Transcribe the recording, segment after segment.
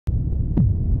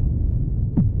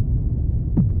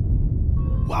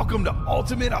Welcome to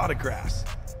Ultimate Autographs.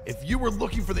 If you were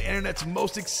looking for the internet's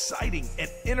most exciting and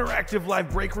interactive live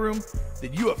break room,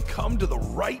 then you have come to the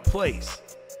right place.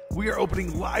 We are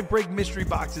opening live break mystery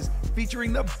boxes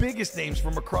featuring the biggest names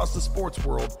from across the sports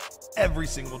world every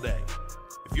single day.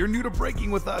 If you're new to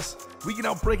breaking with us, we can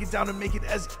help break it down and make it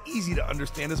as easy to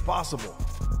understand as possible.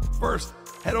 First,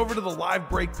 head over to the live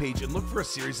break page and look for a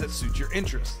series that suits your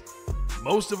interest.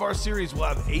 Most of our series will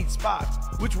have 8 spots,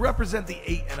 which represent the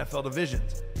 8 NFL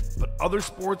divisions, but other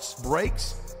sports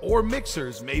breaks or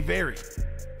mixers may vary.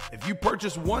 If you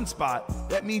purchase one spot,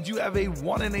 that means you have a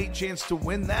 1 in 8 chance to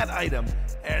win that item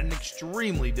at an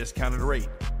extremely discounted rate.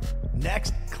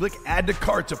 Next, click Add to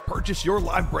Cart to purchase your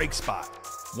live break spot.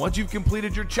 Once you've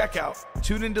completed your checkout,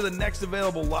 tune into the next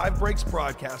available Live Breaks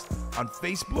broadcast on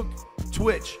Facebook,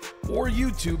 Twitch, or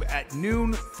YouTube at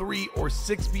noon, 3, or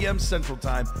 6 p.m. Central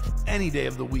Time any day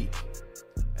of the week.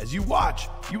 As you watch,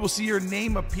 you will see your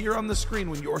name appear on the screen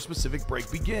when your specific break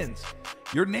begins.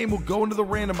 Your name will go into the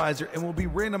randomizer and will be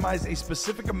randomized a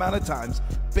specific amount of times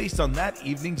based on that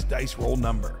evening's dice roll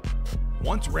number.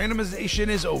 Once randomization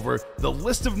is over, the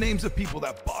list of names of people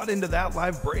that bought into that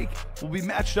live break will be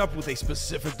matched up with a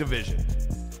specific division.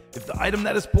 If the item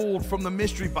that is pulled from the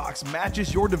mystery box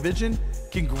matches your division,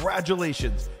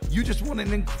 congratulations, you just won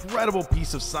an incredible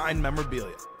piece of signed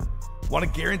memorabilia. Want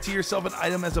to guarantee yourself an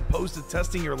item as opposed to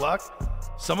testing your luck?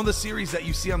 Some of the series that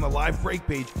you see on the live break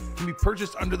page can be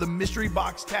purchased under the mystery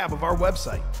box tab of our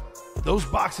website. Those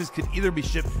boxes can either be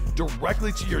shipped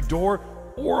directly to your door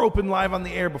or open live on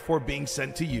the air before being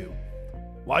sent to you.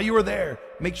 While you are there,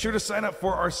 make sure to sign up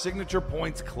for our Signature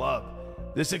Points Club.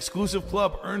 This exclusive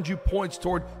club earns you points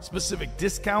toward specific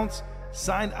discounts,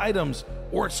 signed items,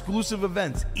 or exclusive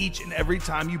events each and every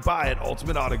time you buy at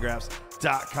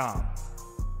ultimateautographs.com.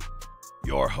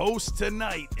 Your host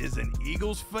tonight is an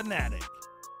Eagles fanatic.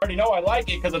 I already know I like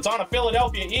it because it's on a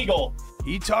Philadelphia Eagle.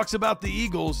 He talks about the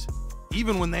Eagles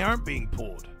even when they aren't being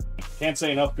pulled. Can't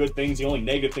say enough good things. The only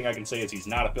negative thing I can say is he's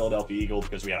not a Philadelphia Eagle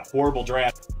because we had a horrible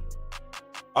draft.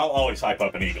 I'll always hype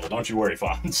up an Eagle. Don't you worry,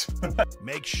 Fonz.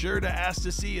 Make sure to ask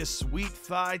to see a sweet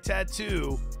thigh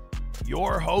tattoo.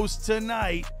 Your host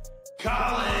tonight,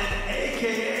 Colin,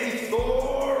 a.k.a.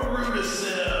 Thor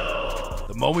Rudisill.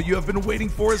 The moment you have been waiting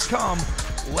for has come.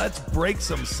 Let's break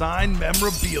some signed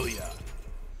memorabilia.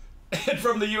 And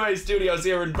from the UA studios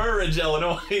here in Burridge,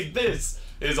 Illinois, this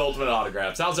is Ultimate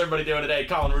Autographs. How's everybody doing today?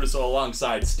 Colin Rudisill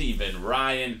alongside Steven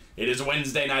Ryan. It is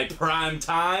Wednesday night prime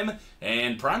time,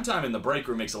 and prime time in the break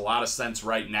room makes a lot of sense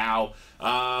right now.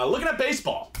 Looking at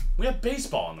baseball. We have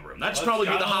baseball in the room. That should probably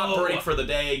be the hot break for the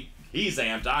day. He's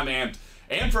amped, I'm amped,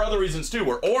 and for other reasons too.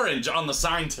 We're orange on the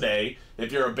sign today.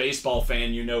 If you're a baseball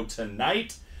fan, you know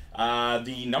tonight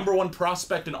the #1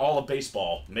 prospect in all of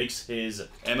baseball makes his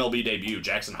MLB debut,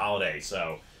 Jackson Holliday.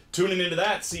 So tuning into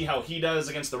that, see how he does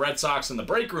against the Red Sox in the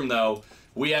break room, though.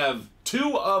 We have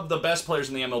 2 of the best players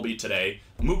in the MLB today,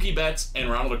 Mookie Betts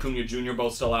and Ronald Acuna Jr.,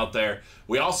 both still out there.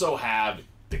 We also have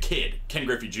the kid, Ken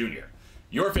Griffey Jr.,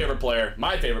 your favorite player,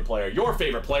 my favorite player, your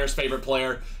favorite player's favorite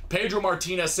player, Pedro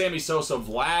Martinez, Sammy Sosa,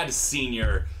 Vlad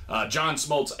Sr., John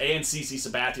Smoltz, and CC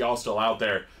Sabathia all still out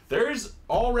there. There's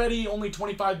already only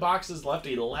 25 boxes left.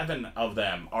 11 of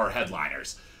them are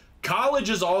headliners. College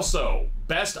is also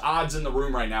best odds in the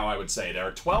room right now, I would say. There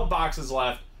are 12 boxes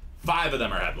left. 5 of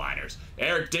them are headliners.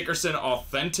 Eric Dickerson,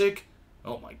 authentic.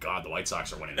 Oh my God, the White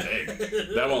Sox are winning big.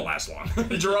 That won't last long.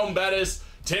 Jerome Bettis,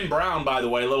 Tim Brown, by the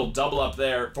way, a little double up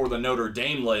there for the Notre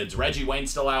Dame lids. Reggie Wayne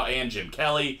still out, and Jim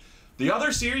Kelly. The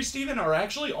other series, Steven, are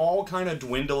actually all kind of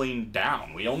dwindling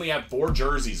down. We only have 4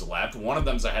 jerseys left. One of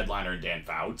them's a headliner in Dan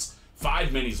Fouts. 5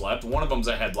 minis left. One of them's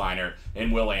a headliner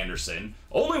in Will Anderson.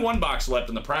 Only 1 box left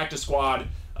in the practice squad,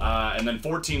 and then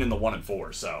 14 in the 1 and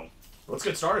 4. So let's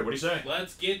get started. What do you say?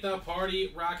 Let's get the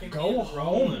party rocking. Go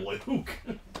home, Luke.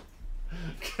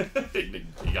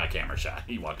 He got camera shot.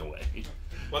 He walked away.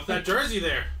 What's that jersey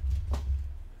there?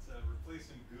 It's a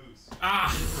replacing Goose.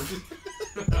 Ah!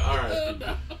 All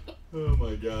right. Oh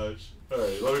my gosh. All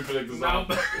right, let me finish this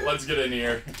up. Let's get in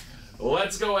here.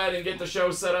 Let's go ahead and get the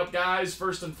show set up, guys.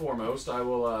 First and foremost, I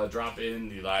will drop in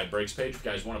the live breaks page. If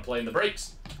you guys want to play in the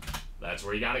breaks, that's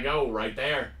where you got to go, right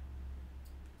there.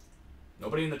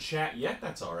 Nobody in the chat yet.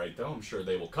 That's all right, though. I'm sure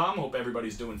they will come. Hope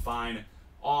everybody's doing fine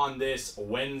on this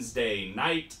Wednesday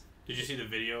night. Did you see the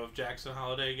video of Jackson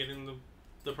Holliday getting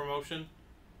the promotion?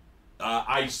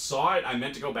 I saw it. I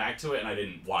meant to go back to it, and I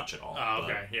didn't watch it all. Oh,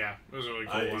 okay. Yeah. It was a really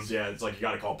cool one. Yeah, it's like you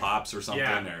got to call Pops or something.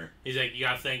 Yeah. Or... He's like, you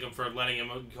got to thank him for letting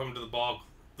him come to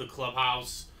the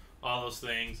clubhouse, all those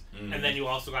things. Mm-hmm. And then you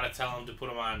also got to tell him to put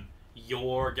him on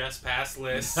your guest pass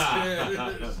list.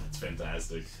 That's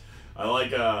fantastic. I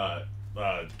like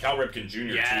Cal Ripken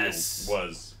Jr. Yes. too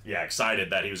was excited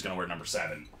that he was going to wear number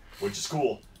 7, which is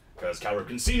cool because Cal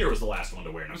Ripken Sr. was the last one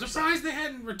to wear number 7. I'm surprised they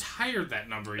hadn't retired that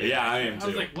number yet. Yeah, I am too. I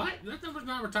was like, what? That number's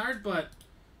not retired, but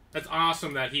that's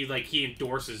awesome that he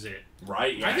endorses it.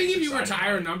 Right? Yeah, I think he's if you excited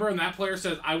retire a about it. number and that player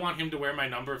says, I want him to wear my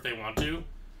number if they want to,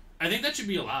 I think that should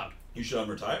be allowed. You should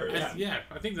unretire. Yeah.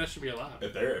 I think that should be allowed.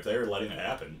 If they're letting it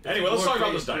happen. Anyway, let's talk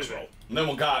about this dice roll, and then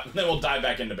we'll dive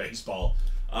back into baseball.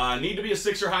 Need to be a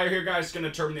 6 or higher here, guys. It's going to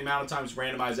determine the amount of times we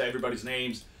randomize everybody's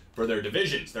names for their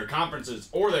divisions, their conferences,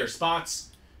 or their spots.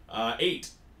 8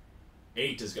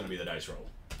 is going to be the dice roll.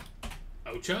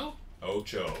 Ocho.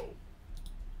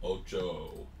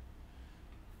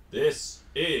 This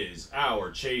is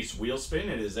our Chase wheel spin.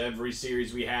 It is every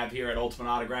series we have here at Ultimate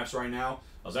Autographs right now.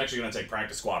 I was actually going to take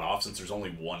practice squad off since there's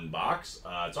only one box.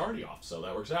 It's already off, so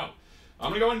that works out. I'm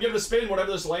going to go ahead and give it a spin.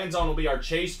 Whatever this lands on will be our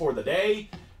chase for the day.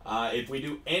 If we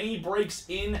do any breaks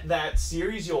in that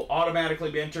series, you'll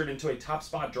automatically be entered into a top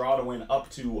spot draw to win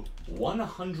up to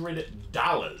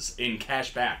 $100 in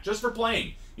cash back just for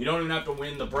playing. You don't even have to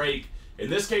win the break.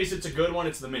 In this case, it's a good one.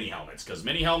 It's the mini helmets, because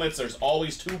mini helmets, there's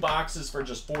always 2 boxes for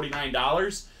just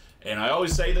 $49. And I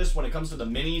always say this when it comes to the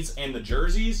minis and the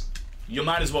jerseys, you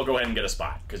might as well go ahead and get a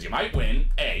spot, because you might win.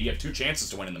 A, you have 2 chances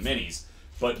to win in the minis,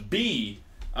 but B,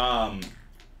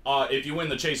 if you win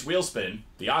the Chase wheel spin,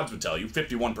 the odds would tell you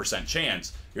 51%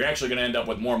 chance you're actually going to end up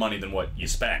with more money than what you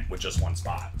spent with just 1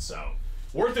 spot. So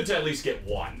worth it to at least get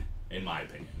 1, in my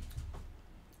opinion.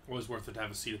 Always worth it to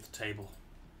have a seat at the table.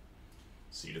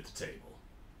 Seat at the table.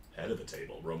 Head of the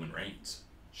table, Roman Reigns.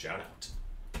 Shout out.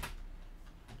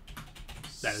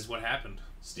 That is what happened.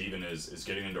 Steven is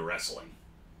getting into wrestling.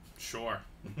 Sure.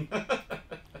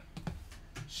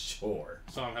 Sure.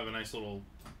 Saw him have a nice little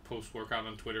post-workout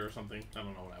on Twitter or something. I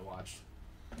don't know what I watched.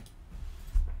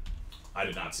 I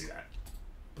did not see that.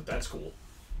 But that's cool.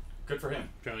 Good for him.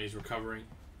 Apparently he's recovering.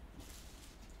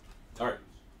 Alright.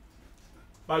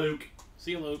 Bye, Luke.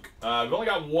 See you, Luke. We've only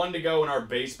got 1 to go in our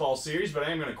baseball series, but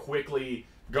I am going to quickly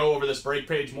go over this break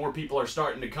page. More people are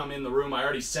starting to come in the room. I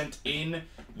already sent in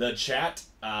the chat,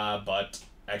 but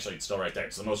actually it's still right there.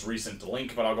 It's the most recent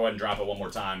link, but I'll go ahead and drop it one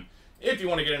more time. If you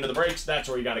want to get into the breaks, that's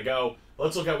where you got to go.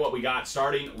 Let's look at what we got,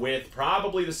 starting with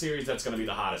probably the series that's going to be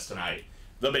the hottest tonight,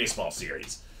 the baseball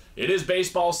series. It is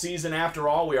baseball season after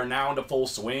all. We are now into full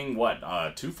swing. What,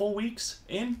 2 full weeks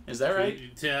in? Is that right?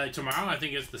 Tomorrow, I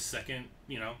think, is the second,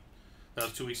 that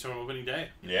was 2 weeks from opening day.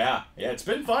 Yeah, it's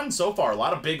been fun so far. A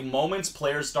lot of big moments,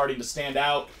 players starting to stand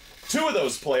out. 2 of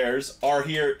those players are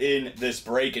here in this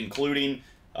break, including,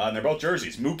 and they're both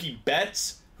jerseys, Mookie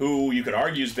Betts, who you could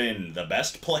argue has been the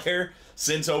best player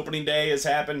since opening day has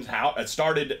happened. It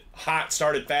started hot,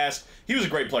 started fast. He was a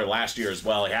great player last year as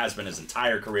well. He has been his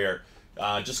entire career.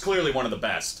 Just clearly one of the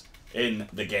best in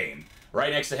the game.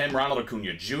 Right next to him, Ronald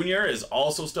Acuna Jr. is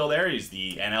also still there. He's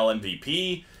the NL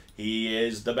MVP. He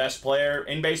is the best player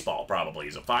in baseball, probably.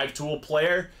 He's a 5-tool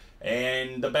player,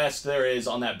 and the best there is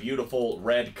on that beautiful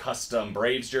red custom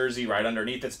Braves jersey right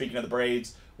underneath it. Speaking of the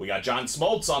Braves, we got John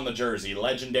Smoltz on the jersey,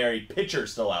 legendary pitcher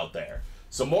still out there.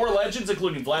 Some more legends,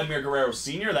 including Vladimir Guerrero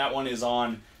Sr. That one is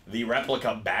on the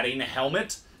replica batting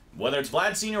helmet. Whether it's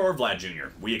Vlad Sr. or Vlad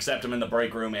Jr., we accept him in the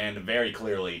break room, and very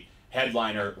clearly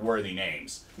headliner-worthy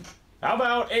names. How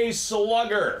about a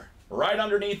slugger? Right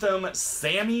underneath him,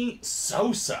 Sammy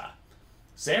Sosa.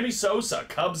 Sammy Sosa,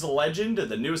 Cubs legend,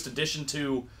 the newest addition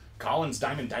to Colin's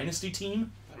Diamond Dynasty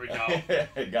team. There we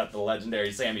go. Got the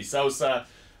legendary Sammy Sosa.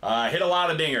 Hit a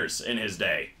lot of dingers in his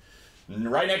day.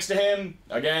 Right next to him,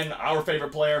 again, our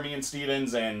favorite player, me and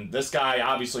Stevens, and this guy,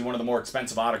 obviously one of the more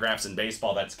expensive autographs in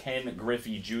baseball. That's Ken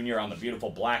Griffey Jr. on the beautiful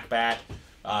black bat.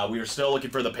 We are still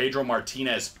looking for the Pedro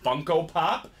Martinez Funko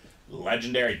Pop,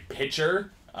 legendary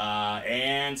pitcher,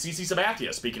 and CC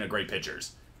Sabathia, speaking of great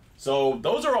pitchers. So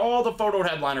those are all the photo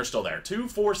headliners still there. 2,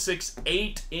 4, 6,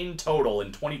 8 in total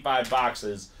in 25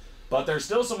 boxes. But there's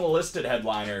still some listed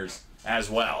headliners as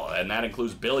well, and that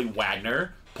includes Billy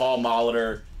Wagner, Paul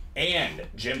Molitor, and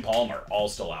Jim Palmer, all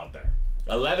still out there.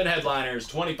 11 headliners,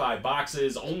 25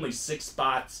 boxes, only 6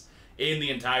 spots in the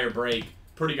entire break.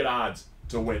 Pretty good odds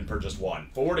to win per just 1.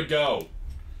 4 to go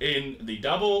in the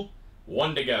double,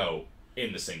 1 to go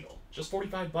in the single. Just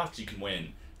 $45 you can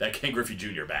win that Ken Griffey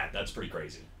Jr. bat. That's pretty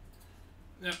crazy.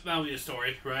 Yep, that'll be a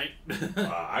story, right?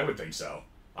 I would think so.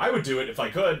 I would do it if I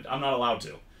could. I'm not allowed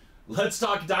to. Let's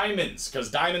talk diamonds,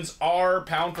 because diamonds are,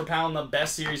 pound for pound, the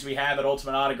best series we have at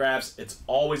Ultimate Autographs. It's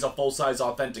always a full-size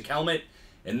authentic helmet.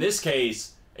 In this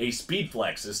case, a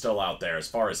Speedflex is still out there as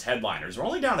far as headliners. We're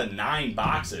only down to 9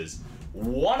 boxes.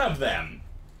 One of them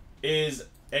is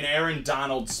an Aaron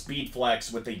Donald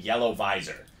Speedflex with a yellow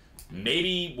visor.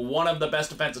 maybe one of the best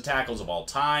defensive tackles of all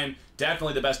time.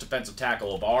 Definitely the best defensive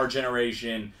tackle of our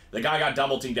generation. The guy got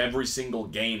double-teamed every single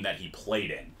game that he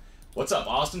played in. What's up?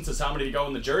 Austin says how many to go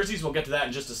in the jerseys. We'll get to that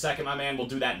in just a second, my man. We'll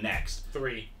do that next.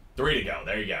 3. 3 to go.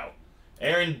 There you go.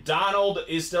 Aaron Donald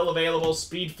is still available.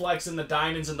 Speed Flex in the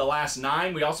Diamonds in the last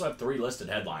 9. We also have 3 listed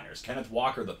headliners. Kenneth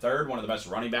Walker III, one of the best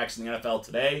running backs in the NFL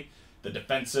today. The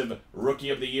Defensive Rookie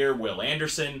of the Year, Will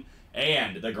Anderson.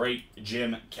 And the great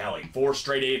Jim Kelly. 4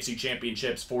 straight AFC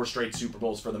championships, 4 straight Super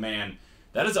Bowls for the man.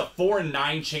 That is a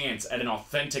 4-9 chance at an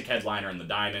authentic headliner in the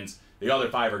Diamonds. The other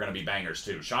 5 are going to be bangers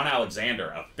too. Sean Alexander,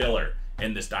 a filler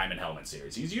in this Diamond Helmet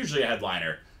series. He's usually a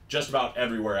headliner just about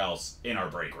everywhere else in our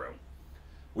break room.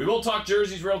 We will talk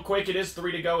jerseys real quick. It is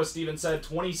 3 to go, as Steven said.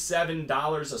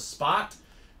 $27 a spot.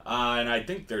 And I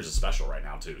think there's a special right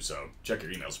now, too, so check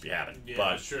your emails if you haven't. Yeah, but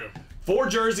that's true. 4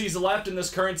 jerseys left in this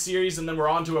current series, and then we're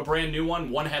on to a brand new one.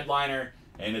 1 headliner,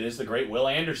 and it is the great Will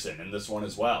Anderson in this one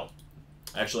as well.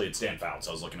 Actually, it's Dan Fouts.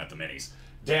 I was looking at the minis.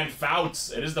 Dan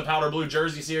Fouts. It is the powder blue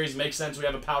jersey series. Makes sense. We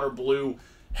have a powder blue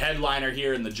headliner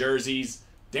here in the jerseys.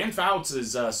 Dan Fouts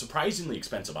is a surprisingly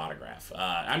expensive autograph.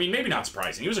 I mean, maybe not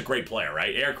surprising. He was a great player,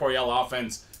 right? Air Coryell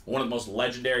offense, one of the most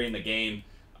legendary in the game.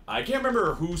 I can't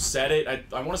remember who said it.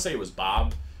 I want to say it was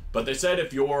Bob. But they said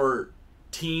if your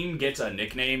team gets a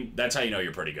nickname, that's how you know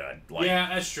you're pretty good. Like, Yeah,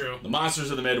 that's true. the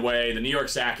Monsters of the Midway, the New York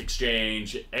Sack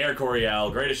Exchange, Air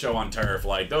Coryell, Greatest Show on Turf.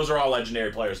 Like, those are all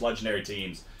legendary players, legendary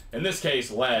teams. In this case,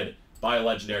 led by a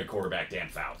legendary quarterback, Dan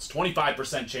Fouts.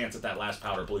 25% chance at that last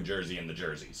powder blue jersey in the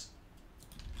jerseys.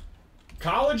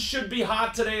 College should be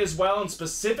hot today as well, and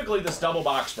specifically this double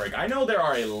box break. I know there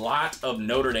are a lot of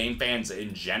Notre Dame fans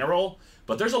in general,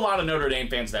 but there's a lot of Notre Dame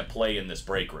fans that play in this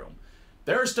break room.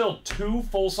 There are still 2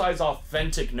 full-size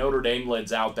authentic Notre Dame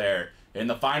lids out there in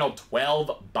the final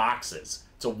 12 boxes.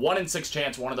 It's a 1 in 6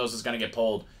 chance one of those is going to get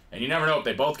pulled, and you never know if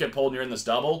they both get pulled and you're in this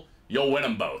double, you'll win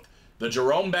them both. The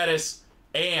Jerome Bettis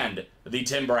and the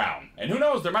Tim Brown. And who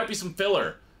knows, there might be some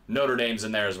filler Notre Dames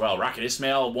in there as well. Rocket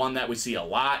Ismail, one that we see a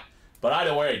lot. But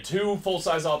either way, 2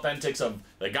 full-size authentics of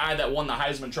the guy that won the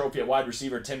Heisman Trophy at wide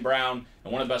receiver, Tim Brown,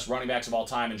 and one of the best running backs of all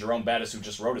time, and Jerome Bettis, who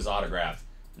just wrote his autograph.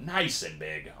 Nice and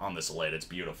big on this lid. It's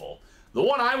beautiful. The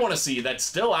one I want to see that's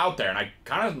still out there, and I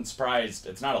kind of am surprised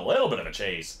it's not a little bit of a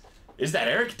chase, is that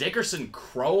Eric Dickerson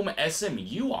Chrome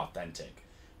SMU authentic.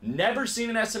 Never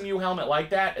seen an SMU helmet like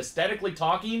that. Aesthetically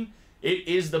talking, it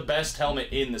is the best helmet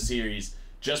in the series.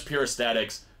 Just pure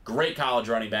aesthetics. Great college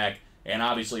running back. And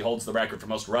obviously holds the record for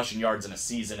most rushing yards in a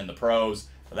season in the pros.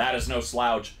 That is no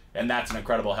slouch, and that's an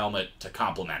incredible helmet to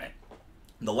complement it.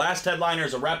 The last headliner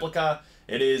is a replica.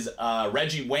 It is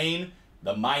Reggie Wayne,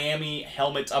 the Miami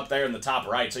helmet up there in the top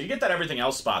right. So you get that everything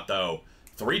else spot, though.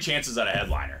 3 chances at a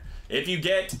headliner. If you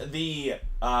get the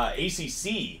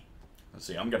ACC, let's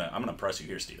see, I'm gonna press you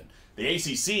here, Steven. The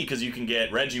ACC, because you can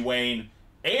get Reggie Wayne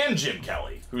and Jim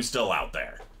Kelly, who's still out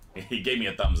there. He gave me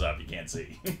a thumbs up, you can't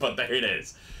see, but there it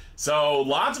is. So,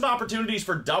 lots of opportunities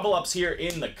for double-ups here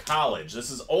in the college.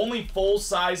 This is only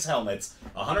full-size helmets.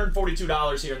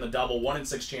 $142 here in the double. 1 in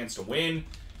 6 chance to win.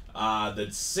 The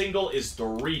single is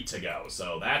 3 to go.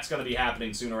 So, that's going to be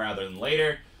happening sooner rather than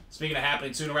later. Speaking of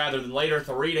happening sooner rather than later,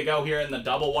 3 to go here in the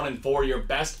double. 1 in 4. Your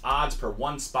best odds per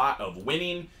 1 spot of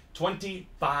winning,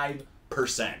 25%.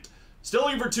 Still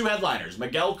looking for 2 headliners.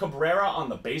 Miguel Cabrera on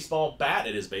the baseball bat.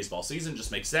 It is baseball season.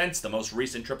 Just makes sense. The most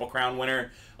recent Triple Crown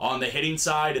winner on the hitting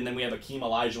side. And then we have Akeem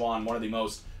Olajuwon, one of the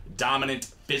most dominant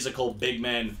physical big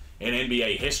men in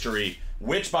NBA history.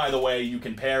 Which, by the way, you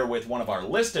can pair with one of our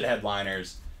listed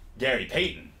headliners, Gary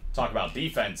Payton. Talk about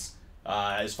defense.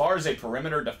 As far as a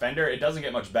perimeter defender, it doesn't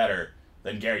get much better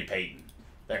than Gary Payton.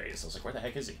 There he is. I was like, where the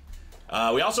heck is he?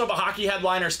 We also have a hockey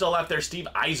headliner still left there, Steve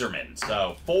Yzerman.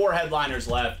 So 4 headliners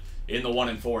left in the 1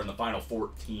 in 4 in the final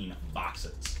 14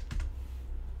 boxes.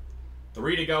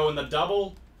 3 to go in the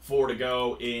double, 4 to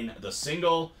go in the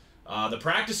single. The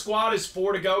practice squad is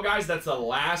 4 to go, guys. That's the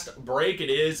last break. It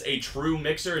is a true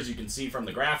mixer, as you can see from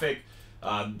the graphic.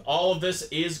 All of this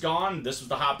is gone. This was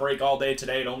the hot break all day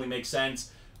today. It only makes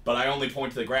sense. But I only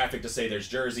point to the graphic to say there's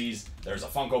jerseys, there's a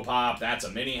Funko Pop, that's a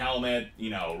mini helmet,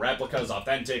 you know, replicas,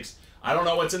 authentics. I don't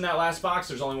know what's in that last box.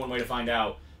 There's only one way to find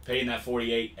out. Paying that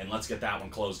 48, and let's get that one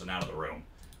closed and out of the room.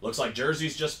 Looks like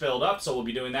jerseys just filled up, so we'll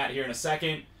be doing that here in a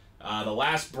second. The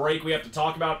last break we have to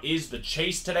talk about is the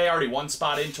chase today. Already 1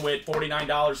 spot into it,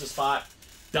 $49 a spot.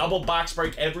 Double box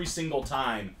break every single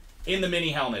time. In the mini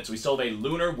helmets, we still have a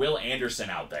Lunar Will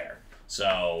Anderson out there.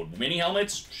 So, the mini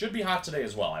helmets should be hot today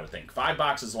as well, I would think. 5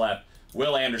 boxes left.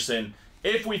 Will Anderson.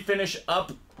 If we finish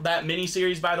up that mini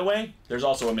series, by the way, there's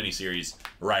also a mini series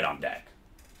right on deck.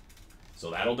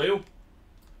 So that'll do.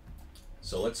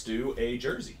 So let's do a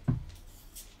jersey.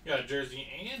 You got a jersey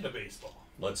and a baseball.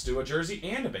 Let's do a jersey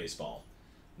and a baseball.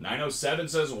 907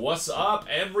 says, "What's up,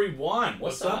 everyone?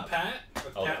 What's up, Pat?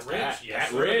 Oh, Pat that's Rich. Pat. Yes,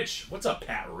 Pat sir. Rich. What's up,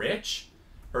 Pat Rich?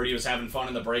 Heard he was having fun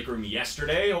in the break room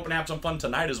yesterday. Hoping to have some fun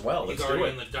tonight as well. He's Let's do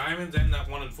already it. in the Diamonds and that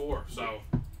 1 and 4, so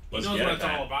he Let's knows get what it, it's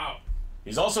Pat. all about.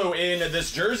 He's also in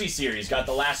this jersey series. Got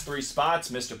the last 3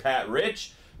 spots, Mr. Pat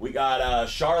Rich. We got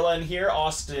Charla in here,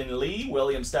 Austin Lee,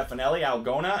 William Stefanelli,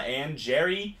 Algona, and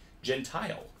Jerry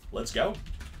Gentile. Let's go.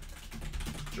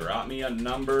 Drop me a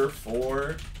number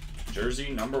for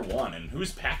jersey number 1. And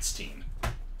who's Pat's team?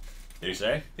 Did he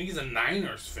say? I think he's a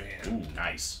Niners fan. Ooh,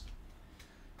 nice.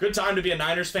 Good time to be a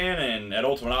Niners fan, and at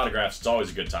Ultimate Autographs, it's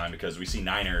always a good time because we see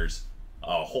Niners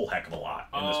a whole heck of a lot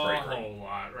in this break A room. whole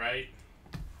lot, right?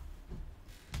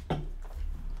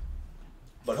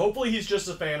 But hopefully he's just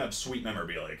a fan of sweet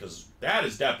memorabilia, because that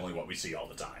is definitely what we see all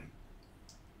the time.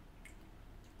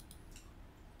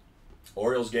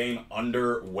 Orioles game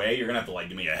underway. You're going to have to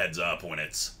give me a heads up when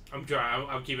it's... I'm trying.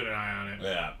 I'm keeping an eye on it.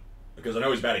 Yeah. Because I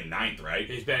know he's batting 9th, right?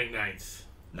 He's batting 9th.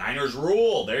 Niners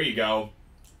rule. There you go.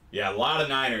 Yeah, a lot of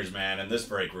Niners, man, in this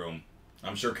break room.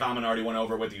 I'm sure Common already went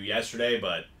over it with you yesterday,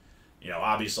 but,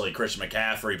 obviously Christian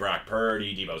McCaffrey, Brock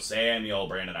Purdy, Deebo Samuel,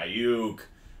 Brandon Ayuk,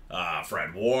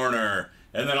 Fred Warner,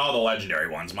 and then all the legendary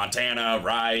ones. Montana,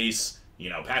 Rice,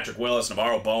 Patrick Willis,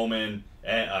 Navarro Bowman,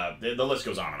 and the list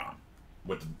goes on and on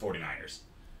with the 49ers.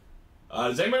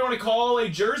 Does anybody want to call a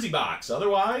jersey box?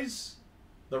 Otherwise,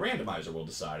 the randomizer will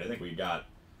decide. I think we've got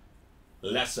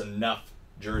less enough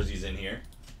jerseys in here.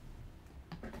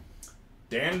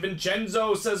 Dan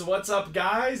Vincenzo says, "What's up,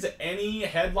 guys? Any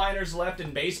headliners left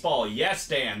in baseball?" Yes,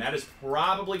 Dan. That is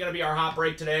probably going to be our hot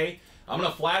break today. I'm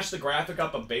going to flash the graphic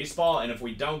up of baseball, and if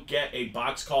we don't get a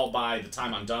box call by the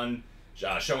time I'm done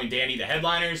showing Danny the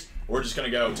headliners, we're just going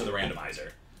to go to the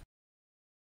randomizer.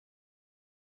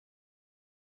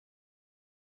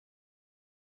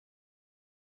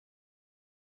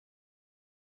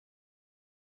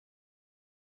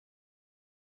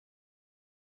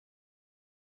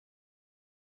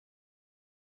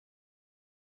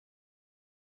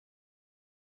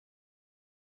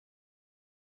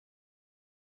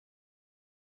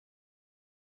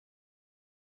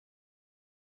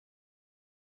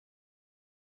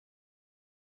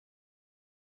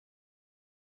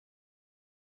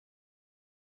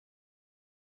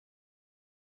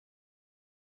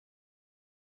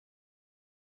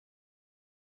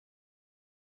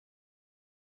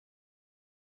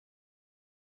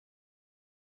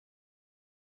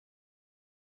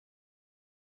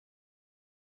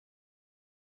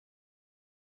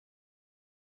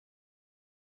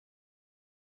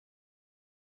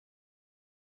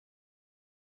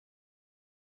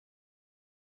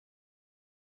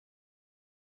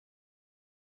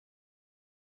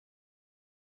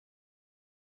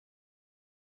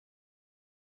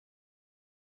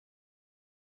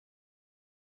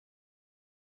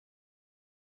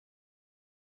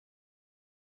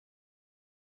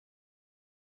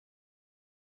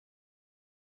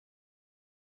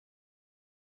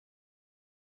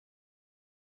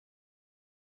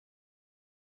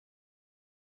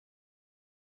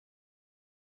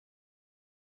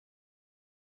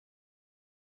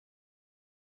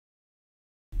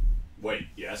 Wait,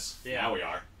 yes? Yeah. Now we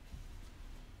are.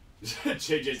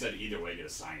 JJ said either way, get a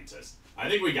scientist. I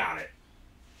think we got it.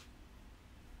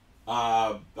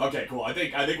 Okay, cool. I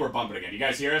think we're bumping again. You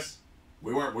guys hear us?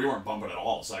 We weren't bumping at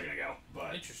all a second ago,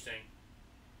 but Interesting.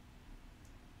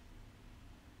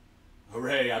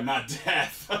 hooray, I'm not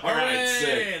deaf. All Hooray! right,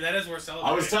 sick. That is worth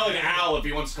celebrating. I was telling Al if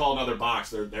he wants to call another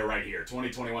box, they're right here. 20,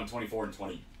 21, 24,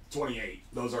 and 28.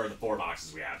 Those are the 4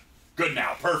 boxes we have. Good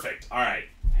now. Perfect. All right.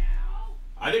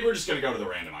 I think we're just going to go to the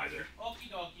randomizer.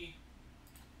 Okie dokie.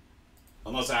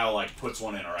 Unless Al, puts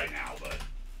one in right now, but...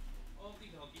 Okie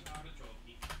dokie,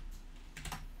 artichoke.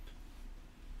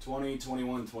 20,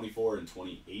 21, 24, and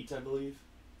 28, I believe.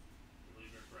 I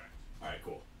believe you're correct. All right,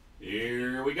 cool.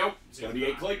 Here we go. It's going to be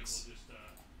 8 clicks. We'll just,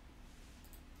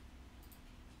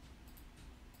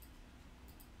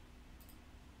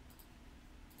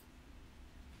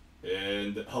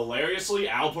 And hilariously,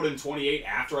 Al put in 28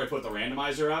 after I put the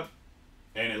randomizer up,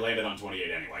 and it landed on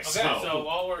 28 anyway. okay, so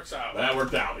all works out. that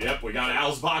worked out. Yep, we got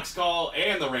Al's box call,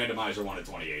 and the randomizer wanted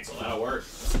 28, so that'll work.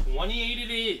 28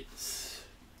 it is.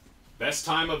 Best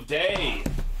time of day.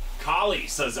 Collie,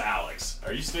 says Alex.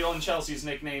 Are you stealing Chelsea's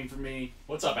nickname from me?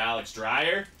 What's up, Alex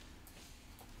Dreyer?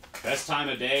 Best time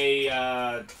of day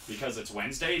because it's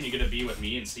Wednesday and you get to be with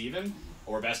me and Steven?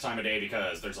 Or best time of day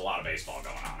because there's a lot of baseball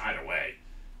going on? Either way.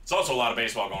 It's also a lot of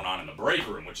baseball going on in the break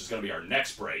room, which is going to be our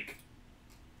next break.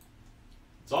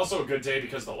 It's also a good day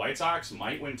because the White Sox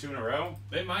might win 2 in a row.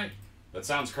 They might. That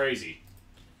sounds crazy.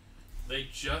 They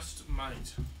just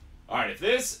might. All right, if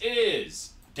this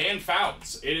is Dan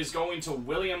Fouts, it is going to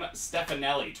William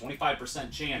Stefanelli.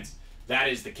 25% chance that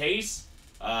is the case.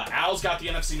 Al's got the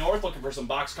NFC North, looking for some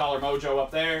box collar mojo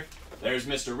up there. There's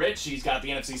Mr. Rich. He's got the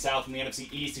NFC South and the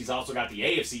NFC East. He's also got the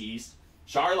AFC East.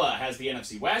 Charla has the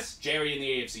NFC West. Jerry in the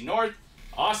AFC North.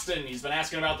 Austin, he's been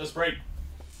asking about this break.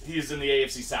 He's in the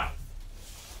AFC South.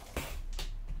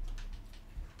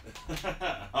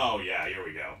 Oh, yeah, here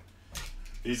we go.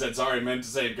 He said, sorry, meant to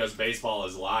say because baseball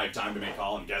is live. Time to make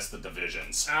call and guess the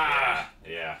divisions. Ah.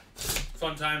 Yeah.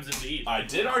 Fun times indeed. I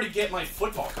did already get my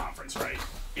football conference right.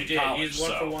 You did. College, He's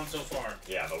 1 for 1 so far.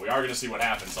 Yeah, but we are going to see what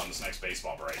happens on this next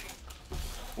baseball break.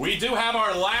 We do have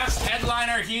our last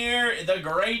headliner here, the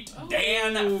great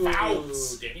Dan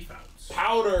Fouts. Danny Fouts.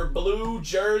 Powder blue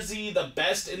jersey, the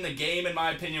best in the game, in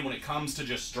my opinion, when it comes to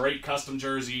just straight custom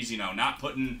jerseys. You know, not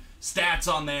putting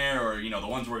stats on there or, you know, the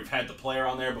ones where we've had the player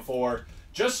on there before.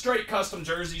 Just straight custom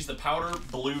jerseys, the powder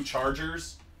blue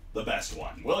Chargers, the best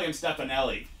one. William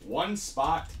Stefanelli, one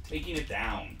spot, taking it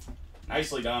down.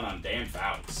 Nicely done on Dan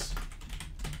Fouts.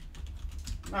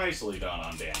 Nicely done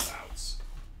on Dan Fouts.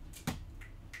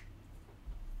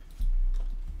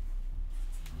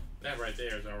 That right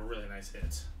there is a really nice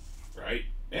hit. Right?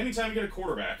 Anytime you get a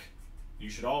quarterback, you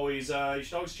should always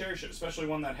cherish it, especially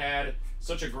one that had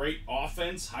such a great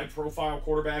offense, high-profile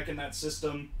quarterback in that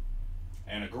system,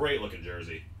 and a great-looking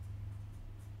jersey.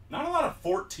 Not a lot of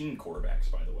 14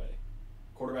 quarterbacks, by the way.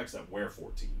 Quarterbacks that wear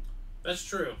 14. That's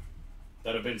true.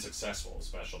 That have been successful,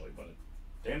 especially, but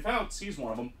Dan Fouts, he's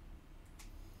one of them.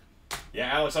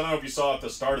 Yeah, Alex, I don't know if you saw at the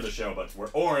start of the show, but we're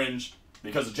orange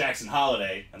because of Jackson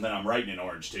Holiday, and then I'm writing in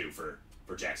orange, too, for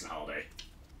Jackson Holiday.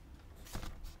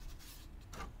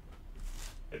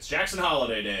 It's Jackson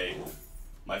Holiday Day.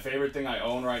 My favorite thing I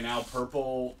own right now,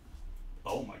 purple.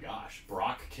 Oh my gosh.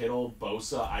 Brock Kittle,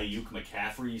 Bosa, Ayuk,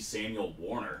 McCaffrey, Samuel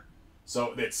Warner.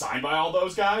 So it's signed by all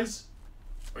those guys?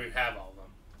 Or you have all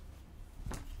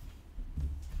of them.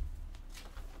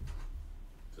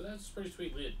 So that's a pretty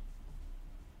sweet lid.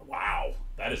 Wow.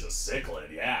 That is a sick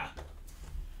lid, yeah.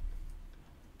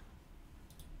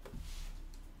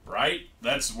 Right?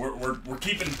 We're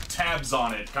keeping tabs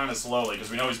on it kind of slowly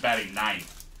because we know he's batting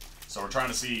 9th. So we're trying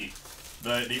to see.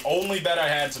 The only bet I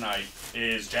had tonight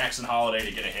is Jackson Holiday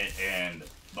to get a hit and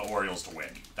the Orioles to win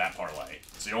that parlay.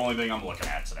 It's the only thing I'm looking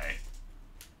at today.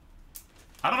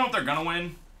 I don't know if they're gonna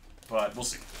win, but we'll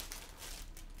see.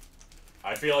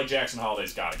 I feel like Jackson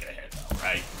Holiday's got to get a hit though,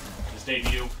 right? His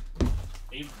debut.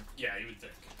 Yeah, you would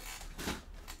think.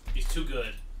 He's too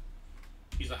good.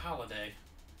 He's a holiday.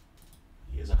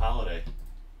 He is a holiday.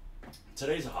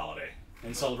 Today's a holiday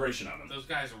in celebration of him. Those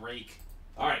guys rake.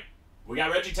 All right. We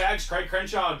got Reggie Tags, Craig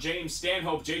Crenshaw, James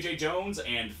Stanhope, J.J. Jones,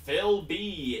 and Phil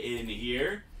B. in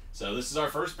here. So this is our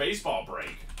first baseball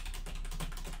break.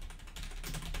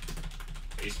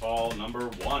 Baseball number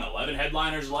 1. 11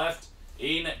 headliners left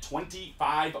in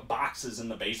 25 boxes in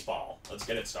the baseball. Let's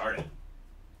get it started.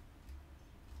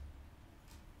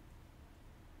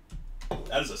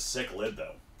 That is a sick lid,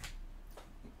 though.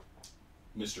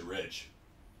 Mr. Rich.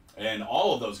 And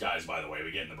all of those guys, by the way,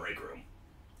 we get in the break room.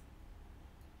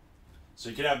 So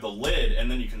you could have the lid,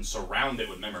 and then you can surround it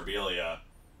with memorabilia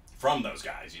from those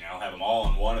guys, you know? Have them all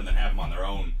in one, and then have them on their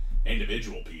own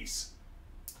individual piece.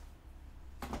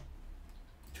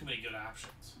 Too many good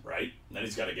options. Right? And then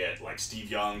he's got to get, like,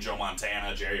 Steve Young, Joe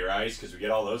Montana, Jerry Rice, because we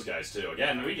get all those guys, too.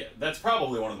 Again, that's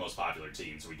probably one of the most popular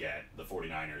teams we get, the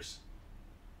 49ers.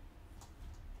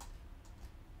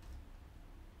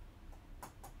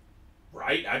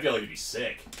 Right? I feel like it'd be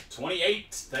sick. 28.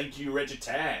 Thank you, Reggie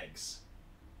Tags.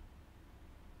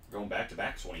 We're going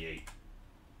back-to-back 28.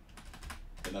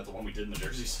 Isn't that the one we did in the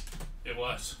jerseys? It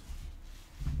was.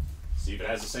 See if it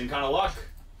has the same kind of luck.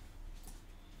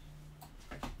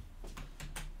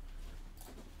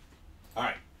 All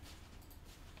right.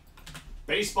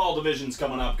 Baseball division's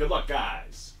coming up. Good luck,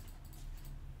 guys.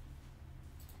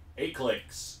 8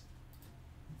 clicks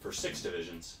for 6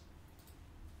 divisions.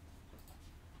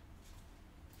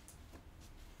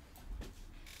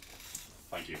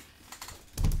 Thank you.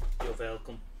 You're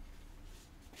welcome.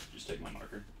 Just take my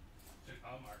marker. Take my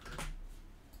marker.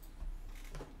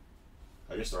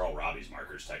 I guess they're all Robbie's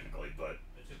markers, technically, but...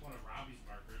 I took one of Robbie's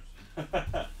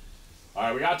markers. All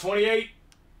right, we got 28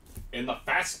 in the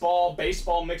Fastball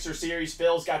Baseball Mixer Series.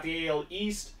 Phil's got the AL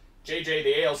East, JJ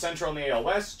the AL Central and the AL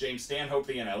West, James Stanhope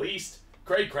the NL East,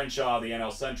 Craig Crenshaw the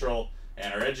NL Central,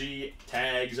 and Reggie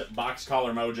Tags Box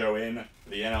Collar Mojo in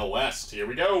the NL West. Here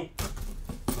we go.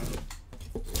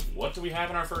 What do we have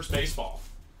in our first baseball?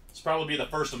 This will probably be the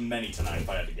first of many tonight, if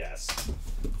I had to guess.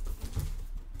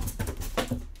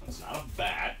 It's not a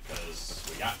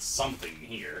got something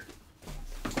here.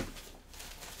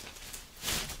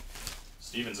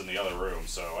 Steven's in the other room,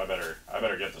 so I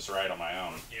better get this right on my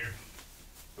own. Here.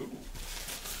 Ooh.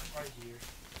 Right here.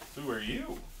 Who are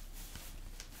you?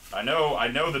 I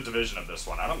know the division of this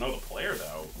one. I don't know the player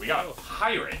though. We got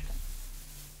Pirate.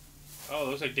 Oh, it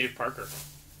looks like Dave Parker.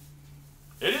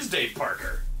 It is Dave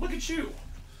Parker. Look at you.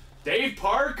 Dave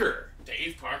Parker.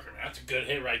 Dave Parker, man. That's a good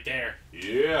hit right there.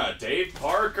 Yeah, Dave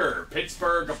Parker.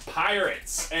 Pittsburgh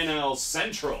Pirates, NL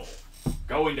Central.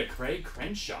 Going to Craig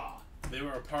Crenshaw. They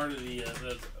were a part of the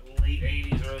late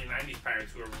 80s, early 90s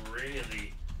Pirates who were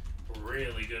really,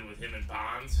 really good with him and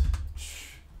Bonds.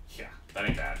 Yeah, that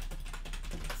ain't bad.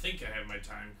 I think I have my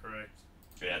time correct.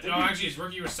 Yeah, No, actually, his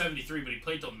rookie year was 73, but he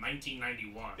played till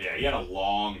 1991. Yeah, he had a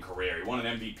long career. He won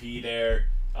an MVP there,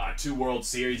 2 World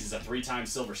Series. He's a 3-time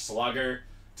Silver Slugger,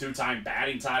 2-time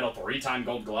batting title, 3-time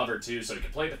Gold Glover too. So he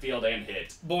can play the field and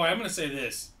hit. Boy, I'm gonna say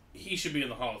this: he should be in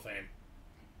the Hall of Fame.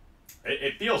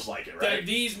 It feels like it, right?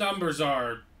 These numbers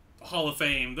are Hall of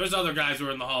Fame. There's other guys who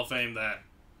are in the Hall of Fame that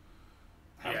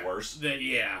Have worse.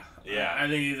 Yeah. I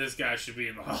think this guy should be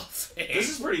in the Hall of Fame. This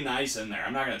is pretty nice in there.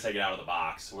 I'm not going to take it out of the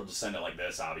box. We'll just send it like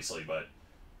this, obviously. But,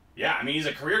 yeah, I mean, he's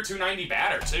a career 290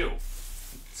 batter, too.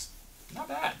 It's not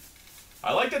bad.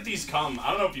 I like that these come...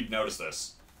 I don't know if you've noticed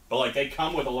this, but, like, they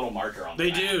come with a little marker on the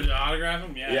They back. do, to autograph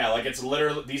them? Yeah. Yeah, like, it's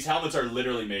literally... These helmets are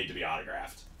literally made to be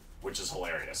autographed, which is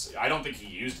hilarious. I don't think he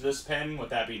used this pen, with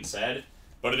that being said,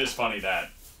 but it is funny that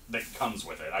comes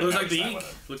with it. It looks like the ink.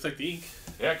 Looks like the ink.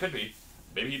 Yeah, it could be.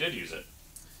 Maybe he did use it.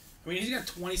 I mean, he's got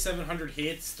 2,700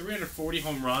 hits, 340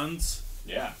 home runs.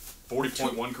 Yeah.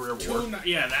 40.1 career WAR.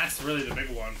 Yeah, that's really the big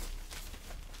one.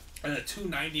 And a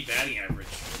 290 batting average.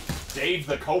 Dave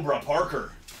the Cobra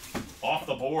Parker. Off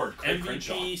the board. Craig MVP,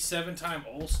 Crenshaw. 7-time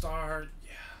All-Star.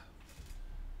 Yeah.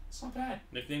 It's not bad.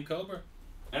 Nickname Cobra.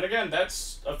 And again,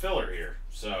 that's a filler here.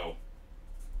 So,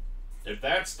 if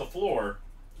that's the floor,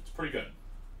 it's pretty good.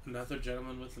 Another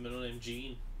gentleman with the middle name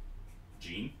Gene.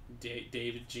 Gene?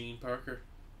 David Gene Parker.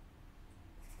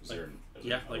 Is Like, there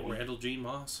yeah, another like one? Randall Gene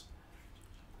Moss.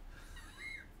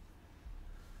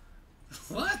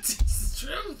 What? It's the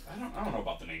truth. I don't know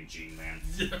about the name Gene, man.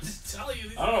 I'm just telling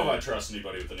you. I don't know if I trust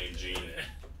anybody with the name Gene.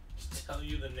 Just tell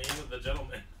you the name of the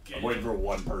gentleman. I'm waiting for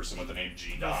one person with the name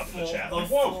Gene to hop in the chat. The Like,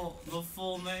 whoa! the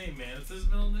full name, man. It's his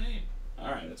middle name.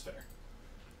 Alright, that's fair.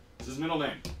 It's his middle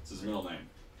name.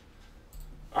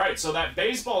 Alright, so that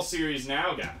baseball series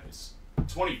now, guys.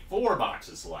 24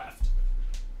 boxes left.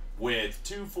 With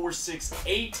 2, 4, 6,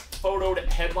 8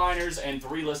 photoed headliners and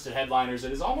 3 listed headliners.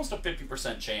 It is almost a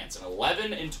 50% chance. An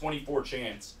 11 in 24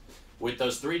 chance. With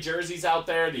those 3 jerseys out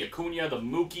there, the Acuna, the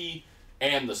Mookie,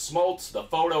 and the Smoltz, the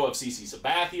photo of CC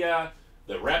Sabathia,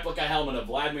 the replica helmet of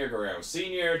Vladimir Guerrero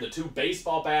Sr., the 2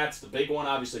 baseball bats, the big one,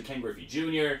 obviously, Ken Griffey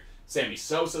Jr., Sammy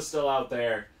Sosa still out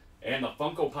there, and the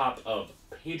Funko Pop of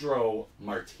Pedro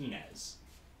Martinez.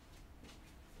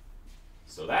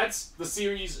 So that's the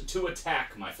series to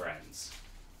attack, my friends.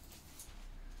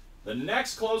 The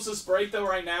next closest break, though,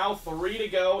 right now, 3 to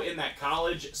go in that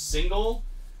college single.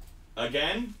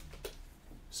 Again,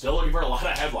 still looking for a lot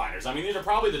of headliners. I mean, these are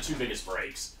probably the 2 biggest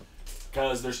breaks.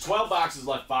 Because there's 12 boxes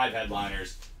left, 5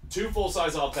 headliners, 2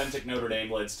 full-size authentic Notre Dame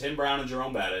lids, Tim Brown and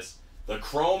Jerome Bettis. The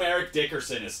Chrome Eric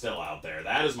Dickerson is still out there.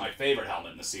 That is my favorite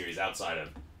helmet in the series, outside of,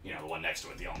 the one next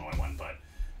to it, the Illinois one, but...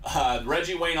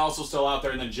 Reggie Wayne also still out there,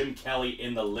 and then Jim Kelly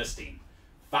in the listing.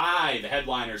 5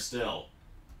 headliners still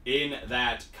in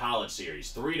that college series.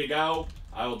 3 to go.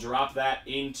 I will drop that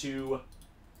into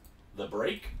the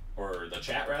break, or the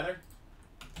chat, rather.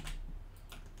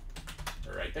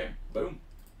 Right there. Boom.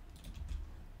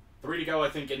 3 to go, I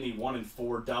think, in the 1 and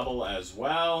 4 double as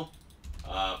well.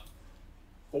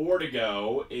 4 to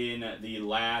go in the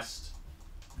last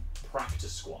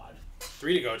practice squad.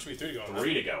 3 to go. It should be 3 to go.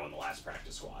 3 to go in the last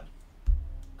practice squad.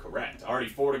 Correct. Already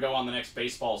 4 to go on the next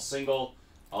baseball single.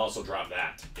 I'll also drop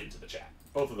that into the chat.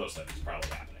 Both of those things probably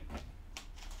happening.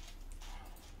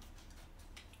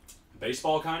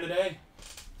 Baseball kind of day.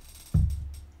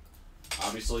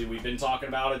 Obviously, we've been talking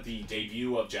about it. The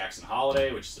debut of Jackson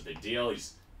Holliday, which is a big deal.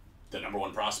 He's the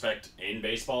 #1 prospect in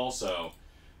baseball, so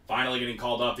finally getting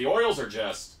called up. The Orioles are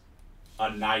just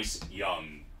a nice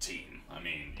young team. I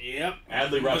mean, yep.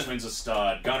 Adley Rutschman's a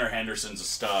stud. Gunnar Henderson's a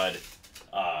stud.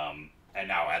 And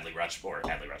now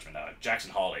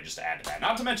Jackson Holliday, just to add to that.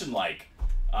 Not to mention,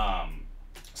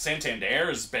 Santander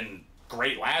has been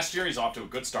great last year. He's off to a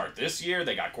good start this year.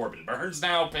 They got Corbin Burns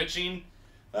now pitching.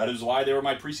 That is why they were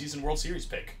my preseason World Series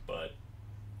pick. But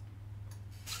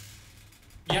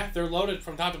yeah, they're loaded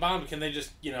from top to bottom. Can they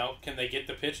just, can they get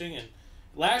the pitching? And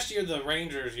last year the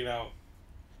Rangers,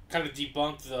 kind of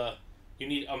debunked the, you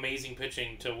need amazing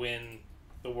pitching to win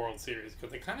the World Series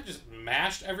because they kind of just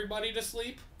mashed everybody to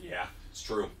sleep. Yeah, it's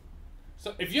true.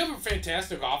 So if you have a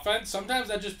fantastic offense, sometimes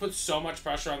that just puts so much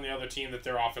pressure on the other team that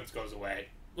their offense goes away.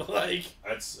 Like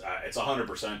It's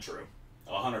 100% true.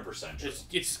 100% true. it's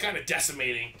just kind of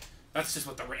decimating. That's just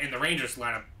what the Rangers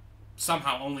lineup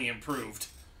somehow only improved.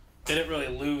 They didn't really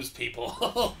lose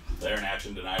people. They're in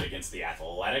action tonight against the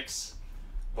Athletics,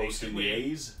 hosting the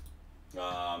A's, who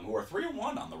are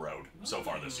 3-1 on the road so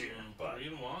far this year. But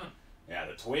 3-1. yeah,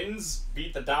 the Twins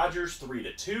beat the Dodgers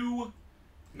 3-2.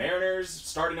 Mariners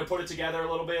starting to put it together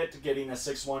a little bit, getting a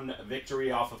 6-1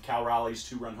 victory off of Cal Raleigh's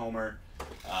 2-run homer.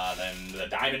 Then the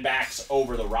Diamondbacks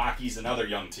over the Rockies, another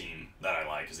young team that I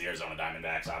like, because the Arizona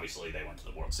Diamondbacks, obviously, they went to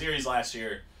the World Series last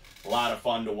year. A lot of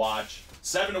fun to watch.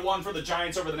 7-1 for the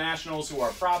Giants over the Nationals, who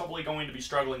are probably going to be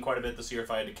struggling quite a bit this year,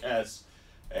 if I had to guess.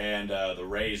 And the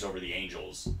Rays over the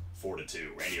Angels,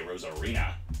 4-2. Randy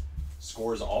Arozarena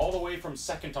scores all the way from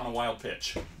second on a wild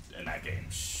pitch in that game.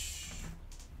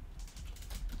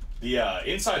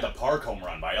 The inside the park home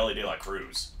run by Ellie De La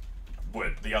Cruz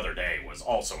the other day was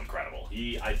also incredible.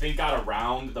 He, I think, got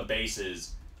around the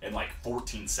bases in like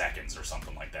 14 seconds or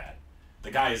something like that.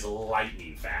 The guy is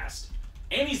lightning fast.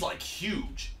 And he's like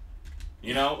huge.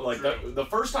 You know, like the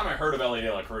first time I heard of Ellie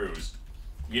De La Cruz,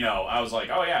 you know, I was like,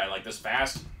 oh yeah, like this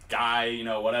fast guy, you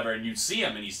know, whatever. And you see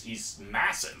him and he's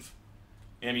massive.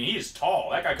 I mean, he is tall.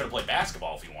 That guy could have played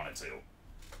basketball if he wanted to.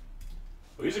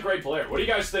 But he's a great player. What do you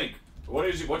guys think?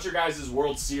 What's your guys'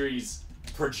 World Series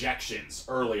projections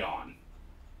early on?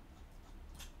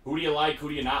 Who do you like? Who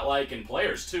do you not like? And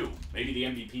players, too. Maybe the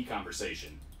MVP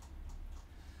conversation.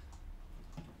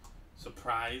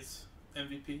 Surprise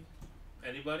MVP?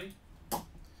 Anybody?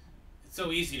 It's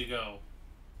so easy to go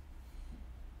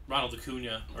Ronald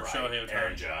Acuna or Right. Shohei Ohtani.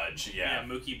 Aaron Judge, yeah.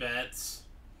 Mookie Betts.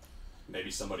 Maybe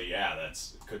somebody,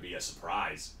 that's could be a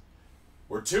surprise.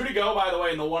 We're 2 to go, by the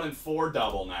way, in the 1-4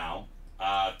 double now.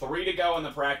 3 to go in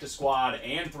the practice squad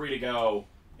and 3 to go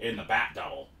in the bat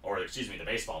double, or excuse me, the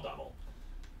baseball double.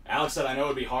 Alex said, I know it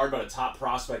would be hard, but a top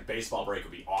prospect baseball break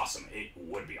would be awesome. It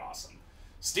would be awesome.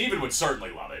 Steven would certainly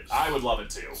love it. I would love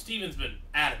it too. Steven's been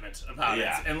adamant about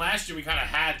Yeah. it. And last year we kind of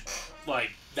had,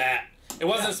 like, that. It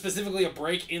wasn't specifically a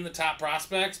break in the top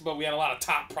prospects, but we had a lot of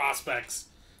top prospects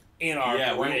in our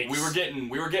breaks. we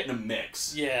were getting a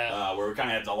mix. Yeah. Where we kind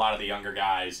of had a lot of the younger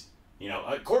guys. You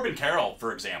know, Corbin Carroll,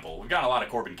 for example. We've got a lot of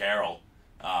Corbin Carroll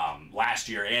last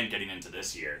year and getting into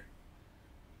this year.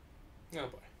 Oh,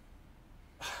 boy.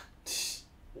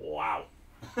 Wow.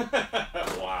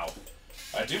 Wow.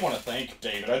 I do want to thank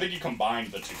David. I think you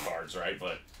combined the 2 cards, right?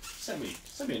 But send me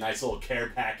a nice little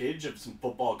care package of some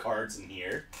football cards in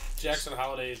here. Jackson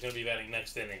Holiday is going to be batting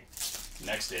next inning.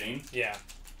 Next inning. Yeah.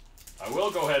 I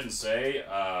will go ahead and say,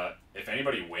 if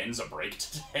anybody wins a break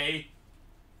today,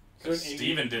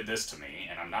 Steven did this to me,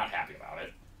 and I'm not happy about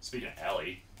it. Speaking of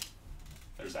Ellie,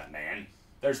 there's that man.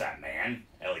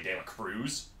 Ellie De La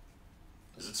Cruz.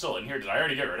 Is it still in here? Did I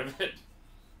already get rid of it?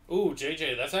 Ooh,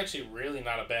 JJ, that's actually really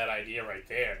not a bad idea right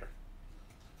there.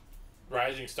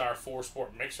 Rising Star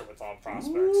 4-sport mixer with all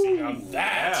prospects. See, now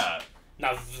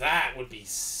that would be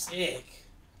sick.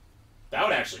 That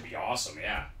would actually be awesome,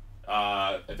 yeah.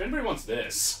 If anybody wants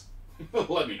this,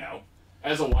 let me know.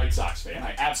 As a White Sox fan,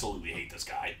 I absolutely hate this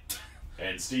guy.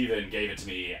 And Steven gave it to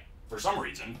me for some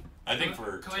reason. I think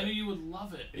Because I knew you would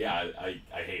love it. Yeah,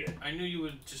 I hate it. I knew you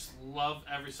would just love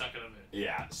every second of it.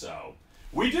 Yeah, so...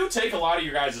 We do take a lot of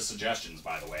your guys' suggestions,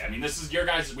 by the way. I mean, this is your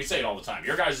guys'... We say it all the time.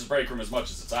 Your guys' break room as much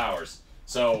as it's ours.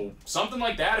 So, something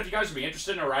like that, if you guys would be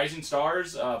interested in a Rising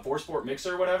Stars 4-sport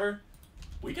mixer or whatever,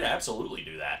 we could absolutely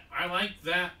do that. I like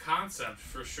that concept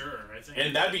for sure. I think.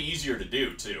 And that'd be easier to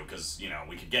do, too, because, you know,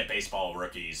 we could get baseball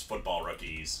rookies, football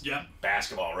rookies, Yep.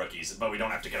 basketball rookies, but we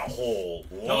don't have to get a whole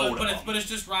load of them. But it's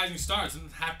just Rising Stars. It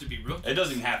doesn't have to be rookies. It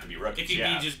doesn't even have to be rookies, It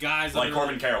can be just guys like that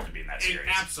Corbin Carroll could be in that series.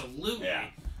 Absolutely. Yeah.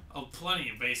 Oh, plenty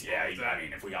of baseball. Yeah, with that. I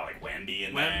mean, if we got like Wemby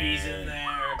in Wemby's there. in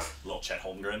there. Little Chet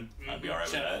Holmgren. I'd be alright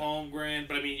with Chet that. Holmgren,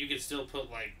 but I mean, you could still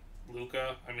put like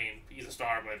Luka. I mean, he's a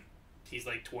star, but he's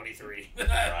like 23.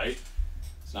 Right?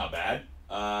 It's not bad.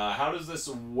 How does this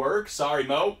work? Sorry,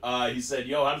 Mo. He said,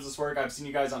 yo, how does this work? I've seen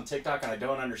you guys on TikTok and I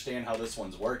don't understand how this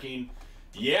one's working.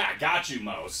 Yeah, got you,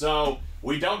 Mo. So,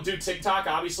 we don't do TikTok,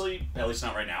 obviously. At least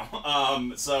not right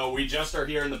now. So, we just are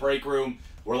here in the break room.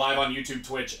 We're live on YouTube,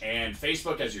 Twitch, and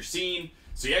Facebook, as you're seeing.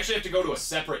 So, you actually have to go to a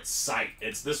separate site.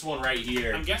 It's this one right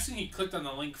here. I'm guessing he clicked on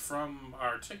the link from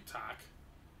our TikTok.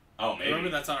 Oh, maybe.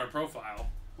 Remember, that's on our profile.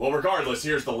 Well, regardless,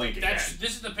 here's the link again.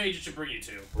 This is the page it should bring you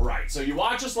to. Right. So you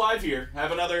watch us live here,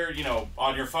 have another,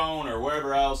 on your phone or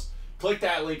wherever else. Click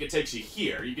that link, it takes you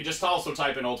here. You can just also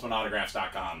type in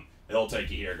ultimateautographs.com. it'll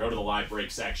take you here. Go to the live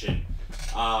break section.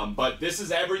 But this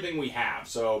is everything we have.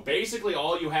 So basically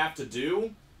all you have to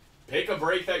do, pick a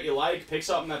break that you like, pick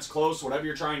something that's close, whatever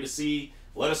you're trying to see.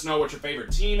 Let us know what your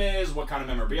favorite team is, what kind of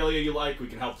memorabilia you like. We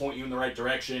can help point you in the right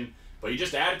direction. But you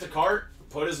just add it to cart,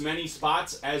 put as many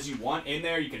spots as you want in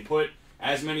there. You can put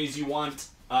as many as you want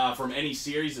from any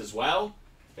series as well.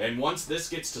 And once this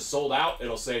gets to sold out,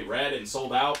 it'll say red and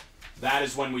sold out. That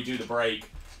is when we do the break.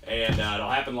 And it'll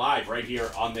happen live right here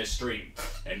on this stream.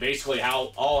 And basically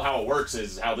how it works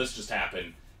is how this just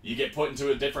happened. You get put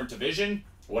into a different division.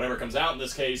 Whatever comes out, in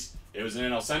this case, it was an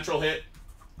NL Central hit.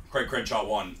 Craig Crenshaw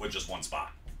won with just one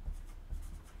spot.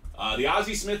 The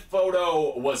Ozzie Smith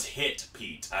photo was hit,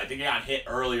 Pete. I think it got hit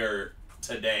earlier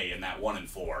today in that 1 and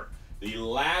 4. The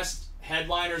last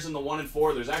headliners in the 1 and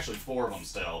 4, there's actually 4 of them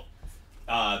still.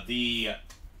 The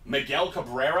Miguel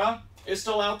Cabrera is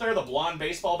still out there, the blonde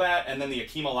baseball bat, and then the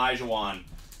Akeem Olajuwon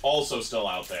also still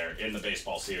out there in the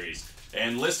baseball series.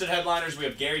 And listed headliners, we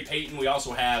have Gary Payton. We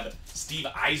also have Steve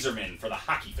Yzerman for the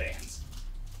hockey fans.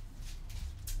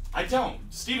 I don't.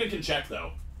 Steven can check,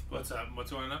 though. What's up?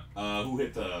 What's going on? Who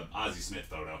hit the Ozzie Smith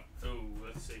photo? Oh,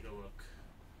 let's take a look.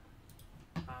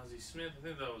 Ozzie Smith, I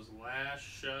think that was last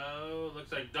show.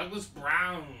 Looks like Douglas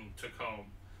Brown took home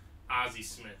Ozzie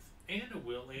Smith. And a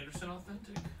Will Anderson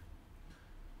Authentic.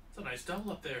 It's a nice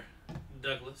double up there,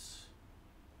 Douglas.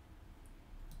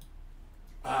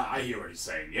 I hear what he's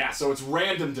saying. Yeah, so it's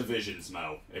random divisions,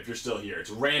 Mo, if you're still here.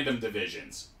 It's random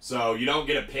divisions. So you don't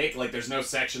get a pick. Like, there's no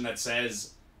section that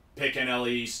says pick NL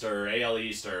East or AL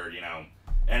East or, you know,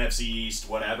 NFC East,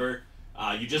 whatever.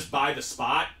 You just buy the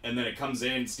spot, and then it comes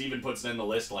in. Steven puts it in the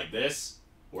list like this,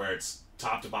 where it's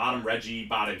top to bottom. Reggie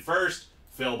bought in first.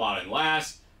 Phil bought in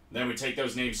last. Then we take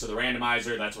those names to the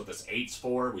randomizer. That's what this 8's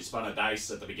for. We spun a dice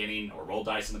at the beginning, or rolled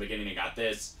dice in the beginning, and got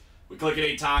this. We click it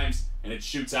 8 times, and it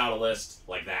shoots out a list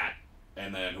like that.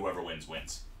 And then whoever wins,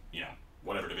 wins. You know,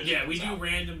 whatever division. Yeah, we comes do out.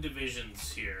 random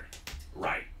divisions here.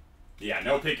 Right. Yeah,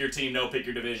 no pick your team, no pick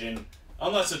your division.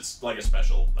 Unless it's like a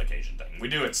special occasion thing. We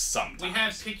do it sometimes. We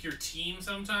have pick your team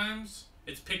sometimes.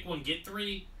 It's pick 1, get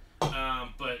 3.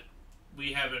 But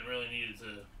we haven't really needed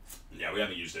to. Yeah, we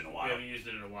haven't used it in a while. We haven't used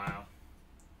it in a while.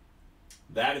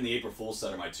 That and the April Fool's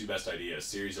set are my 2 best ideas.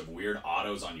 Series of weird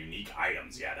autos on unique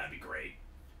items. Yeah, that'd be great.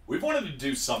 We've wanted to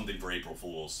do something for April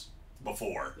Fool's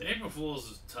before. The April Fool's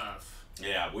is tough.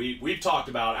 Yeah, we've talked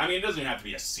about, I mean, it doesn't even have to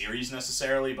be a series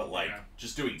necessarily, but like, Yeah.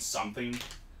 just doing something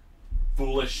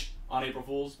foolish on April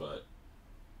Fool's, but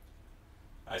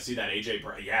I see that AJ,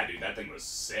 yeah, dude, that thing was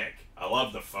sick. I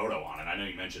love the photo on it. I know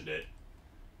you mentioned it,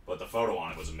 but the photo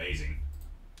on it was amazing.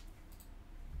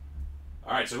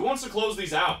 All right, so who wants to close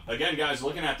these out? Again, guys,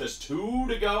 looking at this, 2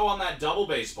 to go on that double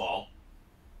baseball.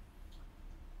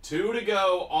 2 to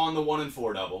go on the 1 and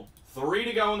 4 double. 3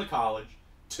 to go in the college.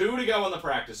 2 to go in the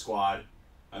practice squad.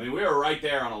 I mean, we were right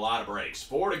there on a lot of breaks.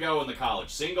 4 to go in the college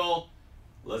single.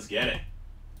 Let's get it.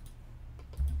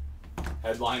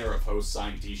 Headliner of host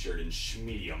signed t-shirt in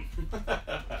schmedium.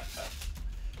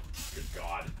 Good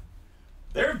God.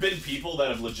 There have been people that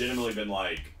have legitimately been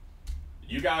like,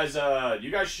 you guys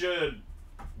should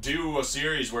do a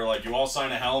series where like you all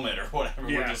sign a helmet or whatever.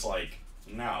 Yeah. We're just like,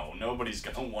 no, nobody's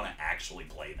gonna want to actually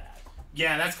play that.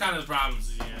 Yeah, that's kind of the problem.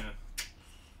 Yeah.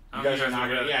 You guys are not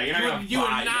gonna, yeah, you're not gonna You would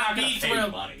buy, you're not not gonna be pay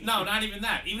thrilled. money. No, not even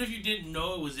that. Even if you didn't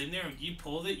know it was in there and you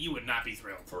pulled it, you would not be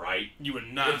thrilled. Right? You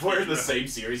would not. If we're be in the thrilled. same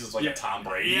series as like a Tom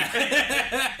Brady,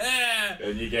 Yeah.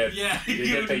 and you get Yeah, you you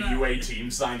get the would not. UA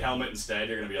team signed helmet instead,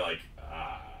 you're gonna be like,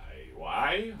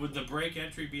 why? Would the break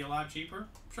entry be a lot cheaper?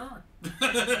 Sure.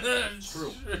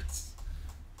 True.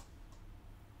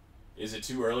 Is it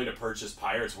too early to purchase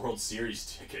Pirates World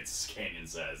Series tickets? Canyon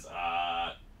says.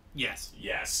 Yes.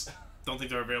 Yes. Don't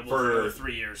think they're available For- for another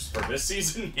 3 years. For this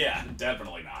season? Yeah,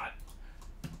 definitely not.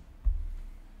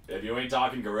 If you ain't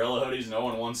talking Gorilla hoodies, no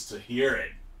one wants to hear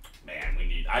it. Man, we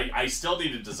need... I still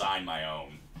need to design my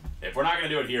own. If we're not going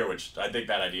to do it here, which I think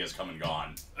that idea is come and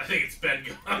gone. I think it's been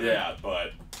gone. Yeah,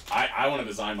 but I want to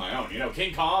design my own. You know,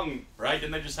 King Kong, right?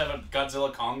 Didn't they just have a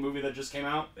Godzilla Kong movie that just came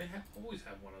out? They always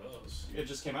have one of those. It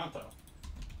just came out, though.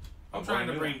 I'm trying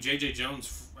to bring J.J.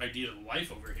 Jones' idea to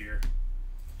life over here.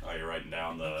 Oh, you're writing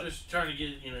down I'm the... just trying to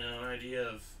get, an idea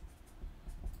of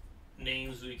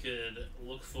names we could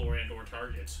look for and or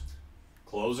target.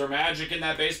 Closer magic in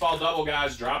that baseball double,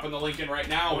 guys. Dropping the link in right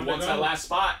now. One Who to wants go. that last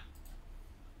spot?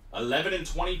 11 and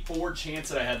 24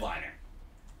 chance at a headliner.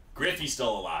 Griffey's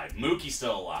still alive. Mookie's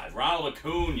still alive. Ronald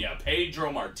Acuna,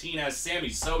 Pedro Martinez, Sammy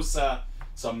Sosa.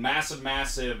 Some massive,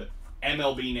 massive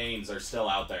MLB names are still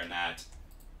out there in that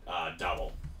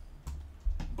double.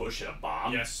 Bush hit a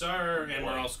bomb. Yes, sir. And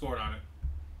Boy. we're all scored on it.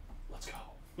 Let's go.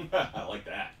 I like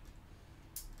that.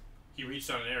 He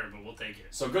reached on an error, but we'll take it.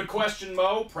 So good question,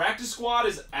 Mo. Practice squad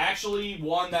is actually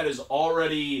one that is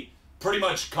already pretty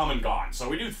much come and gone. So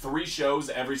we do 3 shows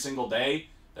every single day.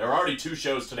 There are already 2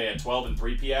 shows today at 12 and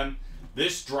 3 p.m.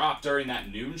 This dropped during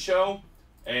that noon show,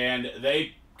 and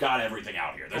they got everything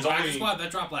out here. There's Practice squad, that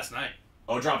dropped last night.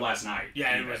 Oh, it dropped last night.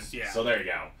 Yeah, even. it was, yeah. So there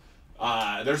you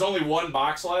go. There's only 1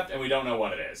 box left, and we don't know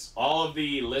what it is. All of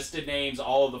the listed names,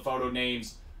 all of the photo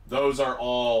names, those are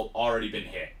all already been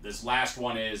hit. This last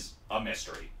one is a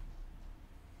mystery.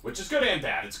 Which is good and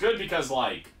bad. It's good because,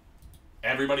 like,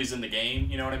 everybody's in the game,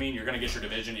 you know what I mean? You're going to get your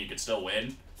division and you could still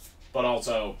win. But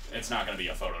also, it's not going to be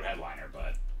a photoed headliner,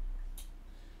 but...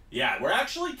 Yeah, we're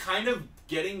actually kind of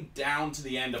getting down to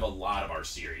the end of a lot of our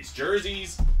series.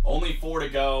 Jerseys, only 4 to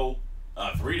go.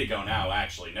 3 to go now,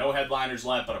 actually. No headliners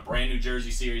left, but a brand new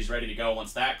jersey series ready to go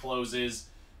once that closes.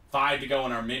 5 to go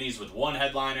in our minis with 1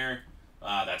 headliner.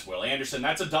 That's Will Anderson.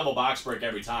 That's a double box break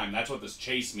every time. That's what this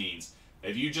chase means.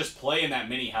 If you just play in that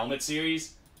mini helmet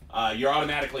series, you're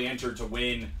automatically entered to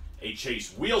win a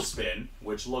chase wheel spin,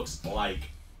 which looks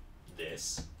like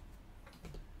this.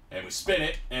 And we spin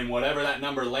it, and whatever that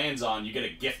number lands on, you get a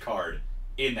gift card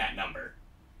in that number.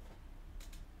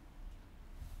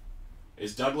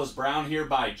 Is Douglas Brown here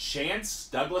by chance?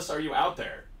 Douglas, are you out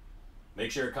there?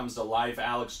 Make sure it comes to life.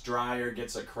 Alex Dreyer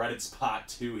gets a credit spot,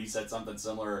 too. He said something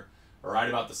similar right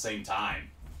about the same time.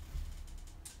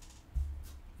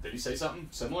 Did he say something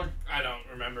similar? I don't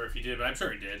remember if he did, but I'm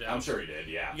sure he did. I'm sure he did,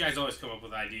 yeah. You guys always come up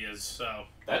with ideas, so...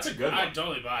 That's a good one. I'd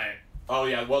totally buy it. Oh,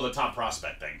 yeah, well, the top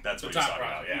prospect thing. That's what he's talking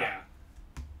about, yeah.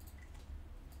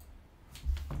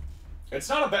 It's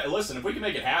not a bad... Listen, if we can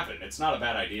make it happen, it's not a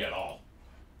bad idea at all.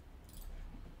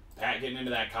 Pat getting into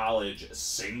that college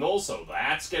single, so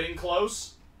that's getting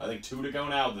close. I think 2 to go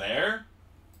now there.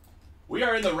 We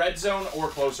are in the red zone or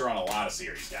closer on a lot of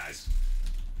series, guys.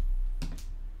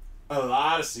 A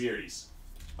lot of series.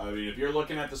 I mean, if you're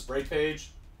looking at this break page,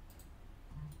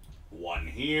 1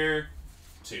 here,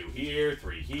 2 here,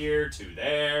 3 here, 2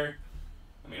 there.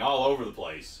 I mean, all over the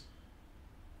place.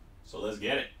 So let's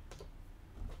get it.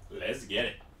 Let's get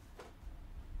it.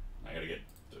 I gotta get...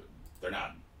 They're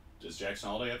not. Is Jackson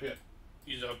Holiday up yet?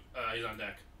 He's up. He's on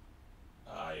deck.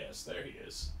 Ah, yes, there he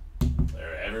is.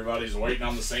 There, everybody's waiting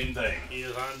on the same thing. He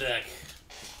is on deck.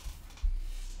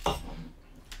 He's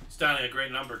styling a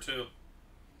great number, too.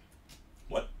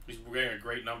 What? He's wearing a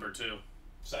great number, too.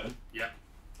 7? Yep.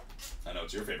 I know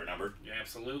it's your favorite number. Yeah,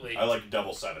 absolutely. I like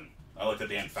double 7. I like that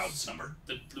the end Fouts number.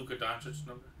 The Luka Doncic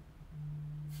number?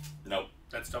 Nope.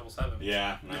 That's double 7.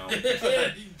 Yeah, no.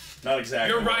 Not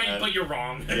exactly. You're right, but you're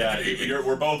wrong. Yeah,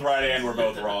 we're both right and we're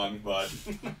both wrong, but...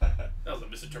 That was a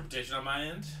misinterpretation on my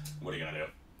end. What are you going to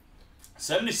do?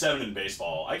 77 in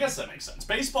baseball. I guess that makes sense.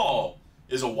 Baseball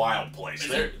is a wild place.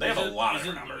 They have a lot of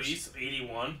numbers. Luis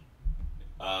 81?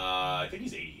 I think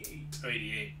he's 88.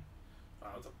 88. Wow,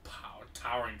 it's a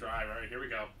towering drive. All right, here we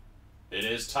go. It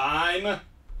is time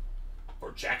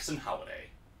for Jackson Holiday.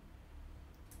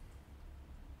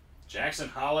 Jackson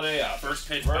Holiday, first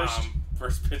pitch bomb.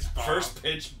 First pitch bomb. First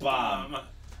pitch bomb.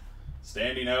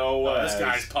 Standing O. This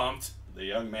guy's pumped. The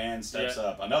young man steps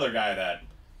up. Another guy that,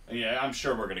 yeah, I'm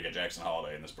sure we're going to get Jackson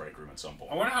Holiday in this break room at some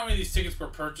point. I wonder how many of these tickets were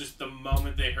purchased the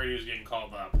moment they heard he was getting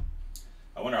called up.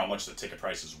 I wonder how much the ticket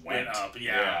prices went up,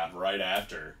 yeah. Right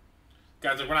after.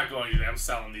 Guys, like, we're not going today. I'm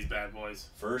selling these bad boys.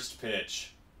 First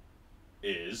pitch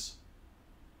is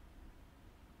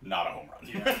not a home run.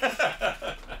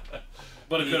 Yeah.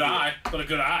 But a good eye. But a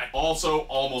good eye. Also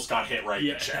almost got hit right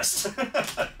in the chest.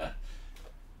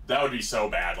 That would be so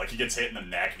bad. Like, he gets hit in the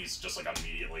neck and he's just, like,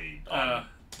 immediately on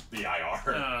the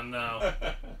IR. Oh, no.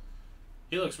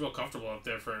 He looks real comfortable up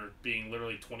there for being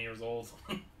literally 20 years old.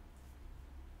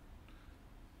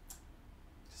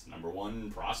 He's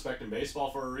 #1 prospect in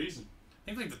baseball for a reason.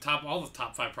 I think, like, all the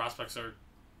top 5 prospects are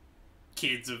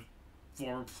kids of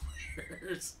former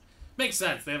players. Makes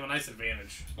sense. They have a nice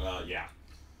advantage. Yeah.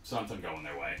 Something going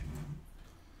their way.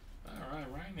 All right,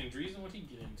 Ryan Andreessen, what'd he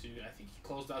get into? I think he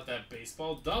closed out that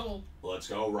baseball double. Let's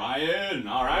go, Ryan.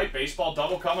 All right, baseball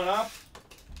double coming up.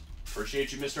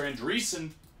 Appreciate you, Mr. Andreessen.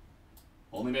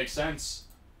 Only makes sense.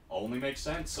 Only makes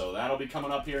sense. So that'll be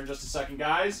coming up here in just a second,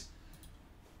 guys.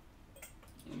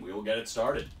 And we will get it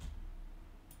started.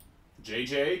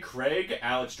 JJ, Craig,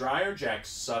 Alex Dreyer, Jack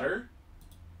Sutter.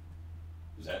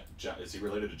 Is he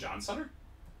related to John Sutter?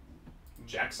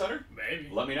 Jack Sutter? Maybe.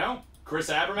 Let me know. Chris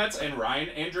Abrametz and Ryan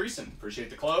Andreessen. Appreciate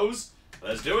the close.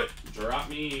 Let's do it. Drop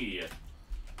me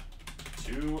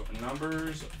 2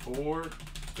 numbers for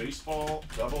baseball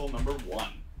double #1.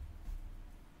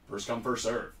 First come, first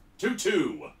serve.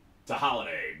 2-2 to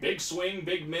Holiday. Big swing,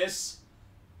 big miss.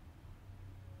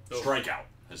 Strikeout.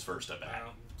 his first at bat.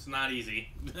 Well, it's not easy.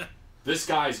 This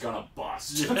guy's gonna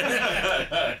bust.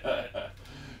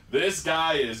 This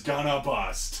guy is gonna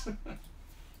bust.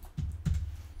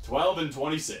 12 and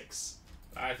 26.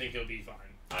 I think he'll be fine.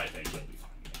 I think he'll be fine.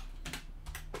 Yeah.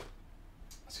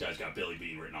 This guy's got Billy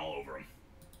Bean written all over him.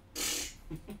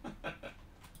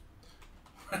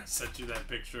 I sent you that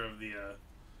picture of the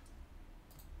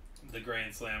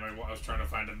Grand Slam. I was trying to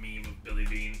find a meme of Billy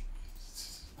Bean.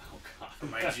 Oh, God. For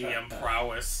my GM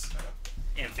prowess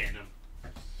and fandom.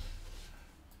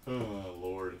 Oh,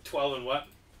 Lord. 12 and what?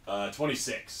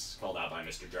 26. Called out by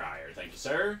Mr. Dryer. Thank you,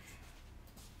 sir.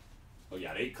 We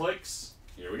got 8 clicks.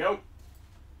 Here we go.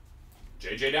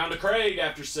 JJ down to Craig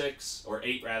after 6. Or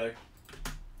 8, rather.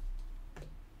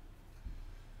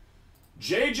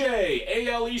 JJ,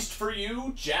 AL East for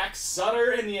you. Jack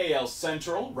Sutter in the AL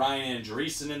Central. Ryan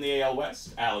Andreessen in the AL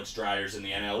West. Alex Dryers in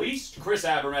the NL East. Chris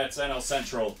Abermetz, NL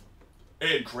Central.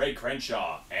 And Craig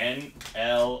Crenshaw,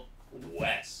 NL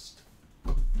West.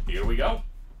 Here we go.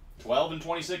 12 and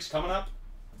 26 coming up.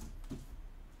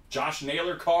 Josh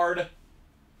Naylor card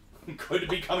could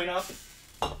be coming up.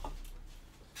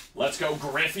 Let's go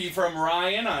Griffey from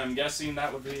Ryan. I'm guessing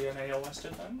that would be an AL West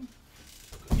hit then.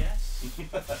 Yes.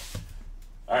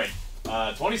 All right,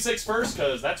 26 first,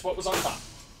 because that's what was on top.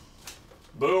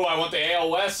 Boo, I want the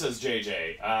AL West, says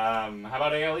JJ. How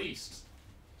about AL East?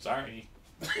 Sorry.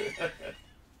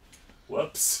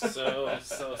 Whoops. So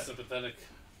sympathetic.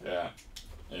 Yeah.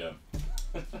 Yeah.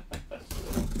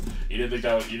 You didn't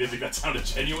think that sounded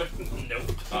genuine? Nope.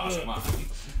 Oh, come on.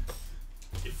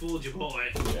 You fooled your boy.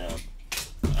 Yeah.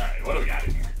 Alright, what do we got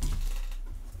in here?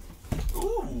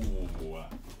 Ooh.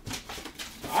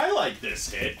 I like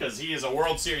this hit because he is a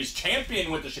World Series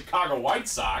champion with the Chicago White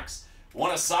Sox.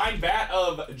 Won a signed bat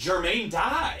of Jermaine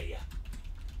Dye.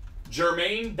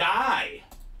 Jermaine Dye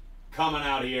coming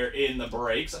out here in the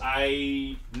breaks.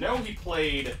 I know he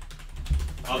played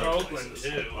other Oakland, places.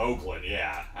 too. Oakland,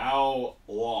 yeah. How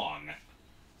long?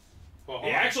 Well,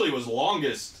 He actually was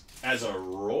longest as a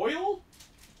Royal?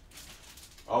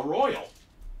 A Royal.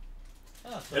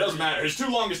 It doesn't matter. His 2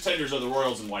 longest tenures are the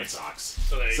Royals and White Sox.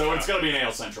 So there you go. It's going to be an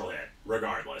AL Central hit,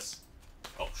 regardless.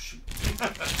 Oh, shoot.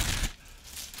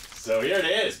 So here it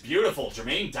is. Beautiful.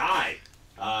 Jermaine Dye.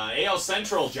 AL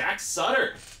Central, Jack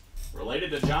Sutter.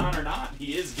 Related to John or not,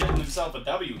 he is getting himself a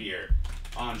W here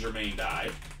on Jermaine Dye.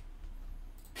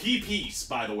 Key piece,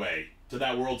 by the way, to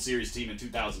that World Series team in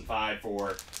 2005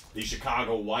 for the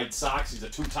Chicago White Sox. He's a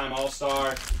 2-time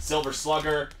All-Star, Silver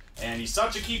Slugger, and he's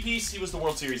such a key piece, he was the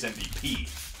World Series MVP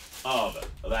of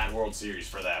that World Series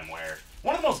for them, where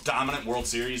one of the most dominant World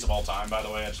Series of all time, by the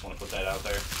way. I just want to put that out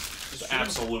there. Just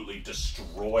absolutely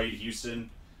destroyed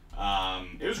Houston.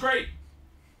 It was great.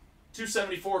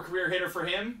 274 career hitter for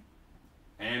him,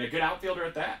 and a good outfielder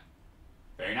at that.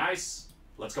 Very nice.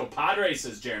 Let's go Padres,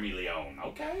 says Jeremy Leone.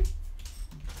 Okay.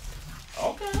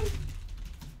 Okay.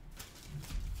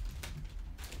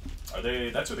 Are they?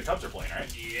 That's who the Cubs are playing,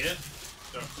 right? Yeah.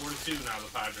 They're 4-2 now,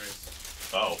 the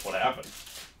Padres. Oh, what happened?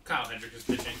 Kyle Hendrick is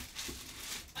pitching.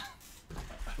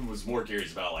 I was more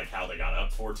curious about like how they got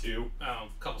up 4-2. A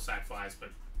couple sack flies, but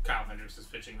Kyle Hendricks is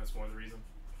pitching. That's more the reason.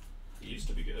 He used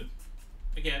to be good.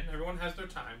 Again, everyone has their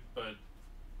time, but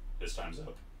His time's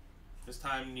up. this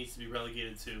time needs to be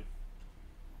relegated to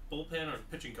bullpen or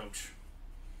pitching coach.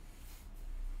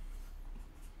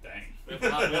 Dang. We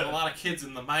have a lot of kids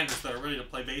in the minors that are ready to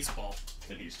play baseball.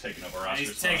 And he's taking up our And roster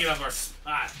he's spot. taking up our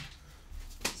spot.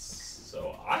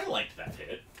 So I liked that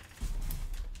hit.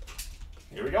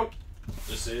 Here we go.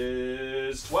 This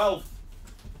is 12.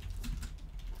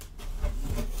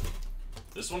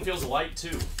 This one feels light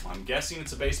too. I'm guessing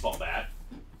it's a baseball bat.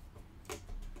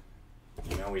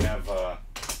 You know, we have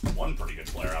one pretty good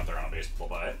player out there on a baseball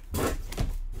bat.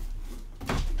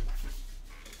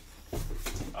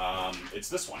 It's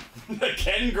this one.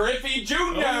 Ken Griffey Jr.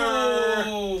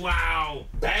 Oh, wow.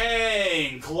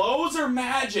 Bang! Closer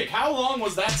magic. How long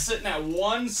was that sitting at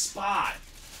one spot?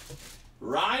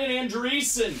 Ryan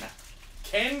Andreessen.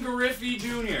 Ken Griffey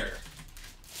Jr.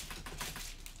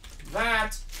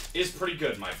 That is pretty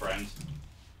good, my friend.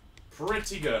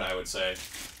 Pretty good, I would say.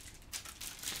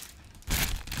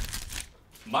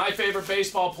 My favorite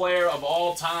baseball player of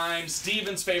all time.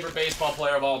 Steven's favorite baseball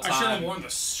player of all time. I should have worn the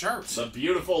shirt. The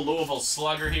beautiful Louisville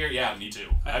Slugger here. Yeah, me too.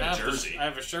 I have a jersey. I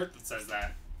have a shirt that says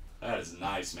that. That is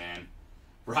nice, man.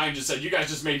 Ryan just said, you guys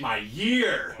just made my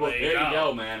year. Well, There you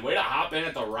go, man. Way to hop in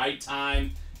at the right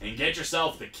time and get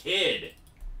yourself the kid.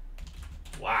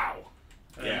 Wow.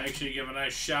 And Yeah. make sure you give a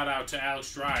nice shout out to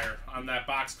Alex Dryar on that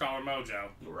box collar mojo.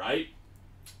 Right?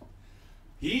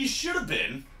 He should have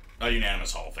been a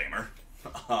unanimous Hall of Famer.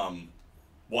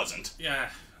 Wasn't. Yeah.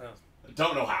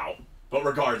 Don't know how, but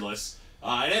regardless.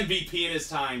 An MVP in his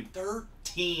time,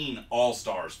 13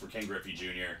 All-Stars for Ken Griffey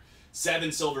Jr.,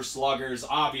 7 Silver Sluggers,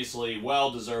 obviously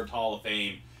well-deserved Hall of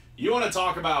Fame. You want to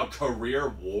talk about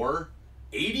career WAR?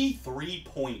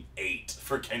 83.8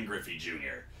 for Ken Griffey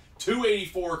Jr.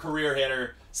 284 career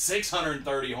hitter,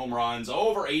 630 home runs,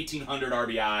 over 1,800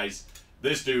 RBIs.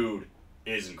 This dude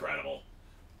is incredible.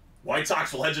 White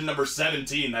Sox legend number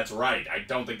 17, that's right. I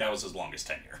don't think that was his longest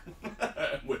tenure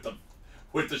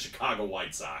with the Chicago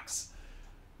White Sox.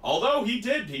 Although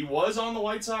he was on the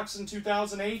White Sox in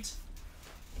 2008.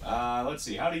 Let's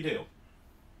see, how'd he do?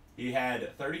 He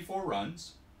had 34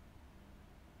 runs.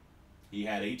 He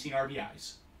had 18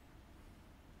 RBIs.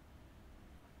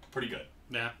 Pretty good.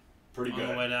 Yeah. Pretty good. On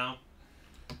the way down.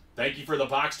 Thank you for the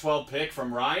box 12 pick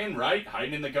from Ryan, right?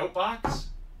 Hiding in the GOAT box.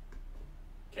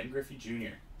 Ken Griffey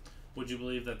Jr. Would you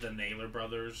believe that the Naylor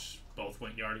brothers both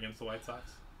went yard against the White Sox?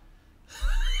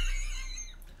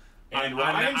 And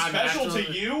Ryan, special to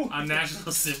you? On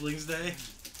National Siblings Day?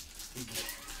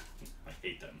 I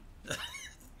hate them.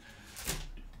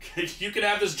 You can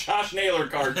have this Josh Naylor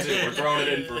card too. We're throwing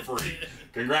it in for free.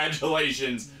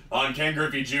 Congratulations on Ken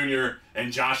Griffey Jr.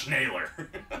 and Josh Naylor.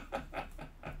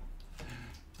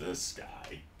 This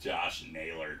guy, Josh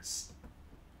Naylor.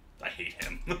 I hate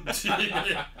him.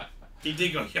 He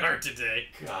did go yard today.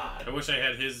 God. I wish I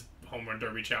had his Home Run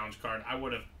Derby Challenge card. I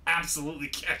would have absolutely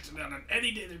cashed it out on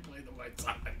any day they played the White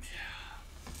Sox.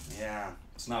 Yeah,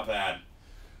 it's not bad.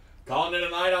 Calling it a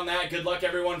night on that. Good luck,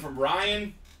 everyone, from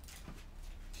Ryan.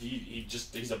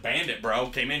 He's a bandit, bro.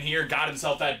 Came in here, got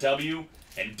himself that W,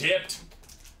 and dipped.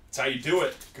 That's how you do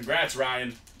it. Congrats,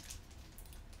 Ryan.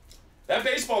 That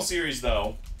baseball series,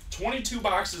 though, 22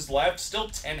 boxes left, still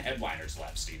 10 headliners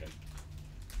left, Steven.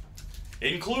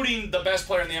 Including the best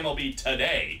player in the MLB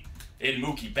today in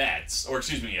Mookie Betts. Or,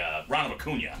 excuse me, Ronald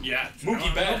Acuna. Yeah.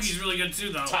 Mookie Betts. Mookie's really good,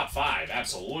 too, though. Top 5,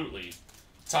 absolutely.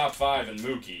 Top 5 in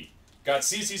Mookie. Got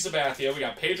CC Sabathia. We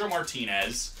got Pedro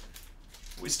Martinez.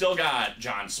 We still got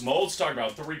John Smoltz. Talking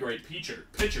about 3 great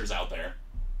pitchers out there.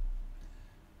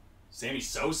 Sammy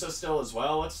Sosa still as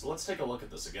well. Let's take a look at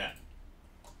this again.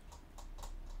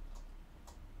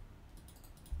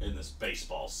 In this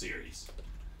baseball series.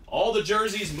 All the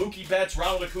jerseys, Mookie Betts,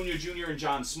 Ronald Acuna Jr., and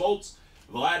John Smoltz.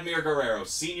 Vladimir Guerrero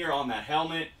Sr. on that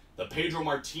helmet. The Pedro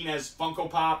Martinez Funko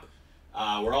Pop.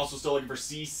 We're also still looking for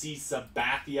CC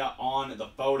Sabathia on the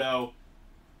photo.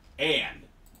 And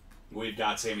we've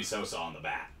got Sammy Sosa on the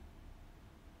bat.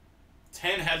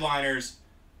 10 headliners,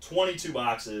 22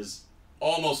 boxes,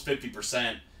 almost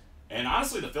 50%. And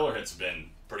honestly, the filler hits have been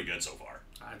pretty good so far.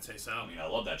 I'd say so. I mean, I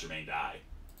love that Jermaine Dye.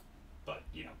 But,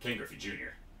 you know, Ken Griffey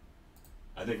Jr.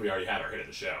 I think we already had our hit of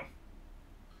the show.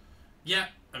 Yeah,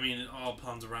 I mean, it all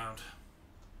puns around.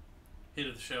 Hit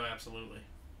of the show, absolutely.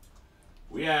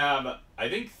 We have, I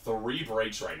think, 3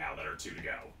 breaks right now that are 2 to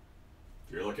go.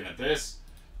 If you're looking at this,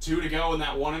 2 to go in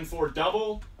that 1 and 4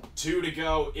 double, 2 to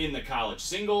go in the college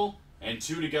single, and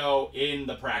 2 to go in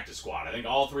the practice squad. I think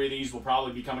all 3 of these will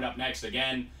probably be coming up next.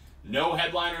 Again, no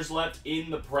headliners left in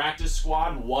the practice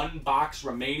squad. 1 box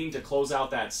remaining to close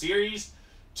out that series.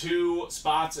 2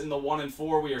 spots in the 1 and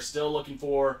 4. We are still looking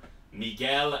for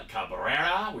Miguel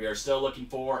Cabrera. We are still looking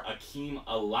for Akeem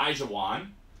Olajuwon.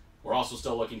 We're also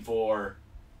still looking for,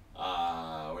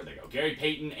 where'd they go? Gary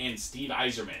Payton and Steve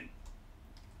Yzerman.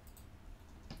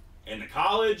 In the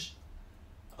college,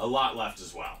 a lot left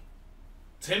as well.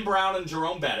 Tim Brown and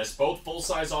Jerome Bettis, both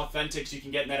full-size authentics you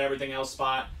can get in that everything else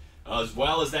spot, as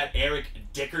well as that Eric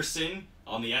Dickerson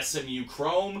on the SMU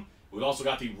Chrome. We've also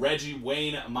got the Reggie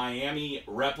Wayne Miami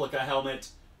replica helmet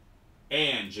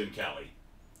and Jim Kelly.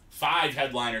 5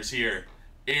 headliners here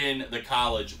in the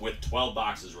college with 12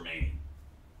 boxes remaining.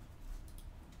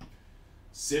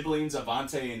 Siblings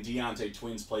Avante and Deontay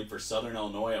twins played for Southern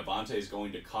Illinois. Avante is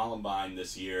going to Columbine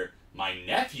this year. My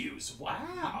nephews.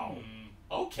 Wow.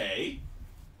 Okay.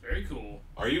 Very cool.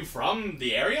 Are you from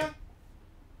the area?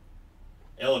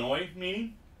 Illinois,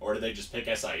 meaning? Or did they just pick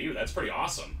SIU? That's pretty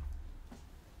awesome.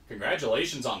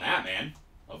 Congratulations on that, man.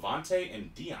 Avante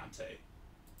and Deontay.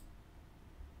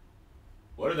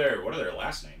 What are their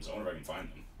last names? I wonder if I can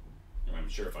find them. I'm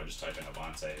sure if I just type in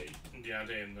Avante,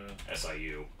 Deontay and the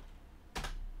SIU.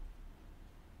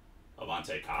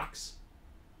 Avante Cox.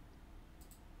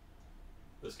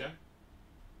 This guy?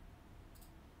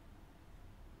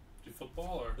 do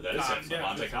football or That is Cox, him, yeah,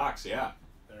 Avante Cox, yeah.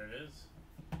 There it is.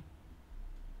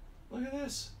 Look at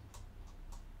this.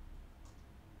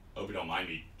 Hope you don't mind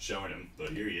me showing him, but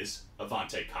here he is.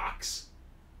 Avante Cox.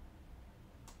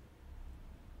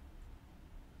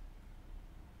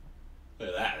 Look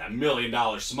at that. That $1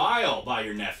 million smile by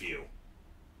your nephew.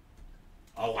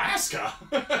 Alaska?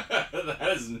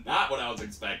 That is not what I was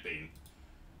expecting.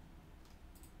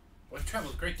 We've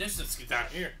traveled great distance to get down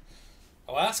here.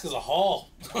 Alaska's a haul.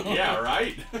 Yeah,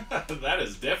 right? That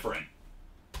is different.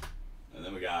 And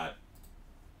then we got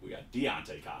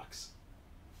Deontay Cox.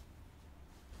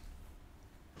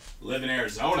 Live in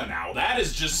Arizona now. That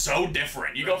is just so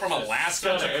different. You go from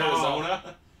Alaska to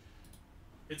Arizona.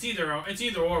 It's either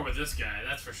or with this guy,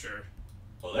 that's for sure.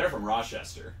 Well, they're from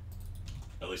Rochester,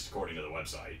 at least according to the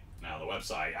website. Now, the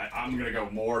website, I'm going to go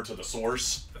more to the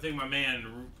source. I think my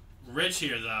man Rich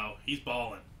here, though, he's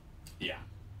balling. Yeah.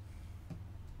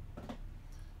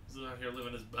 He's out here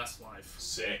living his best life.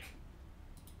 Sick.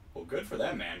 Well, good for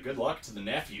them, man. Good luck to the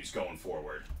nephews going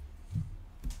forward.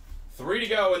 3 to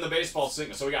go in the baseball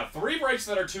single. So we got 3 breaks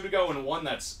that are 2 to go and 1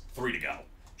 that's 3 to go.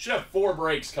 Should have 4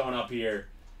 breaks coming up here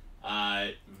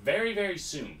very, very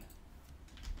soon.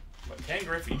 But Ken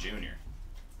Griffey Jr.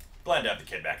 Glad to have the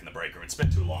kid back in the break room. It's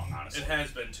been too long, honestly. It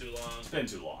has been too long. It's been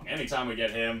too long. Anytime we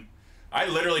get him, I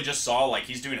literally just saw like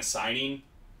he's doing a signing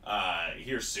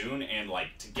here soon, and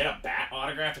like to get a bat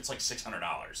autograph, it's like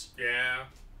 $600. Yeah.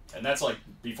 And that's like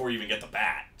before you even get the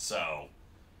bat. So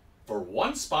for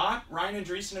 1 spot, Ryan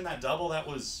Andreessen in that double, that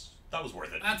was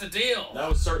worth it. That's a deal. That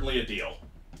was certainly a deal.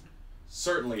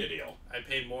 Certainly a deal. I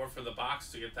paid more for the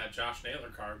box to get that Josh Naylor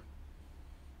card.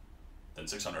 Than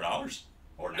 $600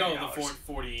 or $90? No, the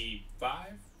 45.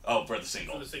 Oh, for the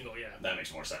single. For the single, yeah. That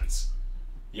makes more sense.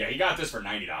 Yeah, he got this for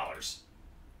 $90.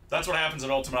 That's what happens at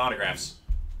Ultimate Autographs.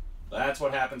 That's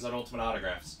what happens at Ultimate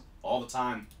Autographs. All the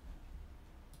time.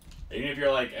 Even if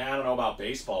you're like, I don't know about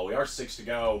baseball, we are 6 to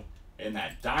go in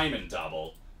that diamond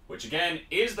double, which again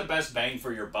is the best bang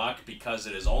for your buck because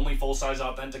it is only full-size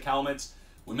authentic helmets.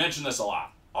 We mention this a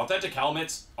lot. Authentic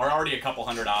helmets are already a couple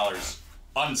 $100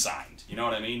 unsigned. You know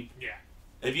what I mean? Yeah.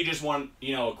 If you just want,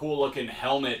 a cool-looking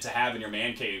helmet to have in your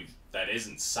man cave that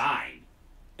isn't signed,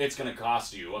 it's going to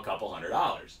cost you a couple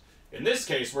 $100. In this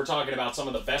case, we're talking about some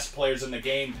of the best players in the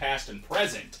game, past and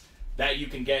present, that you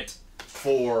can get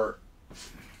for,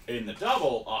 in the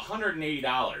double,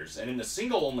 $180, and in the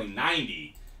single, only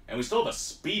 $90, and we still have a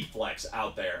Speed Flex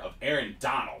out there of Aaron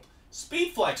Donald.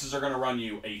 Speed Flexes are going to run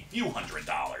you a few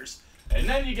 $100s, and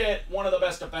then you get one of the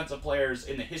best defensive players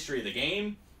in the history of the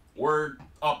game. We're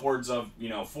upwards of,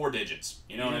 4 digits.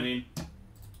 You know what I mean?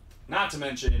 Not to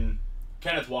mention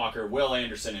Kenneth Walker, Will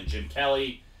Anderson, and Jim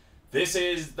Kelly. This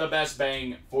is the best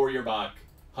bang for your buck.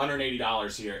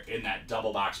 $180 here in that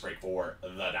double box break for the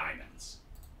Diamonds.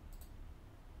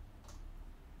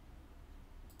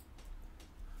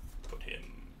 Put him...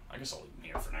 I guess I'll leave him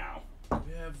here for now.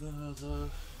 We have the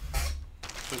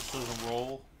Twitch doesn't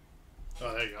roll.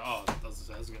 Oh, there you go. Oh, that's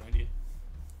a good idea.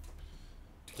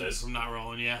 This? From not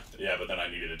rolling, yeah. Yeah, but then I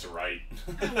needed it to write.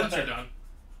 Once you're done.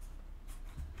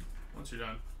 Once you're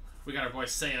done. We got our boy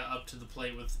Seiya up to the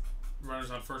plate with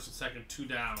runners on first and second, 2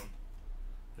 down.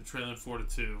 They're trailing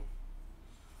 4-2. Could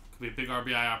be a big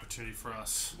RBI opportunity for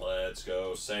us. Let's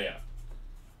go, Seiya.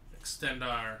 Extend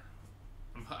our,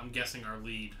 I'm guessing our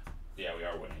lead. Yeah, we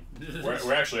are winning.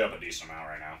 We're actually up a decent amount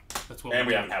right now. That's what And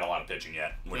we do. haven't had a lot of pitching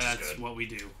yet, which is good. That's what we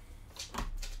do.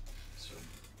 So,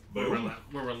 We're boom.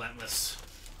 relentless.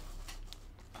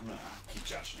 I'm gonna keep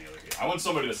Josh Naylor here. I want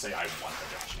somebody to say I want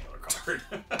the Josh Naylor card.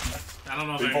 I don't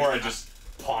know if Before I just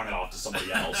pawn it off to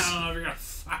somebody else. I don't know if you're gonna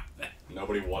find that.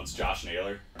 Nobody wants Josh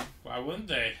Naylor. Why wouldn't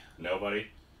they? Nobody.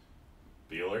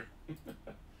 Bueller.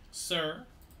 Sir.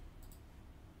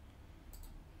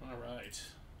 Alright.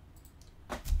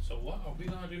 So what are we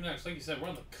gonna do next? Like you said, we're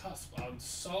on the cusp on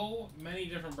so many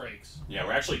different breaks. Yeah,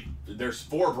 we're actually... There's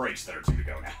 4 breaks that are 2 to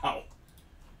go now.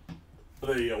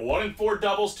 The 1 and 4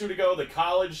 doubles 2 to go. The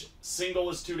college single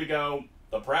is 2 to go.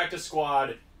 The practice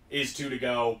squad is 2 to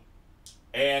go.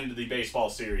 And the baseball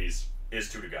series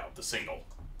is 2 to go. The single.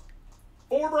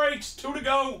 4 breaks, 2 to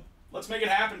go. Let's make it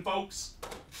happen, folks.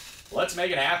 Let's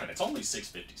make it happen. It's only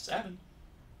 6:57.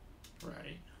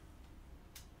 Right.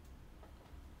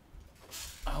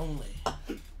 Only.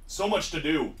 So much to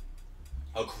do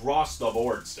across the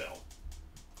board still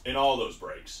in all those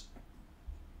breaks.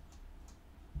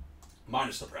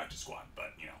 Minus the practice squad,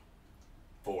 but,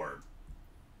 for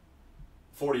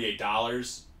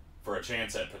 $48 for a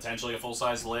chance at potentially a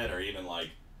full-size lid or even, like,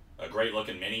 a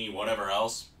great-looking mini, whatever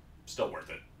else, still worth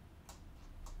it.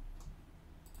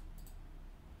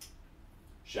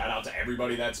 Shout out to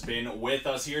everybody that's been with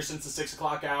us here since the 6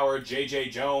 o'clock hour.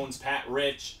 JJ Jones, Pat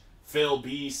Rich, Phil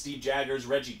B, Steve Jaggers,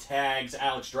 Reggie Tags,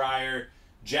 Alex Dreyer,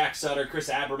 Jack Sutter, Chris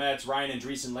Abrametz, Ryan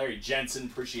Andreessen, Larry Jensen.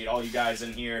 Appreciate all you guys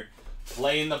in here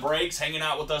playing the breaks, hanging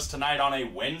out with us tonight on a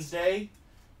Wednesday.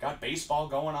 Got baseball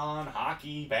going on,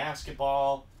 hockey,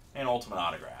 basketball, and Ultimate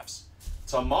Autographs.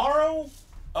 Tomorrow,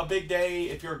 a big day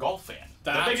if you're a golf fan.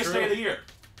 The biggest day of the year.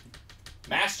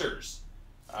 Masters.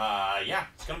 Yeah,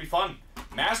 it's going to be fun.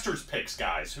 Masters picks,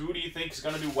 guys. Who do you think is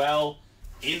going to do well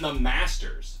in the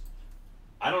Masters?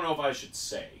 I don't know if I should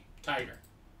say. Tiger.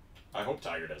 I hope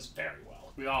Tiger does very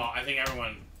well. I think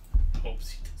everyone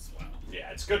hopes he does well.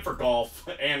 Yeah, it's good for golf,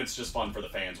 and it's just fun for the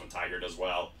fans when Tiger does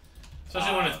well.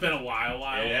 Especially when it's been a while.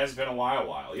 It has been a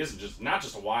while. He isn't not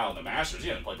just a while in the Masters. He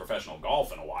hasn't played professional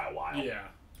golf in a while. Yeah.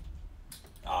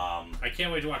 I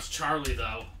can't wait to watch Charlie,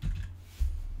 though.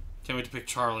 Can't wait to pick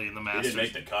Charlie in the Masters. He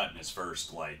didn't make the cut in his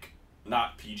first,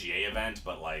 not PGA event,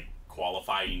 but,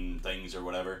 qualifying things or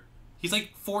whatever. He's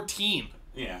 14.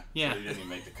 Yeah. Yeah. He didn't even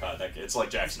make the cut. It's like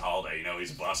Jackson Holiday,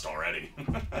 he's bust already.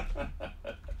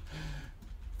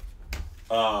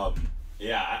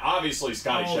 Yeah, obviously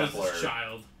Scotty Scheffler.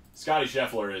 Child. Scotty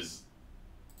Scheffler is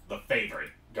the favorite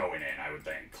going in, I would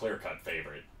think. Clear-cut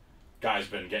favorite. Guy's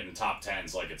been getting top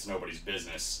 10s like it's nobody's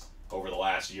business over the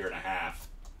last year and a half.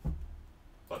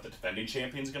 But the defending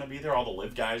champion's going to be there. All the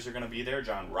live guys are going to be there.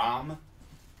 John Rahm.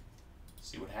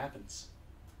 See what happens.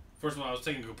 First of all, I was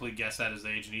taking a complete guess at his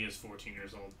age, and he is 14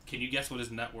 years old. Can you guess what his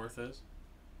net worth is?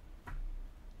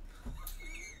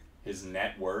 His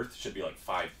net worth should be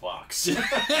 $5.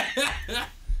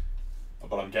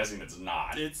 But I'm guessing it's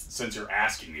not. Since you're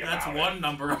asking me about it. That's one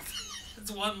number.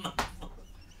 That's one number.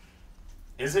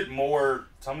 Is it more...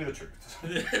 Tell me the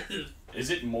truth.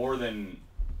 Is it more than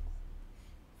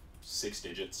 6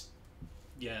 digits?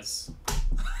 Yes.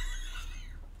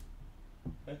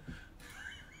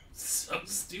 So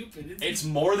stupid. It's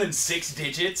more than 6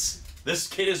 digits? This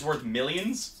kid is worth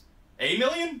millions? A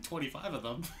million? 25 of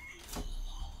them.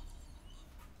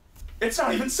 It's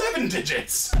not even 7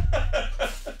 digits.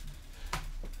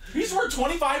 He's worth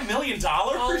 $25 million?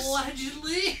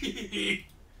 Allegedly.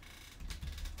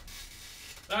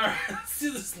 Alright, let's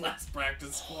do this last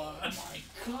practice squad. Oh my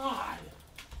god.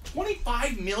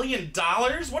 $25 million?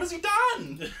 What has he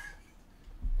done?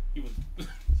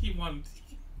 He won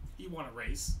a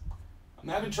race. I'm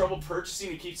having trouble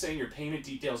purchasing. You keep saying your payment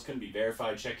details couldn't be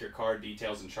verified. Check your card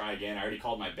details and try again. I already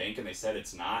called my bank and they said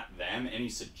it's not them. Any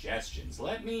suggestions?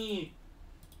 Let me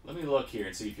look here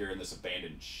and see if you're in this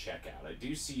abandoned checkout. I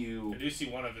do see you. I do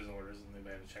see one of his orders in the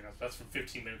abandoned checkout. That's from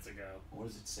 15 minutes ago. What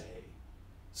does it say?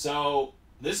 So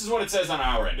this is what it says on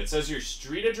our end. It says your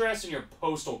street address and your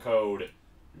postal code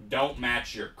don't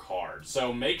match your card.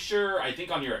 So make sure, I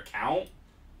think on your account,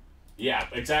 yeah,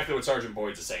 exactly what Sergeant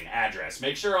Boyd's is saying, address.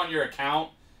 Make sure on your account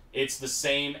it's the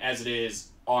same as it is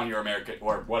on your American,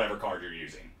 or whatever card you're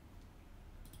using.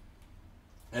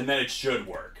 And then it should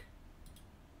work.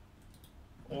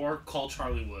 Or call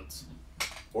Charlie Woods.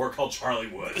 Or call Charlie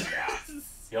Woods, yeah.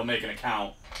 He'll make an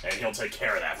account, and he'll take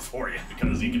care of that for you,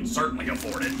 because he can certainly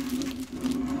afford it.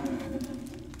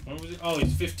 What was it? Oh,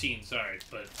 he's 15, sorry,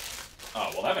 but... Oh,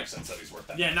 well, that makes sense that he's worth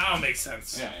that. Yeah, now it makes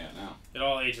sense. Yeah, now. It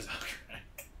all ages out, right?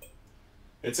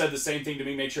 It said the same thing to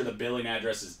me. Make sure the billing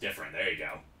address is different. There you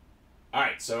go. All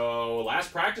right, so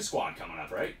last practice squad coming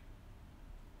up, right?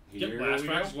 Yep, last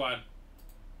practice squad.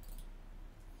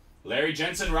 Larry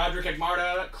Jensen, Roderick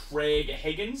Agmarta, Craig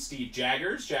Hagan, Steve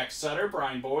Jaggers, Jack Sutter,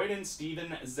 Brian Boyd, and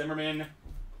Steven Zimmerman.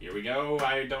 Here we go.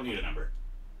 I don't need a number.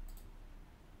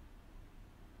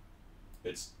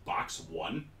 It's box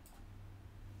 1.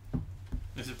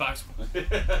 Is it box 1?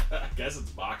 I guess it's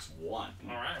box 1.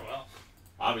 All right, well.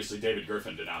 Obviously, David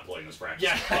Griffin did not play in this practice.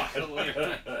 Yeah,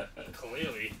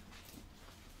 clearly.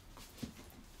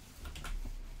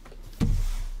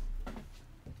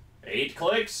 8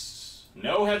 clicks.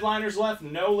 No headliners left.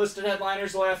 No listed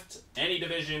headliners left. Any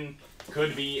division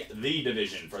could be the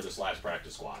division for this last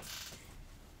practice squad.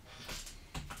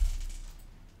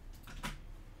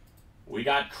 We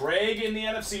got Craig in the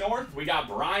NFC North. We got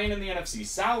Brian in the NFC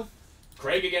South.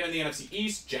 Craig again in the NFC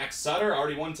East. Jack Sutter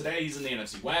already won today. He's in the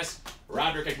NFC West.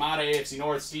 Roderick Agmata, AFC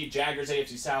North. Steve Jaggers,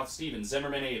 AFC South. Steven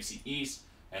Zimmerman, AFC East.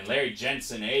 And Larry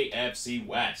Jensen, AFC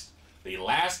West. The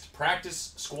last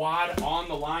practice squad on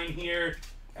the line here,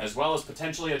 as well as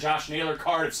potentially a Josh Naylor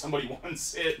card if somebody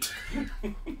wants it.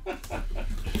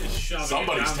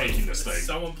 Somebody's taking this thing.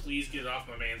 Someone please get it off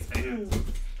my man's hands.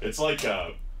 It's like,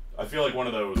 I feel like one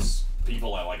of those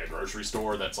people at like a grocery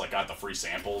store that's like got the free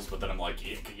samples, but then I'm like,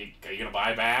 you gonna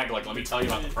buy a bag? Like, let me tell you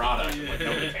about the product. I'm like,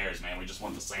 nobody cares, man. We just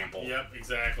want the sample. Yep,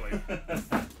 exactly.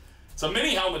 It's a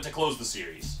mini helmet to close the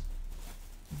series.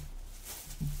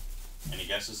 Any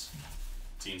guesses?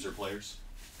 Teams or players?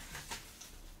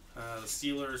 The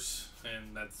Steelers,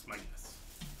 and that's my guess.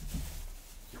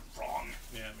 You're wrong.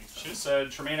 Yeah, it makes sense. Should have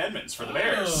said Tremaine Edmonds for the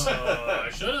Bears.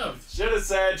 I should have. Should have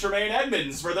said Tremaine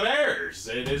Edmonds for the Bears.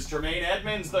 It is Tremaine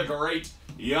Edmonds, the great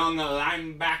young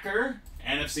linebacker,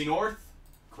 NFC North.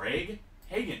 Craig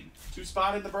Hagan.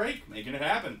 2-spot in the break, making it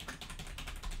happen.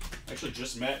 Actually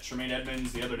just met Tremaine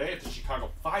Edmonds the other day at the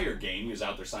Chicago Fire game. He was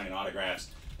out there signing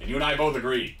autographs. And you and I both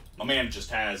agree, my man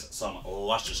just has some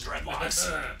luscious dreadlocks.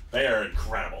 They are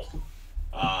incredible.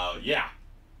 Yeah.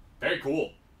 Very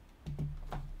cool.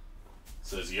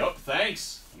 Says, yup,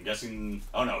 thanks. I'm guessing...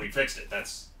 Oh, no, he fixed it.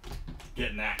 That's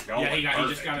getting that going. Yeah, he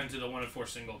just got into the 1 and 4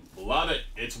 single. Love it.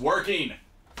 It's working.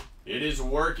 It is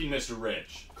working, Mr.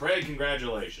 Rich. Craig,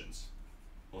 congratulations.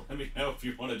 Well, let me know if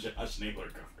you want a Josh Naylor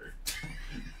card.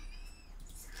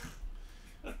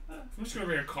 I'm just going to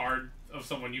bring a card of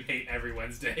someone you hate every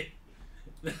Wednesday.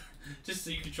 Just so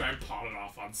you can try and pawn it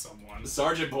off on someone.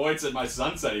 Sergeant Boyd said my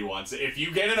son said he wants it. If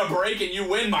you get in a break and you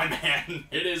win, my man,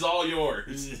 it is all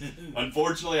yours.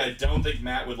 Unfortunately, I don't think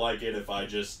Matt would like it if I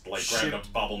just grabbed a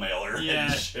bubble mailer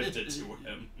and shipped it to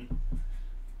him.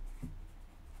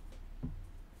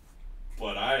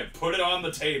 But I put it on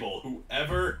the table.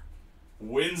 Whoever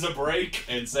wins a break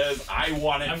and says, I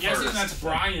want it I'm first. guessing that's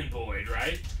Brian Boyd,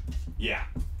 right? Yeah.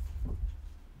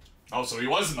 Oh, so he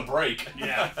was in the break.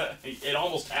 Yeah. It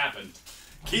almost happened.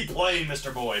 Keep playing,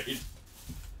 Mr. Boyd.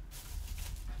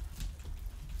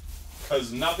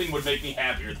 Because nothing would make me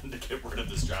happier than to get rid of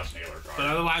this Josh Naylor card. But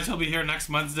otherwise, he'll be here next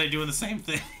Wednesday doing the same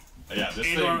thing. Yeah, this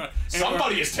thing...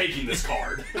 Somebody is taking this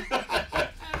card.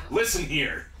 Listen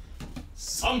here.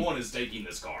 Someone is taking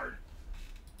this card.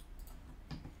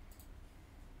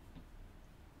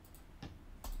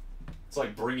 It's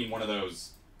like bringing one of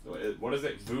those... What is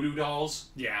it? Voodoo dolls?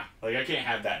 Yeah. Like, I can't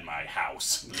have that in my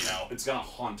house, you know? It's gonna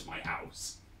haunt my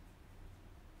house.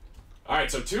 Alright,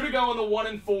 so 2 to go in the 1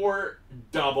 and 4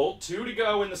 double, 2 to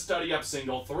go in the study up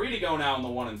single, 3 to go now in the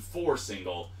 1 and 4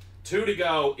 single, 2 to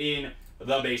go in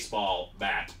the baseball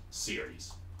bat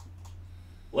series.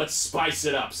 Let's spice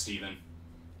it up, Steven.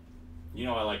 You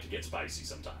know I like to get spicy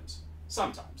sometimes.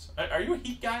 Sometimes. Are you a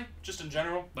heat guy, just in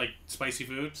general? Like spicy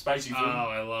food? Spicy food? Oh,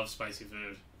 I love spicy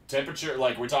food. Temperature,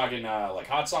 like we're talking like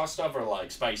hot sauce stuff or like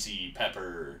spicy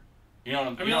pepper. You know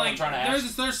what I'm trying to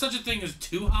ask? There's such a thing as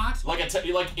too hot. Like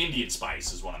Indian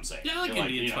spice is what I'm saying. Yeah, I like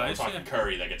Indian spice. We're talking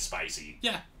curry that gets spicy.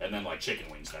 Yeah. And then like chicken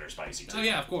wings that are spicy too. Oh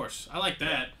yeah, of course. I like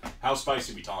that. How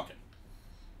spicy are we talking?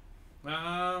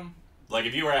 Like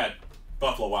if you were at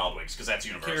Buffalo Wild Wings, because that's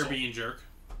universal. Caribbean jerk.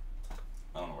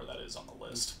 I don't know where that is on the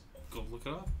list. Go look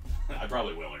it up. I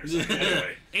probably will in a second.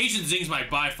 Anyway. Asian Zing's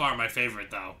by far my favorite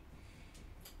though.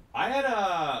 I had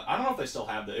I don't know if they still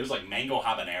have it was like mango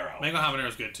habanero. Mango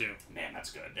habanero's good too. Man, that's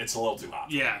good. It's a little too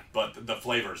hot. Yeah. But the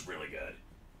flavor's really good.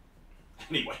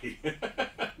 Anyway.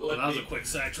 Well, that was a quick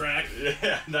sidetrack.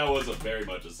 Yeah, that was very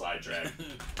much a sidetrack.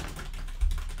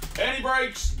 Any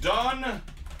breaks done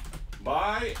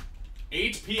by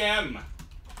 8 p.m.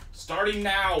 Starting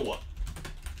now.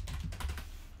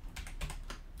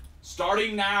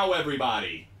 Starting now,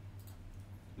 everybody.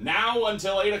 Now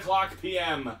until 8 o'clock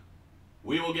p.m.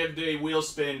 We will give a wheel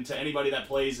spin to anybody that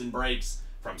plays in breaks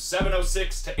from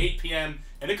 7:06 to 8 p.m.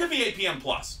 And it could be 8 p.m.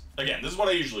 plus. Again, this is what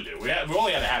I usually do. We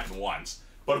only had it happen once.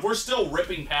 But if we're still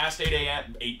ripping past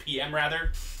 8 p.m.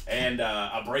 rather, and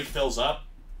a break fills up,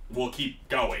 we'll keep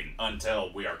going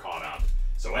until we are caught up.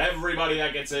 So everybody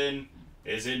that gets in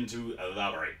is into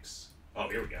the breaks. Oh,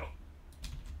 here we go.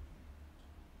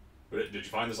 Did you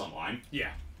find this online?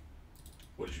 Yeah.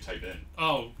 What did you type in?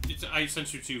 Oh, I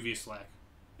sent you two via Slack.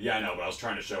 Yeah, I know, but I was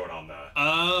trying to show it on the...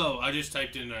 Oh, I just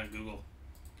typed in Google.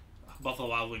 Buffalo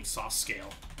Wild Wings sauce scale.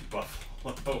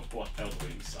 Buffalo Wild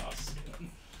Wings sauce scale.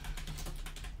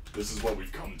 This is what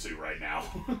we've come to right now.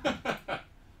 I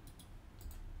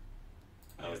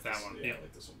like that this one. Yeah, Yeah. I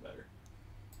like this one better.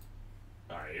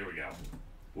 Alright, here we go.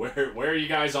 Where are you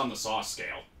guys on the sauce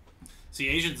scale? See,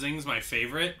 Asian Zing's my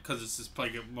favorite because it's just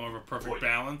like more of a perfect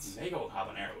balance. Mango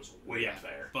habanero was way up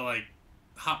there. But like,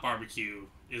 hot barbecue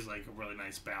is like a really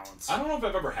nice balance. I don't know if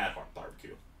I've ever had hot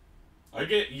barbecue. I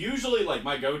get usually like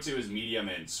my go-to is medium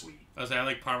and sweet. I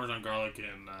like Parmesan garlic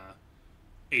and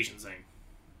Asian Zing.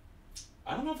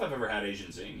 I don't know if I've ever had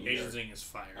Asian Zing either. Asian Zing is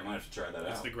fire. I might have to try that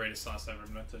out. It's the greatest sauce I've ever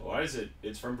invented. Why is it?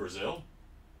 It's from Brazil,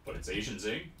 but it's Asian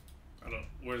Zing.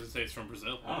 Where does it say it's from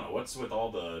Brazil? I don't know. What's with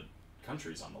all the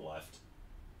countries on the left?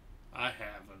 I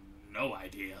have no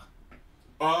idea.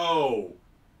 Oh,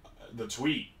 the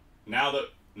tweet. Now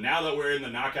that we're in the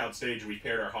knockout stage, we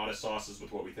paired our hottest sauces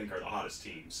with what we think are the hottest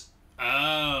teams.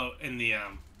 Oh, in the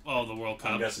the World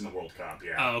Cup. I'm guessing the World Cup.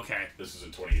 Yeah. Oh, okay. This was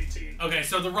in 2018. Okay,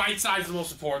 so the right side's the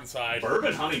most important side.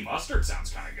 Bourbon honey mustard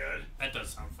sounds kind of good. That does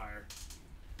sound fire.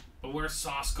 But where's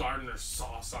Sauce Gardener's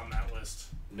sauce on that list?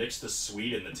 Mix the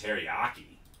sweet and the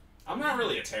teriyaki. I'm not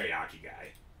really a teriyaki guy.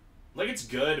 Like, it's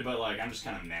good, but like I'm just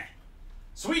kind of meh.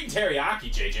 Sweet and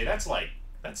teriyaki, JJ.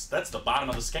 That's the bottom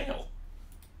of the scale.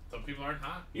 Some people aren't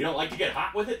hot. You don't like to get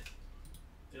hot with it?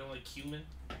 They don't like cumin.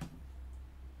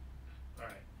 All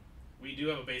right. We do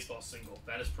have a baseball single.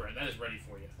 That is ready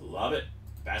for you. Love it.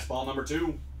 Fastball number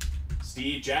 2.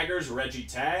 Steve Jaggers, Reggie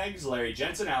Tags, Larry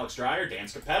Jensen, Alex Dreyer, Dan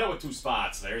Scapetta with 2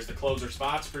 spots. There's the closer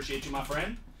spots. Appreciate you, my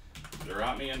friend.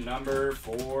 Drop me a number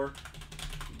for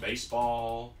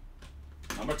baseball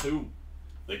number 2.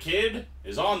 The kid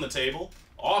is on the table,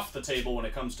 off the table when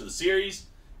it comes to the series,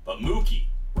 but Mookie,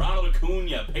 Ronald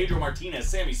Acuna, Pedro Martinez,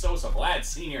 Sammy Sosa, Vlad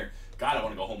Sr. God, I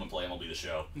want to go home and play MLB The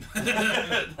Show.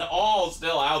 All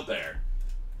still out there.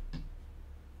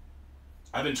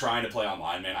 I've been trying to play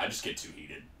online, man. I just get too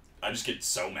heated. I just get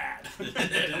so mad.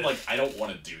 I'm like, I don't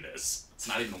want to do this. It's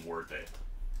not even worth it.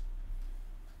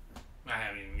 I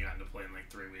haven't even gotten to play in like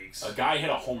 3 weeks. A guy hit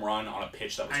a home run on a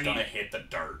pitch that was gonna hit the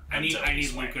dirt. I need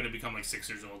Luka to become like 6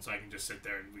 years old so I can just sit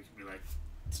there and we can be like,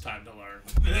 it's time to learn.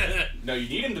 No, you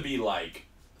need him to be like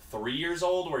 3 years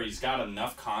old where he's got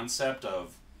enough concept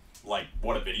of like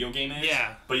what a video game is.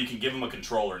 Yeah. But you can give him a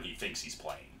controller and he thinks he's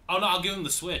playing. Oh no, I'll give him the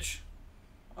Switch.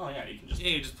 Oh yeah, you can just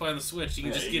you just play on the Switch. You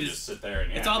can just get just sit there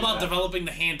and it's all about developing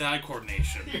the hand-eye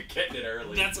coordination. You're getting it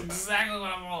early. That's exactly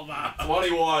what I'm all about.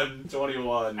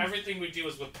 21. Everything we do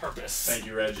is with purpose. Thank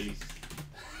you, Reggie.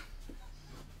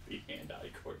 The hand-eye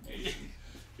coordination.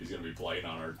 He's gonna be playing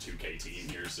on our 2K team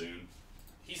here soon.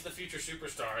 He's the future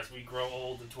superstar as we grow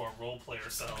old into our role player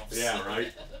selves. Yeah,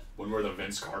 right? When we're the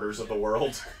Vince Carters of the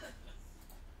world.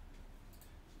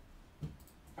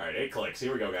 Alright, 8 clicks.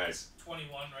 Here we go, guys.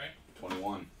 21, right?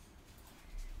 21.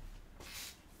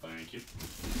 Thank you.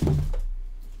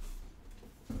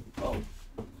 Oh.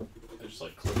 It just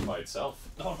like clicked by itself.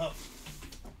 Oh no.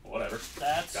 Whatever.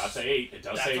 That's Got to 8. It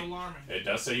does say alarming. It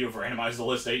does say you've randomized the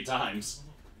list 8 times.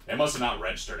 It must have not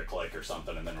registered a click or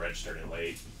something and then registered it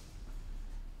late.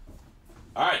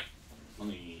 Alright. Let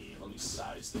me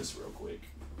size this real quick.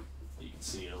 You can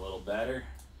see it a little better.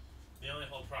 The only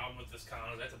whole problem with this con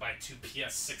is I have to buy 2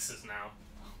 PS6s now.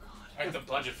 Oh god. I have to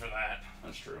budget for that.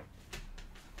 That's true.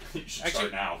 You should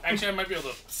start now. Actually, I might be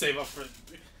able to save up for,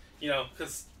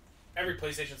 because every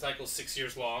PlayStation cycle is 6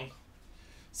 years long.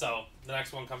 So the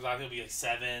next one comes out, it'll be like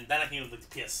 7. Then I can get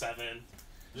the PS7.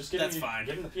 Just give That's him, fine.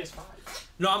 Give him the PS5.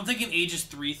 No, I'm thinking ages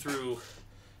 3 through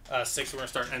 6. We're gonna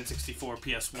start N64,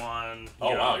 PS1.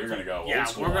 Oh wow, you're gonna go. Yeah, old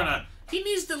school we're gonna. He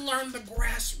needs to learn the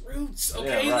grassroots. Okay,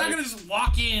 Yeah, he's right. not gonna just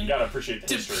walk in You gotta appreciate the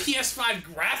to history. PS5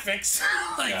 graphics.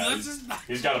 Like Yeah, that's just not.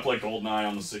 He's got to play GoldenEye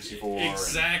on the 64.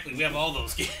 Exactly. We have all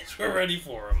those games. We're ready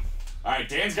for him. Alright,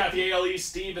 Dan's got the AL East,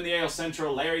 Steve in the AL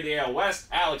Central, Larry the AL West,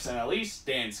 Alex NL East,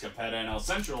 Dan Scapetta NL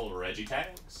Central, Reggie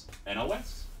Tags NL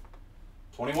West.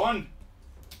 21.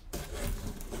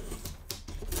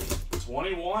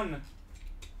 21.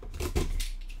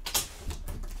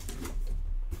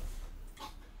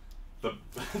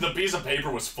 The piece of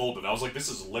paper was folded. I was like, this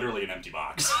is literally an empty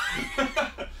box.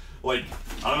 Like,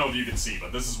 I don't know if you can see,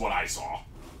 but this is what I saw.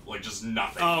 Like, just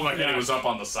nothing. Oh my And it gosh. was up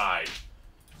on the side.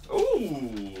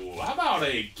 Ooh, how about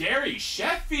a Gary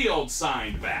Sheffield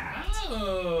signed bat?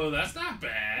 Oh, that's not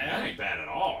That bad. ain't bad at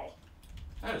all.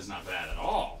 That is not bad at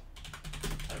all.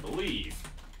 I believe.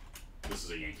 This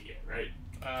is a Yankee hit, right?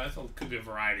 This could be a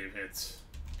variety of hits.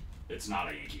 It's not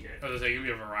a Yankee hit. I was gonna say, it could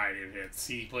be a variety of hits.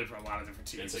 He played for a lot of different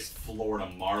teams. It's a Florida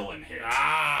Marlin hit.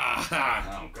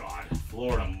 Ah! Oh, God.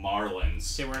 Florida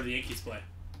Marlins. Okay, where do the Yankees play?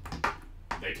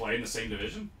 They play in the same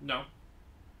division? No.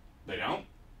 They don't?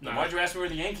 Then No. why'd you ask me where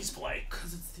the Yankees play?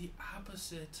 Because it's the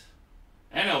opposite.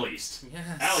 NL East.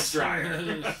 Yes. Alex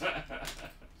Dreyer.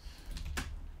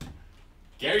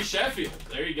 Gary Sheffield.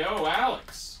 There you go,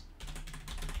 Alex.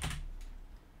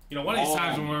 One of these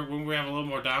times when we have a little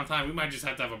more downtime, we might just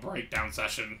have to have a breakdown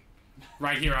session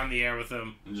right here on the air with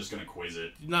him. I'm just going to quiz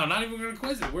it. No, not even going to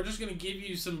quiz it. We're just going to give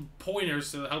you some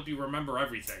pointers to help you remember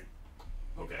everything.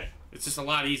 Okay. It's just a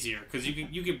lot easier because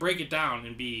you can break it down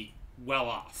and be well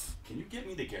off. Can you get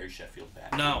me the Gary Sheffield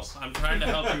bat? No, please? I'm trying to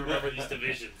help you remember these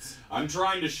divisions. I'm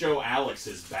trying to show Alex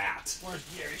his bat. Where's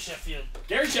Gary Sheffield?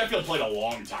 Gary Sheffield played a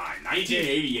long time.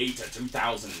 1988 to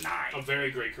 2009. A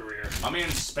very great career. My man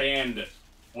spanned,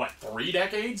 3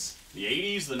 decades? The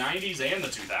 80s, the 90s, and the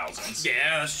 2000s.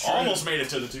 Yeah, that's true. Almost made it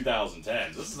to the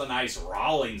 2010s. This is a nice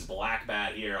Rawlings black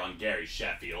bat here on Gary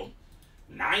Sheffield.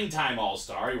 9-time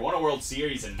All-Star. He won a World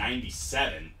Series in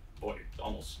 97. Boy,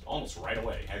 almost right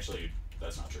away. Actually,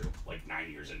 that's not true. Like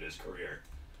 9 years into his career.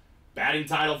 Batting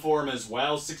title for him as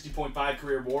well. 60.5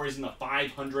 career WAR. He's in the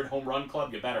 500 home run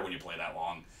club. Get better when you play that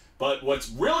long. But what's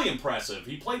really impressive,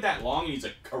 he played that long and he's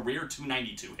a career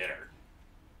 292 hitter.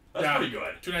 That's pretty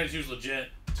good. 292 is legit.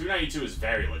 292 is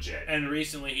very legit. And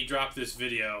recently he dropped this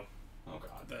video Oh,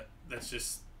 God. that's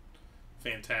just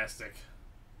fantastic.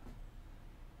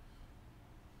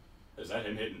 Is that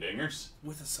him hitting dingers?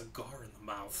 With a cigar in the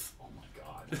mouth. Oh my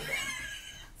god. Hold on.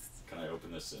 Can I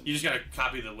open this in? You just gotta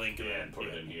copy the link And put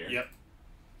it in here. Yep.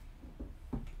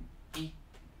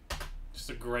 Just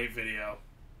a great video.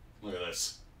 Look at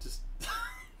this. Just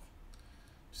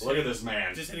Look at this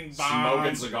man. Just hitting Smoking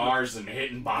bombs. cigars and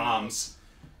hitting bombs.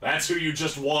 That's who you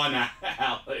just won,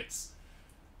 Alex.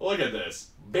 Look at this.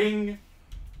 Bing.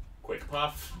 Quick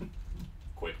puff.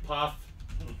 Quick puff.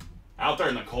 Out there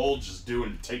in the cold, just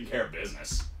taking care of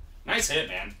business. Nice hit,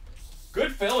 man.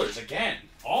 Good fillers, again.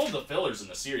 All of the fillers in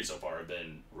the series so far have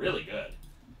been really good.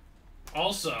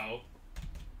 Also,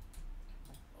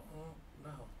 no,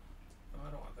 I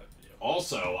don't want that video.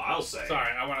 Also, I'll say...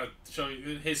 Sorry, I want to show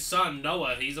you his son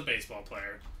Noah. He's a baseball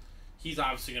player. He's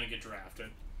obviously going to get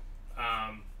drafted.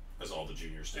 As all the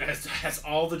juniors do. As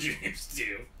all the juniors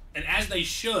do, and as they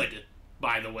should.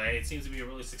 By the way, it seems to be a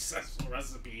really successful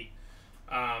recipe.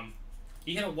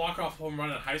 He had a walk-off home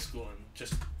run in high school and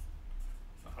just...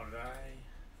 How did I...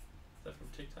 Is that from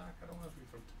TikTok? I don't know if you're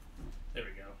from... There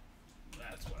we go.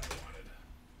 That's what I wanted.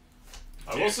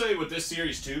 I will say with this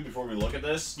series, too, before we look at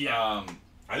this, Yeah.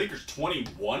 I think there's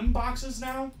 21 boxes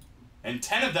now, and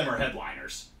 10 of them are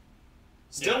headliners.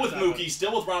 Still Yeah, with exactly. Mookie,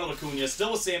 still with Ronald Acuna,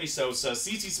 still with Sammy Sosa,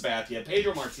 CC Sabathia,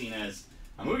 Pedro Martinez.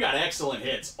 I mean, we got excellent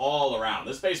hits all around.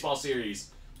 This baseball series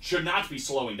should not be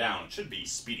slowing down. It should be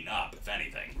speeding up, if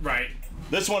anything. Right.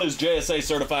 This one is JSA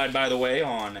certified, by the way,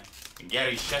 on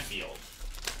Gary Sheffield.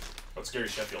 What's Gary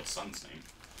Sheffield's son's name?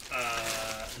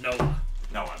 Noah.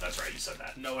 Noah, that's right, you said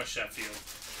that. Noah Sheffield.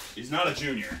 He's not a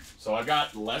junior, so I've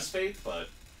got less faith, but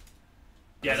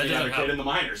Yeah, that doesn't have doesn't a kid help. in the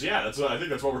minors. Yeah, I think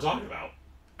that's what we're talking about.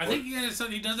 I think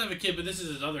he does have a kid, but this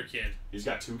is his other kid. He's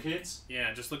got 2 kids,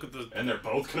 Yeah, just look at the... and they're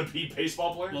both going to be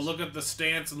baseball players? Well, look at the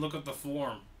stance and look at the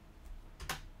form.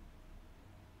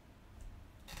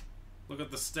 Look at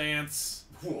the stance.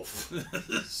 Woof.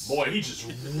 Boy, he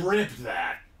just ripped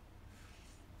that.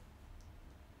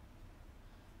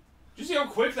 Did you see how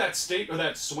quick that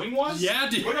swing was? Yeah,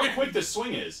 dude. Look how quick this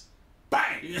swing is.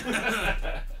 Bang!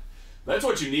 That's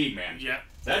what you need, man. Yeah.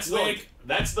 That's Quick.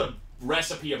 that's the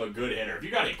recipe of a good hitter. If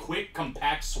you got a quick,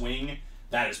 compact swing,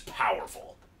 that is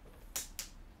powerful.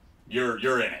 You're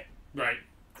in it. Right.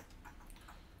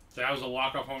 So that was a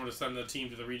walk-off homer to send the team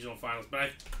to the regional finals.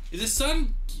 But is his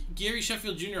son, Gary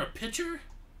Sheffield Jr., a pitcher?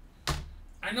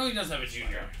 I know he does have a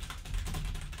junior.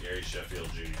 Gary Sheffield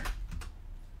Jr.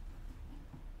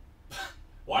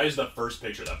 Why is the first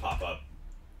picture that pop up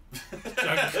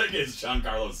is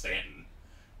Giancarlo Stanton?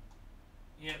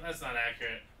 Yeah, that's not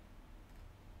accurate.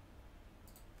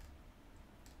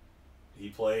 He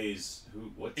plays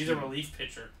who? What? He's a relief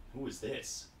pitcher. Who is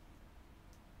this?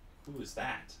 Who is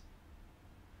that?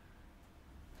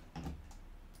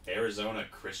 Arizona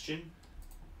Christian?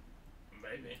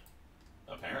 Maybe.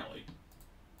 Apparently.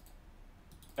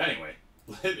 Anyway,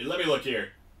 let me look here.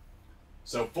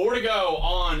 So 4 to go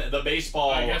on the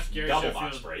baseball I guess Gary double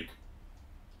box Sheffield- break.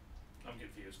 I'm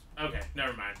confused. Okay,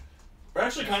 never mind. We're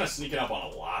actually kind of sneaking up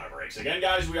on a lot of breaks. Again,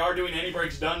 guys, we are doing any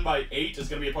breaks done by 8. It's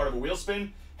going to be a part of a wheel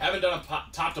spin. Haven't done a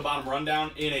top to bottom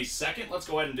rundown in a second. Let's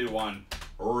go ahead and do one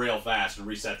real fast and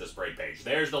reset this break page.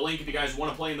 There's the link if you guys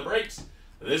want to play in the breaks.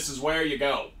 This is where you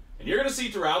go. And you're going to see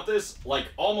throughout this, like,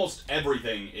 almost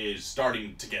everything is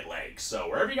starting to get legs. So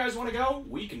wherever you guys want to go,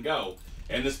 we can go.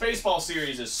 And this baseball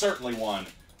series is certainly one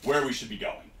where we should be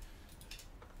going.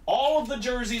 All of the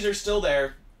jerseys are still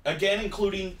there, again,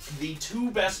 including the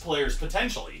 2 best players,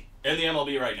 potentially, in the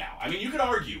MLB right now. I mean, you could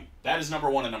argue that is number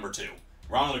 1 and number 2.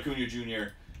 Ronald Acuna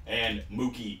Jr. and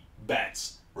Mookie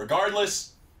Betts.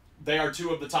 Regardless, they are 2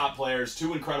 of the top players,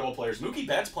 2 incredible players. Mookie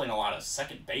Betts playing a lot of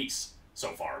second base so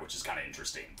far, which is kind of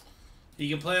interesting. He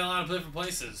can play a lot of different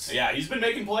places. Yeah, he's been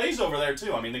making plays over there,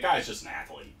 too. I mean, the guy's just an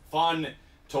athlete. Fun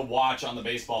to watch on the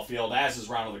baseball field, as is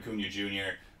Ronald Acuna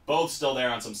Jr. Both still there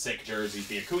on some sick jerseys.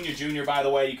 The Acuna Jr., by the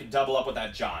way, you can double up with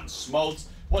that John Smoltz.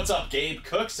 What's up, Gabe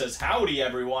Cook says, howdy,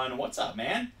 everyone. What's up,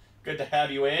 man? Good to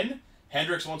have you in.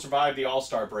 Hendricks won't survive the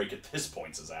All-Star break at this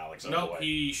point, says Alex. Nope,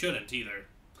 he shouldn't either.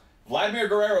 Vladimir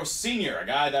Guerrero Sr., a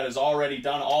guy that has already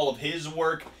done all of his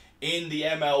work in the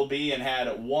MLB and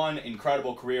had one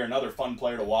incredible career. Another fun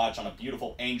player to watch on a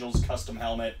beautiful Angels custom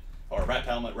helmet, or rep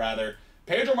helmet, rather.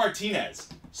 Pedro Martinez,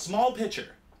 small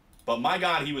pitcher, but my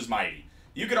God, he was mighty.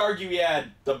 You could argue he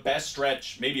had the best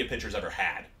stretch maybe a pitcher's ever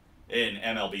had in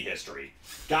MLB history.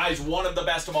 Guy's one of the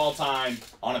best of all time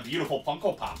on a beautiful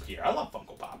Funko Pop here. I love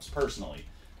Funko Pops, personally.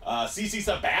 CC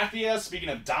Sabathia, speaking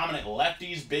of dominant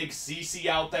lefties, big CC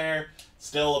out there,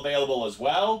 still available as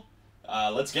well.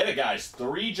 Let's get it, guys.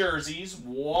 3 jerseys,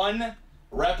 1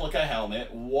 replica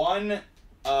helmet, 1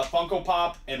 Funko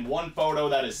Pop and 1 photo.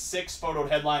 That is 6 photoed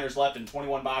headliners left in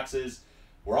 21 boxes.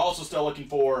 We're also still looking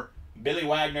for Billy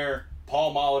Wagner,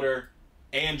 Paul Molitor,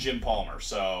 and Jim Palmer.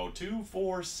 So 2,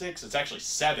 4, 6. It's actually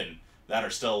 7 that are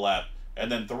still left.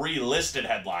 And then 3 listed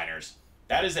headliners.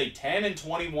 That is a 10 and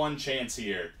 21 chance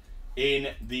here in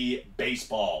the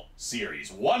baseball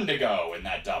series. 1 to go in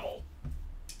that double.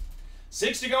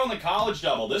 6 to go in the college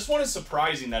double. This one is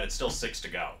surprising that it's still 6 to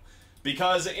go.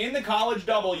 Because in the college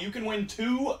double, you can win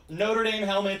 2 Notre Dame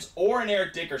helmets or an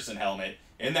Eric Dickerson helmet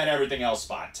in that everything else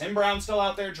spot. Tim Brown's still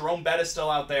out there, Jerome Bettis still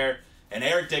out there, and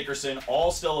Eric Dickerson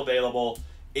all still available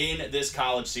in this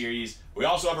college series. We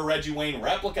also have a Reggie Wayne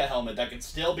replica helmet that can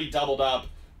still be doubled up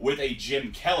with a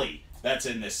Jim Kelly that's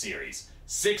in this series.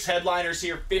 6 headliners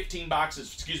here, 15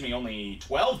 boxes, excuse me, only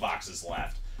 12 boxes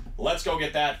left. Let's go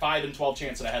get that 5 and 12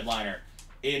 chance at a headliner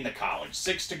in the college.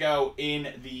 6 to go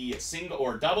in the single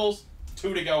or doubles,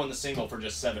 2 to go in the single for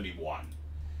just 71.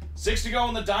 6 to go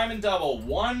in the diamond double.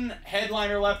 1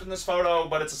 headliner left in this photo,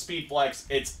 but it's a speed flex.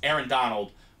 It's Aaron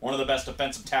Donald, one of the best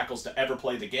defensive tackles to ever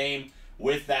play the game,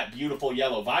 with that beautiful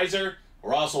yellow visor.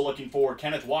 We're also looking for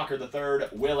Kenneth Walker III,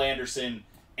 Will Anderson,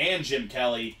 and Jim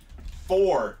Kelly.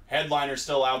 4 headliners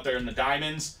still out there in the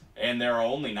diamonds, and there are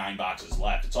only 9 boxes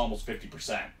left. It's almost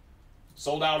 50%.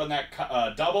 Sold out in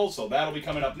that double, so that'll be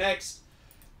coming up next.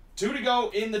 2 to go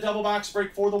in the double box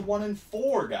break for the 1 and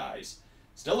 4 guys.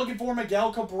 Still looking for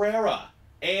Miguel Cabrera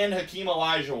and Hakeem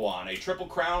Olajuwon, a Triple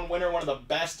Crown winner, one of the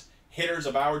best hitters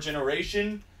of our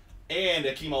generation, and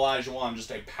Hakeem Olajuwon,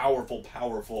 just a powerful,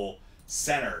 powerful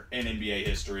center in NBA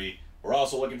history. We're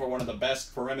also looking for one of the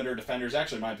best perimeter defenders.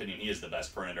 Actually, in my opinion, he is the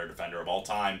best perimeter defender of all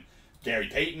time. Gary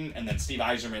Payton, and then Steve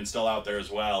Yzerman still out there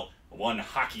as well. One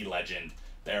hockey legend.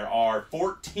 There are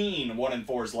 14 1 and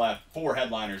 4s left, 4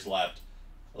 headliners left.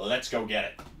 Let's go get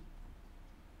it.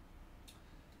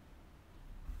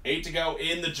 8 to go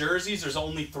in the jerseys. There's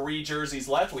only 3 jerseys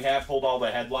left. We have pulled all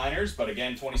the headliners, but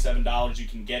again, $27, you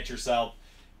can get yourself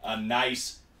a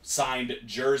nice signed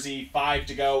jersey. 5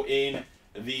 to go in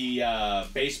the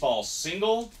baseball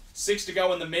single. 6 to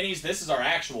go in the minis. This is our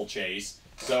actual chase.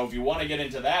 So if you want to get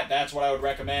into that, that's what I would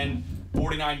recommend.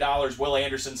 $49. Will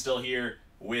Anderson still here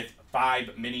with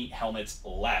 5 mini helmets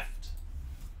left.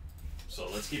 So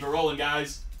let's keep it rolling,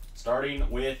 guys. Starting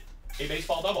with a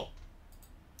baseball double.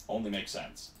 Only makes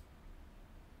sense.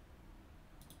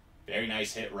 Very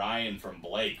nice hit, Ryan, from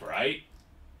Blake, right?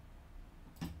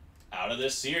 Out of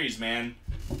this series, man.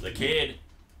 The kid,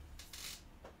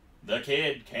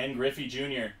 Ken Griffey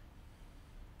Jr.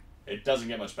 It doesn't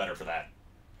get much better for that,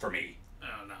 for me.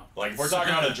 Oh, no. Like, if we're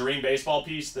talking about a dream baseball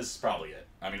piece, this is probably it.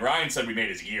 I mean, Ryan said we made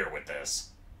his year with this.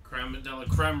 Creme de la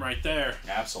creme right there.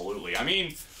 Absolutely. I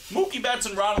mean, Mookie Betts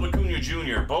and Ronald Acuna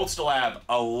Jr. both still have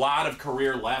a lot of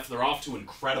career left. They're off to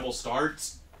incredible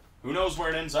starts. Who knows where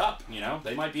it ends up, you know?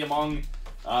 They might be among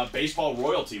baseball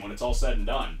royalty when it's all said and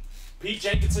done. Pete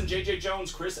Jenkinson, J.J.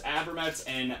 Jones, Chris Avermetz,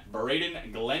 and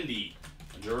Braden Glendy.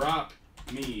 Drop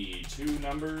me 2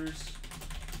 numbers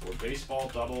for baseball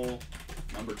double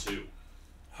number 2.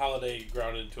 Holiday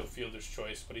grounded into a fielder's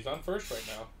choice, but he's on first right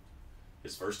now.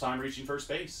 His first time reaching first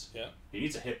base. Yeah. He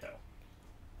needs a hit, though.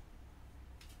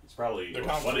 It's probably... They're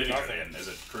what did he nothing. get in? Is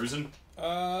it cruising?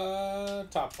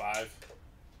 Top 5.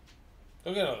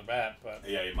 He'll get another bat, but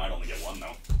Yeah, he might only get 1,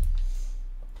 though.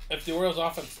 if the Orioles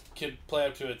offense could play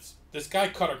up to its... This guy,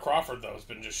 Cutter Crawford, though, has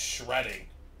been just shredding.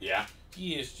 Yeah.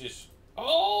 He is just...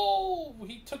 Oh!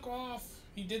 He took off.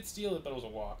 He did steal it, but it was a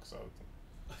walk, so...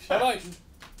 I like...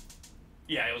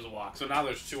 Yeah, it was a walk. So now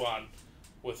there's 2 on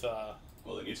with...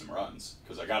 Well, they need some runs,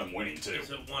 because I got him winning, too.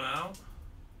 Is it 1 out?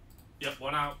 Yep,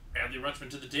 1 out. Adley Rutschman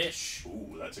to the dish.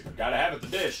 Ooh, that's a good... Gotta have it, the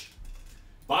dish.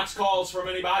 Box calls from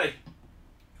anybody.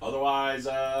 Otherwise,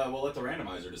 we'll let the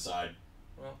randomizer decide.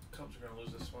 Well, Cubs are going to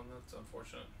lose this one. That's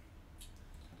unfortunate.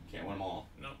 Can't win them all.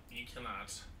 No, you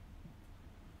cannot.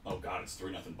 Oh, God, it's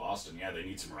 3-0 Boston. Yeah, they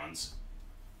need some runs.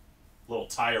 A little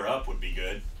tire up would be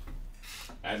good.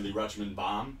 Adley Rutschman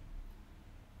bomb.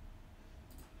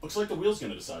 Looks like the wheel's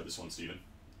going to decide this one, Steven.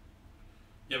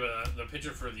 Yeah, but the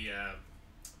pitcher for the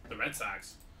Red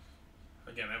Sox,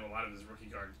 again, I have a lot of his rookie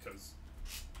cards because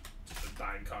just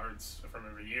buying cards from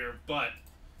every year, but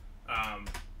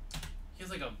he has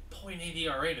like a .8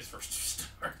 ERA in his first 2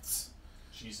 starts.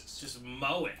 Jesus. Just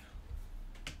mowing.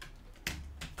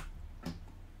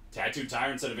 Tattoo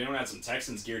Tyrant said if anyone had some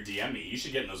Texans gear, DM me. You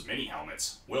should get in those mini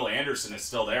helmets. Will Anderson is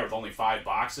still there with only 5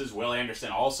 boxes. Will Anderson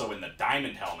also in the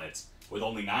diamond helmets with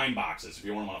only 9 boxes if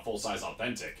you want them on a full-size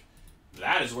authentic.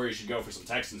 That is where you should go for some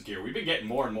Texans gear. We've been getting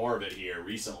more and more of it here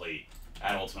recently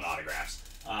at Ultimate Autographs.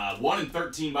 1 and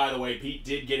 13, by the way. Pete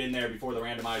did get in there before the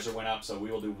randomizer went up, so we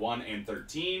will do 1 and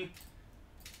 13.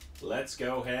 let's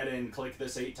go ahead and click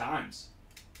this 8 times.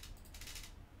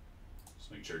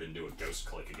 Just make sure it didn't do a ghost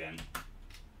click again.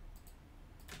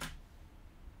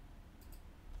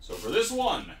 So for this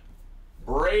one,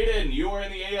 Braden, you are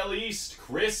in the AL East.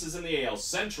 Chris is in the AL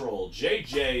Central.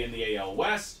 JJ in the AL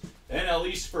West. NL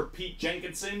East for Pete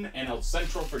Jenkinson. NL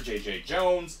Central for JJ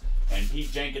Jones. And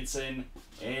Pete Jenkinson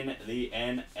in the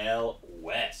NL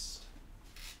West.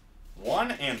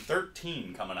 1 and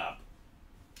 13 coming up.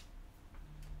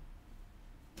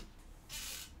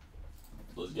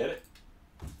 Let's get it.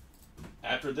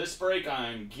 After this break,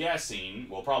 I'm guessing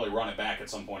we'll probably run it back at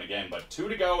some point again, but 2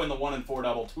 to go in the 1 and 4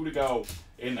 double, 2 to go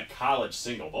in the college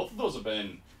single. Both of those have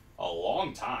been a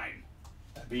long time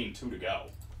at being 2 to go.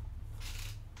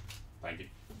 Thank you.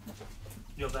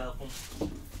 You're welcome.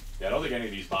 Yeah, I don't think any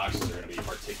of these boxes are going to be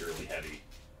particularly heavy.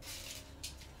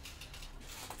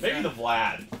 Maybe the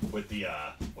Vlad with the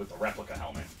replica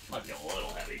helmet might be a little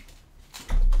heavy.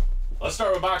 Let's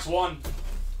start with box 1.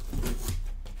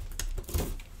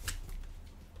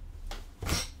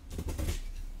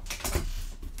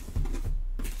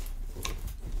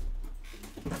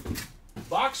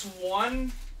 Box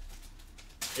 1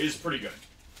 is pretty good.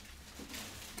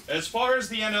 As far as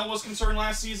the NL was concerned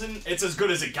last season, it's as good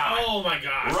as it got. Oh my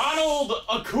gosh. Ronald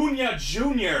Acuna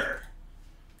Jr.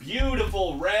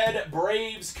 Beautiful red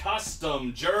Braves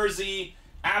custom jersey.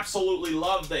 Absolutely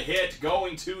love the hit.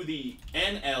 Going to the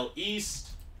NL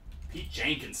East, Pete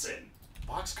Jenkinson.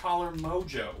 Box collar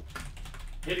mojo.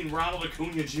 Hitting Ronald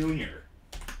Acuna Jr.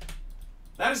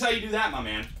 That is how you do that, my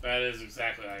man. That is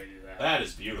exactly how you do that. That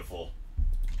is beautiful.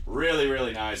 Really,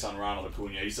 really nice on Ronald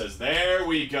Acuna. He says, there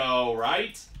we go,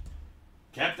 right?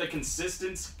 Kept the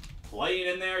consistent playing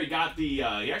in there. He got the,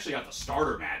 he actually got the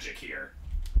starter magic here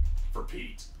for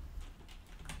Pete.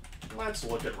 Let's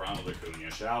look at Ronald Acuna,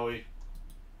 shall we?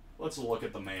 Let's look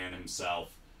at the man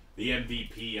himself. The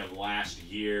MVP of last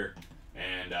year.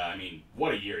 And, I mean,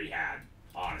 what a year he had,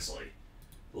 honestly.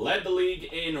 Led the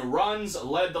league in runs,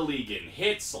 led the league in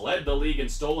hits, led the league in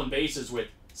stolen bases with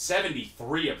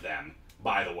 73 of them,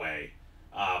 by the way.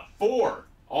 4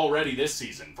 already this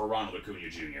season for Ronald Acuna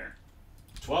Jr.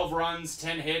 12 runs,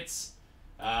 10 hits.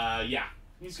 Yeah,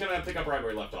 he's going to pick up right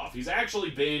where he left off. He's actually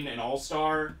been an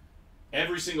all-star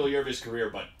every single year of his career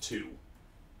but 2.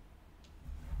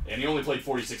 And he only played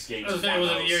 46 games in one of was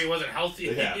those. the year he wasn't healthy.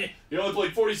 Yeah, he only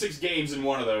played 46 games in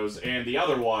one of those, and the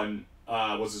other one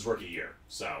was his rookie year.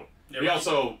 So he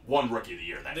also won Rookie of the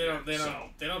Year that year. They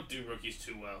don't do rookies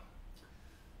too well.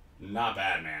 Not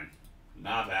bad, man.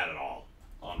 Not bad at all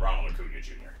on Ronald Acuna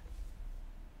Jr.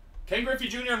 Ken Griffey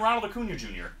Jr. and Ronald Acuna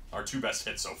Jr. are 2 best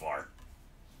hits so far.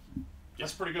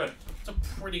 That's pretty good. It's a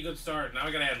pretty good start. Now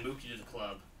we're going to add Mookie to the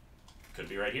club. Could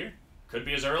be right here. Could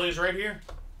be as early as right here.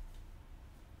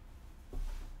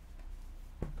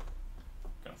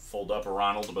 Gonna fold up a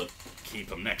Ronald, but keep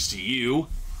him next to you.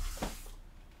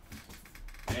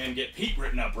 And get Pete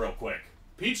written up real quick.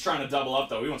 Pete's trying to double up,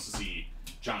 though. He wants to see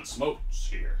John Smoltz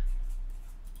here.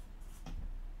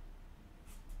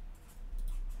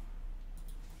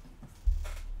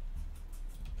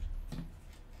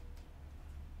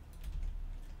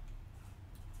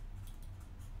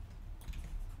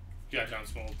 You got John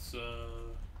Smoltz. Oh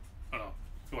no,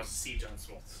 he wants to see John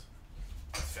Smoltz.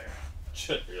 That's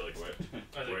fair. Really quick.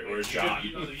 Where's John?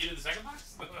 You did the second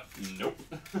box? Nope.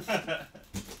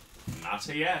 Not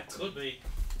yet. Could be.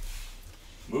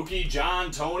 Mookie,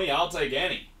 John, Tony, I'll take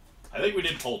any. I think we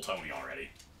did pull Tony already.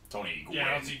 Tony Gwynn. Yeah,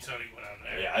 I don't see Tony Gwynn on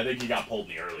there. Yeah, I think he got pulled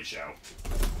in the early show.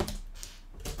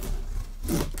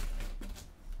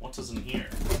 What's in here?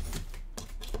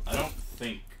 I don't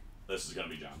think this is going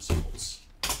to be John Smoltz.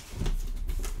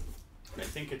 I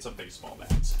think it's a baseball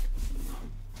bat.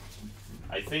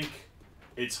 I think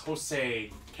it's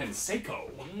Jose Canseco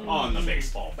on the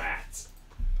baseball bat.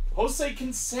 Jose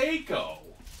Canseco.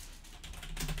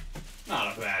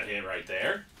 Not a bad hit right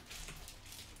there.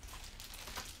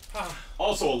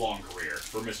 Also a long career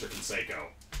for Mr. Canseco.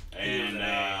 And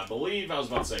I believe I was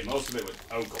about to say most of it with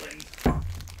Oakland,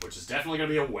 which is definitely going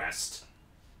to be a West.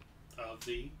 Of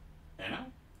the NL?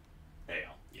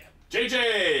 AL. Yeah.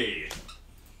 JJ!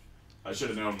 I should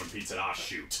have known when Pete said, ah,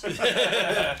 shoot.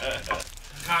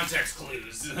 Context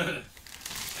clues.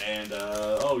 And,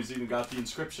 he's even got the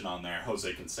inscription on there,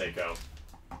 Jose Canseco.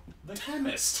 The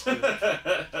chemist.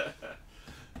 The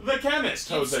chemist,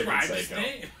 Jose Describe his Canseco.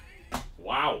 name.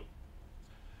 Wow.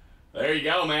 There you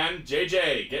go, man.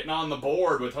 JJ getting on the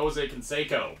board with Jose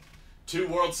Canseco. 2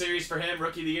 World Series for him,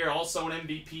 Rookie of the Year, also an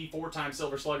MVP, 4-time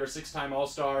Silver Slugger, 6-time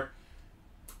All-Star.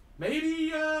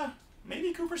 Maybe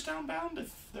Cooperstown bound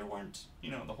if there weren't,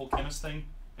 the whole chemist thing.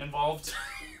 involved.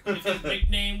 If his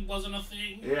nickname wasn't a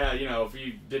thing. Yeah, you know, if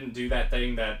you didn't do that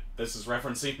thing that this is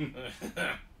referencing.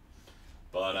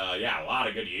 But, yeah, a lot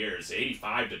of good years.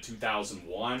 85 to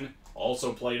 2001.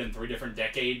 Also played in 3 different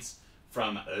decades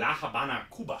from La Habana,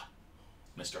 Cuba.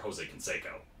 Mr. Jose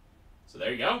Canseco. So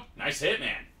there you go. Nice hit,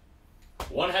 man.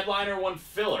 1 headliner, 1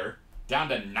 filler. Down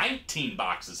to 19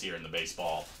 boxes here in the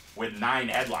baseball with 9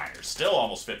 headliners. Still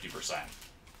almost 50%.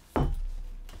 Let's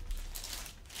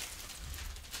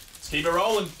keep it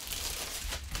rolling.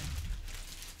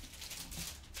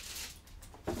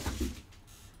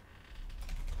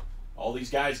 All these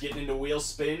guys getting into wheel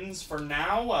spins for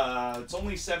now. It's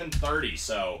only 7:30,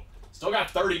 so still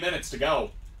got 30 minutes to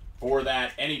go for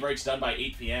that any breaks done by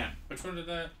 8 p.m. Which one did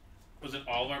that? Was it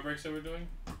all of our breaks that we're doing?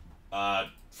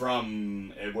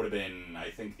 From, it would have been, I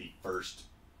think, the first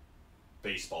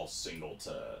baseball single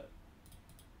to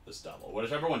this double.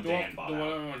 Whichever one Dan bought The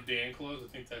out. one when Dan closed, I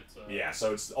think that's... Yeah,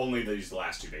 so it's only these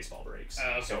last 2 baseball breaks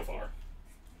okay, so far.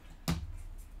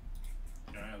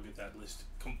 Alright, I'll get that list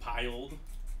compiled.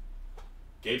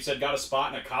 Gabe said got a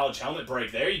spot in a college helmet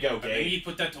break. There you go, I think Gabe. he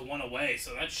put that to 1 away,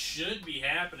 so that should be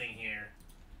happening here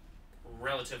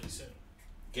relatively soon.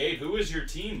 Gabe, who is your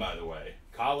team, by the way?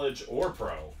 College or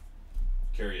pro?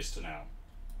 Curious to know.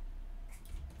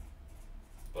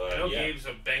 But I know yeah. Gabe's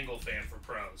a Bengal fan for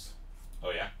pros.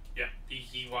 Oh, yeah? Yep,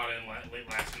 he bought in late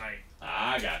last night.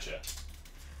 I gotcha.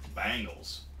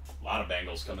 Bengals. A lot of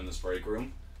Bengals come in this break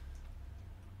room.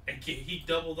 And he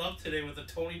doubled up today with a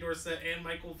Tony Dorsett and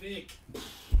Michael Vick.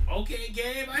 Okay,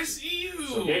 Gabe, I see you.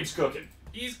 So Gabe's cooking.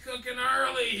 He's cooking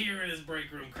early here in his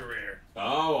break room career.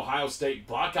 Oh, Ohio State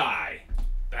Buckeye.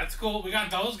 That's cool. We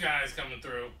got those guys coming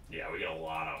through. Yeah, we get a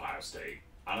lot of Ohio State.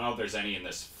 I don't know if there's any in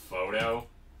this photo,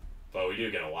 but we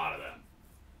do get a lot of them.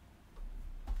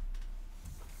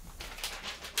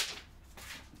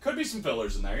 Could be some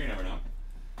fillers in there, you never know.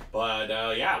 But,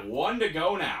 yeah, 1 to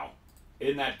go now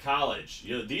in that college.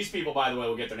 These people, by the way,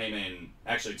 will get their name in...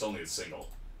 Actually, it's only the single.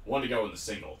 1 to go in the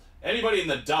single. Anybody in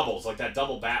the doubles, like that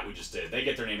double bat we just did, they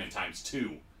get their name in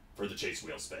 ×2 for the chase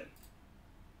wheel spin.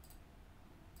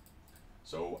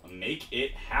 So, make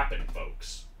it happen,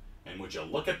 folks. And would you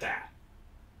look at that?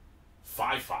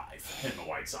 5-5 in the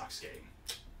White Sox game.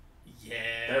 Yeah.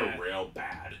 They're real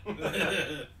bad.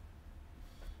 I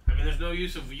mean, there's no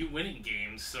use of you winning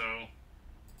games, so...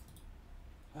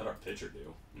 How'd our pitcher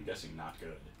do? I'm guessing not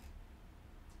good.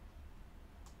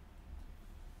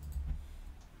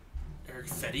 Eric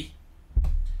Fetty?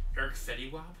 Eric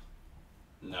Fetty Wop?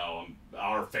 No,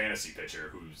 our fantasy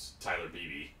pitcher, who's Tyler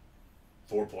Beebe.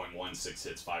 4.16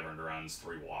 hits, 5 earned runs,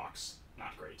 3 walks.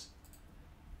 Not great.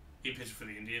 He pitched for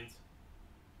the Indians?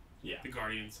 Yeah. The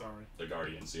Guardians, sorry. The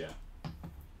Guardians, yeah.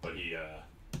 But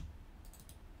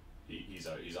he's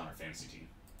on our fantasy team.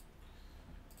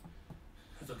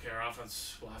 It's okay, our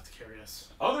offense will have to carry us.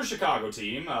 Other Chicago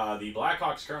team, the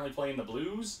Blackhawks currently playing the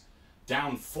Blues.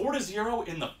 Down 4-0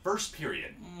 in the first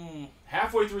period.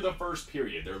 Halfway through the first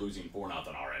period, they're losing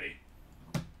 4-0 already.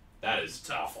 That is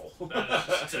Tough. awful. That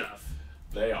is tough.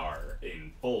 They are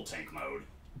in full tank mode.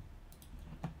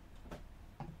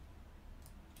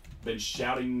 Been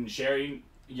sharing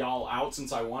y'all out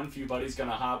since I won. A few buddies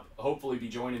gonna hopefully be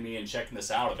joining me and checking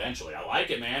this out eventually. I like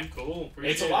it, man. Cool.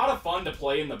 It's a lot of fun to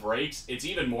play in the breaks. It's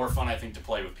even more fun, I think, to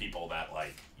play with people that,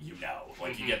 like, you know.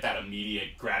 Like, you get that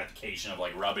immediate gratification of,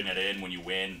 like, rubbing it in when you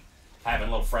win, having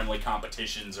little friendly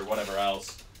competitions or whatever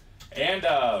else. And,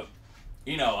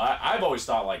 you know, I've always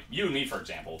thought, like, you and me, for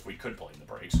example, if we could play in the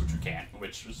breaks, which we can't,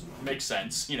 makes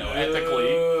sense, you know,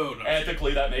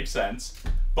 ethically that makes sense.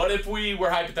 But if we were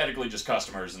hypothetically just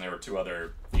customers and there were 2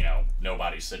 other, you know,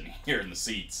 nobody sitting here in the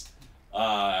seats,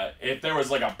 if there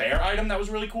was, like, a bear item that was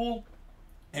really cool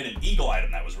and an eagle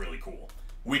item that was really cool,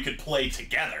 we could play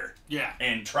together. Yeah.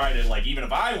 And try to, like, even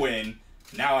if I win,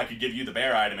 now I could give you the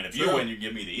bear item, and if you win, you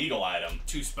give me the eagle item.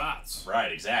 2 spots.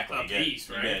 Right, exactly. A piece,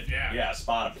 right? Yeah, a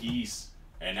spot apiece.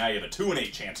 And now you have a 2 in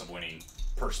 8 chance of winning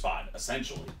per spot,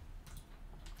 essentially.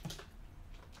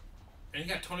 And you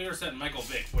got Tony Dorsett and Michael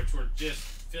Vick, which were just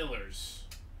fillers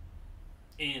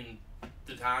in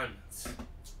the Diamonds.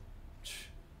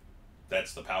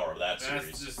 That's the power of that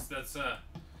series. That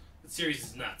series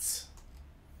is nuts.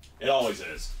 It always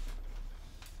is.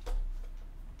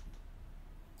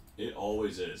 It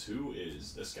always is. Who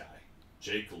is this guy?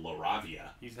 Jake LaRavia.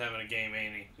 He's having a game,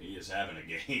 ain't he? He is having a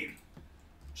game.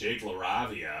 Jake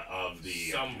LaRavia of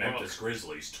the Memphis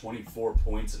Grizzlies, 24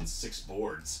 points and 6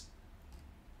 boards.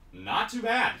 Not too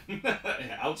bad.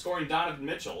 Outscoring Donovan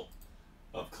Mitchell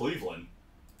of Cleveland.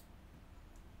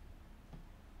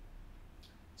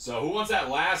 So who wants that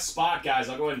last spot, guys?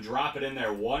 I'll go ahead and drop it in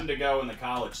there. 1 to go in the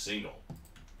college single.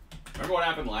 Remember what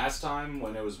happened last time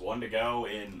when it was 1 to go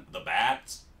in the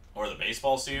bats or the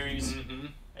baseball series,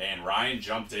 and Ryan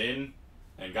jumped in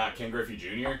and got Ken Griffey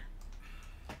Jr.?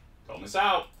 Don't miss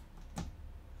out.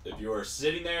 If you are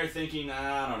sitting there thinking,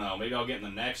 I don't know, maybe I'll get in the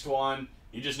next one,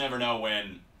 you just never know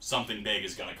when something big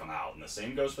is going to come out. And the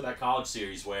same goes for that college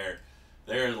series where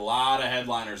there's a lot of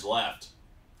headliners left,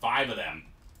 5 of them,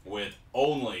 with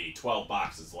only 12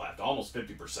 boxes left, almost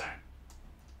 50%.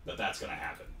 But that's going to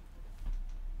happen.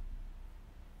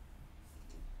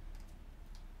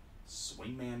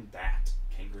 Swingman bat,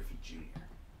 Ken Griffey Jr.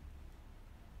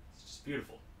 It's just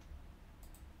beautiful.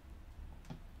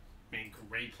 I mean,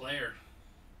 great player.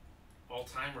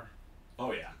 All-timer.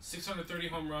 Oh, yeah. 630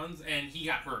 home runs, and he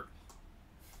got hurt.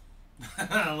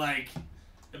 Like,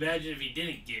 imagine if he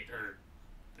didn't get hurt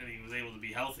and he was able to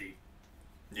be healthy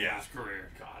in his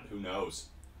career. God, who knows?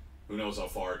 Who knows how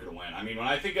far it could have went? I mean, when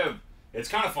I think of... It's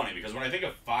kind of funny, because when I think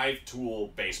of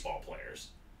 5-tool baseball players,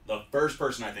 the first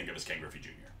person I think of is Ken Griffey Jr.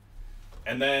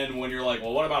 And then when you're like,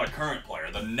 well, what about a current player?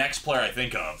 The next player I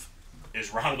think of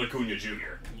is Ronald Acuna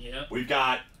Jr. Yeah. We've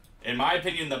got, in my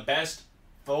opinion, the best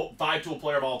 5-tool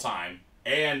player of all time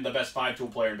and the best 5-tool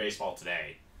player in baseball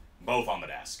today, both on the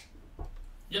desk.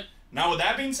 Yep. Now, with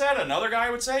that being said, another guy I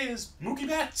would say is Mookie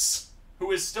Betts,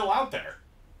 who is still out there.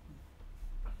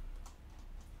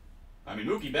 I mean,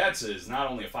 Mookie Betts is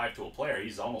not only a 5-tool player,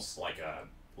 he's almost like a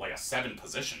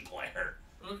 7-position player.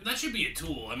 That should be a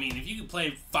tool. I mean, if you can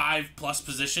play 5+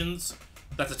 positions,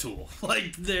 that's a tool.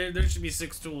 Like, there should be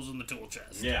 6 tools in the tool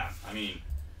chest. Yeah, I mean,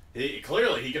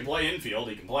 clearly he can play infield,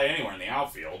 he can play anywhere in the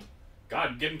outfield.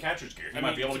 God, give him catcher's gear. He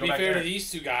might be able to go back there. To be fair to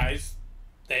these two guys,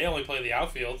 they only play the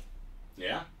outfield.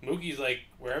 Yeah. Mookie's like,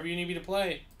 wherever you need me to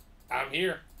play, I'm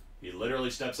here. He literally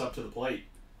steps up to the plate.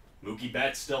 Mookie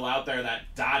Betts still out there, that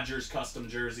Dodgers custom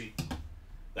jersey.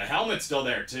 The helmet's still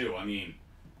there, too. I mean,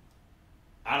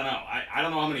 I don't know. I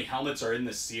don't know how many helmets are in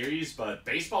this series, but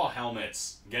baseball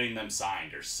helmets, getting them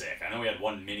signed are sick. I know we had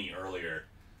one mini earlier,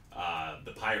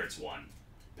 the Pirates one.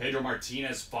 Pedro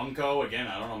Martinez Funko, again,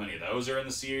 I don't know how many of those are in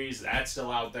the series. That's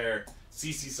still out there.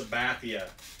 CC Sabathia.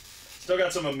 Still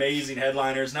got some amazing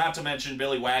headliners, not to mention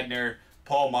Billy Wagner,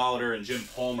 Paul Molitor, and Jim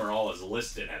Palmer all as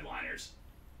listed headliners.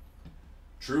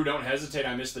 True, don't hesitate.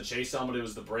 I missed the chase helmet. It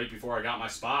was the break before I got my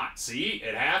spot. See?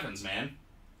 It happens, man.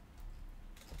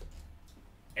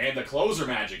 And the closer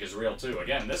magic is real, too.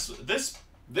 Again,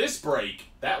 this break,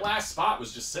 that last spot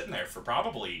was just sitting there for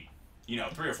probably, 3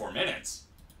 or 4 minutes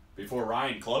before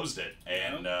Ryan closed it.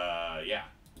 And, yeah.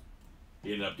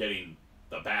 He ended up getting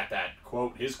the bat that,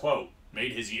 his quote,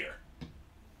 made his year.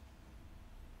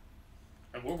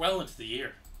 And we're well into the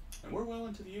year. We're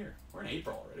in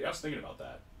April already. I was thinking about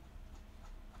that.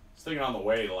 I was thinking on the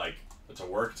way to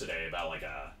work today about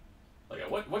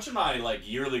what should my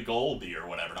yearly goal be or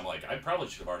whatever. And I'm like, I probably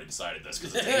should have already decided this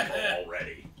because it's April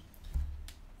already.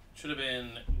 Should have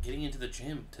been getting into the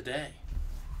gym today.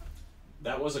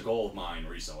 That was a goal of mine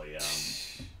recently.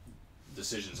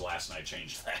 Decisions last night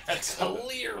changed that.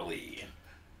 Clearly.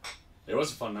 It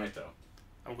was a fun night though.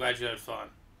 I'm glad you had fun.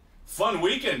 Fun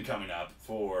weekend coming up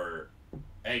for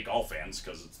golf fans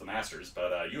because it's the Masters,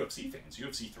 but UFC fans.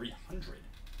 UFC 300.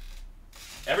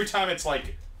 Every time it's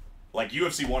like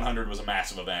UFC 100 was a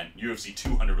massive event, UFC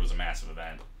 200 was a massive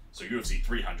event, so UFC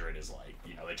 300 is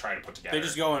they try to put together. They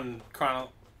just go in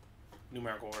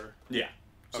numerical order. Yeah.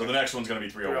 So okay. The next one's going to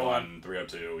be 301,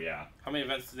 302, yeah. How many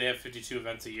events do they have? 52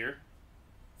 events a year?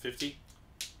 50?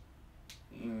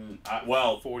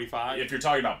 Well, 45? If you're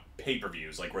talking about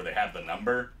pay-per-views, where they have the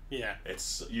number, yeah,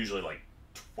 it's usually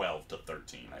 12 to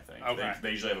 13, I think. Okay.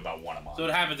 They usually have about one a month. So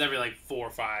it happens every 4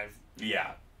 or 5.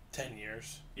 Yeah. 10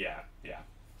 years. Yeah. Yeah.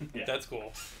 That's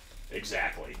cool.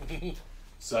 Exactly.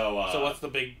 So what's the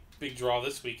big draw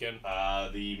this weekend?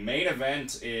 The main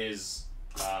event is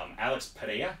Alex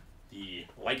Pereira, the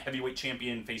light heavyweight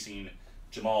champion, facing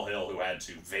Jamal Hill, who had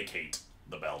to vacate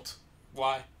the belt.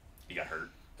 Why? He got hurt.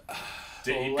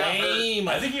 Lame.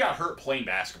 I think he got hurt playing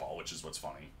basketball, which is what's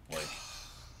funny.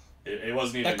 It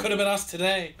wasn't even. That could have been us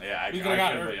today. Yeah, I could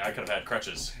have had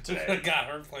crutches today. We got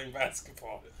hurt playing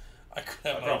basketball. I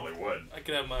probably would. I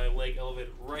could have my leg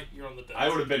elevated right here on the desk. I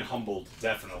would have been humbled,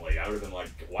 definitely. I would have been like,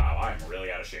 wow, I'm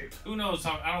really out of shape. Who knows?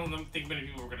 I don't think many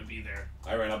people were going to be there.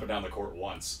 I ran up and down the court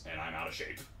once, and I'm out of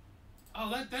shape.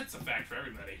 Oh, that's a fact for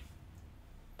everybody.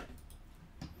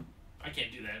 I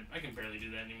can't do that. I can barely do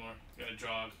that anymore. You gotta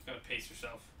jog. You gotta pace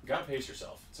yourself. You gotta pace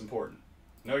yourself. It's important.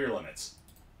 Know your limits.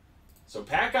 So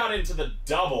Pat got into the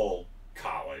double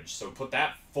college, so put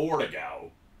that 4 to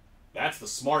go. That's the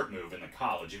smart move in the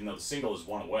college, even though the single is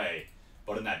 1 away.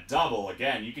 But in that double,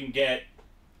 again, you can get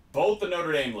both the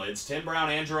Notre Dame lids, Tim Brown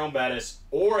and Jerome Bettis,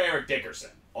 or Eric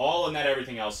Dickerson. all in that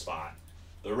everything else spot.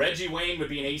 The Reggie Wayne would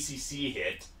be an ACC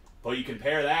hit, but you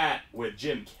compare that with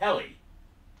Jim Kelly.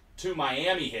 2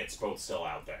 Miami hits, both still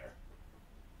out there.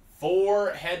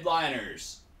 4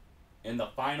 headliners in the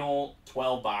final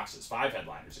 12 boxes. 5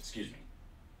 headliners, excuse me.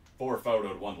 4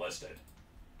 photoed, 1 listed.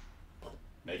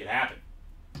 Make it happen.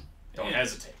 Don't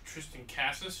hesitate. Tristan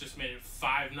Cassis just made it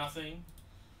 5-0.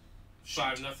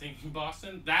 5-0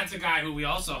 Boston. That's a guy who we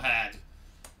also had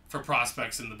for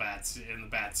prospects in the bat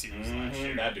series last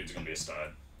year. That dude's gonna be a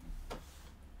stud.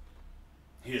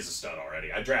 He is a stud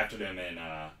already. I drafted him in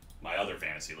my other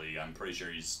fantasy league. I'm pretty sure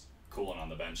he's cooling on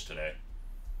the bench today,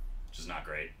 which is not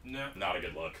great. No, Not a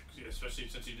good look. yeah, especially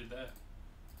since you did that.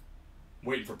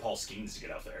 Waiting for Paul Skeens to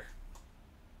get out there.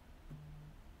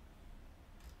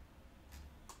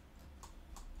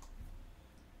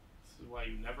 This is why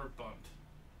you never bunt.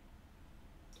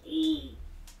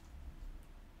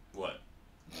 What?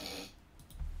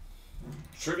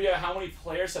 Trivia, how many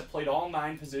players have played all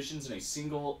 9 positions in a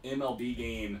single MLB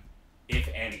game, if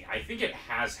any? I think it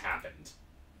has happened.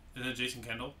 Isn't it Jason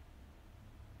Kendall?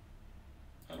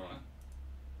 I don't know.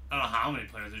 I don't know how many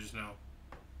players. I just know.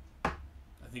 I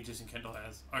think Jason Kendall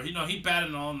has. Or he batted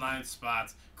in all 9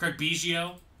 spots. Craig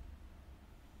Biggio.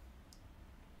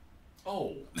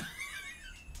 Oh.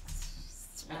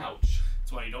 Ouch.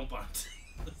 That's why you don't bunt.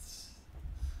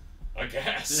 I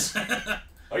guess.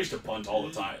 I used to bunt all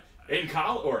the time. In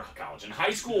college, in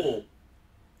high school,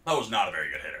 I was not a very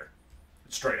good hitter.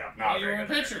 Straight up, not a you very were a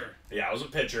good pitcher. hitter. Yeah, I was a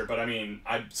pitcher, but I mean,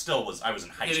 I was in high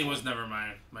school. Hitting was never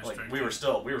my Like, strength. we were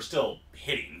still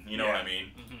hitting, you know what I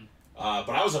mean? Mm-hmm. But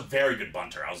I was a very good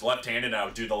bunter. I was left-handed, and I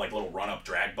would do the little run-up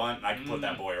drag bunt, and I could put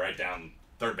that boy right down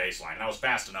third baseline. And I was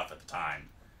fast enough at the time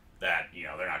that,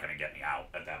 they're not going to get me out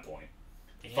at that point.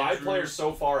 5 players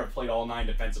so far have played all 9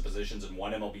 defensive positions in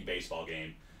one MLB baseball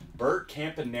game. Bert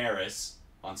Campaneris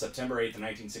on September 8th,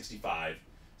 1965.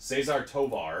 Cesar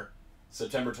Tovar,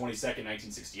 September 22nd,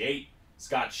 1968.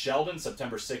 Scott Sheldon,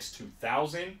 September 6th,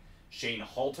 2000. Shane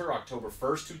Halter, October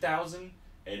 1st, 2000.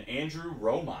 And Andrew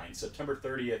Romine, September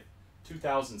 30th,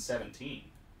 2017.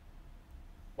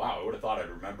 Wow, I would have thought I'd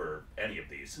remember any of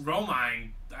these. Romine,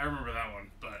 I remember that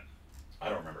one, but I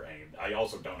don't remember any. I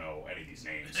also don't know any of these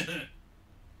names.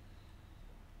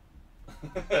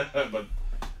 But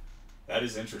that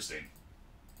is interesting.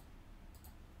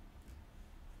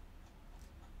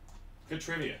 Good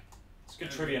trivia. It's good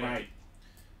trivia night.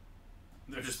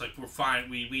 they're just like, we're fine.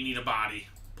 We need a body,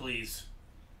 please.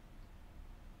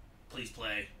 Please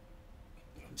play.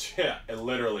 Yeah,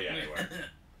 literally anywhere.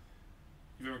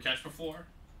 You've ever catch before?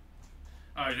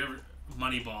 You ever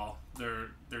Moneyball?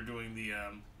 They're doing the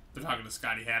they're talking to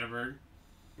Scotty Hatterberg,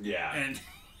 Yeah. and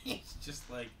he's just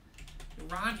like,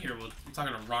 Ron here. We're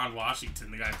talking to Ron Washington,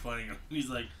 the guy playing him. He's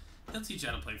like, he'll teach you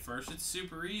how to play first. It's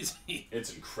super easy.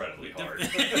 It's incredibly hard.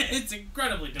 It's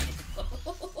incredibly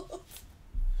difficult.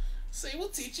 Say, we'll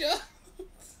teach you.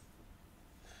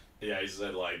 Yeah, he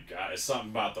said, something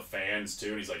about the fans,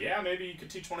 too. And he's like, yeah, maybe you could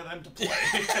teach one of them to play.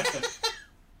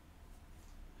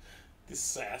 This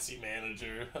sassy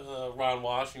manager, Ron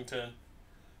Washington.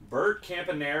 Bert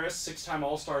Campaneris, 6-time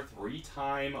All-Star,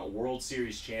 3-time World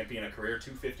Series champion, a career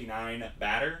 .259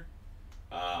 batter,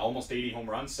 almost 80 home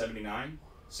runs, 79,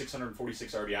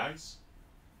 646 RBIs.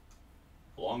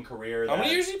 Long career. How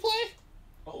many years did he play?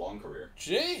 A long career.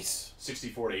 Jeez.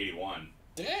 64 to 81.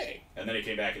 Dang. And then he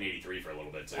came back in 83 for a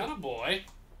little bit, too. Attaboy.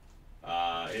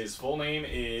 His full name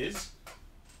is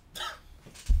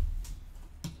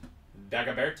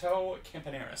Dagoberto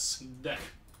Campaneris.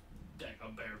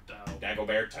 Dagoberto.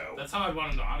 Dagoberto. That's how I'd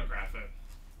want him to autograph it.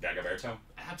 Dagoberto?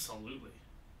 Absolutely.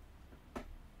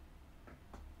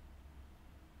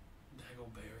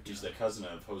 Dagoberto. He's the cousin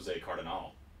of Jose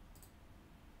Cardinal,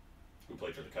 who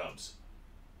played for the Cubs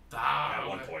at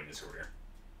one point in his career.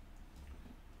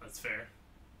 That's fair.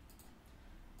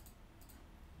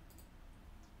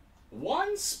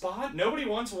 One spot? Nobody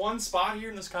wants one spot here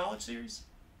in this college series?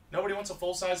 Nobody wants a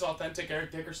full-size, authentic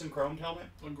Eric Dickerson chromed helmet?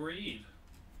 Agreed.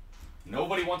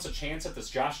 Nobody wants a chance at this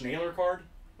Josh Naylor card?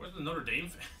 Where's the Notre Dame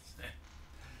fans?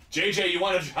 JJ, you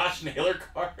want a Josh Naylor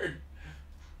card?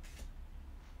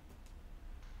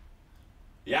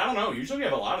 Yeah, I don't know. Usually we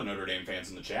have a lot of Notre Dame fans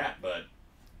in the chat, but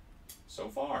so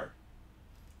far,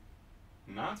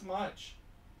 not much.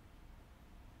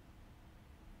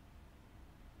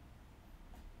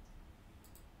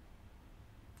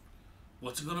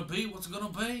 What's it gonna be? What's it gonna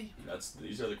be?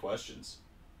 These are the questions.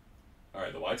 All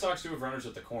right, the White Sox do have runners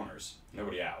at the corners.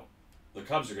 Nobody out. The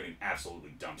Cubs are getting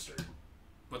absolutely dumpstered.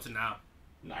 What's it now?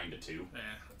 9-2. That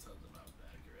sounds about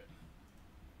accurate.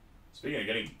 Speaking of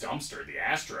getting dumpstered, the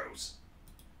Astros.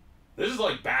 This is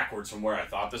like backwards from where I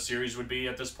thought the series would be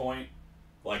at this point.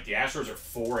 Like the Astros are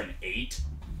 4-8,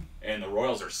 and the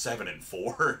Royals are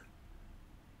 7-4.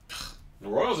 The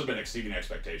Royals have been exceeding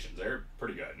expectations. They're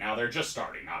pretty good. Now they're just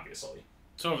starting, obviously.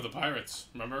 So over the Pirates,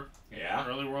 remember? Yeah.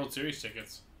 Early World Series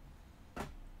tickets.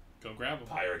 Go grab them.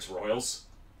 Pirates, Royals.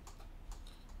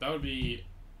 That would be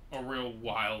a real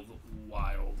wild.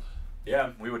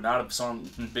 Yeah, we would not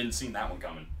have been seeing that one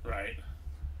coming. Right.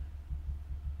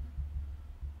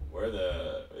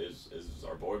 Is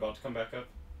our boy about to come back up?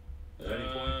 At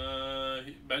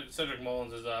any point? Cedric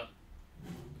Mullins is up.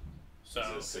 So. Is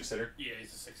it a six-hitter? Yeah,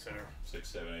 he's a six-hitter. 6,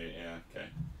 7, 8, yeah, okay.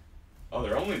 Oh,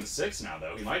 they're only in the 6 now,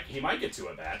 though. He might get 2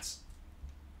 at-bats.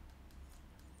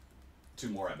 2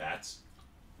 more at-bats.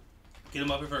 Get him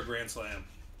up here for a grand slam.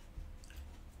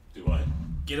 Do what?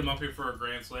 Get him up here for a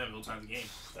grand slam. He'll time the game.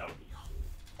 That would be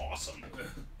awesome.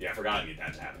 Yeah, I forgot I need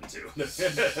that to happen, too.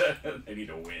 They need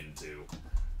to win, too.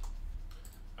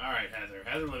 All right, Heather.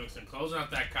 Heather Livingston closing out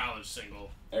that college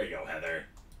single. There you go, Heather.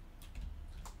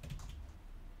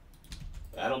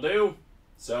 That'll do.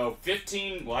 So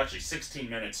 16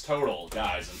 minutes total,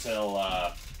 guys, until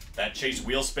that Chase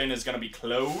wheel spin is going to be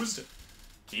closed.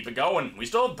 Keep it going. We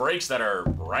still have breaks that are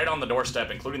right on the doorstep,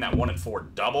 including that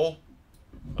 1-4 double.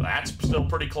 That's still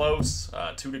pretty close.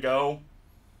 2 to go.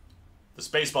 This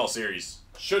baseball series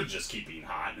should just keep being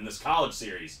hot, and this college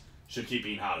series should keep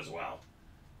being hot as well.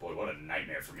 Boy, what a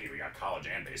nightmare for me. We got college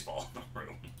and baseball in the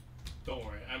room. Don't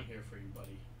worry. I'm here for you,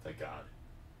 buddy. Thank God.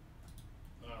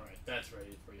 All right, that's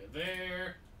ready for you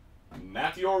there.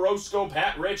 Matthew Orozco,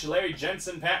 Pat Rich, Larry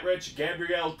Jensen, Pat Rich,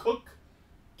 Gabriel Cook.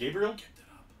 Gabriel? Get it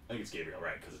up. I think it's Gabriel,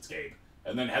 right, because it's Gabe.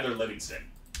 And then Heather Livingston.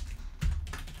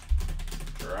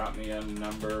 Drop me a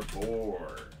number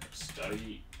 4.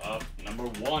 Study up number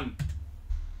 1.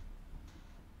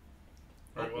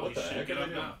 All right, well, what the heck get am I up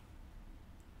doing? now.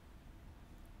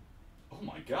 Oh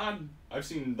my God. I've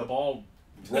seen the ball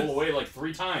roll away like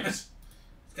 3 times.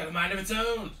 It's got a mind of its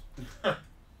own.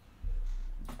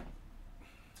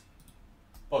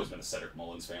 Always been a Cedric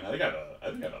Mullins fan. I think I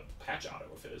have a patch auto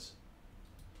of his.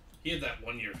 He had that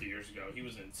 1 year a few years ago. He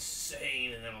was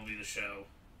insane in MLB The Show.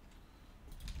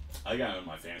 I got him in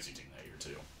my fantasy team that year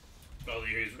too. Oh,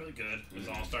 the year he was really good. His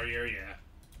All-Star year, yeah.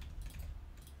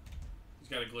 He's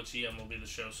got a glitchy MLB The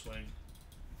Show swing.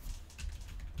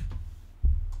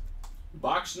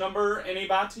 Box number,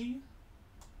 anybody?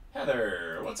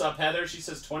 Heather. What's up, Heather? She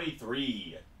says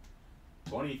 23.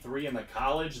 23 in the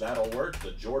college. That'll work.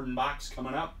 The Jordan box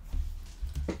coming up.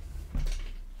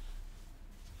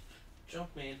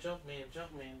 Jump man, jump man,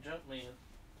 jump man, jump man.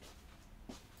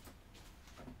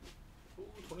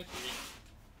 Ooh, 23.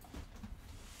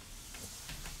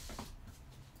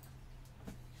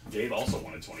 Gabe also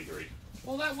wanted 23.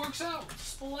 Well, that works out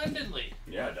splendidly.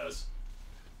 Yeah, it does.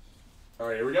 All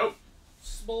right, here we go.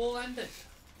 Splendid.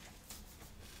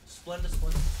 Splendid.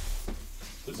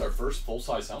 This is our first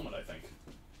full-size helmet, I think.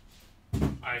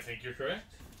 I think you're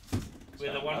correct. We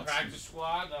had the one practice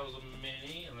squad, that was a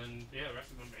mini, and then, yeah, the rest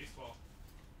of them baseball.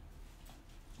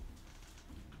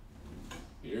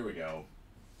 Here we go.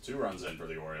 2 runs in for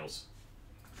the Orioles.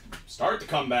 Start the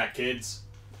comeback, kids.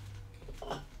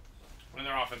 When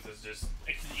their offense is just,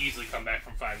 it can easily come back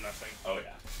from 5-0. Oh,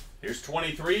 yeah. Here's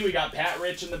 23. We got Pat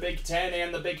Rich in the Big 10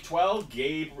 and the Big 12.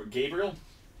 Gabriel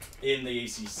in the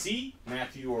ACC.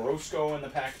 Matthew Orozco in the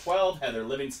Pac-12. Heather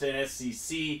Livingston,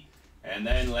 SEC. And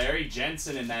then Larry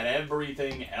Jensen in that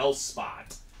everything else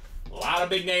spot. A lot of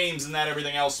big names in that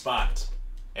everything else spot.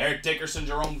 Eric Dickerson,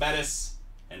 Jerome Bettis,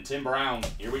 and Tim Brown.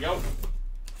 Here we go.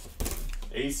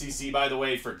 ACC, by the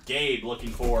way, for Gabe,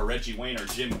 looking for Reggie Wayne or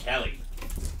Jim Kelly.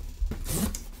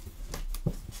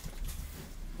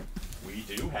 We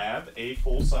do have a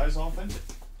full-size authentic.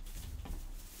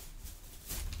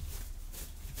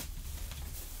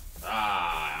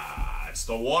 Ah, it's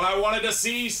the one I wanted to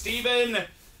see, Steven.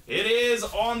 It is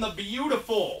on the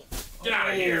beautiful, get out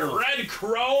of here, red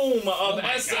chrome of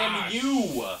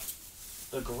SMU. Gosh.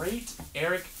 The great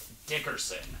Eric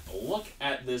Dickerson. Look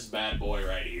at this bad boy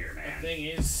right here, man. That thing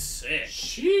is sick.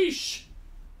 Sheesh.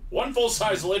 One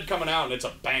full-size lid coming out, and it's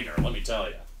a banger, let me tell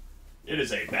you. It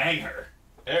is a banger.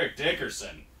 Eric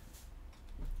Dickerson.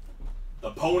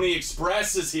 The Pony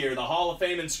Express is here. The Hall of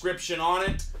Fame inscription on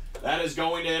it. That is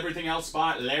going to everything else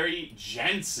spot. Larry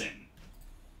Jensen.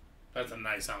 That's a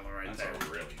nice helmet right there. That's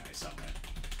a really nice helmet.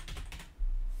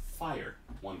 Fire,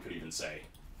 one could even say.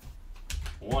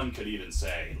 One could even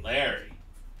say. Larry.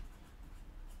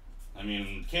 I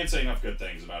mean, can't say enough good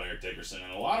things about Eric Dickerson. In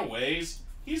a lot of ways,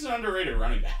 he's an underrated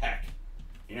running back.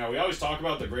 You know, we always talk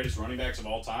about the greatest running backs of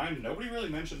all time. Nobody really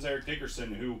mentions Eric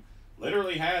Dickerson, who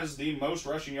literally has the most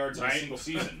rushing yards in a single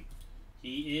season.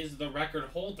 He is the record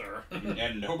holder.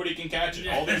 And nobody can catch it.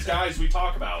 Yeah. All these guys we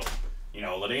talk about. You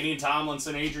know, LaDainian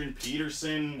Tomlinson, Adrian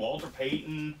Peterson, Walter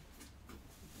Payton.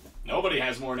 Nobody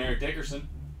has more than Eric Dickerson.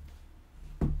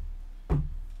 So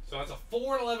that's a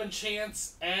 4-11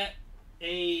 chance at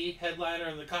a headliner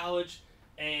in the college,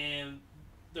 and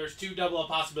there's 2 double-up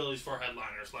possibilities for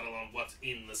headliners, let alone what's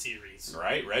in the series.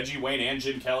 Right? Reggie Wayne and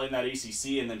Jim Kelly in that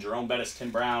ACC, and then Jerome Bettis,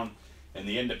 Tim Brown in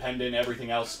the independent, everything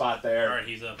else spot there. All right,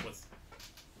 he's up with...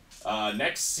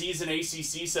 Next season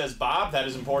ACC, says Bob. That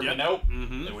is important to note.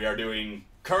 Mm-hmm. That we are doing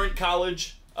current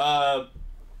college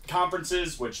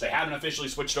conferences, which they haven't officially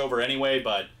switched over anyway,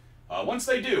 but once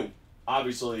they do,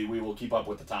 obviously we will keep up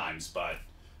with the times. But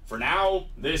for now,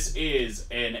 this is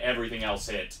an everything else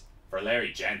hit for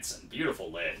Larry Jensen.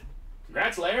 Beautiful lid.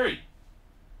 Congrats, Larry.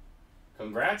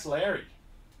 Congrats, Larry.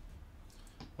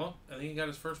 Well, I think he got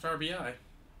his first RBI.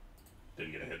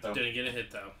 Didn't get a hit, though. Didn't get a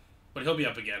hit, though. But he'll be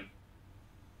up again.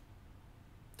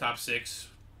 Top 6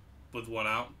 with 1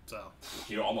 out, so...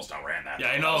 He almost outran that. Yeah,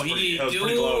 I though. know. That was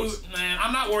pretty close. Man,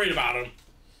 I'm not worried about him.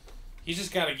 He's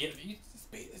just got to get...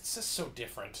 It's just so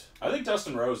different. I think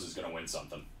Dustin Rose is going to win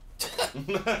something.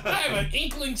 I have an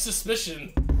inkling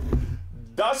suspicion.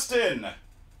 Dustin!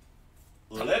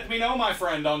 Let me know, my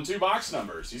friend, on 2 box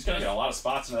numbers. He's going to get a lot of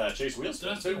spots into that Chase Wheel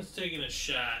spin, too. Dustin's taking a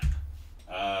shot.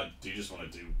 Do you just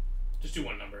want to do... Just do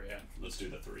 1 number, yeah. Let's do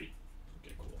the 3.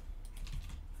 Okay, cool.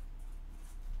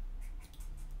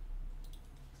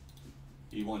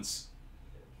 He wants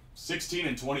 16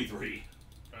 and 23.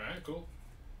 Alright, cool.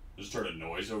 Just heard a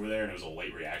noise over there, and it was a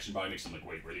late reaction by me, so I'm like,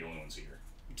 wait, we're the only ones here.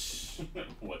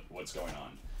 What's going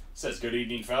on? Says, good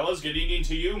evening, fellas. Good evening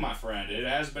to you, my friend. It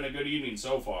has been a good evening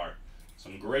so far.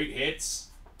 Some great hits.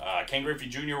 Ken Griffey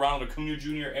Jr., Ronald Acuna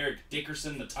Jr., Eric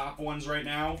Dickerson, the top ones right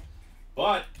now.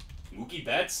 But Mookie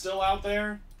Betts still out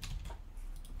there.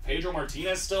 Pedro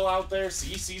Martinez still out there.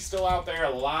 CeCe's still out there. A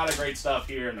lot of great stuff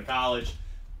here in the college.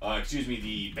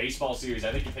 The baseball series.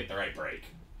 I think you picked the right break.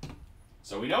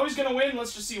 So we know he's going to win.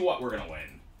 Let's just see what we're going to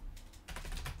win.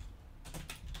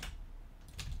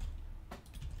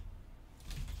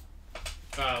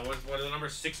 What are the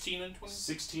numbers? 16 and 20?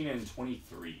 16 and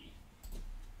 23.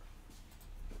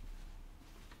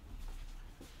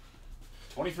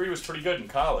 23 was pretty good in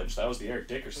college. That was the Eric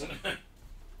Dickerson.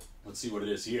 Let's see what it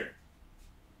is here.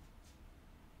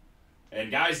 And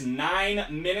guys,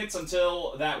 9 minutes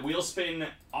until that wheel spin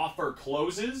offer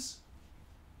closes.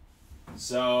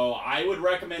 So I would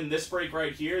recommend this break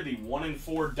right here. The 1 and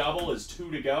 4 double is 2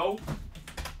 to go.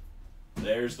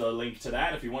 There's the link to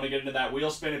that. If you want to get into that wheel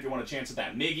spin, if you want a chance at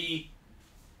that Miggy,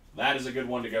 that is a good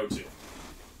one to go to.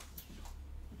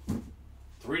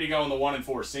 3 to go in the 1 and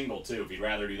 4 single, too, if you'd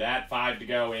rather do that. 5 to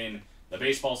go in the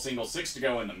baseball single. 6 to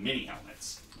go in the mini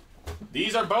helmets.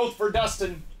 These are both for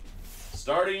Dustin.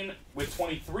 Starting with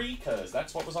 23, because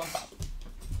that's what was on top.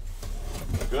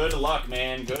 Good luck,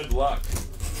 man. Good luck.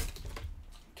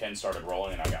 Ken started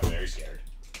rolling, and I got very scared.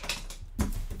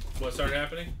 What started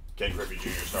happening? Ken Griffey Jr.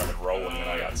 started rolling, and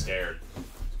I got scared.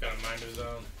 He's got a mind of his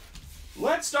own.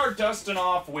 Let's start Dustin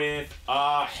off with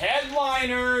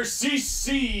headliner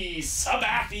CC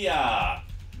Sabathia.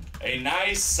 A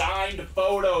nice signed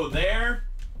photo there.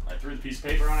 I threw the piece of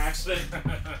paper on accident.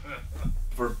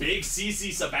 For big CC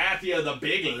Sabathia, the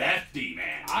big lefty,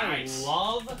 man. Nice. I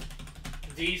love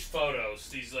these photos.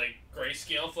 These, like,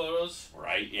 grayscale photos.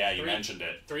 Right? Yeah, you mentioned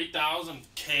it. 3,000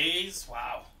 Ks.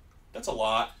 Wow. That's a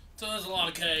lot. So there's a lot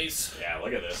of Ks. Yeah,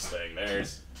 look at this thing.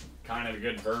 There's kind of a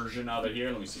good version of it here.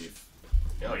 Let me see if...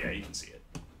 Oh, yeah, you can see it.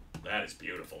 That is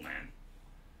beautiful, man.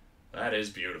 That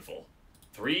is beautiful.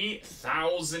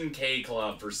 3,000 K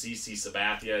club for CC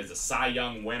Sabathia. He's a Cy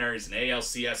Young winner. He's an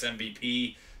ALCS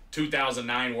MVP.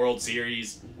 2009 World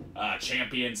Series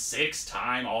champion.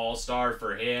 6-time All-Star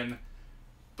for him.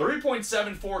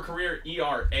 3.74 career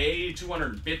ERA.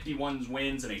 251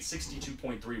 wins and a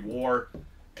 62.3 WAR.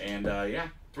 And,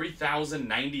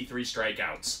 3,093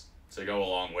 strikeouts to go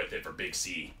along with it for Big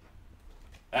C.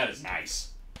 That is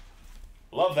nice.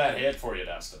 Love that hit for you,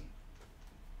 Dustin.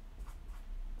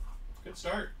 Good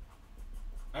start,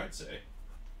 I'd say.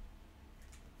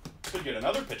 Could get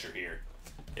another pitcher here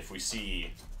if we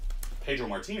see Pedro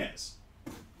Martinez.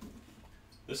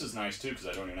 This is nice, too, because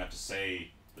I don't even have to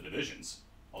say the divisions.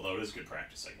 Although it is good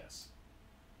practice, I guess.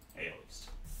 Hey, at least.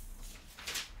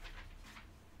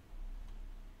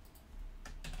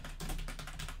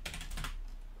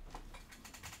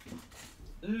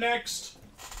 Next.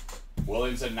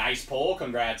 Williams, a nice pull.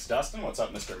 Congrats, Dustin. What's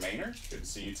up, Mr. Maynard? Good to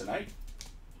see you tonight.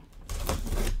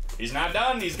 He's not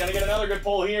done. He's going to get another good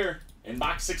pull here in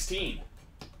box 16.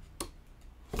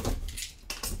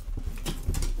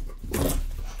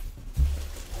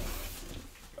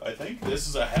 I think this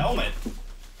is a helmet.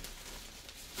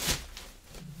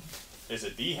 Is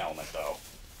it the helmet, though?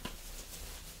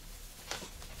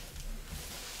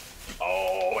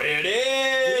 Oh, it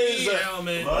is! The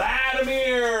helmet.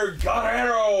 Vladimir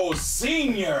Guerrero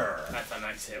Sr. That's a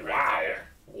nice hit right Wow. there.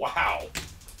 Wow.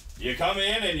 You come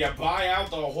in and you buy out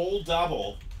the whole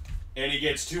double, and he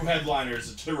gets 2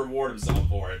 headliners to reward himself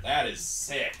for it. That is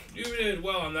sick. You did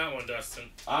well on that one, Dustin.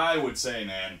 I would say,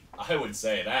 man. I would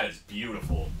say that is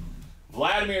beautiful.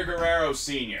 Vladimir Guerrero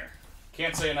Sr.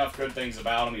 Can't say enough good things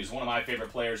about him. He's one of my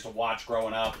favorite players to watch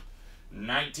growing up.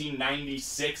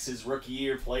 1996, his rookie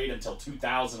year, played until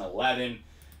 2011.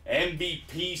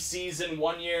 MVP season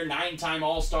 1 year, 9-time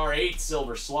All-Star, 8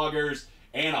 Silver Sluggers,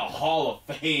 and a Hall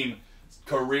of Fame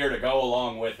career to go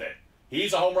along with it.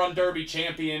 He's a home run derby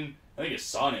champion. I think his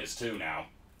son is too now.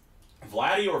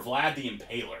 Vladdy or Vlad the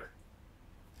Impaler.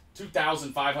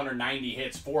 2,590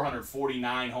 hits,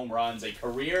 449 home runs, a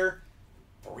career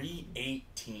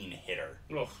 318 hitter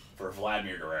Oh, for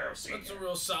Vladimir Guerrero Sr. that's a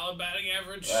real solid batting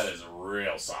average. That is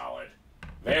real solid.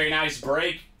 Very nice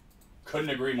break. Couldn't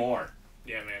agree more.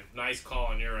 Yeah, man. Nice call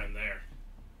on your end there.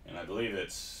 And I believe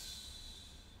it's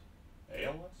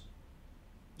ALS?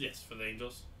 Yes, for the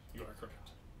Angels, you are correct.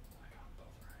 I got both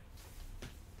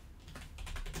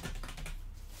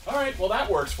right. All right, well that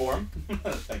works for him.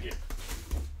 Thank you.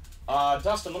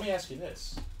 Dustin, let me ask you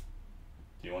this.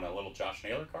 Do you want a little Josh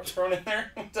Naylor card thrown in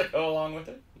there to go along with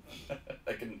it?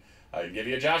 I can give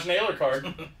you a Josh Naylor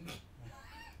card.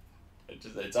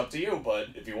 It's up to you, but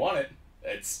if you want it,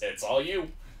 it's all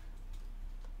you.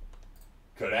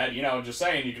 Could add, just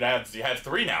saying, you have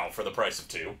 3 now for the price of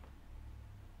 2.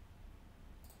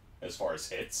 As far as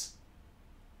hits.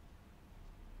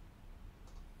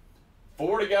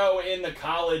 4 to go in the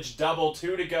college double,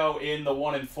 2 to go in the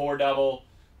 1 and 4 double,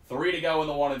 3 to go in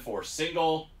the 1 and 4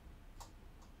 single,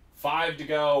 5 to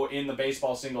go in the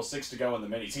baseball single, 6 to go in the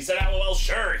minis. He said, LOL,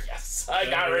 sure, yes, I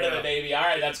got rid of it, baby. All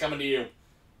right, that's coming to you.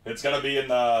 It's going to be in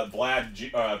the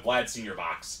Vlad Senior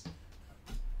box.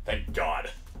 Thank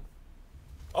God.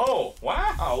 Oh,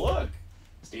 wow, look.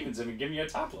 Steven's even giving you a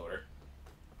top loader.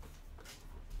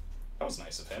 That was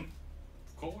nice of him.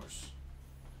 Of course.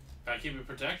 Gotta keep it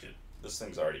protected. This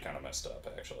thing's already kind of messed up,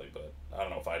 actually, but I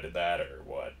don't know if I did that or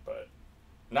what, but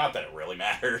not that it really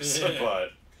matters,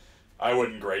 but I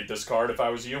wouldn't grade this card if I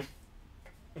was you.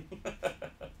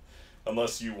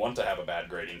 Unless you want to have a bad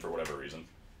grading for whatever reason.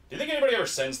 Do you think anybody ever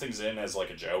sends things in as, like,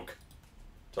 a joke?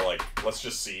 To, like, let's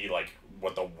just see, like,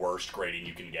 what the worst grading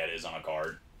you can get is on a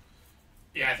card?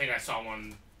 Yeah, I think I saw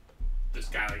one. This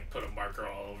guy, like, put a marker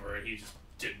all over it. He just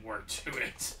didn't work to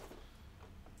it.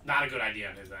 Not a good idea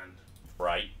on his end.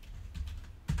 Right.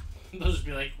 They'll just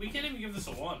be like, we can't even give this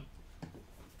a 1.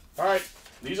 Alright,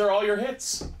 these are all your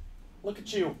hits. Look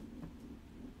at you.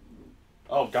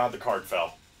 Oh god, the card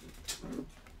fell.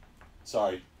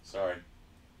 Sorry.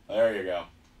 There you go.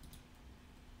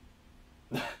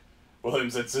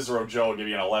 Williams and Cicero Joe will give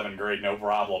you an 11 grade, no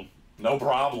problem. No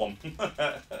problem.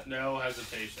 No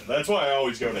hesitation. That's why I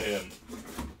always go to him.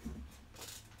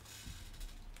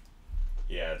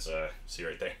 Yeah, it's see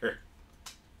right there.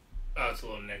 Oh, it's a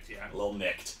little nicked, yeah. A little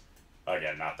nicked.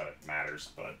 Again, not that it matters,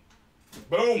 but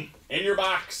boom! In your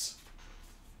box.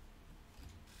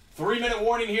 3-minute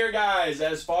warning here, guys,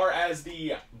 as far as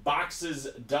the box is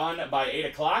done by 8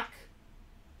 o'clock.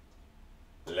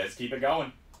 Let's keep it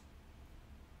going.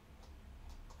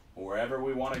 Wherever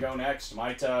we want to go next.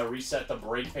 Might reset the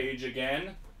break page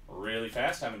again really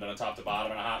fast. Haven't done a top to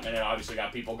bottom in a hot minute. Obviously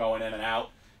got people going in and out.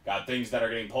 Got things that are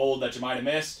getting pulled that you might have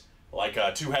missed. Like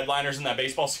 2 headliners in that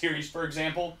baseball series, for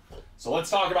example. So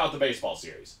let's talk about the baseball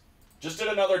series. Just did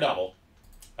another double.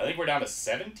 I think we're down to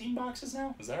 17 boxes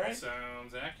now. Is that right?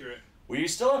 Sounds accurate. We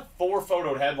still have 4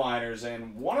 photoed headliners,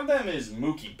 and one of them is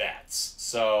Mookie Betts.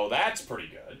 So that's pretty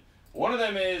good. One of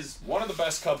them is one of the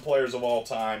best Cub players of all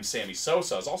time, Sammy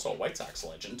Sosa, is also a White Sox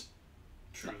legend.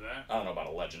 True that. I don't know about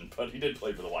a legend, but he did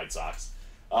play for the White Sox.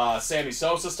 Sammy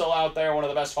Sosa's still out there, one of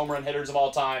the best home run hitters of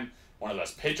all time, one of the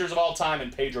best pitchers of all time,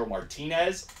 and Pedro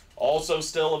Martinez, also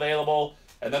still available.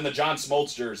 And then the John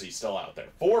Smoltz jersey still out there.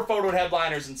 4 photoed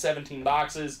headliners in 17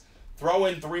 boxes. Throw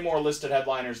in 3 more listed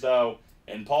headliners, though,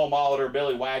 and Paul Molitor,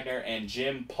 Billy Wagner, and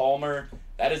Jim Palmer.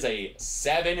 That is a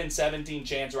 7 in 17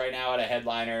 chance right now at a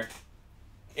headliner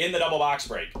in the double box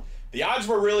break. The odds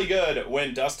were really good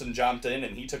when Dustin jumped in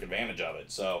and he took advantage of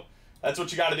it. So that's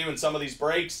what you got to do in some of these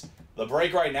breaks. The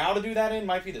break right now to do that in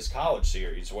might be this college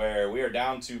series where we are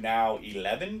down to now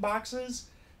 11 boxes,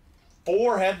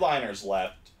 4 headliners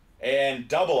left, and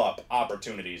double up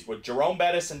opportunities with Jerome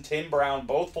Bettis and Tim Brown,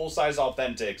 both full-size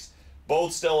authentics,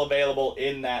 both still available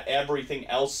in that everything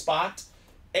else spot.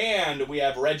 And we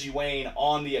have Reggie Wayne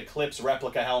on the Eclipse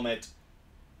replica helmet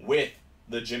with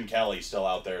the Jim Kelly still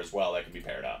out there as well. That can be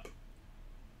paired up.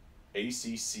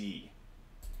 ACC.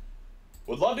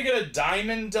 Would love to get a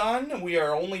diamond done. We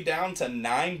are only down to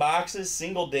 9 boxes,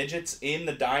 single digits in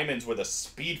the diamonds with a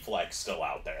Speed Flex still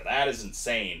out there. That is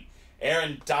insane.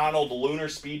 Aaron Donald Lunar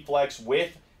Speed Flex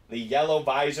with the yellow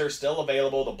visor still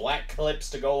available. The black clips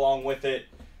to go along with it.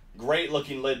 Great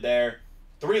looking lid there.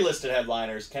 3 listed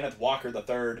headliners. Kenneth Walker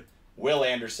III, Will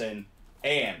Anderson,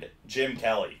 and Jim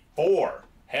Kelly. 4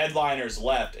 headliners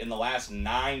left in the last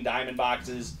 9 diamond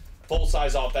boxes.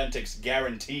 Full-size authentics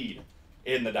guaranteed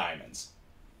in the diamonds.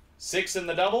 6 in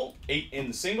the double, 8 in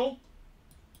the single.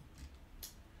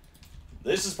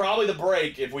 This is probably the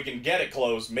break. If we can get it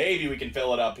close, maybe we can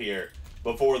fill it up here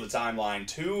before the timeline.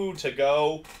 2 to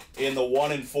go in the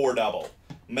 1 and 4 double.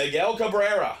 Miguel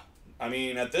Cabrera. I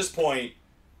mean, at this point,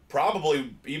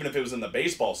 probably, even if it was in the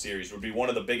baseball series, would be one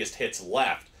of the biggest hits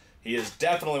left. He is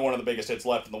definitely one of the biggest hits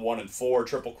left in the 1 and 4.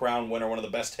 Triple Crown winner, one of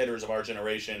the best hitters of our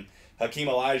generation. Hakeem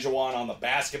Olajuwon on the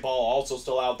basketball, also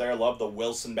still out there. Love the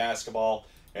Wilson basketball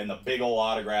and the big old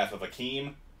autograph of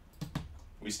Hakeem.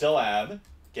 We still have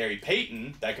Gary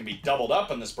Payton. That can be doubled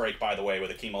up in this break, by the way, with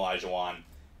Hakeem Olajuwon.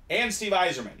 And Steve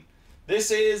Yzerman.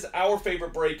 This is our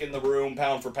favorite break in the room,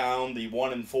 pound for pound, the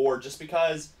 1 and 4, just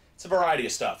because it's a variety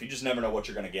of stuff. You just never know what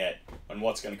you're going to get and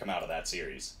what's going to come out of that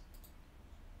series.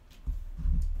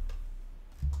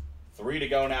 3 to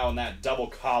go now in that double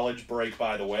college break,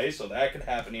 by the way, so that could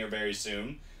happen here very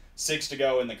soon. 6 to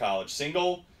go in the college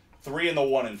single. 3 in the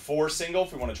 1 and 4 single,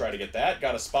 if we want to try to get that.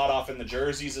 Got a spot off in the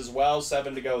jerseys as well.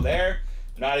 7 to go there.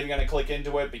 Not even going to click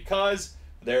into it because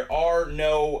there are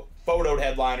no photoed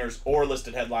headliners or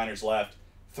listed headliners left.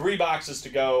 3 boxes to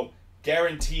go.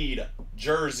 Guaranteed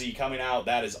jersey coming out.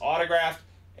 That is autographed.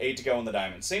 8 to go in the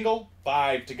diamond single.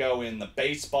 5 to go in the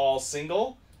baseball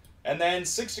single. And then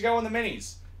 6 to go in the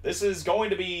minis. This is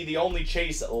going to be the only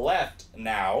chase left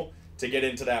now to get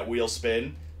into that wheel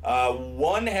spin.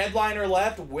 1 headliner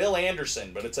left, Will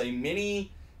Anderson, but it's a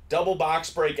mini double box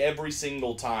break every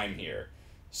single time here.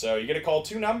 So you get to call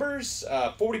 2 numbers,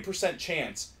 40%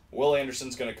 chance Will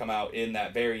Anderson's going to come out in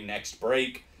that very next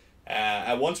break.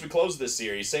 Once we close this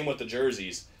series, same with the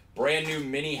jerseys. Brand new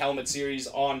mini helmet series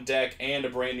on deck and a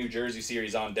brand new jersey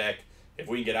series on deck if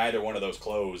we can get either one of those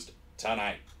closed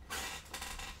tonight.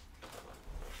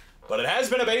 But it has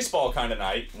been a baseball kind of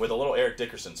night with a little Eric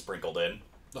Dickerson sprinkled in.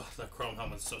 Oh, that chrome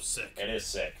helmet's so sick. It is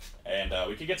sick. And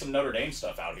we could get some Notre Dame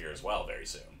stuff out here as well very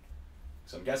soon.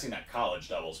 So I'm guessing that college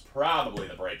double's probably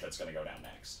the break that's going to go down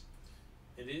next.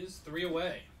 It is 3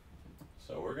 away.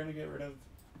 So we're going to get rid of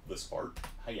this part.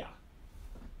 Hiya.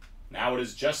 Now it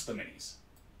is just the minis.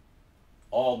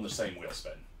 All in the same wheel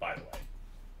spin, by the way.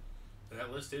 And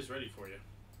that list is ready for you.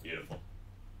 Beautiful.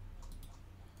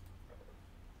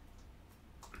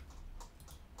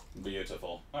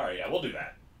 Beautiful. Alright, yeah, we'll do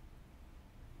that.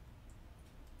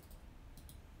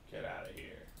 Get out of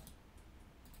here.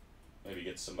 Maybe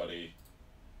get somebody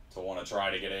to want to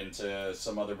try to get into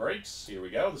some other breaks. Here we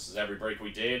go. This is every break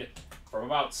we did from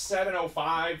about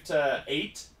 7:05 to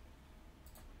 8.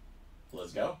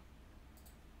 Let's go.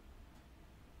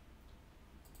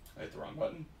 I hit the wrong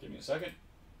button. Give me a second.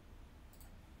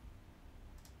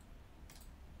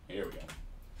 Here we go.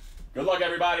 Good luck,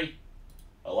 everybody.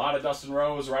 A lot of Dustin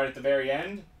Rose right at the very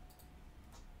end.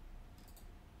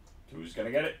 Who's going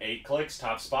to get it? 8 clicks,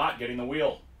 top spot, getting the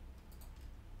wheel.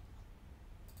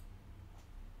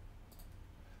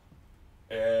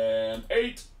 And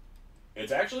 8.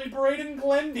 It's actually Braden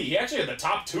Glendy. He actually had the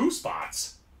top 2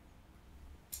 spots.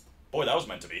 Boy, that was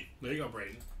meant to be. There you go,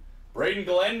 Braden. Braden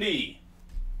Glendy.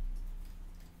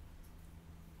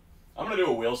 I'm going to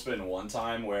do a wheel spin one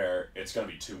time where it's going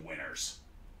to be 2 winners.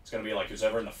 It's going to be like who's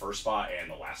ever in the first spot and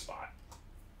the last spot.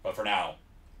 But for now,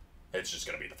 it's just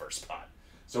going to be the first spot.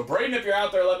 So, Braden, if you're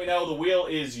out there, let me know. The wheel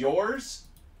is yours.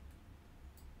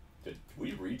 Did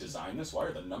we redesign this? Why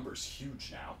are the numbers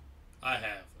huge now? I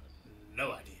have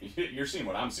no idea. You're seeing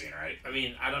what I'm seeing, right? I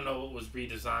mean, I don't know what was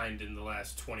redesigned in the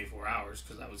last 24 hours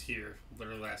because I was here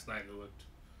literally last night. It looked.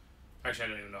 Actually, I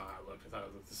don't even know how it looked. I thought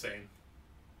it looked the same.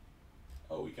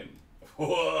 Oh, we can.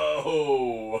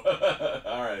 Whoa!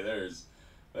 All right,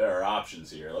 there are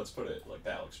options here. Let's put it like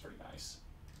that. Looks pretty nice.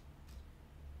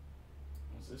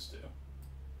 What does this do?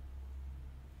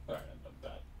 All right, I'm done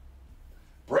with that.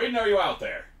 Braden, are you out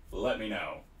there? Let me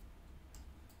know.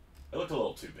 It looked a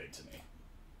little too big to me.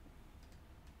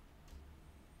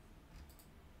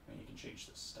 And you can change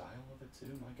the style of it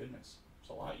too. My goodness,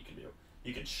 there's a lot you can do.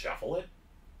 You can shuffle it.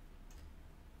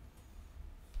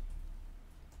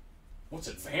 What's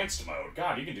advanced mode?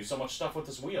 God, you can do so much stuff with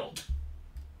this wheel.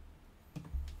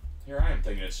 Here I am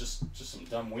thinking it's just some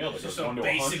dumb wheel that Just goes 1 some to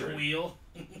basic 100. wheel.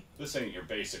 This ain't your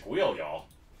basic wheel, y'all.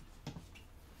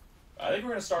 I think we're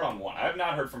going to start on 1. I have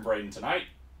not heard from Braden tonight.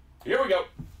 Here we go.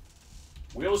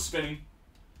 Wheel is spinning.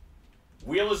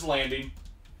 Wheel is landing.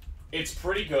 It's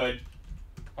pretty good.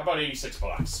 How about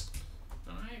 $86?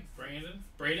 Alright, Braden.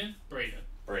 Braden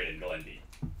Glendy.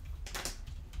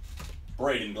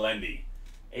 Braden Glendy.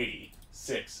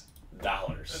 $86.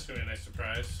 That's gonna be a nice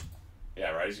surprise.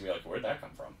 Yeah, right? He's going to be like, where'd that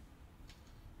come from?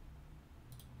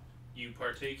 You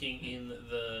partaking in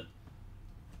the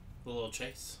little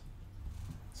chase.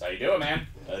 That's how you do it, man.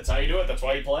 That's how you do it. That's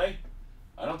why you play.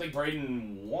 I don't think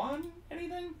Braden won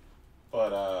anything,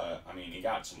 but, I mean, he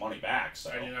got some money back,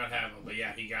 so. I do not have him, but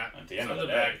yeah, he got At the end of something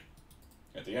the day. back.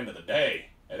 At the end of the day,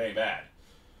 it ain't bad.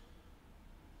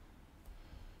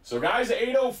 So, guys,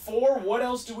 8:04, what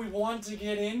else do we want to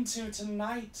get into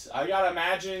tonight? I gotta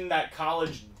imagine that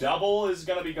college double is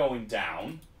gonna be going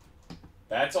down.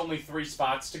 That's only 3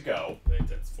 spots to go. I think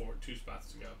that's 2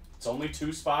 spots to go. It's only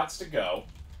 2 spots to go.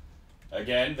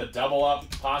 Again, the double up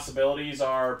possibilities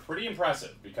are pretty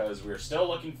impressive because we're still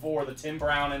looking for the Tim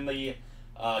Brown and the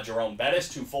Jerome Bettis,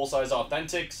 2 full-size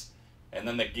authentics, and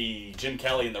then the Jim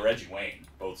Kelly and the Reggie Wayne,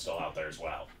 both still out there as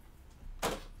well.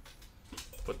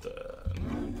 Put the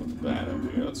bat up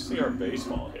here. Let's see our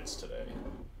baseball hits today.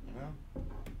 Well,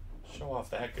 show off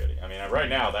that goodie. I mean, right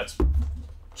now, that's...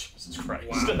 Jesus Christ.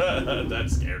 Wow. That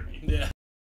scared me. Yeah.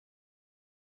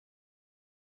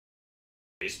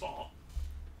 Baseball.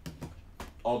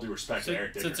 All due respect to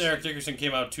Eric Dickerson. Since Eric Dickerson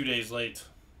came out 2 days late.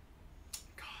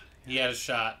 God. He had a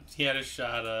shot.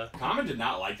 Common did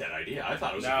not like that idea. I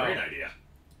thought it was No. a great idea.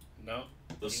 No.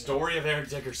 The story of Eric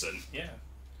Dickerson. Yeah.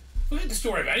 Look at the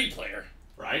story of any player.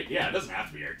 Right? Yeah, it doesn't have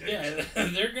to be Eric Dickerson. Yeah,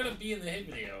 they're gonna be in the hit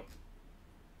video.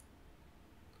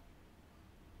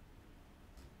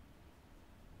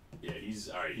 Yeah, he's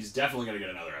alright. He's definitely going to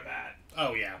get another at bat.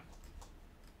 Oh yeah.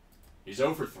 He's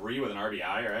 0 for 3 with an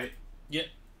RBI, right? Yep.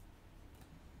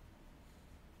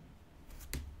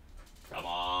 Come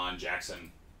on,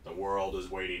 Jackson. The world is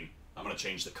waiting. I'm going to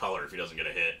change the color if he doesn't get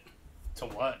a hit. To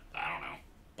what? I don't know.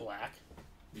 Black.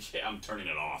 Yeah, I'm turning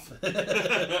it off.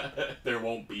 There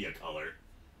won't be a color.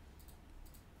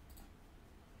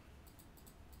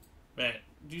 Man,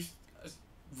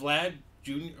 Vlad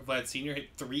Jr. Vlad Sr. hit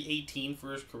 318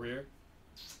 for his career.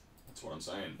 That's what I'm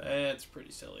saying. That's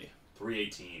pretty silly.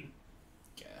 318.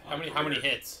 Yeah. How many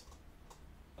hits?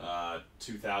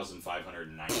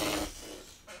 2,590.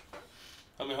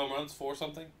 How many home runs? 4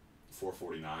 something?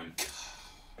 449.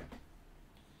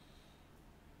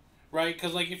 Right,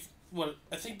 because like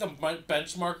I think the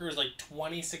benchmarker is like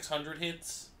 2,600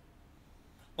 hits.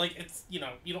 Like it's you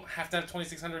don't have to have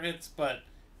 2,600 hits, but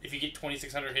if you get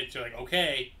 2,600 hits, you're like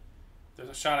okay, there's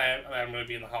a shot I'm going to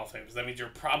be in the Hall of Fame. Because that means you're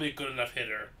probably a good enough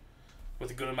hitter with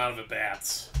a good amount of at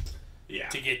bats. Yeah.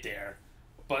 To get there,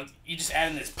 but you just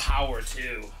add in this power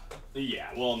too. Yeah,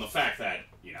 well, and the fact that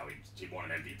he won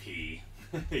an MVP,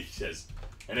 he says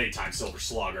an 8-time Silver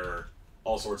Slugger,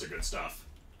 all sorts of good stuff.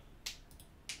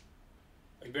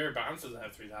 Like Barry Bonds doesn't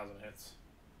have 3,000 hits.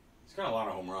 He's got a lot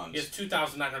of home runs. He has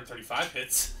 2,935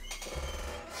 hits.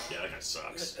 Yeah, that guy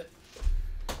sucks.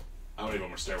 I don't even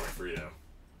want to stay away free though.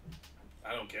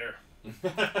 I don't care.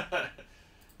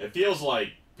 It feels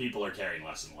like people are caring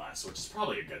less and less, which is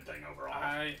probably a good thing overall.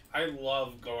 I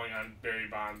love going on Barry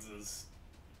Bonds'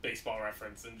 baseball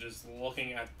reference and just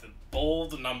looking at the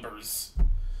bold numbers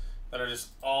that are just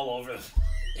all over the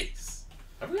place.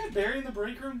 Have we had Barry in the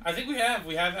break room? I think we have.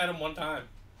 We have had him one time.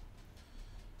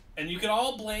 And you can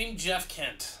all blame Jeff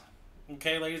Kent.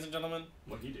 Okay, ladies and gentlemen?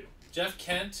 What'd he do? Jeff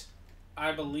Kent,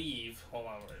 I believe... Hold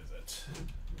on, where is it?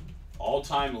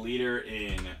 All-time leader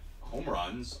in home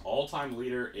runs, all-time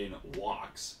leader in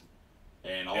walks,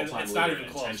 and all-time It's not leader in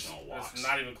even close. intentional walks. It's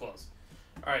not even close.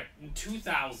 All right, in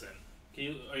 2000.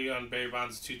 Are you on Barry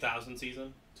Bonds' 2000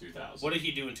 season? 2000. What did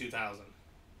he do in 2000?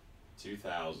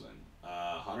 2000.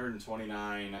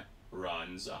 129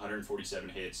 runs, 147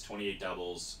 hits, 28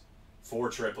 doubles, 4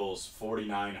 triples,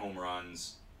 49 home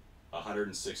runs,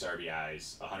 106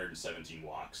 RBIs, 117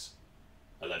 walks,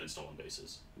 11 stolen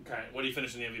bases. Okay, what did he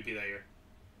finish in the MVP that year?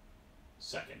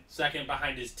 Second. Second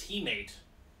behind his teammate,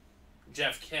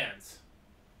 Jeff Kent,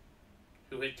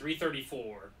 who hit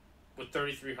 334 with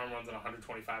 33 home runs and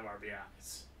 125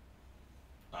 RBIs.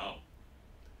 Oh.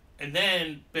 And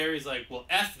then Barry's like, well,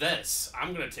 F this.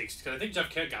 I'm going to take... Because I think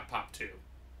Jeff Kent got popped too.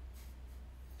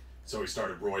 So he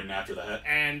started roiding after that?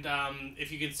 And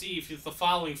if you can see, if it's the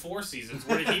following 4 seasons,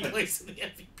 where did he place in the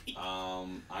MVP?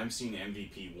 I'm seeing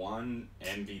MVP 1,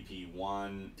 MVP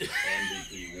 1,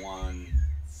 MVP 1,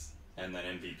 and then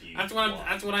MVP. That's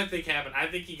what I think happened. I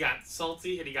think he got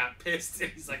salty and he got pissed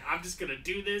and he's like, I'm just gonna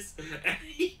do this, and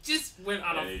he just went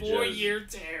on a 4-year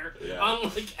tear,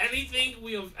 unlike anything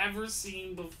we have ever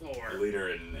seen before. Leader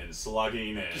in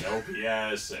slugging and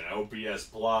OPS and OPS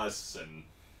plus and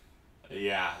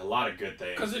a lot of good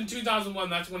things. Because in 2001,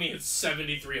 that's when he hit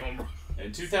 73 home runs.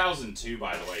 In 2002,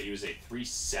 by the way, he was a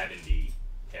 370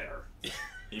 hitter.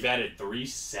 He batted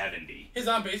 370. His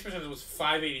on-base percentage was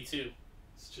 582.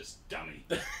 It's just dummy.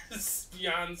 It's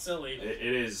beyond silly.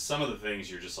 It is some of the things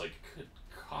you're just like, good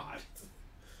God.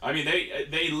 I mean,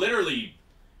 they literally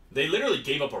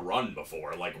gave up a run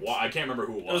before. Like, I can't remember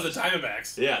who it was. It was the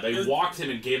Diamondbacks. Yeah, they walked him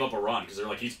and gave up a run because they're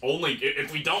like,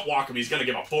 if we don't walk him, he's gonna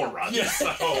give up 4 runs. Yeah,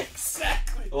 so,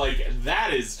 exactly. Like,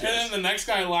 that is just... And then the next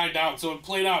guy lined out, so it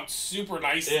played out super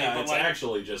nicely. Yeah, but it's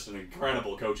actually just an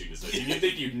incredible coaching decision. You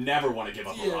think you'd never want to give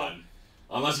up a Yeah. run,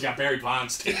 unless you got Barry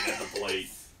Bonds standing at the plate,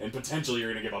 and potentially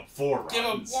you're gonna give up 4 runs. Give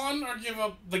up 1 or give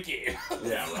up the game.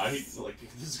 Yeah, right? Like,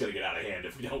 this is gonna get out of hand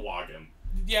if we don't walk him.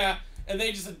 Yeah, and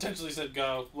they just intentionally said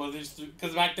go. Well,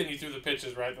 because back then you threw the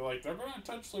pitches, right? They're like, they're going to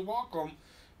intentionally walk them.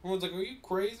 Everyone's like, are you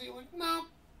crazy? Like, no.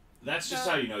 That's just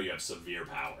how you know you have severe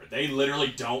power. They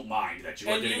literally don't mind that you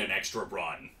are And getting an extra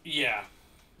run. Yeah.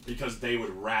 Because they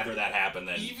would rather that happen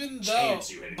than Even though, chance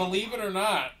you hitting believe it or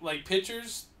not, like,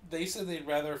 pitchers, they said they'd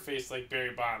rather face, like,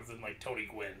 Barry Bonds than, like, Tony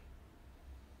Gwynn.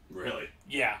 Really?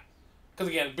 Yeah. Because,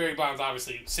 again, Barry Bonds,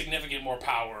 obviously, significant more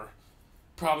power.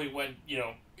 Probably went,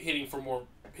 hitting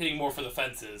more for the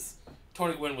fences.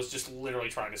 Tony Gwynn was just literally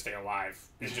trying to stay alive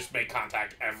and just make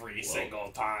contact every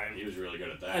single time. He was really good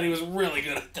at that. And he was really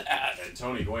good at that. And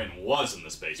Tony Gwynn was in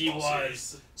this baseball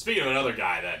series. Speaking of another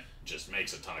guy that just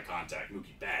makes a ton of contact,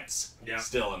 Mookie Betts,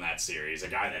 still in that series. A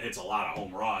guy that hits a lot of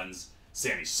home runs.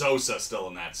 Sammy Sosa still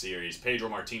in that series. Pedro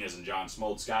Martinez and John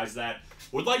Smoltz, guys that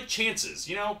would like chances.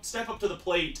 Step up to the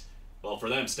plate. Well, for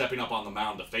them, stepping up on the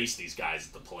mound to face these guys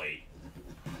at the plate.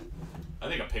 I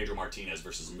think a Pedro Martinez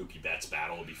versus Mookie Betts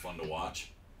battle would be fun to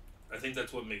watch. I think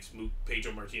that's what makes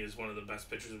Pedro Martinez one of the best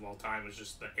pitchers of all time, is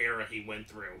just the era he went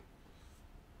through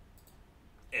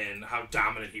and how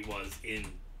dominant he was in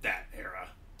that era.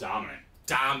 Dominant.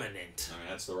 Dominant. I mean,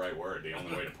 that's the right word, the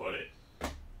only way to put it.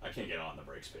 I can't get on the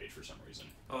breaks page for some reason.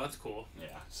 Oh, that's cool.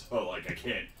 Yeah, so, like, I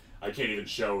can't even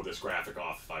show this graphic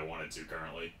off if I wanted to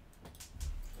currently.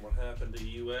 What happened to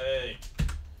UA?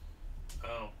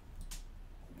 Oh.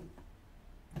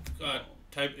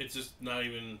 Type, it's just not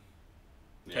even...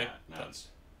 Yeah, no, it's...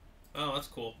 Oh, that's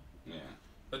cool. Yeah.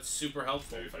 That's super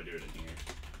helpful. Maybe if I do it in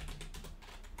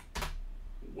here.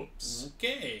 Whoops.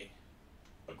 Okay.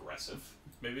 Aggressive.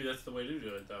 Maybe that's the way to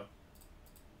do it, though.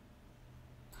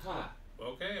 Huh.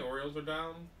 Okay, Orioles are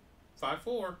down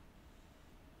 5-4.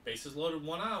 Bases loaded,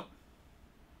 1 out.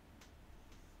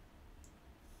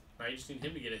 Now you just need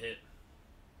him to get a hit.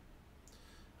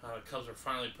 The Cubs are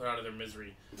finally put out of their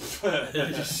misery. What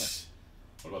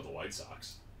about the White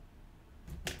Sox?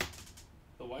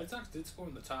 The White Sox did score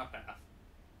in the top half.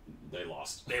 They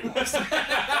lost. They lost.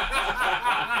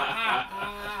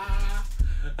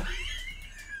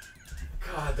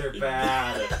 God, they're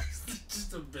bad.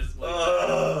 Just abysmally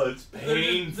Oh, it's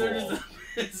painful. They're just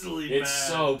abysmally bad. It's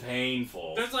so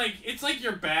painful. It's like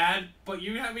you're bad, but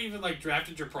you haven't even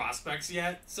drafted your prospects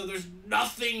yet, so there's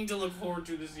nothing to look forward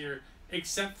to this year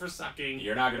except for sucking.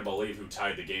 You're not going to believe who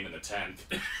tied the game in the 10th.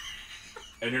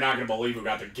 And you're not going to believe who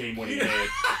got the game-winning hit.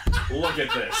 Look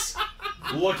at this.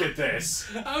 Look at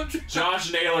this.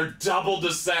 Josh Naylor doubled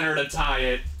to center to tie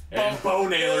it, and Bo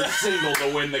Naylor singled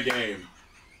to win the game.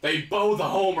 They both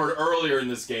homered earlier in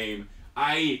this game.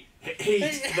 I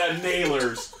hate the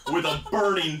Naylors with a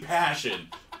burning passion.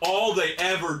 All they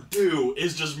ever do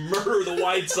is just murder the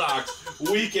White Sox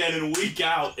week in and week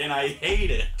out, and I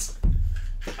hate it.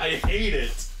 I hate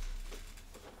it.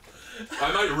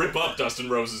 I might rip up Dustin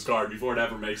Rose's card before it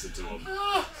ever makes it to him.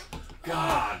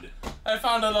 God. I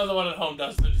found another one at home,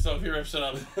 Dustin, so if he rips it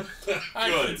up.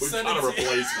 Good. We've got a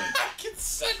replacement.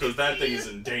 Because that thing is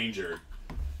in danger.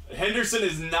 Henderson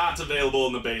is not available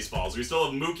in the baseballs. We still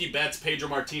have Mookie Betts, Pedro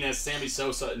Martinez, Sammy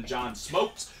Sosa, and John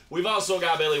Smoltz. We've also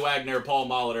got Billy Wagner, Paul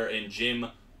Molitor, and Jim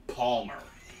Palmer.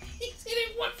 He's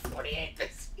hitting 148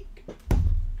 this year.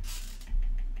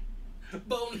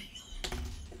 Bone. I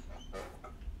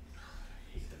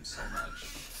hate them so much.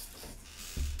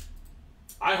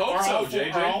 I hope so,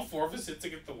 JJ. Are all 4 of us hitting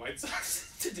against the White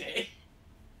Sox today?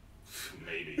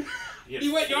 Maybe. He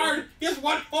went yard. He has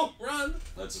 1 home run.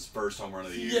 That's his first home run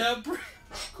of the year. Yeah,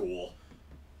 Cool.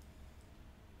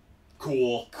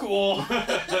 Cool. Cool.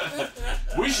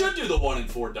 We should do the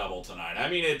 1-4 double tonight. I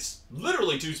mean, it's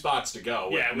literally 2 spots to go.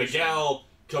 With Yeah, Miguel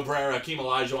Cabrera, Hakeem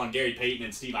Olajuwon, Gary Payton,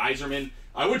 and Steve Yzerman.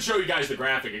 I would show you guys the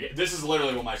graphic again. This is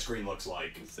literally what my screen looks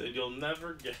like. So you'll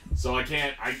never get. So I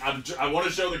can't. I want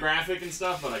to show the graphic and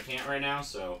stuff, but I can't right now.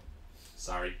 So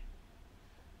sorry.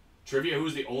 Trivia: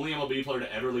 who's the only MLB player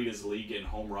to ever lead his league in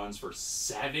home runs for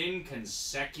 7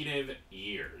 consecutive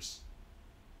years?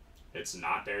 It's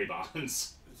not Barry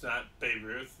Bonds. It's not Babe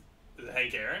Ruth. Is it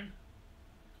Hank Aaron?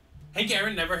 Hank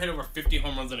Aaron never hit over 50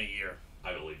 home runs in a year.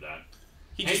 I believe that.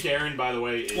 He Hank Aaron, by the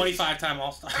way, is 25-time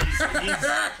All-Star.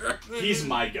 he's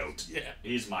my goat. Yeah.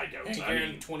 He's my goat. Hank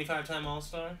Aaron, 25-time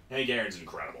All-Star. Hank Aaron's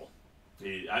incredible.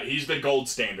 He's the gold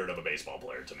standard of a baseball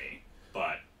player to me,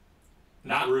 but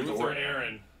not Ruth or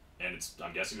Aaron. And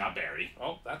I'm guessing not Barry.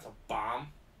 Oh, that's a bomb.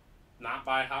 Not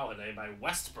by Holiday, by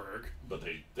Westberg. But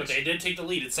they did take the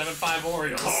lead at 7-5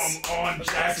 Orioles. Come on,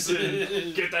 Jackson.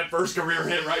 Get that first career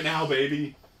hit right now,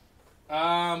 baby.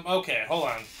 Okay, hold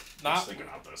on. I was thinking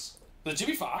about this. The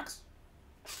Jimmy Fox?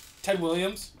 Ted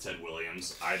Williams? Ted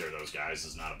Williams. Either of those guys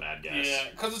is not a bad guess. Yeah,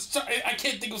 because I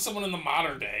can't think of someone in the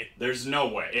modern day. There's no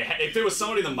way. If it was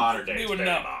somebody in the modern day, We it's would Barry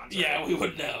know. Bonds, Yeah, right? we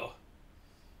would know.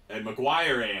 And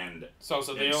McGuire and So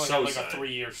they and only had like Sosa. a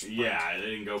 3-year sprint. Yeah, they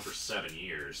didn't go for 7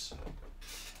 years.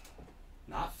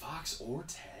 Not Fox or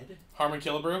Ted. Harmon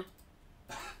Killebrew?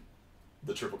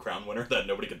 The Triple Crown winner that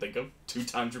nobody can think of.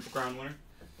 2-time Triple Crown winner.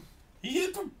 He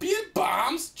hit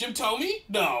bombs? Jim Thome?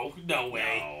 No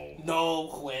way.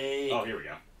 No way. Oh, here we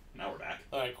go. Now we're back.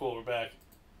 Alright, cool, we're back.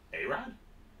 A-Rod?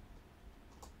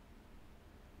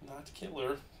 Not the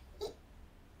killer.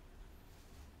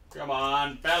 Come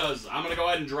on, fellas. I'm going to go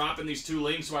ahead and drop in these 2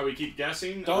 links while we keep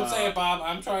guessing. Don't say it, Bob.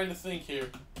 I'm trying to think here.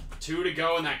 2 to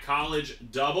go in that college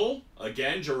double.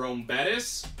 Again, Jerome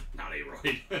Bettis. Not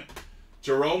A-Royd.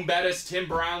 Jerome Bettis, Tim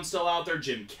Brown still out there,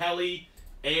 Jim Kelly,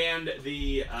 and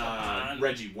the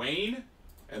Reggie Wayne.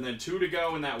 And then 2 to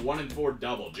go in that 1 and 4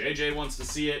 double. JJ wants to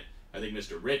see it. I think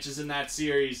Mr. Rich is in that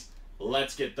series.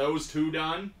 Let's get those 2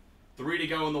 done. 3 to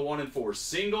go in the 1 and 4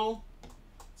 single.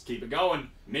 Let's keep it going.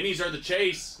 Minis are the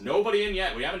chase. Nobody in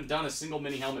yet. We haven't done a single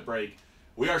mini helmet break.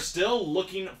 We are still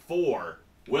looking for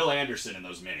Will Anderson in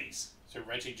those minis. So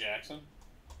Reggie Jackson?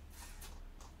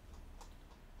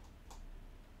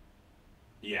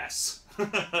 Yes.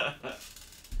 I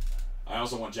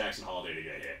also want Jackson Holiday to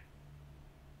get hit.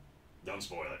 Don't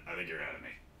spoil it. I think you're ahead of me.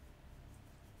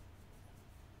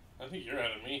 I think you're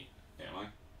ahead of me. Am I?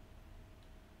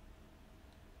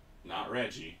 Not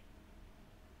Reggie.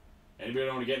 Anybody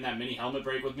want to get in that mini helmet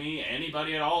break with me?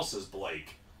 Anybody at all, says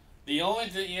Blake. The only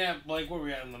thing, yeah, Blake, where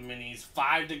we at in the minis?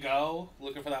 5 to go.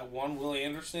 Looking for that one Will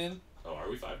Anderson. Oh, are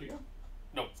we 5 to go?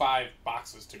 No, 5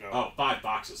 boxes to go. Oh, 5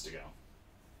 boxes to go.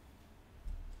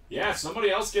 Yeah, somebody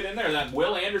else get in there. That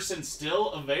Will Anderson's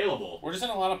still available. We're just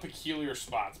in a lot of peculiar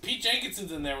spots. Pete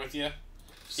Jenkinson's in there with you.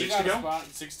 6 to go? Spot,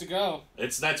 6 to go.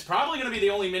 That's probably going to be the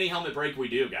only mini helmet break we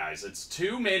do, guys. It's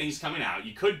 2 minis coming out.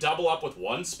 You could double up with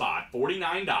 1 spot,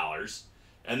 $49.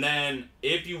 And then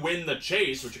if you win the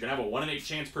chase, which you're going to have a 1 in 8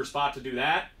 chance per spot to do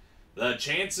that, the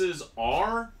chances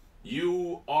are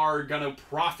you are going to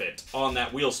profit on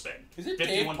that wheel spin. Is it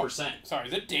 51%. Sorry,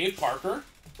 is it Dave Parker?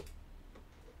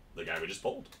 The guy we just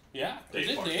pulled. Yeah. Dave is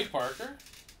it Parker. Dave Parker?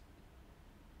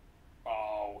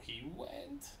 Oh, he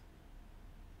went.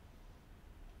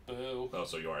 Boo. Oh,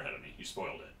 so you are ahead of me. You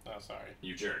spoiled it. Oh, sorry.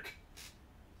 You jerk.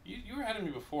 You were ahead of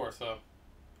me before, so.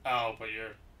 Oh, but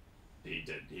you're. He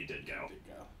did go. Did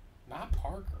go. Not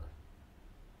Parker.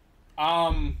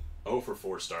 0 for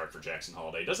 4 start for Jackson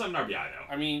Holiday. Doesn't have an RBI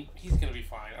though. I mean, he's gonna be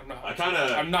fine.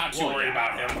 I'm not too worried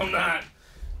about him. I'm not.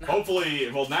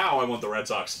 Hopefully, well now I want the Red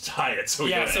Sox to tie it, so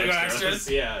we Yeah, go so we go extras. extras?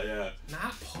 Yeah.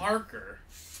 Not Parker.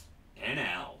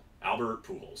 NL Albert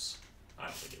Pujols. I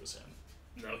don't think it was him.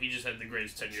 No, he just had the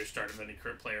greatest 10-year start of any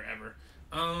career player ever.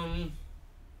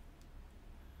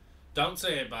 Don't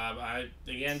say it, Bob.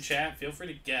 Again, chat, feel free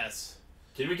to guess.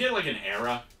 Can we get like an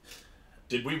era?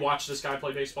 Did we watch this guy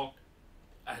play baseball?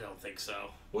 I don't think so.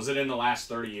 Was it in the last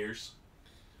 30 years?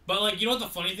 But, like, you know what the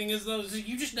funny thing is, though? Is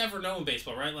you just never know in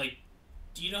baseball, right? Like,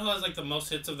 do you know who has, like, the most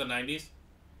hits of the 90s?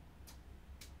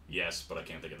 Yes, but I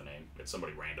can't think of the name. It's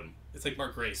somebody random. It's like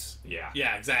Mark Grace. Yeah.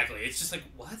 Yeah, exactly. It's just like,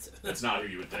 what? That's not who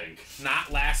you would think.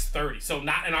 Not last 30. So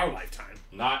not in our lifetime.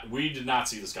 We did not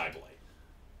see this guy play.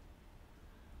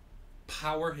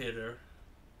 Power hitter.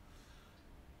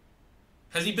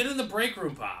 Has he been in the break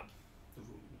room, Bob? Ooh,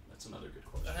 that's another good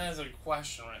question. That's a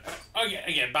question right now.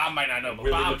 Again, Bob might not know, but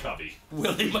Willie Bob...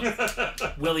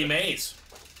 McCovey. Willie Mays.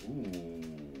 Ooh,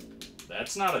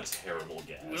 that's not a terrible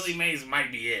guess. Willie Mays might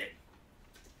be it.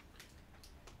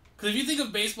 Because if you think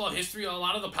of baseball history, a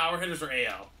lot of the power hitters are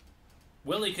AL.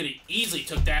 Willie could have easily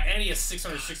took that, and he has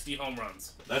 660 home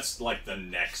runs. That's like the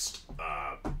next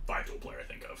 5-tool player I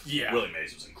think of. Yeah. Willie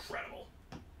Mays was incredible.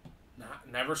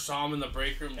 Never saw him in the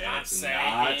break room. And Not it's say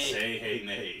not hey. Say Hey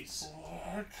Mays.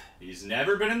 What? He's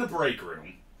never been in the break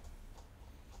room.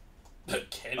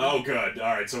 Can Oh, good.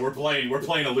 All right, so we're playing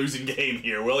a losing game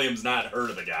here. William's not heard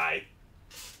of the guy.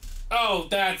 Oh,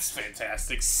 that's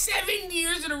fantastic. 7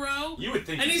 years in a row? You would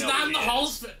think And you'd he's know not who in the he Hall of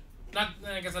is. Fame.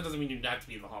 I guess that doesn't mean you have to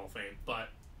be in the Hall of Fame, but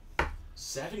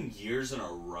 7 years in a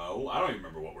row? I don't even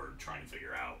remember what we're trying to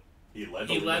figure out. He led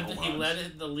the he league led in home he runs.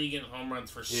 led the league in home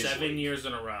runs for His 7 league. years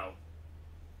in a row.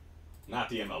 Not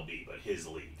the MLB, but his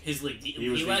league. His league. He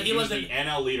was led the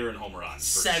NL leader in home runs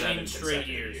for 7 7 straight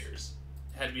consecutive years.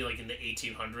 Had to be like in the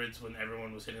 1800s when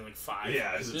everyone was hitting like 5.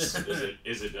 Yeah, is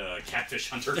it Catfish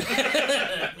Hunter?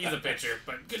 He's a pitcher,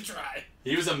 but good try.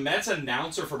 He was a Mets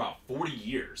announcer for about 40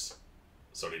 years.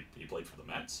 So he played for the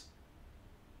Mets?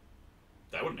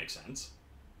 That would make sense.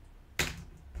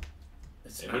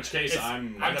 In which case, I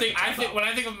think when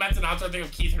I think of Mets announcer, I think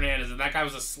of Keith Hernandez, and that guy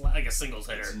was a singles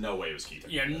hitter. There's no way it was Keith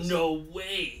Yeah, Hernandez. no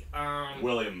way.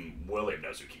 William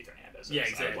knows who Keith Hernandez is. Yeah,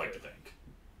 exactly. I'd like to think.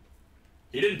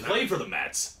 He didn't play for the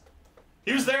Mets.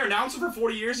 He was their announcer for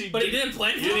 40 years. He didn't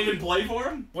play for He didn't them? even play for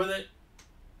him? Were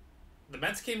the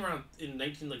Mets came around in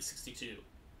 1962.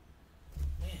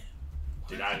 Man.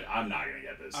 Dude, I'm not going to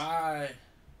get this.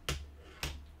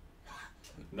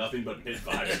 Nothing but mid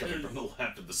vibes coming from the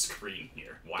left of the screen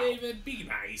here. Wow. David, be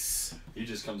nice. He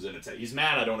just comes in and he's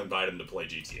mad I don't invite him to play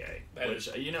GTA. That Which, is-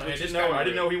 I which didn't is know. kinda I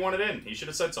didn't know rude. he wanted in. He should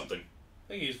have said something. I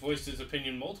think he's voiced his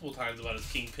opinion multiple times about his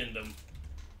kingpindom.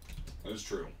 That was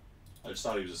true. I just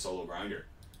thought he was a solo grinder.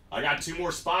 I got 2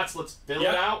 more spots. Let's fill it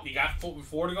out. You got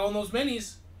 4 to go in those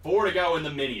minis. 4 to go in the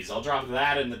minis. I'll drop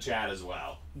that in the chat as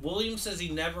well. William says he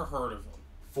never heard of him.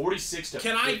 46 to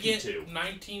Can 52. I get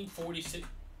 1946?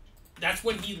 That's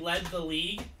when he led the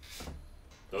league.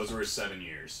 Those were his 7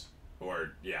 years.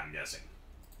 Or, yeah, I'm guessing.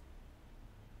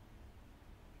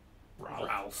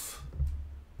 Ralph.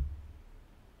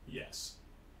 Yes.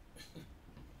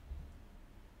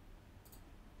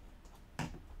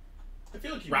 I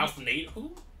feel like you... Ralph Nate?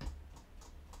 Who?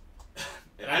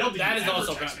 I don't think That you is ever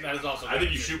also text me that is that. also I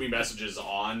think you bad. shoot me messages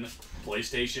on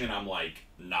PlayStation, and I'm like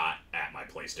not at my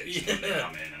PlayStation when they Yeah.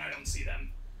 come in, and I don't see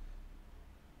them.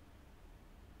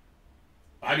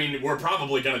 I mean, we're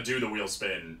probably gonna do the wheel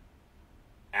spin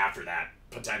after that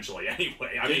potentially.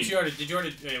 Anyway, Did you already?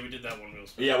 Yeah, we did that one wheel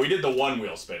spin. yeah, we did the one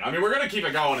wheel spin. I mean, we're gonna keep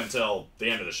it going until the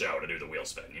end of the show to do the wheel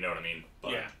spin. You know what I mean?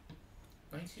 But Yeah.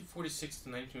 1946 to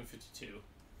 1952.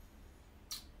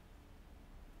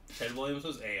 Ted Williams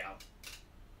was AL.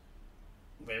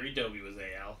 Larry Doby was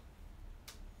AL.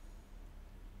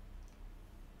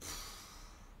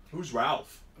 Who's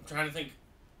Ralph? I'm trying to think.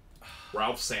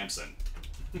 Ralph Sampson.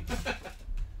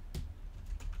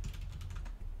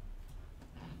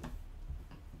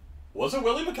 Was it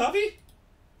Willie McCovey?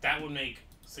 That would make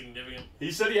significant.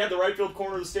 He said he had the right field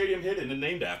corner of the stadium hit and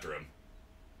named after him.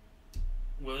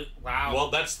 Wow. Well,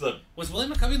 that's the... Was Willie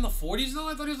McCovey in the 40s though?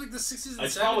 I thought he was like the 60s and 70s.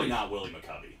 It's probably not Willie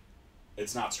McCovey.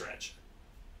 It's not Stretch.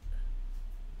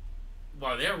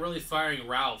 Wow, they're really firing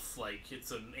Ralph like it's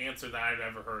an answer that I've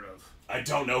never heard of. I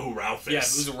don't know who Ralph is. Yeah,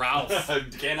 who's Ralph? I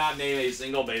cannot name a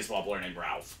single baseball player named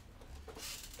Ralph.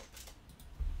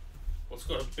 Let's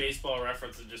go to Baseball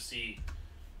Reference and just see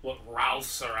what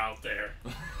Ralphs are out there.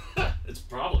 It's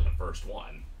probably the first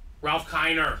one. Ralph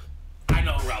Kiner. I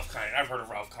know Ralph Kiner. I've heard of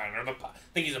Ralph Kiner. I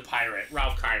think he's a pirate.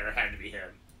 Ralph Kiner had to be him.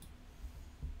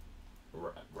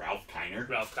 Ralph Kiner?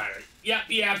 Ralph Kiner. Yeah,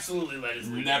 he absolutely led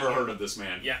his league. Never heard of this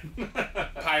man. Yeah.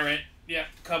 Pirate. Yeah,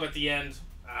 Cub at the end.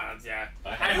 Yeah. I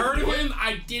I heard of him.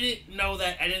 I didn't know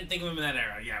that. I didn't think of him in that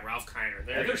era. Yeah, Ralph Kiner.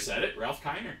 There Heather it is. said it. Ralph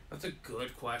Kiner. That's a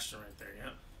good question right there, yeah.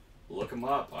 Look him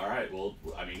up. All right. Well,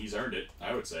 I mean, he's earned it,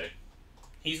 I would say.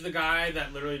 He's the guy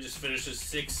that literally just finishes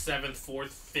 6th, 7th, 4th,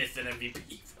 5th in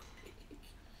MVP.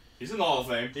 He's in the Hall of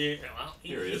Fame. Yeah, well,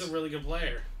 Here he he's is. a really good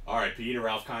player. R.I.P. to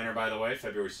Ralph Kiner, by the way,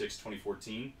 February 6,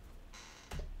 2014.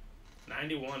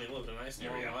 91, he lived a nice There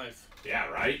we long go. life. Yeah,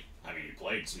 right? I mean, he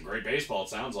played some great baseball, it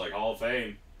sounds like, Hall of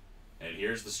Fame. And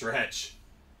here's the stretch.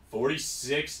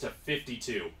 46 to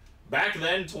 52. Back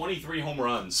then, 23 home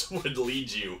runs would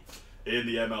lead you in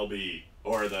the MLB,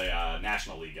 or the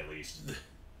National League at least.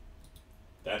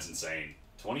 That's insane.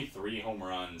 23 home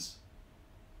runs.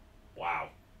 Wow.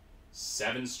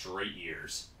 7 straight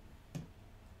years.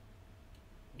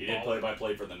 He did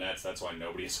play-by-play for the Nets, that's why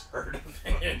nobody's heard of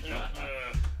him.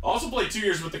 Also played 2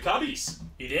 years with the Cubbies.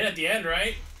 He did at the end,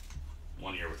 right?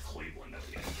 1 year with Cleveland at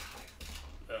the end.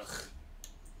 Ugh.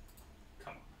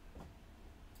 Come on.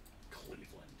 Cleveland.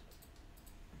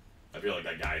 I feel like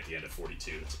that guy at the end of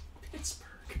 42. It's Pittsburgh.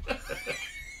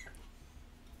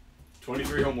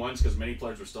 23 home runs because many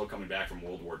players were still coming back from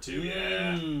World War II.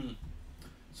 Yeah.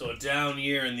 So a down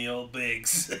year in the old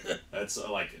bigs. That's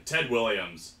like Ted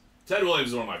Williams. Ted Williams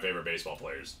is one of my favorite baseball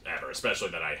players ever, especially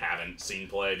that I haven't seen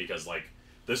play because, like,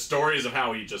 the stories of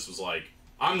how he just was like,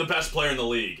 I'm the best player in the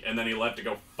league, and then he left to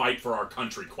go fight for our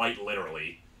country, quite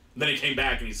literally. And then he came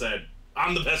back and he said,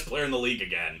 I'm the best player in the league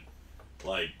again.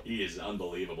 Like, he is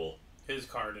unbelievable. His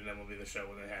card in MLB The Show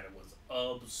when they had it was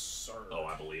absurd. Oh,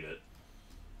 I believe it.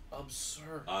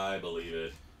 Absurd. I believe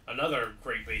it. Another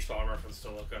great baseball reference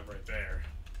to look up right there.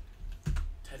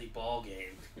 Teddy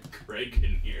Ballgame. Greg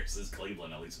in here says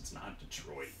Cleveland, at least it's not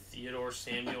Detroit. Theodore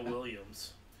Samuel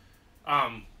Williams.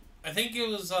 I think it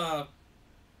was,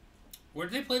 where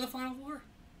did they play the Final Four?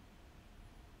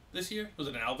 This year? Was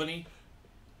it in Albany?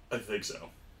 I think so.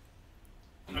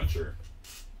 I'm not sure.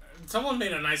 Someone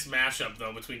made a nice mashup,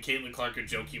 though, between Caitlin Clark and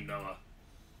Joakim Noah.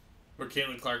 Where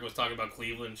Caitlin Clark was talking about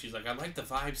Cleveland. She's like, I like the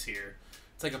vibes here.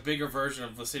 It's like a bigger version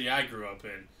of the city I grew up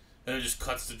in. And it just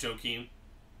cuts to Joakim.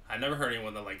 I never heard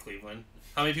anyone that liked Cleveland.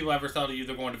 How many people ever thought of you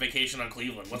they're going to vacation on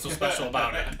Cleveland? What's so special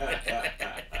about it?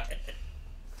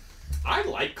 I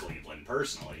like Cleveland,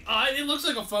 personally. It looks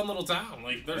like a fun little town.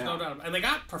 Like, there's no Yeah. doubt. And they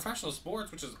got professional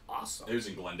sports, which is awesome. It was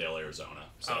in Glendale, Arizona,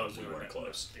 so we weren't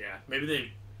close. Yeah, maybe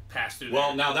they passed through Well,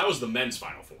 there. now that was the men's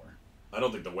Final Four. I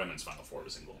don't think the women's Final Four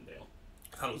was in Glendale.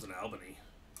 I thought it was in Albany.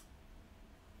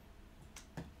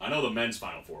 I know the men's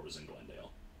Final Four was in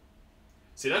Glendale.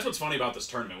 See, that's what's funny about this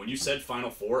tournament. When you said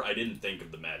Final Four, I didn't think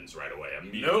of the men's right away.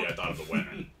 Immediately, I thought of the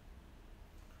women.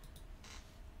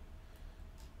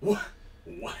 What?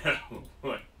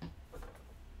 What?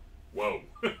 Whoa.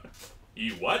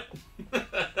 You what?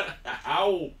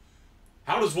 How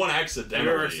does one accidentally... Have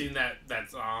you ever seen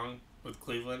that song with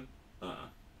Cleveland? Uh-uh.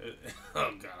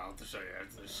 Oh, God, I'll have to show you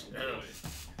after this show. Really?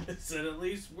 It said, at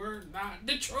least we're not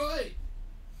Detroit.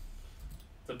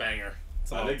 It's a banger.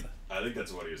 It's I think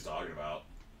that's what he was talking about.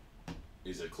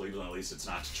 He said Cleveland, at least it's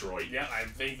not Detroit. Yeah, I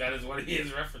think that is what he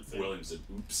is referencing. Williams said,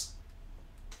 oops.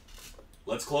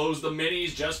 Let's close the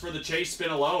minis just for the chase spin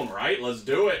alone, right? Let's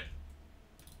do it.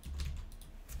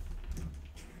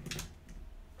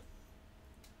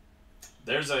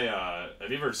 There's a, have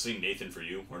you ever seen Nathan For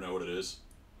You, or know what it is?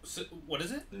 So, what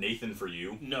is it? Nathan For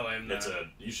You. No, I have not.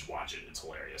 You should watch it, it's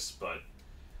hilarious. But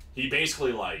he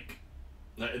basically, like,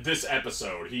 this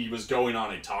episode, he was going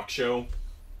on a talk show,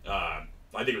 I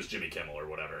think it was Jimmy Kimmel or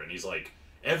whatever, and he's like,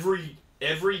 every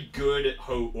good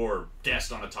or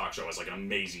guest on a talk show has like an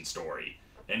amazing story,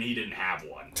 and he didn't have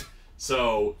one.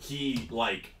 So he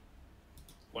like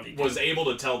was able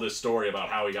to tell this story about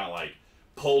how he got like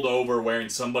pulled over wearing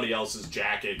somebody else's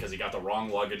jacket because he got the wrong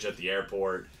luggage at the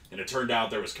airport, and it turned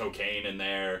out there was cocaine in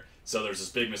there. So there's this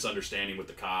big misunderstanding with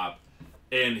the cop,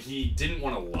 and he didn't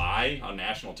want to lie on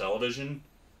national television.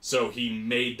 So he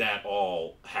made that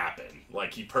all happen.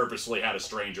 Like, he purposely had a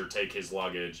stranger take his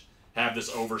luggage, have this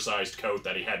oversized coat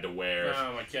that he had to wear.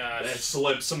 Oh my gosh. And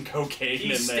slip some cocaine He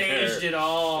in there. staged it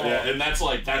all. Yeah, and that's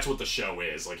what the show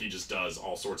is. Like, he just does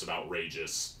all sorts of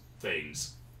outrageous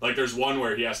things. Like, there's one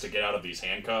where he has to get out of these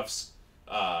handcuffs,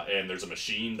 and there's a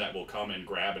machine that will come and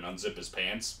grab and unzip his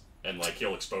pants, and, like,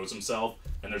 he'll expose himself,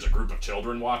 and there's a group of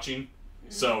children watching.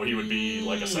 So he would be,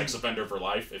 like, a sex offender for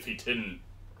life if he didn't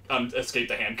escape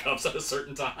the handcuffs at a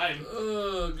certain time.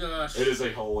 Oh, gosh. It is a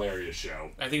hilarious show.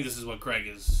 I think this is what Craig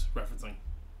is referencing.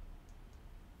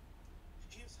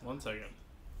 1 second.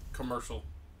 Commercial.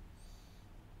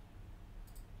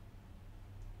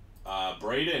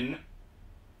 Braden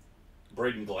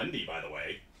Glendy, by the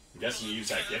way. I'm guessing you use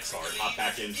that gift card. Hop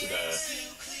back into the...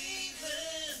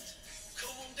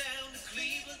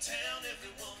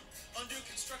 Under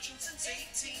construction since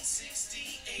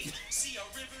 1868. See our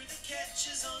river that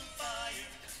catches on fire.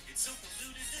 It's so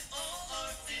polluted that all our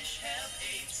fish have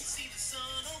AIDS. We see the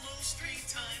sun almost 3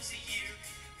 times a year.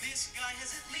 This guy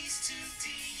has at least 2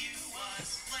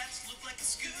 DUIs. Flats look like a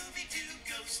Scooby-Doo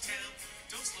ghost town.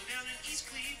 Don't slow down in East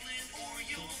Cleveland or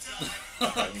you'll die.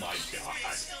 Oh my god.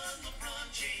 Based on LeBron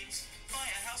James. Buy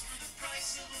a house for the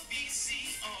price of a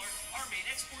VCR. Our main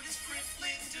export is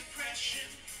crippling depression.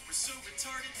 We're so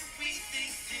retarded that we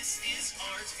think this is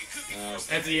art. It could be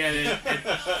worse. At the end,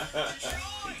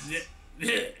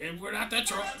 and we're not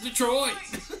Detroit.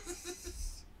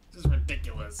 This is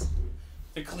ridiculous.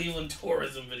 The Cleveland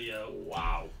tourism video.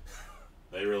 Wow.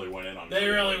 They really went in on They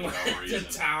really for went no to reason.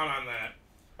 town on that.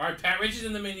 All right, Pat Richards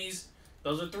in the minis.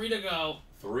 Those are 3 to go.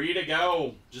 3 to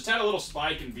go. Just had a little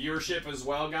spike in viewership as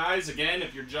well, guys. Again,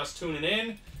 if you're just tuning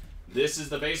in, this is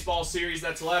the baseball series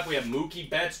that's left. We have Mookie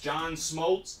Betts, John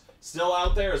Smoltz still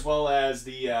out there, as well as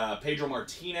the Pedro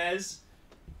Martinez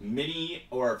mini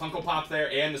or Funko Pop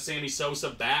there, and the Sammy Sosa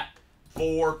bat.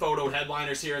 4 photo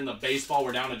headliners here in the baseball.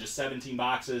 We're down to just 17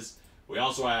 boxes. We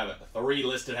also have 3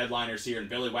 listed headliners here in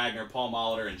Billy Wagner, Paul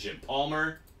Molitor, and Jim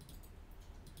Palmer.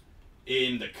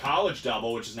 In the college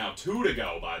double, which is now 2 to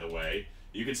go, by the way,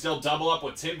 you can still double up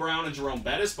with Tim Brown and Jerome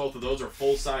Bettis. Both of those are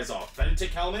full-size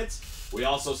authentic helmets. We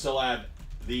also still have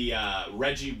the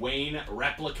Reggie Wayne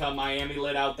replica Miami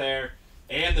lid out there,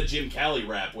 and the Jim Kelly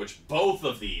rep, which both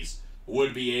of these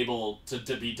would be able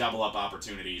to be double-up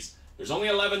opportunities. There's only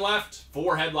 11 left,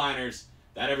 4 headliners.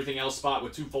 That everything else spot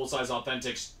with 2 full-size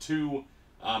authentics, 2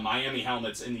 Miami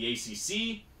helmets in the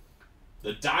ACC.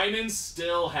 The Diamonds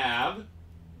still have,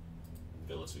 if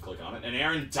it lets me click on it, an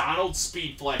Aaron Donald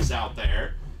Speed Flex out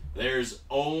there. There's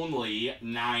only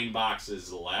 9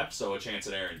 boxes left, so a chance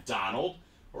at Aaron Donald.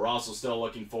 We're also still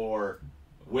looking for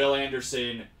Will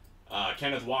Anderson,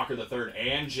 Kenneth Walker III,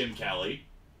 and Jim Kelly.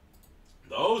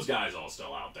 Those guys all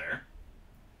still out there.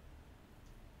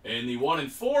 In the 1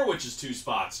 and 4, which is 2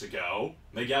 spots to go,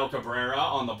 Miguel Cabrera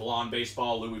on the blonde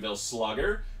baseball Louisville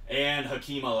Slugger, and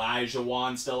Hakeem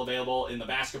Olajuwon still available in the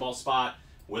basketball spot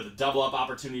with a double-up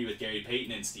opportunity with Gary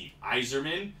Payton and Steve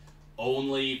Yzerman.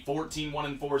 Only 14 1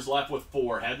 and 4s left with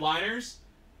 4 headliners.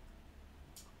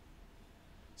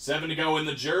 7 to go in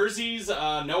the jerseys.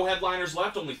 No headliners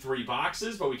left, only 3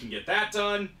 boxes, but we can get that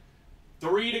done.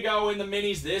 3 to go in the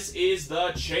minis. This is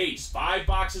the chase. 5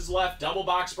 boxes left. Double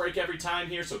box break every time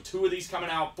here. So 2 of these coming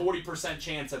out. 40%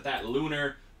 chance at that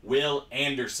Lunar Will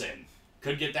Anderson.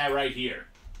 Could get that right here.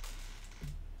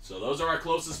 So those are our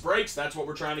closest breaks. That's what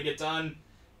we're trying to get done.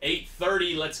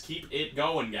 8:30. Let's keep it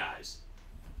going, guys.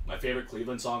 My favorite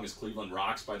Cleveland song is Cleveland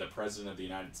Rocks by the President of the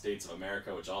United States of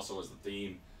America, which also is the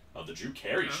theme of the Drew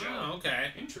Carey Show. Oh,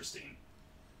 okay. Interesting.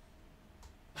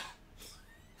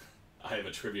 I have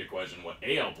a trivia question. What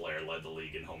AL player led the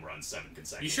league in home runs 7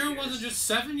 consecutive You sure it years? wasn't just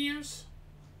 7 years?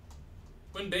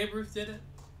 When Babe Ruth did it?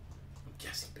 I'm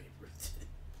guessing Babe Ruth did it.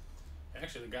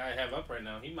 Actually, the guy I have up right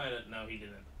now, he might have... No, he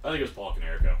didn't. I think it was Paul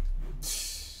Canerico.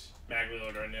 Maglio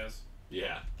Ordonez.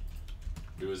 Yeah.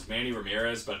 It was Manny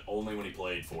Ramirez, but only when he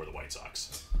played for the White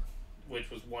Sox. Which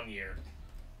was 1 year.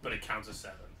 But it counts as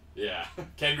 7. Yeah.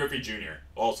 Ken Griffey Jr.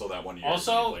 Also that 1 year. when he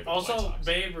Also, played for the White Sox.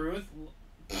 Babe Ruth...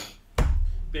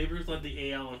 Babe Ruth led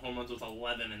the AL in home runs with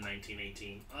 11 in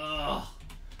 1918. Ugh.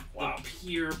 Wow. The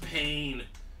pure pain.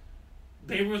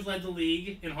 Babe Ruth led the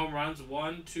league in home runs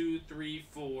 1, 2, 3,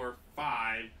 4,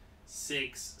 5,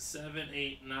 6, 7,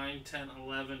 8, 9, 10,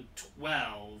 11,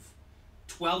 12.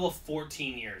 12 of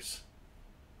 14 years.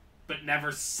 But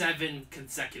never 7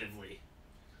 consecutively.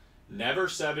 Never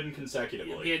 7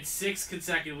 consecutively. He had 6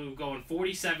 consecutively going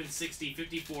 47, 60,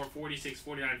 54, 46,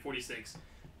 49, 46.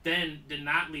 Then did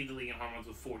not lead the league in home runs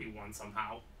with 41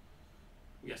 somehow.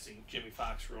 I'm guessing Jimmy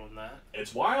Fox ruined that.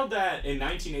 It's wild that in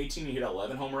 1918 he hit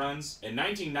 11 home runs. In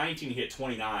 1919 he hit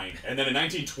 29, and then in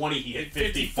 1920 he hit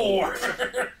 54.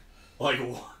 Like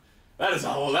that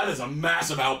is a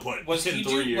massive output Was in he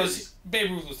 3 years. Was Babe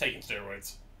Ruth was taking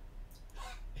steroids?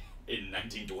 In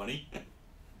 1920,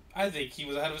 I think he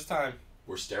was ahead of his time.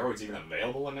 were steroids even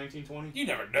available in 1920? You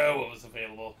never know what was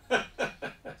available.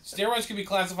 Steroids could be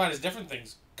classified as different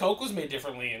things. Coke was made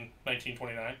differently in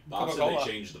 1929. Bob said Coca-Cola.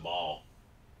 they changed the ball.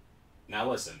 Now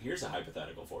listen, here's a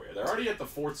hypothetical for you. They're already at the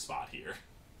 4th spot here.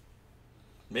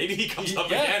 Maybe he comes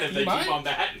up Yeah, again if he they might. keep on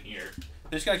batting here.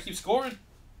 They just gotta keep scoring.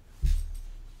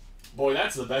 Boy,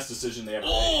 that's the best decision they ever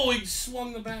made. Oh, he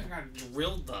swung the bat. Got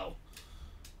drilled though.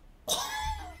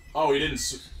 Oh, he didn't.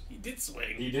 He did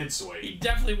swing. He did swing. He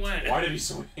definitely went. Why did he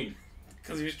swing?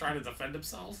 Because he was trying to defend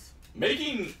himself. That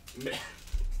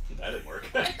didn't work.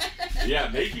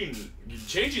 Yeah,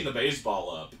 changing the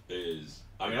baseball up is.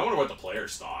 I mean, I wonder what the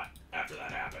players thought after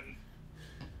that happened.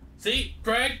 See,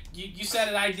 Greg, you said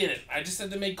it, I did it. I just said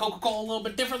they made Coca-Cola a little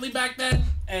bit differently back then,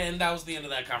 and that was the end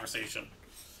of that conversation.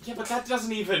 Yeah, but that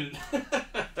doesn't even.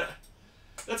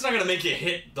 That's not gonna make you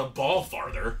hit the ball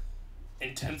farther.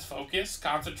 Intense focus,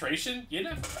 concentration, you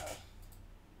never know.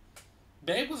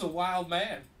 Babe was a wild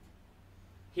man.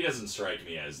 He doesn't strike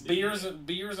me as the.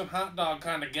 Beers and hot dog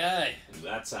kind of guy.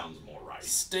 That sounds more right.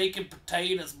 Steak and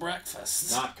potatoes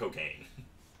breakfast. Not cocaine.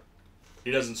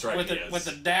 He doesn't strike me as. With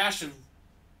a dash of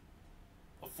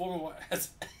a former.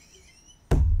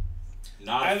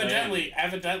 Not a Evidently.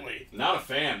 fan, not a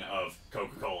fan of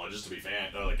Coca-Cola. Just to be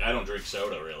fan, like I don't drink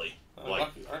soda really. Like,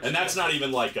 aren't and you that's lucky? not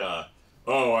even like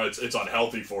it's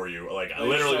unhealthy for you. Like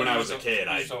literally when I was a kid,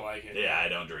 I just don't like it. I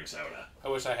don't drink soda. I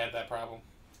wish I had that problem.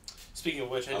 Speaking of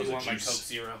which, I How's do the want my Coke juice?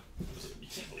 Zero. You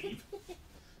can't leave.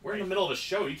 We're in the middle of a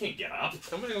show. You can't get up.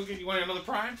 I'm gonna go get you one another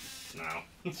Prime. No.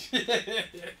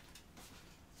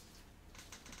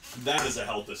 That is a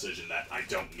health decision that I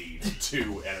don't need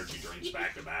 2 energy drinks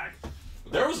back to back.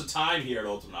 There was a time here at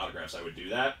Ultimate Autographs I would do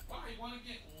that. Why you want to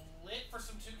get lit for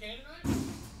some 2K tonight?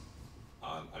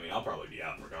 I mean, I'll probably be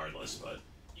out regardless, but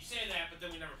You say that, but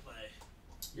then we never play.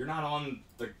 you're not on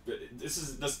the. This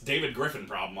is this David Griffin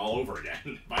problem all over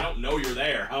again. If I don't know you're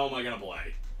there, how am I gonna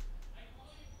play?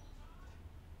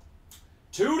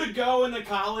 2 to go in the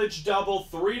college double,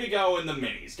 3 to go in the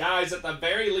minis. Guys, at the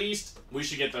very least, we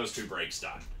should get those 2 breaks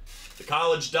done. The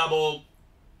college double,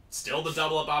 still the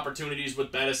double-up opportunities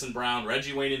with Bettis and Brown,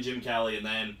 Reggie Wayne and Jim Kelly, and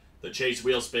then the Chase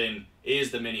wheel spin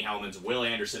is the mini helmets. Will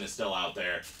Anderson is still out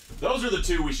there. Those are the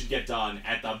 2 we should get done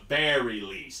at the very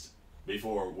least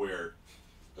before we're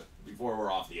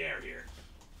off the air here.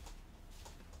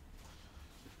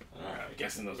 All right. I'm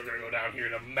guessing those are going to go down here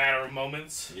in a matter of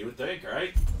moments. You would think,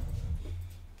 right?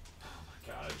 Oh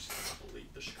my god, I just cannot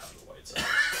believe the Chicago White Sox.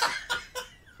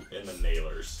 And the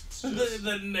Nailers. It's just-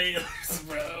 The nails,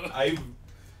 bro. I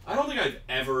don't think I've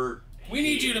ever... We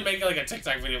need you to make like a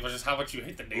TikTok video of just how much you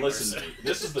hate the nails. Listen to me.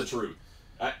 This is the truth.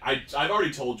 I've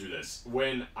already told you this.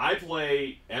 When I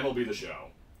play MLB The Show,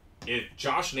 if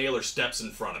Josh Naylor steps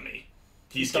in front of me,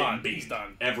 he's getting done. beat He's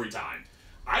done. every time.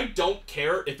 I don't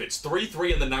care if it's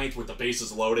 3-3 in the 9th with the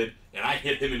bases loaded, and I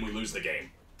hit him and we lose the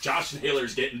game. Josh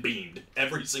Naylor's getting beamed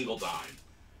every single time.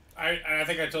 I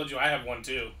think I told you I have one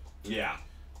too. Yeah.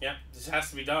 Yeah, this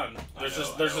has to be done. There's I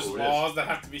just know just who it laws that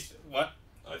have to be. What?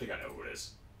 I think I know who it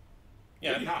is.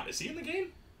 Yeah, Maybe not. Is he in the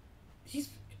game? he's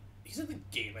in the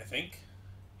game. I think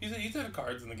he's had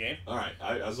cards in the game, All right.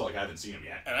 I was like, I haven't seen him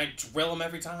yet. and I drill him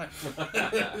every time.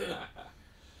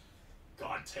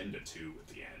 God, 10-2 at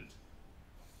the end.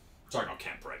 We're talking about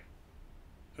Kemp, right?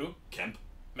 Who? Kemp?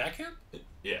 Matt Kemp?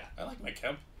 Yeah. I like Matt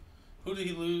Kemp. Who did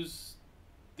he lose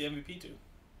the MVP to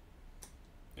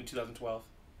in 2012?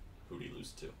 Who did he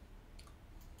lose to?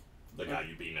 The guy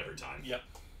you beat every time. Yep.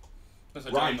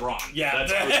 Ryan Braun. Yeah.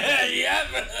 That's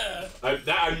Yep.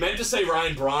 I meant to say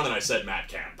Ryan Braun and I said Matt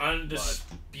Kemp.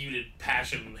 Undisputed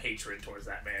passion and hatred towards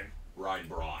that man. Ryan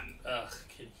Braun. Ugh,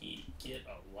 can he get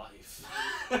a life?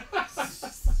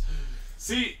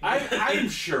 See, I'm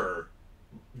sure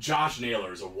Josh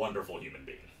Naylor is a wonderful human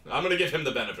being. I'm going to give him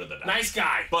the benefit of the doubt. Nice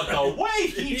guy. But the way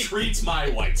he treats my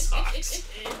White Sox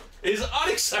is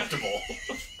unacceptable.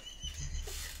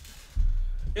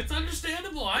 It's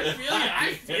understandable. I feel you.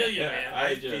 I feel you, man.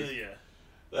 I feel you.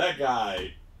 That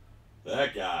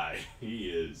guy, he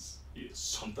is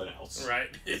something else. Right.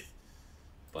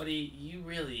 Buddy, you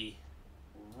really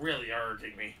are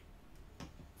irking me.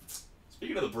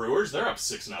 Speaking of the Brewers, they're up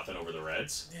 6-0 over the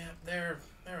Reds. Yeah, they're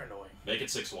annoying. Make it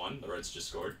 6-1. The Reds just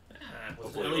scored. Was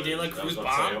Hopefully Ellie De La I was Cruz about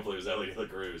to say, bomb? hopefully it was Ellie De La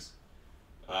Cruz.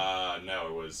 No,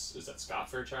 it was... Is that Scott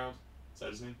Fairchild? Is that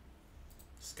his name?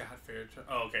 Scott Fairchild.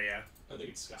 Oh, okay, yeah. I think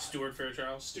it's Scott. Stuart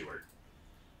Fairchild. Stewart.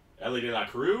 Ellie De La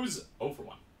Cruz, 0 for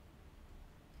 1.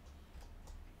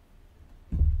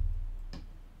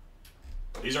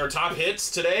 These are our top hits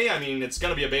today. I mean, it's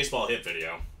going to be a baseball hit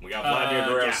video. We got Vladimir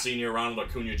Guerrero yeah. Sr., Ronald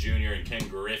Acuna Jr., and Ken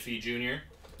Griffey Jr.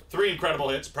 3 incredible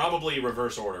hits. Probably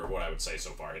reverse order of what I would say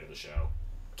so far into the show.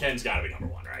 Ken's got to be number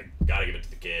 1, right? Got to give it to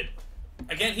the kid.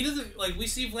 Again, he doesn't, like, we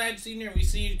see Vlad Sr., we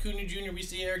see Acuna Jr., we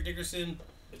see Eric Dickerson.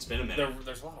 It's been a minute.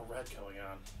 There's a lot of red going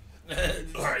on.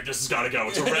 All right, this has got to go.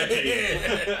 It's a red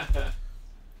theme.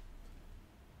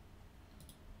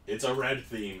 It's a red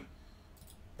theme.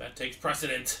 That takes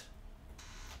precedent.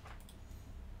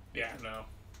 Yeah, no.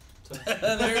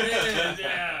 There it is,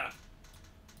 yeah.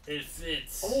 It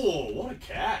fits. Oh, what a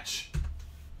catch.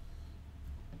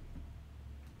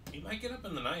 He might get up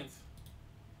in the 9th.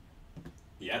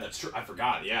 Yeah, that's true. I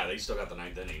forgot. Yeah, they still got the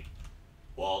 9th inning.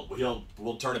 Well,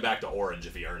 we'll turn it back to orange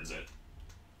if he earns it.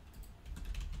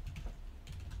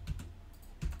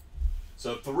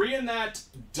 So 3 in that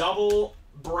double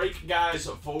break, guys,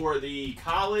 for the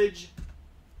college.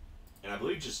 And I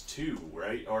believe just 2,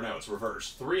 right? Or no, it's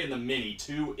reversed. 3 in the mini,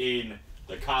 2 in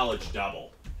the college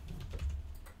double.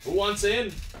 Who wants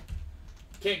in?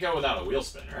 Can't go without a wheel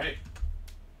spin, right?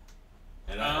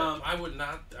 And I would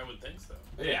not. I would think so.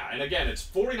 yeah, and again, it's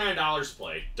 $49 to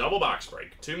play. Double box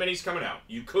break. 2 minis coming out.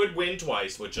 You could win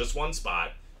twice with just 1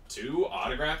 spot. 2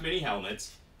 autographed mini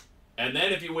helmets. And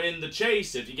then if you win the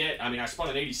chase, if you get... I mean, I spun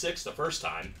an 86 the first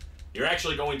time. You're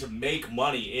actually going to make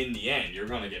money in the end. You're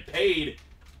going to get paid,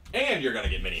 and you're going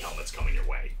to get mini helmets coming your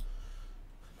way.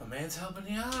 My man's helping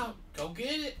you out. Go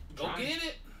get it. Go Trying. get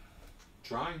it.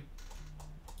 Trying.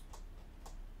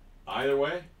 Either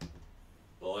way,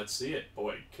 well, let's see it.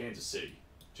 Boy, Kansas City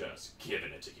just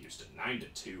giving it to Houston.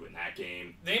 9-2 in that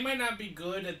game. They might not be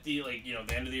good at the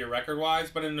the end of the year record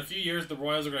wise, but in a few years the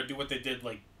Royals are going to do what they did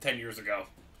 10 years ago,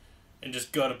 and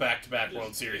just go to back-to-back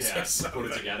World Series. Yeah, So, put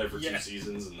it together for yeah. 2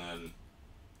 seasons, and then...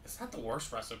 It's not the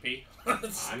worst recipe.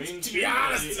 I mean, to be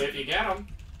honest, if you get them.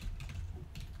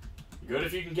 Good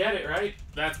if you can get it, right?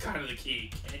 That's kind of the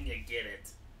key. Can you get it?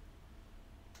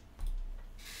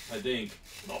 I think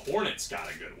the Hornets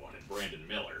got a good one in Brandon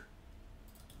Miller.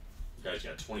 You guys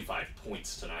got 25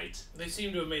 points tonight. They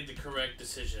seem to have made the correct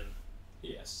decision.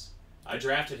 Yes. I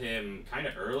drafted him kind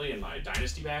of early in my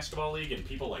Dynasty Basketball League, and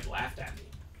people, like, laughed at me.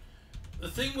 The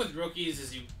thing with rookies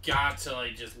is you got to,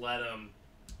 like, just let them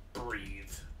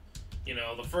breathe. You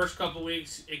know, the first couple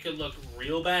weeks, it could look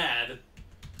real bad,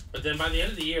 but then by the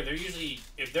end of the year, they're usually,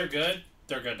 if they're good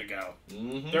to go.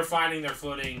 Mm-hmm. They're finding their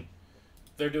footing.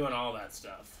 They're doing all that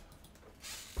stuff.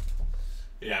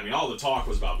 Yeah, I mean, all the talk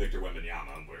was about Victor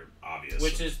Wembanyama, we're obvious.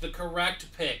 Which is the correct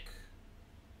pick.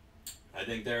 I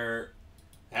think there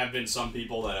have been some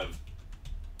people that have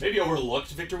maybe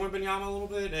overlooked Victor Wembanyama a little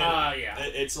bit. Yeah.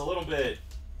 It's a little bit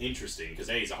interesting, because,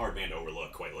 A, he's a hard man to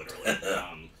overlook, quite literally.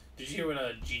 Did you hear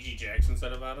what Gigi Jackson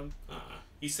said about him? Uh-uh.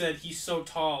 He said he's so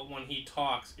tall when he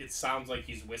talks, it sounds like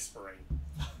he's whispering.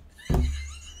 Because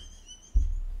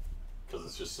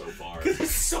it's just so far.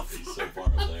 He's so far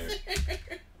up there.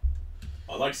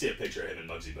 I'd like to see a picture of him and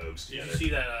Muggsy Bogues together. Did you see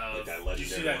that? Like that Did you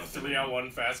see legendary that one.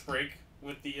 3-on-1 fast break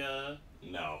with the?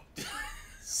 No.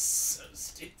 So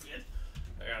stupid.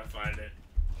 I gotta find it.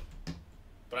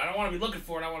 But I don't want to be looking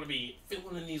for it. I want to be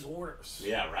filling in these orders.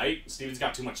 Yeah, right? Steven's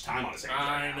got too much time on his hands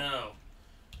right I now. know.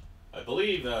 I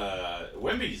believe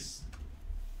Wemby's...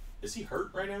 Is he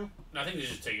hurt right now? I think they're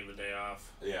just taking the day off.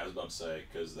 Yeah, I was about to say,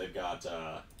 because they've got...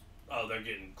 Oh, they're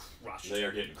getting crushed. They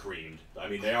are getting creamed. I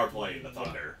mean, they are playing the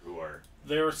Thunder, who are...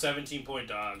 They were 17-point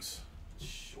dogs.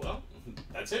 Well,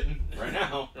 that's hitting right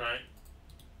now. Right.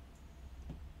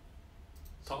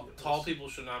 Tall people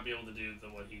should not be able to do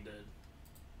what he did.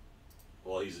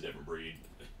 Well, he's a different breed.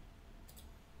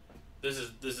 This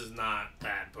is not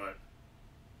that, but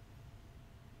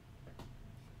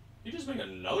He just made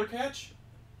another catch?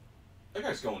 That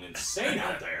guy's going insane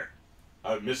out there.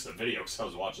 I missed the video because I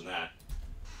was watching that.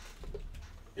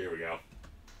 Here we go.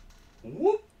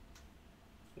 Whoop!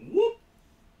 Whoop!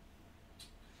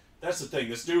 That's the thing.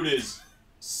 This dude is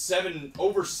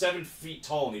over 7 feet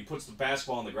tall, and he puts the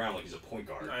basketball on the ground like he's a point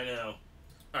guard. I know.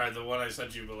 All right, the one I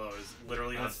sent you below is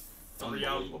literally a That's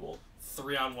unbelievable.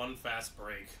 3-on-1 fast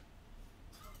break.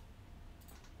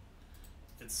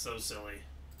 It's so silly.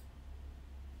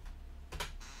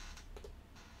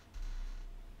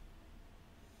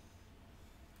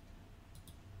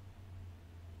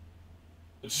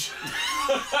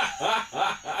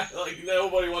 Like,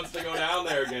 nobody wants to go down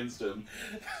there against him.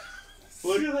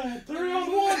 Look at that,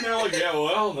 3-on-1. They're like, yeah,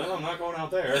 well, no, I'm not going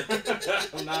out there.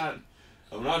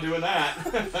 I'm not doing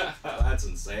that. That's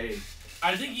insane.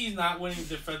 I think he's not winning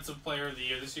Defensive Player of the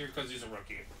Year this year because he's a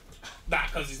rookie. Not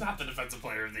because he's not the Defensive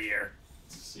Player of the Year.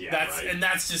 Yeah, right. And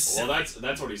that's just silly. Well,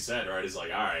 that's what he said, right? He's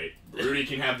like, all right, Rudy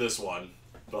can have this one,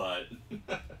 but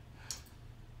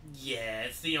yeah,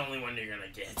 it's the only one you're gonna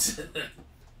get.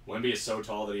 Wemby is so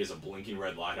tall that he has a blinking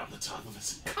red light on the top of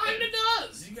his head. Kinda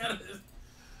does. You gotta.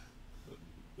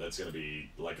 That's gonna be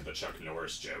like the Chuck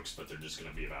Norris jokes, but they're just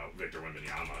gonna be about Victor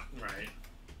Wembanyama. Right.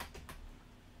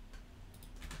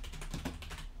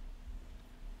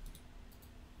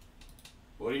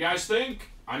 What do you guys think?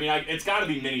 I mean, it's got to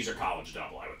be minis or college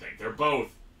double, I would think. They're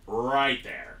both right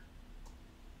there.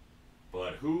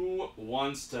 But who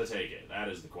wants to take it? That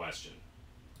is the question.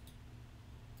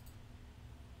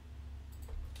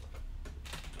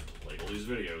 Label these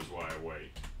videos while I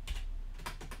wait.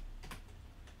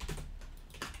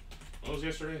 What was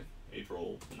yesterday?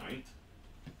 April 9th?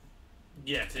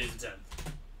 Yeah, today's the 10th.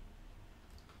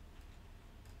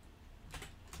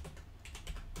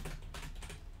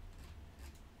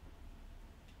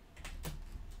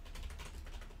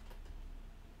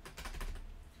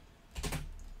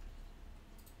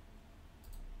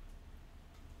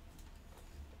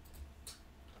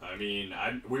 I mean,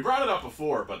 we brought it up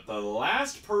before, but the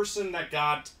last person that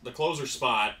got the closer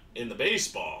spot in the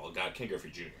baseball got Ken Griffey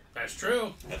Jr. That's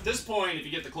true. At this point, if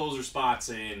you get the closer spots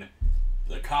in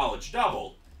the college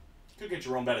double, you could get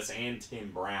Jerome Bettis and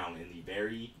Tim Brown in the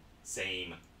very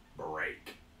same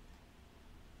break.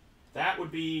 That would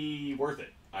be worth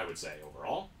it, I would say,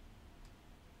 overall.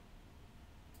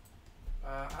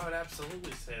 I would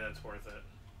absolutely say that's worth it.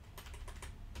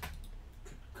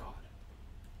 God.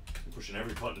 I'm pushing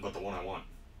every button but the one I want.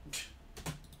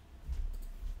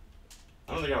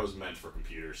 I don't think I was meant for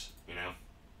computers, you know?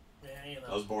 Yeah, you know.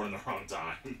 I was born in the wrong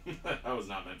time. I was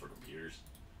not meant for computers.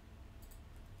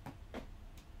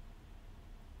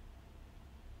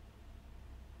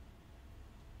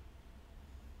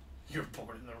 You're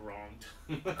born in the wrong.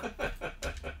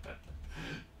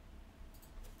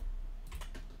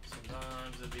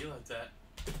 Sometimes it be like that.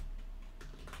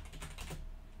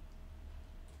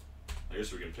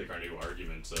 guess we can pick our new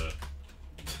argument to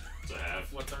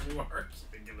have. What's our new argument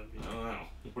gonna be? I don't know.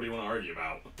 What do you want to argue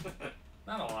about?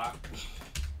 Not a lot.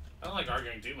 I don't like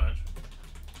arguing too much.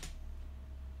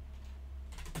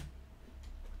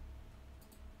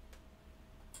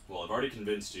 Well, I've already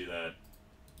convinced you that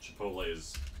Chipotle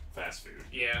is fast food.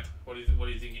 Yeah. What do you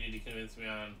think you need to convince me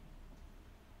on?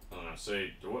 I don't know.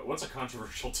 Say, what's a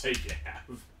controversial take you have?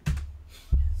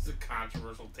 This is a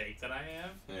controversial take that I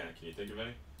have. Yeah, can you think of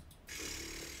any?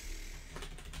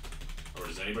 Or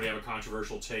does anybody have a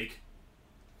controversial take?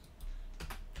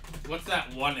 What's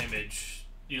that one image?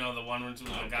 You know, the one where the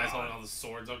Oh, guy's God. holding all the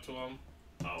swords up to him?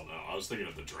 Oh no, I was thinking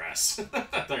of the dress. I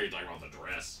thought you were talking about the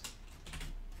dress.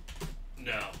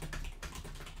 No.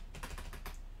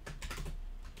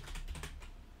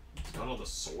 He's got all the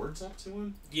swords up to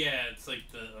him? Yeah, it's like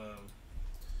the,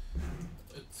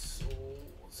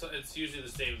 it's usually the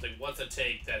same. It's like, what's a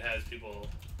take that has people...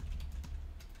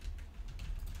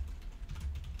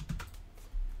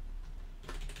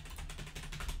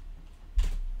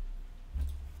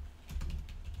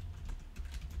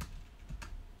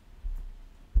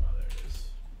 Oh, there it is.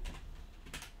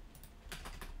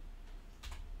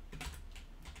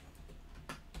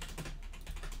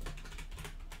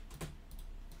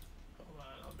 Hold on,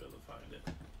 I'll be able to find it.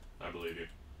 I believe you.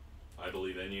 I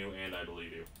believe in you, and I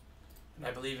believe you. And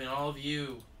I believe in all of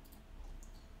you.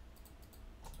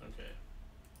 Okay.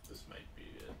 This might be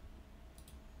it.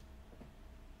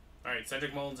 Alright,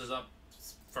 Cedric Mullins is up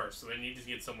first, so they need to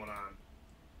get someone on.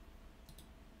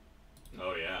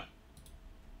 Oh yeah.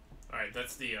 Alright,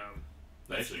 that's the,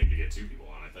 They actually need to get 2 people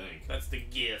on, I think. that's the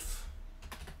GIF.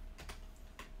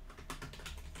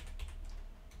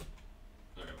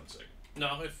 Alright, 1 second.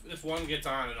 No, if one gets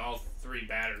on and all 3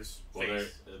 batters Well,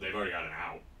 face. they've already got an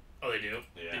out. Oh, they do?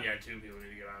 Yeah. Then you got 2 people who need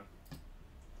to get on.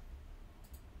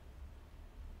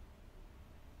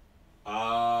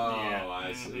 Oh, Yeah.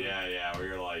 I see. Mhm. Yeah, where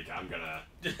you're like,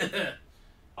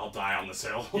 I'll die on this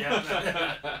hill.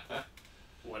 Yeah.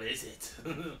 What is it?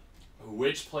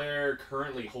 Which player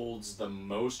currently holds the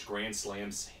most Grand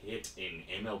Slams hit in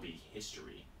MLB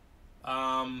history? It's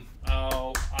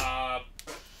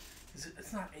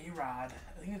not A-Rod.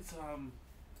 I think it's,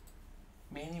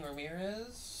 Manny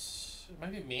Ramirez? It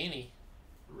might be Manny.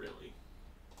 Really?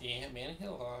 Yeah, Manny hit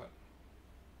a lot.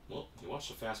 Well, you watched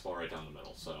the fastball right down the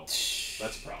middle, so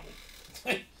that's a problem.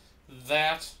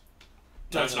 That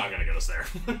That's not going to get us there.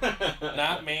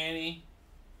 not Manny.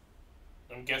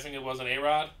 I'm guessing it wasn't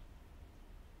A-Rod.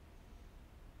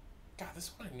 God,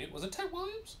 this one I knew. Was it Ted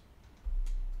Williams?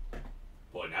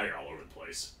 Boy, now you're all over the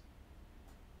place.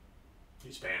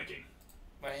 He's panicking.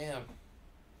 I am.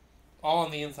 All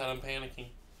on the inside, I'm panicking.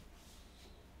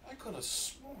 I could have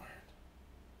sworn.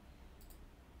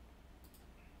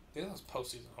 Yeah, that was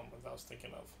postseason home runs I was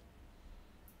thinking of.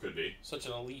 Could be. Such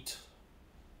an elite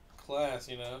class,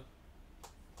 you know.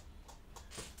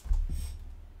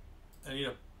 I need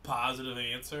a positive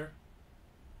answer.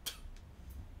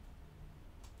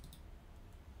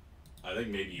 I think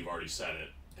maybe you've already said it,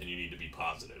 and you need to be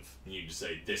positive. You need to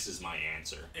say, this is my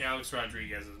answer. Alex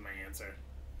Rodriguez is my answer.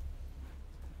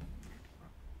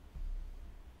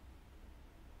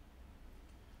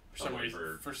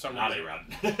 For some not reason.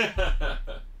 A-Rod.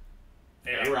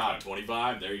 A-Rod. A-Rod,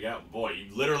 25. There you go. Boy,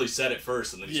 you literally said it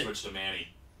first, and then you Yeah. switched to Manny.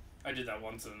 I did that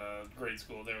once in grade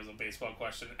school. There was a baseball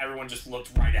question. Everyone just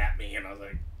looked right at me, and I was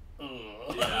like,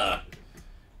 ugh. Yeah.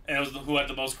 And it was who had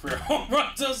the most career home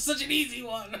runs. It was such an easy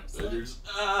one. I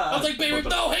was like, Babe, but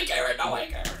no, Hank Aaron, no,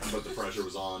 Hank Aaron. But the pressure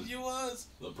was on. You was.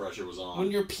 The pressure was on.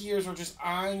 When your peers were just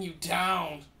eyeing you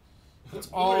down. That's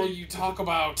all you talk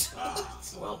about.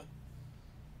 Well,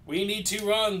 We need 2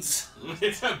 runs.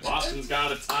 Boston's got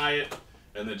to tie it,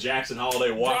 and then Jackson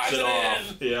Holiday walks Drives it it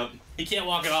off. in. Yep. He can't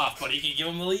walk it off, but he can give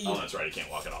him the lead. Oh, that's right. He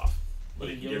can't walk it off. But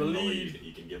he He can can give him the give lead.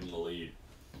 He can give him the lead.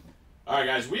 All right,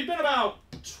 guys. We've been about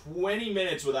 20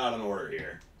 minutes without an order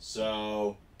here.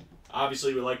 So,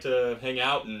 obviously, we like to hang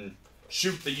out and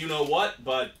shoot the you-know-what,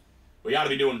 but we got to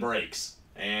be doing breaks.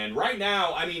 And right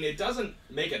now, I mean, it doesn't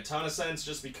make a ton of sense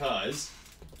just because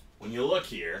when you look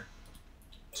here,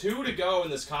 2 to go in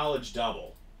this college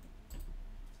double.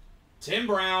 Tim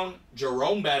Brown,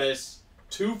 Jerome Bettis,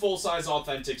 2 full-size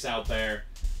authentics out there.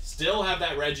 Still have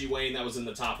that Reggie Wayne that was in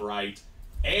the top right.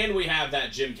 And we have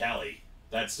that Jim Kelly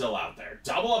that's still out there.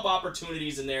 Double-up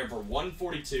opportunities in there for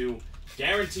 142.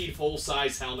 Guaranteed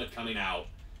full-size helmet coming out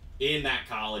in that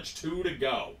college. 2 to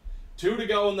go. 2 to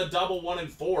go in the double 1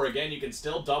 and 4. Again, you can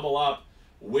still double up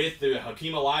with the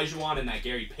Hakeem Olajuwon and that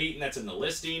Gary Payton that's in the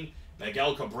listing.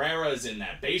 Miguel Cabrera is in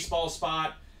that baseball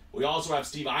spot. We also have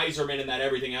Steve Yzerman in that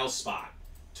everything else spot.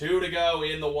 2 to go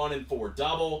in the 1 and 4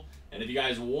 double. And if you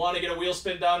guys want to get a wheel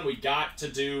spin done, we got to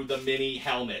do the mini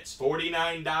helmets.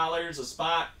 $49 a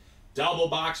spot, double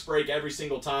box break every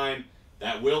single time.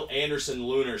 That Will Anderson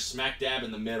Lunar smack dab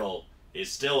in the middle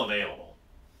is still available.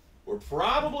 We're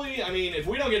probably, I mean, if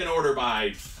we don't get an order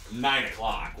by 9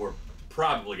 o'clock, we're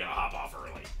probably going to hop off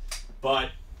early.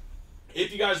 But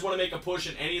if you guys want to make a push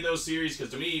in any of those series,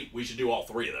 because to me, we should do all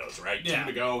 3 of those, right? Yeah.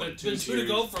 2 to go and 2 2 to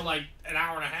go for like an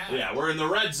hour and a half. Yeah, we're in the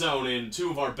red zone in 2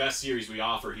 of our best series we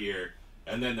offer here.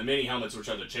 And then the mini helmets, which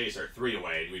are the chase, are 3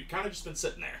 away. And we've kind of just been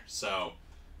sitting there. So,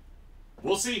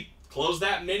 we'll see. Close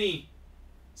that mini,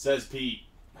 says Pete.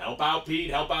 Help out, Pete.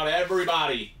 Help out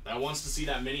everybody that wants to see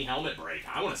that mini helmet break.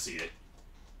 I want to see it.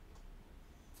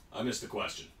 I missed the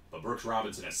question. But Brooks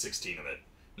Robinson has 16 of it.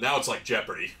 Now it's like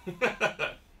Jeopardy.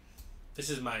 This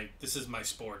is my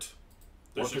sport.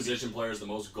 What position player has the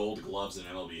most gold gloves in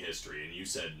MLB history? And you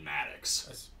said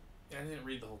Maddox. I didn't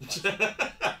read the whole question.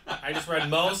 I just read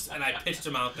most, and I pitched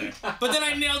them out there. But then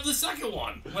I nailed the second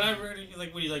one. When I read it,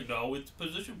 like, when he's like, no, it's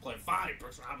position player. Fine,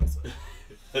 Brooks Robinson.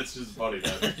 That's just funny,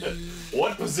 man.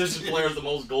 What position player has the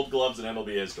most gold gloves in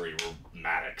MLB history?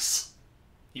 Maddox.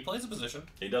 He plays a position.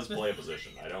 He does play a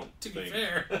position. I don't To think. be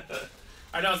fair.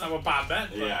 I know it's not what Bob meant,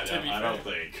 but Yeah, to be I fair. don't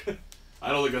think.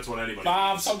 I don't think that's what anybody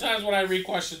Bob, means. sometimes when I read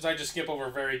questions, I just skip over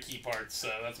very key parts, so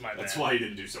that's my bad. That's why he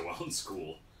didn't do so well in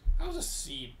school. I was a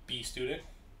C/B student.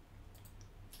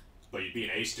 But you'd be an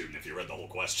A student if you read the whole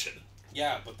question.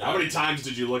 Yeah, but How many times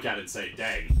did you look at it and say,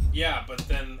 dang? Yeah, but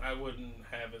then I wouldn't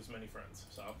have as many friends,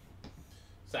 so.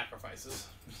 Sacrifices.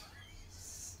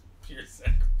 Pure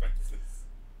sacrifices.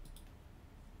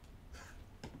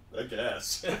 I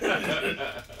guess.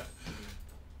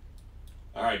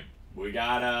 All right, we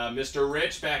got Mr.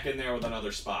 Rich back in there with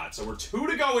another spot. So we're 2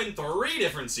 to go in 3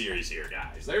 different series here,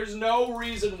 guys. There's no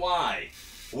reason why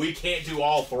we can't do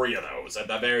all 3 of those at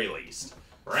the very least.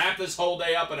 Wrap this whole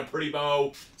day up in a pretty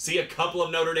bow. See a couple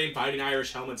of Notre Dame Fighting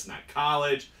Irish helmets in that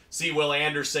college. See Will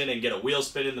Anderson and get a wheel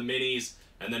spin in the minis.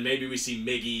 And then maybe we see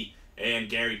Miggy and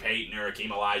Gary Payton or Akeem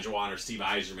Olajuwon or Steve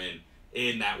Eiserman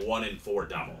in that 1 in 4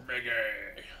 double.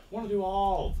 Biggie. Want to do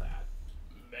all of that.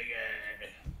 Biggie.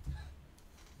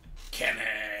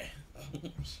 Kenny.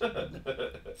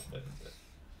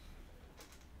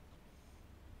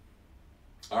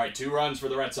 All right, 2 runs for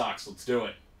the Red Sox. Let's do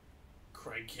it.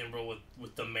 Craig Kimbrell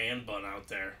with the man bun out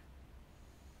there.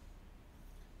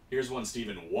 Here's one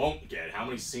Steven won't get. How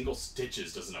many single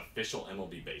stitches does an official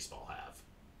MLB baseball have?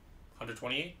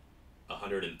 128?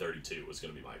 132 was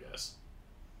going to be my guess.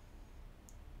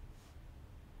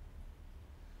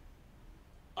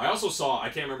 I also saw, I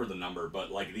can't remember the number, but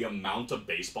like the amount of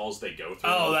baseballs they go through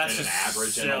Oh, that's in an just average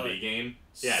silly. MLB game.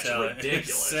 Yeah, Silly. it's ridiculous.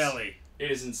 It's silly.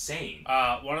 It is insane.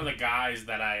 One of the guys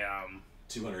that I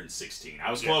 216. I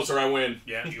was Yeah. closer, I win.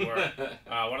 yeah, you were.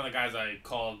 One of the guys I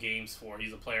call games for,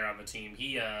 he's a player on the team.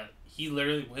 He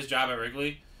literally, his job at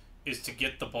Wrigley is to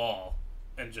get the ball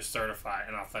and just certify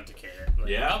and authenticate it. Like,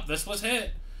 Yeah. "Oh, this was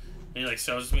hit. And he like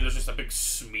shows me there's just a big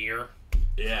smear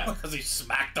Yeah. because he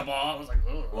smacked the ball. I was like,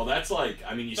 oh. Well, that's like,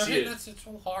 I mean, you see it. That's it's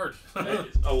so hard.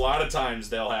 A lot of times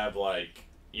they'll have like,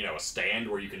 you know, a stand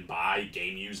where you can buy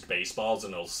game used baseballs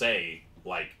and they'll say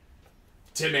like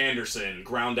Tim Anderson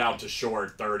ground out to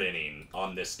short 3rd inning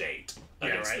on this date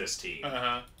against this team.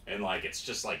 Uh-huh. And like it's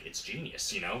just like it's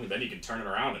genius, you know? And then you can turn it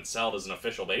around and sell it as an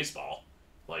official baseball.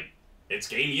 Like it's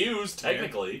game used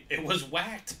technically. It was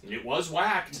whacked. It was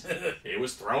whacked. It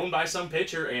was thrown by some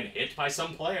pitcher and hit by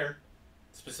some player.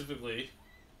 Specifically,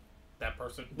 that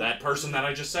person. That person that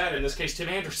I just said, in this case, Tim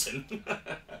Anderson.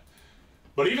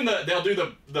 But even they'll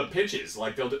do the pitches,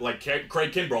 like they'll do, like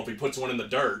Craig Kimbrell, if he puts one in the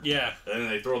dirt, Yeah. and then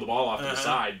they throw the ball off to the Uh-huh.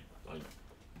 side, like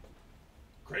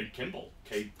Craig Kimbrell.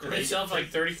 And they sell for like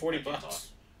 30, 40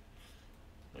 bucks.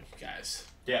 Look, you guys.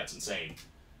 Yeah, it's insane.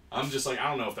 I'm just like, I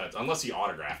don't know if that's, unless he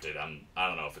autographed it, I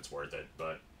don't know if it's worth it,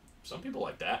 but some people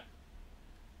like that.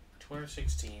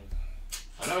 216.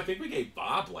 I know, I think we gave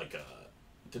Bob like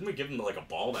didn't we give him like a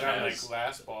ball that Got that has,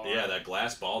 glass ball. yeah, that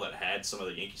glass ball that had some of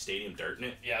the Yankee Stadium dirt in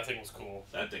it? Yeah, I think it was cool.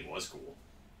 That thing was cool.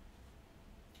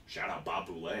 Shout out Bob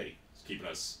Boulay. He's keeping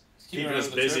us keeping keeping us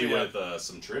us with the busy trivia. with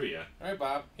some trivia. All right,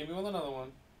 Bob, hit me with another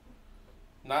one.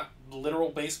 Not literal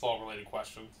baseball related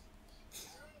question.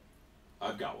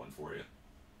 I've got one for you.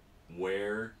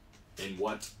 Where, in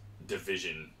what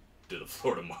division do the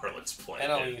Florida Marlins play?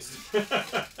 NL East.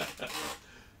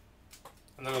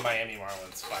 And then the Miami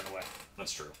Marlins, by the way.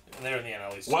 That's true. And they're in the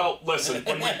NL East. Well, listen,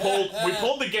 when we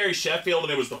pulled the Gary Sheffield,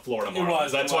 and it was the Florida Marlins.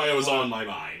 was, That's it why it was. was on my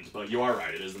mind. But you are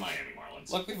right; it is the Miami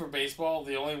Marlins. Luckily for baseball,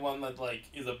 the only one that like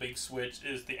is a big switch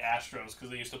is the Astros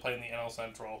because they used to play in the NL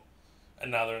Central,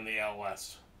 and now they're in the NL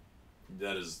West.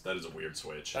 That is a weird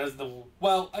switch. That is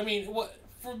well. I mean, what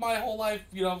for my whole life,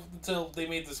 until they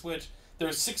made the switch.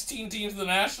 There's 16 teams in the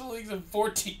National Leagues and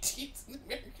 14 teams in the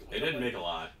American League. They didn't make a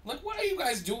lot. Like, what are you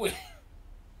guys doing?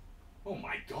 Oh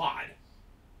my god.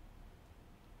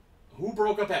 Who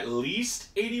broke up at least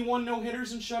 81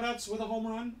 no-hitters and shutouts with a home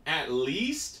run? At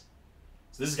least?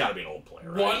 So this has got to be an old player,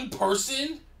 right? One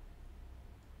person?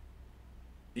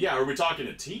 Yeah, are we talking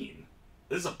a team?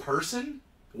 This is a person?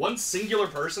 One singular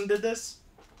person did this?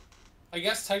 I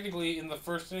guess technically in the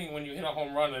first inning when you hit a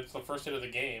home run, it's the first hit of the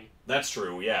game. That's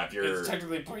true, yeah. If you're It's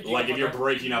technically breaking like up if you're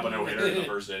breaking up a no-hitter in the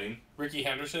first inning. Ricky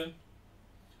Henderson?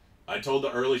 I told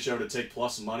the early show to take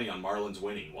plus money on Marlins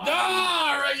winning. Wow.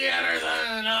 Ah, Ricky Henderson!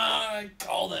 I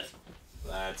called it.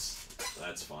 That's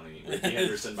funny. Ricky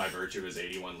Henderson, by virtue of his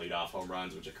 81 leadoff home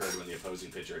runs, which occurred when the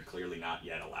opposing pitcher had clearly not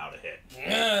yet allowed a hit.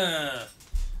 Yeah.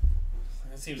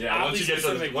 That seems Yeah, oddly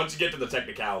specific. once you get to the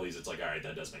technicalities, it's like, all right,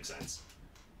 that does make sense.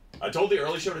 I told the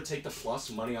early show to take the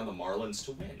plus money on the Marlins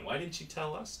to win. Why didn't you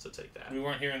tell us to take that? We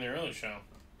weren't here in the early show.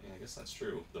 Yeah, I guess that's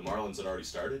true. The Marlins had already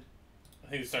started. I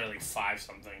think it started like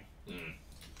 5-something.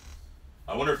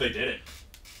 I wonder if they did it.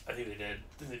 I think they did.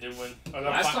 I think they did win.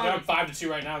 Last They're time- up 5-2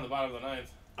 right now in the bottom of the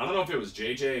ninth. I don't know if it was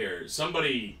JJ or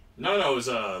somebody. No,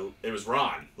 it was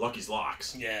Ron, Lucky's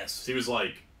Locks. Yes. He was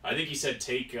like, I think he said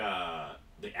take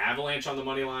the Avalanche on the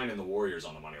money line and the Warriors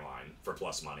on the money line for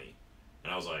plus money.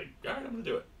 And I was like, all right, I'm going to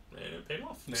do it. And it paid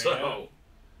off. There you So, go.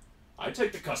 I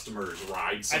take the customer's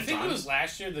ride sometimes. I think it was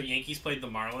last year the Yankees played the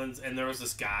Marlins, and there was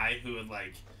this guy who had,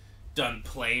 like, done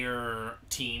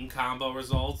player-team combo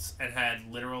results and had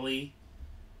literally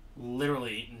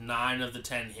 9 of the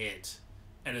 10 hit.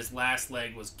 And his last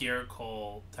leg was Garrett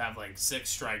Cole to have, like,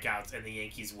 6 strikeouts, and the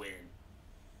Yankees win.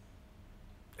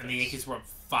 And the Yankees were up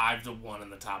 5-1 in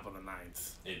the top of the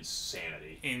ninth.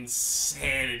 Insanity.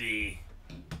 Insanity.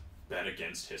 Bet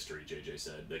against history, JJ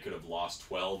said. They could have lost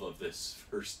 12 of this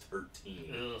first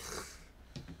 13. Ugh.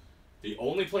 The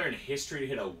only player in history to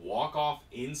hit a walk-off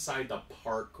inside the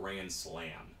park grand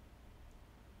slam.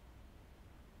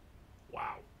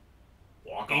 Wow.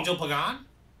 Walk-off. Angel Pagan?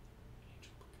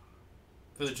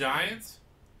 For the Giants?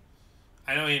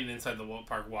 I know he had an inside the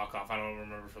park walk-off. I don't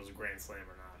remember if it was a grand slam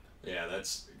or not. Yeah,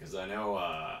 that's because I know.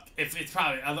 If it's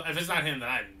not him, then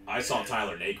I saw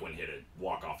Tyler Naquin hit a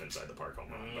walk-off inside the park home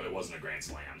run, but it wasn't a grand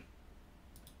slam.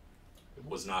 It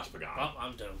was not Pagan. Well,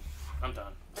 I'm done. I'm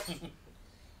done.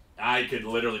 I could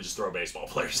literally just throw baseball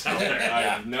players out there. I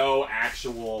have no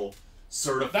actual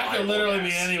certified. That could literally be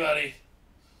guess. anybody.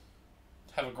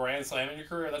 Have a grand slam in your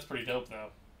career? That's pretty dope, though.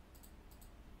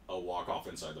 A walk-off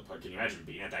inside the park. Can you imagine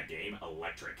being at that game?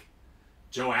 Electric.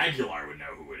 Joe Aguilar would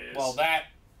know who it is. Well, that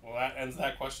ends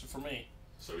that question for me.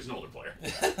 So he's an older player.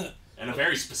 And a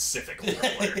very specific older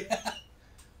player.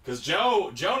 Because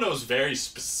Joe knows very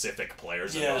specific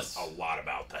players and knows a lot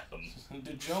about them.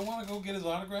 Did Joe want to go get his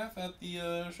autograph at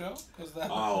the show?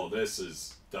 Oh, this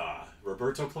is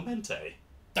Roberto Clemente.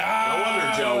 Ah! No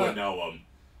wonder Joe would know him.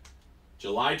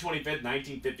 July 25th,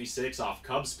 1956, off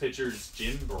Cubs pitchers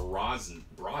Jim Brosnan.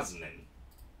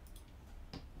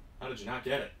 How did you not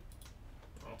get it?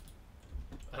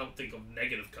 I don't think of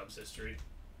negative Cubs history.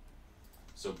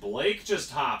 So Blake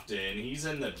just hopped in. He's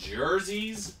in the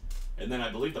jerseys, and then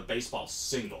I believe the baseball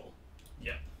single.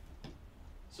 Yep.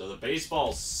 So the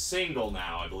baseball single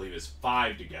now, I believe, is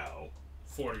 5 to go.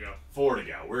 4 to go. 4 to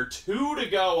go. We're 2 to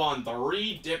go on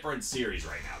 3 different series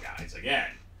right now, guys. Again,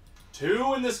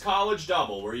 2 in this college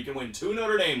double where you can win 2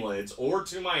 Notre Dame lids or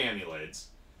 2 Miami lids.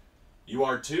 You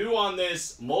are 2 on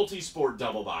this multi-sport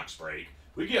double box break.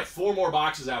 We can get 4 more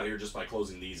boxes out here just by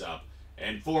closing these up,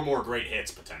 and 4 more great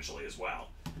hits potentially as well.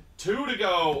 2 to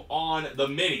go on the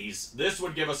minis. This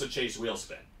would give us a Chase wheel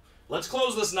spin. Let's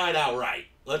close this night out right.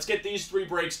 Let's get these 3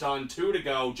 breaks done. 2 to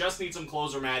go. Just need some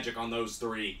closer magic on those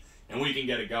 3, and we can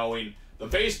get it going. The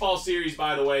baseball series,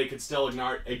 by the way, could still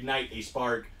ignite a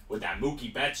spark with that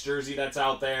Mookie Betts jersey that's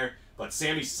out there. But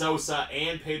Sammy Sosa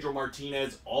and Pedro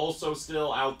Martinez also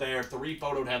still out there. 3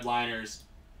 photoed headliners.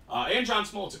 And John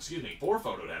Smoltz, 4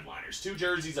 photoed headliners. 2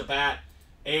 jerseys, a bat,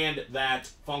 and that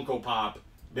Funko Pop.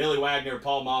 Billy Wagner,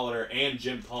 Paul Molitor, and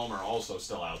Jim Palmer also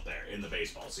still out there in the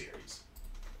baseball series.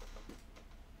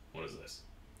 What is this?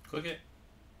 Click it,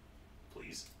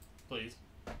 Please. please.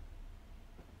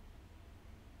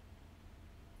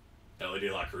 Ellie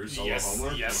De La Cruz solo Yes,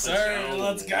 homer? yes, sir.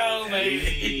 Let's go,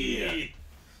 baby. Ellie.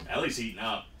 Ellie's heating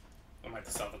up. I might have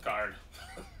to sell the card.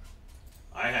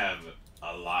 I have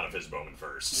a lot of his Bowman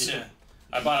firsts. Yeah.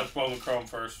 I bought a Bowman Chrome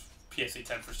first. PSA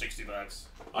 10 for $60.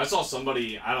 I saw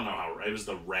somebody, I don't know how, it was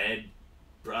the red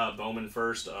Bowman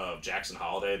first of Jackson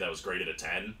Holiday that was graded a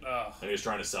 10. Oh. And he was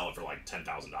trying to sell it for like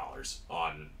 $10,000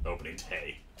 on opening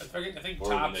day. I think Or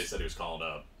when Topps, they said he was calling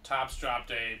up. Topps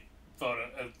dropped a photo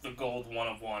of the gold 1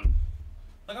 of 1.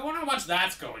 Like, I wonder how much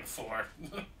that's going for.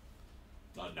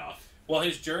 Not enough. Well,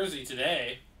 his jersey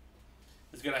today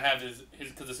is going to have his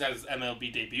because this has his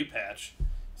MLB debut patch.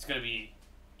 It's going to be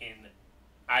in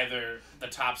either the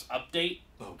Topps update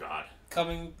Oh, God.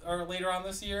 coming or later on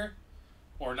this year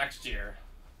or next year.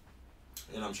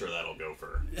 And I'm sure that'll go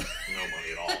for no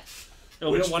money at all.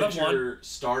 It'll Which be a 1 of 1. pitcher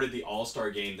started the All-Star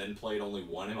game, then played only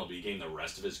one MLB game the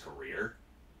rest of his career?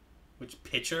 Which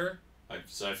pitcher?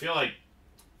 So I feel like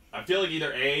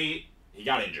either A, he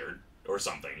got injured or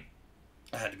something,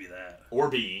 It had to be that. or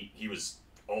B, he was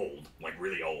old, like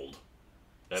really old.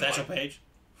 And Satchel like, Paige?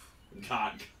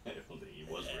 God, he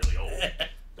was really old.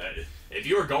 That, if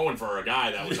you were going for a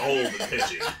guy that was old and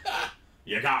pitching,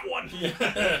 you got one.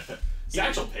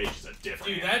 Satchel Paige is a different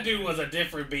Dude, animal. that dude was a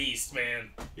different beast, man.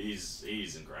 He's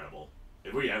incredible.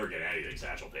 If we ever get anything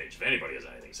Satchel Paige, if anybody has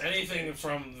anything Satchel Anything Paige,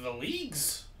 from the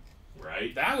leagues,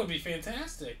 right? that would be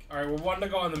fantastic. All right, we're 1 to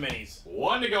go on the minis.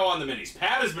 One to go on the minis.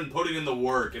 Pat has been putting in the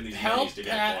work in these Help minis to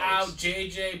get Pat out, close.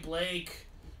 JJ, Blake,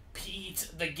 Pete,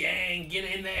 the gang, get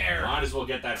in there. Might as well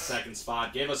get that second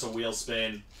spot. Give us a wheel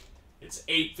spin. It's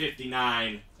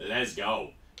 8:59. Let's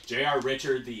go. J.R.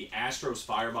 Richard, the Astros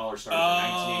fireballer, started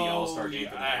the 1980 All-Star game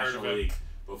for the I heard National of him. League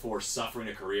before suffering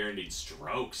a career-ending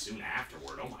stroke soon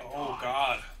afterward. Oh, my Oh, God.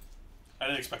 God. I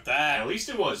didn't expect that. At least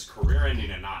it was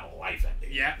career-ending and not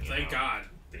life-ending. Yeah, you thank know, God.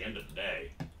 At the end of the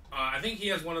day. I think he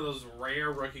has one of those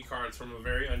rare rookie cards from a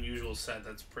very unusual set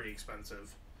that's pretty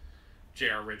expensive.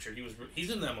 J.R. Richard. He's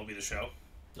in the MLB The Show.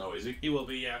 Oh, is he? He will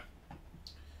be, yeah.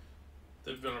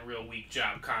 They've done a real weak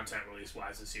job content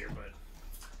release-wise this year, but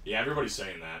Yeah, everybody's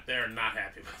saying that. they're not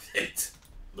happy with it.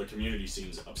 The community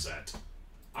seems upset.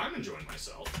 I'm enjoying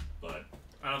myself, but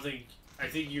I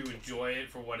think you enjoy it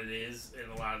for what it is,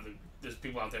 and there's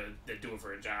people out there that do it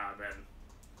for a job, and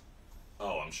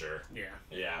oh, I'm sure. yeah.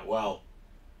 Yeah, well,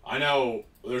 I know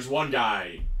there's one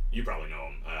guy, you probably know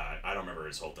him. I don't remember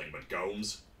his whole thing, but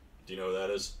Gomes. Do you know who that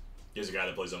is? He's a guy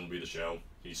that plays MLB The Show.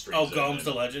 He streams Oh, it Gomes and-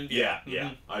 the legend? Yeah, Mhm.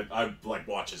 yeah. I like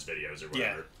watch his videos or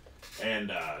whatever.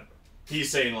 And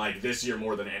he's saying like this year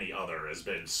more than any other has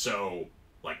been so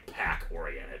like pack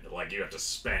oriented. Like you have to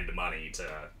spend money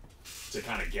to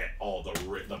kind of get all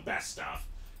the best stuff,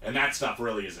 and that stuff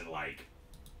really isn't like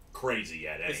crazy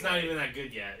yet. Anyway. It's not even that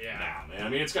good yet, yeah. Nah, man. I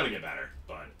mean, it's gonna get better,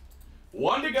 but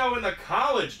 1 to go in the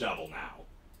college double now.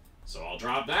 So I'll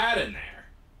drop that in there.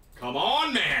 Come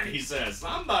on, man, he says.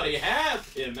 Somebody help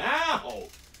him out.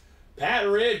 Pat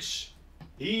Rich,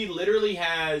 he literally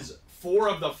has 4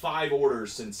 of the 5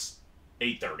 orders since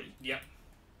 8:30. Yep.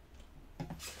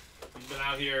 He's been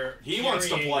out here. He wants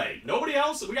to carrying- play. Nobody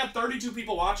else. We got 32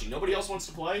 people watching. Nobody else wants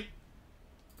to play.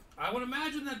 I would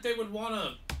imagine that they would want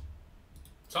to.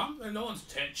 Something. No one's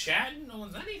chatting. No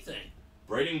one's anything.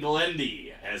 Braden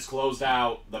Glendy has closed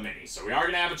out the mini, so we are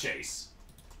gonna have a chase.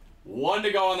 1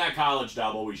 to go on that college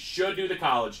double. We should do the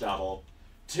college double.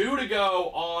 2 to go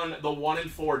on the 1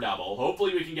 and 4 double.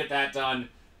 Hopefully we can get that done.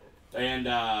 And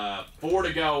 4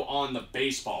 to go on the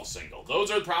baseball single.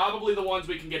 Those are probably the ones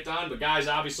we can get done. But guys,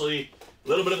 obviously, a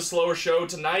little bit of a slower show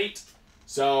tonight.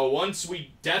 So once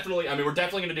we definitely, we're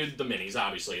definitely going to do the minis,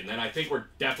 obviously. And then I think we're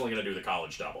definitely going to do the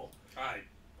college double. Alright.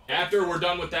 After we're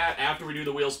done with that, after we do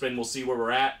the wheel spin, we'll see where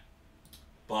we're at.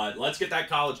 But let's get that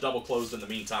college double closed in the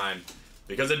meantime.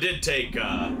 Because it did take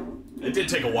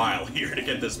a while here to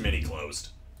get this mini closed.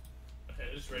 Okay,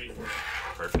 just ready for it.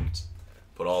 Perfect.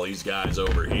 Put all these guys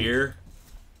over here.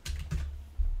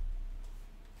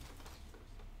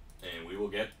 And we will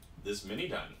get this mini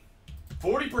done.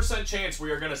 40% chance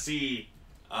we are going to see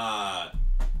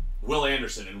Will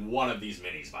Anderson in one of these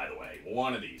minis, by the way.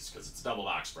 One of these, because it's double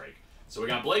box break. So we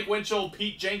got Blake Winchell,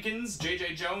 Pete Jenkins,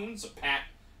 J.J. Jones, Pat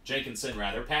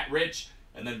Rich,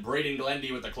 and then Braden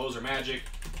Glendy with the closer magic.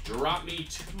 Drop me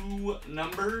 2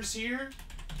 numbers here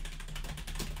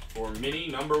for mini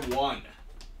number 1.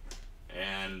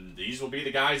 And these will be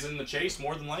the guys in the chase,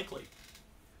 more than likely.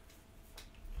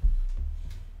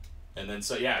 And then,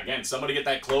 so yeah, again, somebody get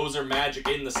that closer magic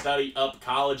in the study up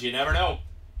college. You never know.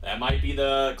 That might be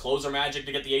the closer magic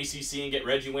to get the ACC and get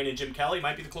Reggie Wayne and Jim Kelly.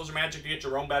 Might be the closer magic to get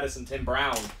Jerome Bettis and Tim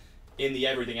Brown in the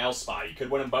everything else spot. You could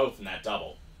win them both in that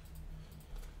double.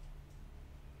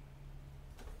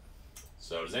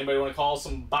 So does anybody want to call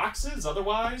some boxes?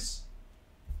 Otherwise,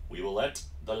 we will let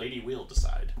the Lady Wheel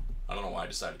decide. I don't know why I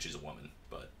decided she's a woman,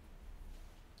 but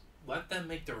Let them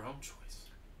make their own choice.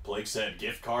 Blake said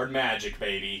gift card magic,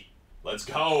 baby. Let's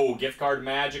go. Gift card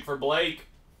magic for Blake.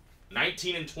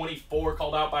 19 and 24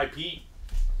 called out by Pete.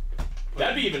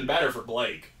 That'd be even better for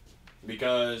Blake.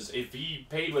 Because if he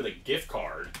paid with a gift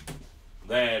card,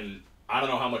 then I don't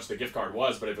know how much the gift card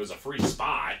was, but if it was a free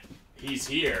spot, he's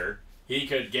here. He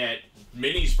could get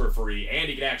minis for free, and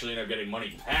he could actually end up getting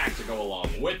money back to go along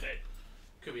with it.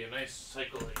 Could be a nice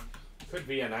cycling. Could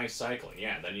be a nice cycling,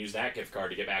 yeah. Then use that gift card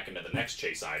to get back into the next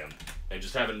chase item. And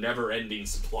just have a never-ending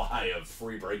supply of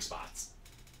free break spots.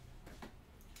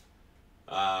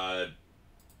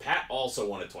 Pat also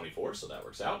won at 24, so that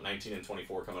works out. 19 and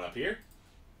 24 coming up here.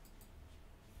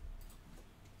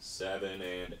 7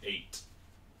 and 8.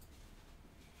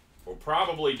 We'll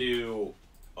probably do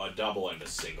a double and a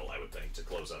single, I would think, to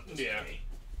close up this mini.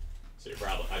 So you're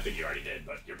probably, I think you already did,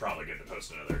 but you're probably good to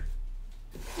post another.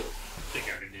 I think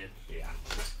I already did. Yeah.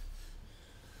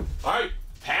 Alright,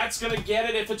 Pat's going to get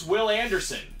it if it's Will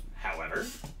Anderson. However,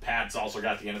 Pat's also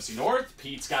got the NFC North,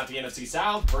 Pete's got the NFC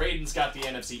South, Braden's got the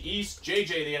NFC East,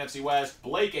 JJ the NFC West,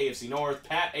 Blake AFC North,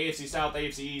 Pat AFC South,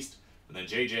 AFC East, and then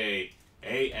JJ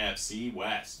AFC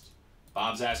West.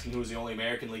 Bob's asking who's the only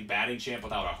American League batting champ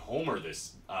without a homer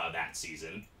that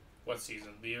season. What season?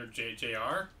 The year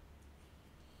JR?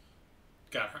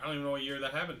 God, I don't even know what year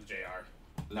that happened to JR.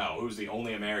 No, who's the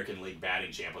only American League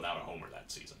batting champ without a homer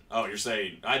that season? Oh, you're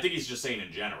saying... I think he's just saying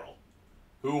in general.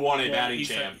 Who won a batting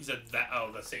champ? He said that...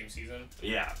 Oh, the same season?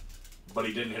 Yeah, but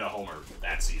he didn't hit a homer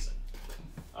that season.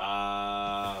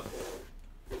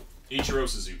 Ichiro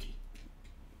Suzuki.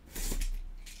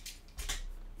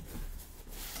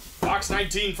 Box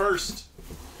 19 first.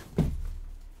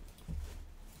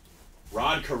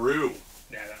 Rod Carew.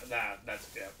 Yeah, that's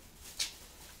good.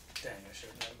 Dang, I should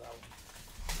have had that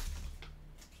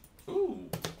one. Ooh.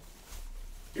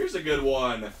 Here's a good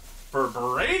one for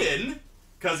Braden,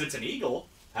 because it's an Eagle.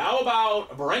 How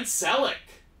about Brent Selleck?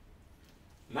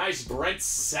 Nice Brent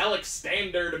Selleck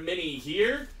standard mini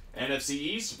here. NFC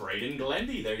East, Braden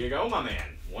Glendy. There you go, my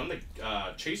man. Won the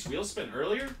Chase wheel spin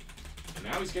earlier, and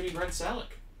now he's getting Brent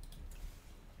Selleck.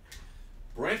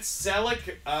 Brent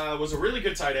Selleck was a really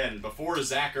good tight end. Before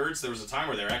Zach Ertz, there was a time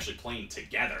where they were actually playing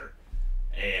together.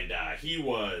 And he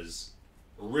was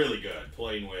really good,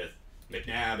 playing with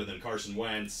McNabb and then Carson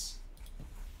Wentz.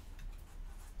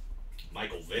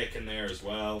 Michael Vick in there as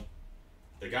well.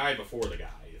 The guy before the guy,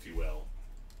 if you will.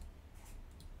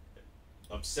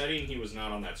 Upsetting he was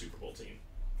not on that Super Bowl team.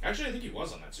 Actually, I think he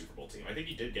was on that Super Bowl team. I think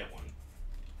he did get one.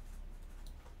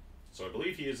 So I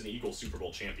believe he is an Eagles Super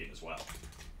Bowl champion as well.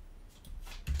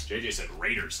 JJ said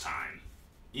Raiders time.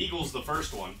 Eagles the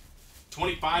first one.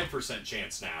 25%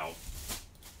 chance now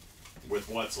with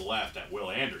what's left at Will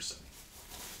Anderson.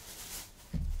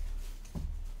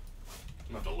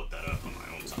 I'm going to have to look that up on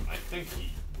my own time. I think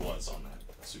he was on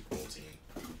that Super Bowl team.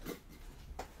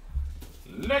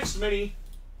 Next mini.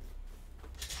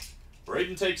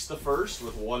 Braden takes the first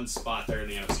with one spot there in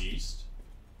the NFC East.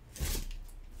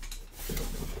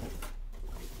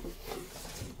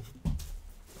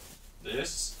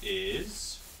 This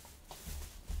is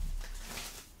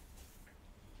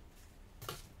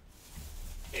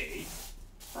a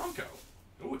Bronco.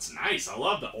 Oh, it's nice. I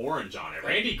love the orange on it.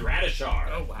 Randy Gradishar.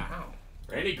 Oh, wow.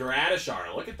 Randy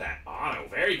Gradishar. Look at that auto.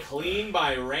 Very clean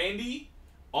by Randy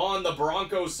on the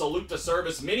Broncos Salute to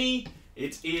Service Mini.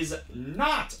 It is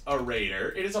not a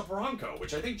Raider. It is a Bronco,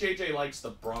 which I think JJ likes the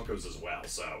Broncos as well.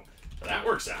 So that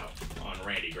works out on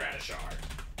Randy Gradishar.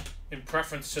 In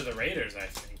preference to the Raiders, I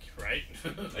think, right?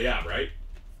 Yeah, right?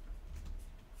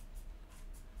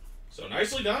 So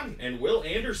nicely done. And Will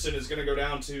Anderson is going to go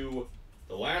down to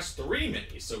the last three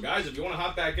minis. So guys, if you want to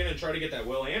hop back in and try to get that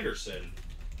Will Anderson,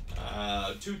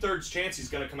 2/3 chance he's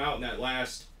going to come out in that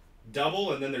last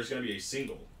double, and then there's going to be a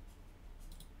single.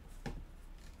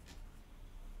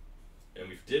 And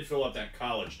we did fill up that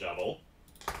college double.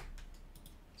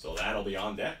 So that'll be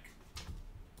on deck.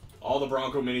 All the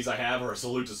Bronco minis I have are a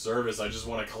Salute to Service. I just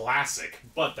want a classic,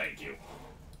 but thank you.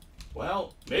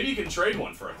 Well, maybe you can trade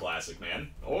one for a classic,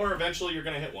 man. Or eventually you're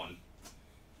going to hit one.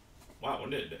 Wow,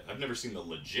 I've never seen the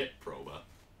legit Prova.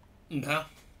 No.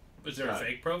 Is there a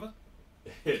fake Prova?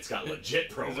 It's got legit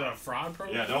Prova. Is there a fraud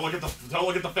Prova? Yeah, don't look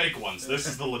at the fake ones. This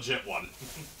is the legit one.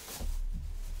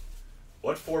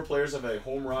 What 4 players have a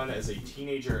home run as a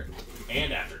teenager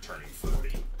and after turning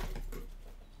 40?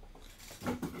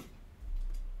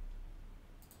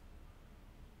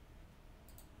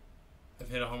 I've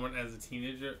hit a home run as a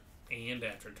teenager and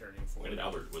after turning 40.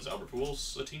 Was Albert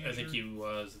Pujols a teenager? I think he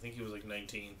was. I think he was like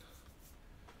 19.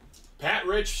 Pat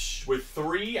Rich with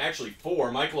 3, actually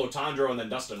 4. Michael Otandro and then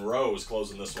Dustin Rose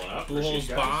closing this one up. Pujols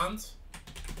Bonds.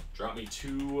 Drop me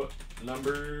 2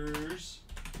 numbers.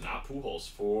 Not Pujols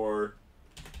for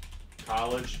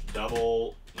college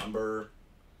double number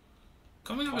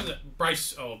Coming up is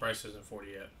Bryce. Oh, Bryce isn't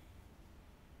 40 yet.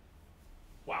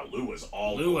 Wow, Lou was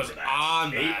all Lou over was that.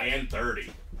 on 8 that. and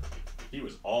 30. He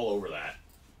was all over that.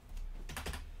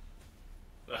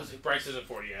 I was like, Bryce isn't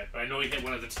 40 yet, but I know he hit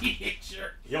one as a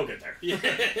teenager. He'll get there. Yeah.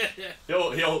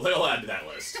 He'll add to that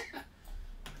list.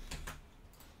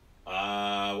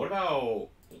 What about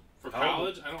For how-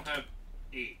 college, I don't have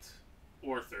 8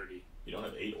 or 30. You don't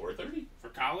have 8 or 30? For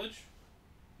college,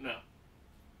 no.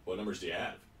 What numbers do you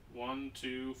have? 1,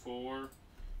 2, 4,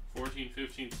 14,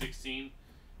 15, 16,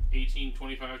 18,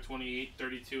 25, 28,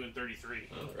 32, and 33.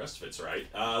 Oh, the rest of it's right.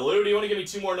 Lou, do you want to give me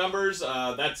 2 more numbers?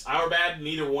 That's our bad.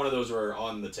 Neither one of those were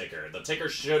on the ticker. The ticker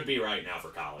should be right now for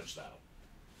college, though.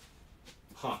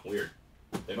 Huh, weird.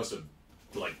 They must have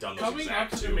done those Coming up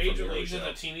exact to the two from major early leagues and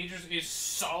show. the teenagers is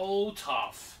so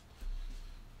tough.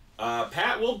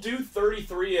 Pat will do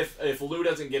 33 if Lou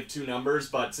doesn't give 2 numbers,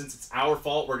 but since it's our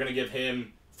fault, we're going to give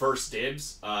him first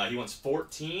dibs. He wants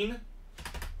 14.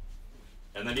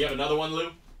 And then do you have another one,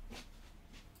 Lou?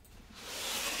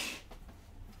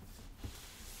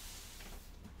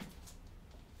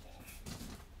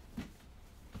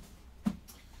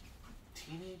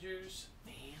 Teenagers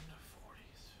and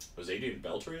 40s. Was Adrian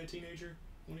Beltre a teenager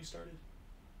when he started?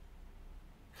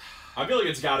 I feel like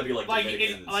it's got to be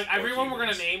Dominicans or everyone we're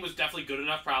gonna Cubans. name was definitely good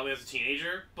enough probably as a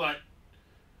teenager, but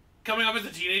coming up as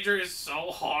a teenager is so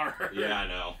hard. Yeah, I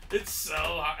know. It's so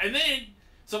hard. And then,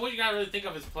 so what you gotta really think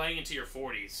of is playing into your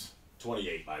 40s.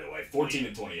 28, by the way. 14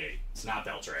 and 28. It's not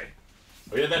Beltre.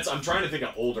 Oh, yeah, I'm trying to think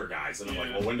of older guys, and I'm like,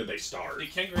 Yeah. well, when did they start?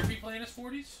 Did Ken Griffey play in his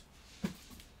 40s?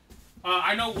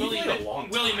 I know He Willie played a long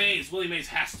Willie time. Mays. Willie Mays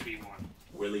has to be one.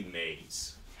 Willie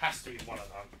Mays. Has to be one of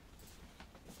them.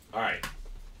 All right.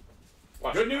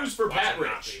 Watch Good it news not- for watch Pat it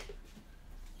not Rich.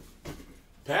 be.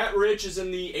 Pat Rich is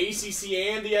in the ACC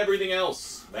and the everything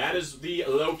else. That is the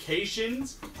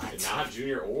locations. I did not have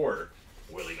Junior or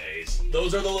Willie Mays.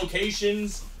 Those are the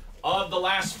locations of the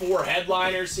last 4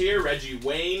 headliners here. Reggie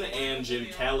Wayne and Jim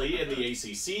Kelly in the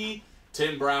ACC.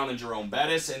 Tim Brown and Jerome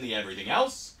Bettis in the everything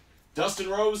else. Dustin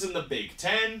Rose in the Big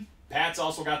Ten. Pat's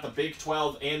also got the Big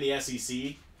 12 and the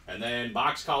SEC. And then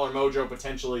Box Collar Mojo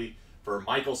potentially for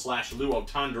Michael/Lou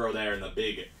Otandro there in the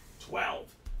Big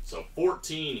 12. So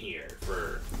 14 here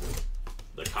for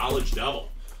the college double.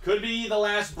 Could be the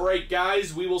last break,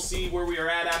 guys. We will see where we are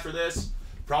at after this.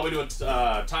 Probably do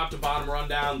a top to bottom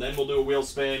rundown. Then we'll do a wheel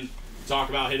spin, talk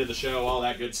about hit of the show, all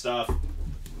that good stuff.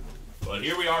 But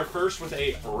here we are first with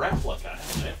a replica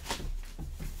helmet.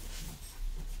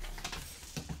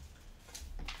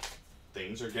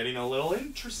 Things are getting a little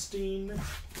interesting.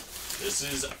 This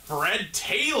is Fred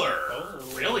Taylor. Oh.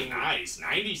 Really nice.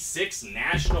 96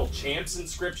 national champs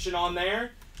inscription on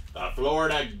there. The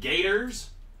Florida Gators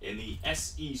in the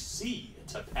SEC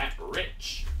to Pat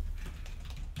Rich.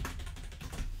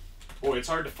 Boy, it's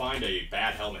hard to find a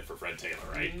bad helmet for Fred Taylor,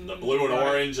 right? The blue and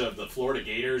orange of the Florida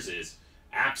Gators is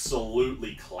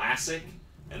absolutely classic.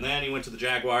 And then he went to the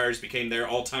Jaguars, became their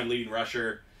all-time leading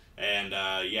rusher. And,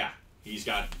 yeah, he's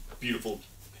got beautiful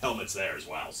helmets there as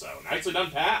well. So, nicely done,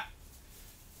 Pat.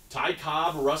 Ty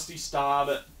Cobb, Rusty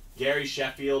Staub, Gary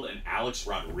Sheffield, and Alex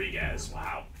Rodriguez.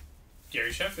 Wow.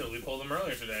 Gary Sheffield, we pulled him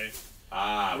earlier today.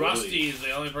 Rusty. Rusty is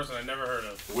the only person I never heard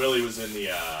of. Willie was in the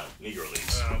Negro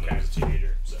Leagues Oh, when okay. he was a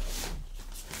teenager, so.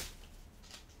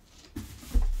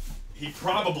 He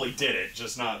probably did it,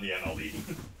 just not in the MLB.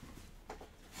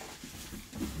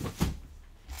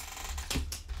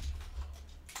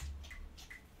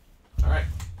 Alright,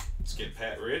 let's get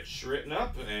Pat Rich written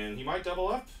up, and he might double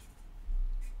up.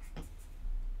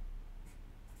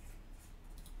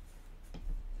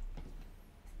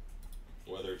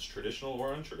 Whether it's traditional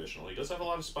or untraditional. He does have a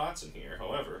lot of spots in here,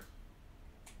 however.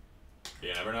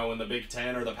 You never know when the Big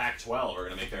Ten or the Pac-12 are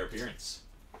going to make their appearance.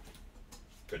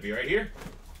 Could be right here.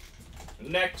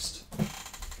 Next.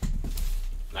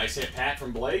 Nice hit, Pat,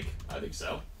 from Blake. I think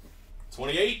so.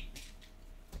 28.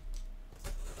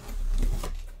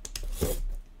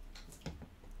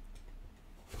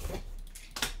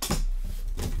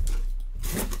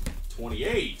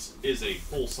 .28 is a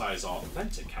full-size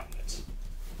authentic helmet.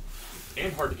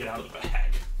 And hard to get out of the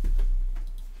bag.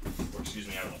 Or, excuse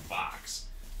me, out of the box.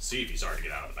 See if he's hard to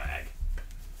get out of the bag.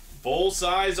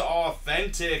 Full-size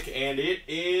authentic, and it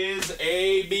is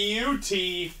a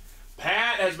beauty.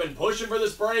 Pat has been pushing for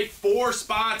this break. 4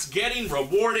 spots, getting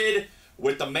rewarded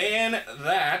with the man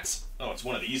that... Oh, it's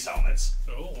one of these helmets.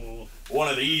 Oh. One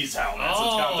of these helmets. It's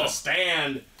got the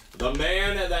stand. The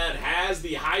man that has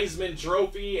the Heisman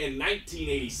Trophy in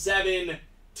 1987,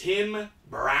 Tim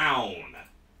Brown.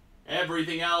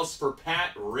 Everything else for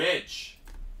Pat Rich.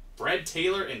 Fred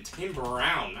Taylor and Tim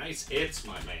Brown. Nice hits,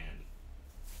 my man.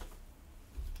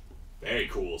 Very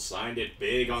cool. Signed it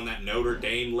big on that Notre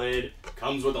Dame lid.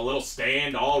 Comes with a little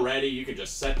stand already. You can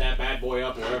just set that bad boy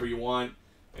up wherever you want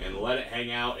and let it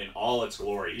hang out in all its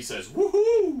glory. He says,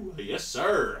 woohoo! Yes,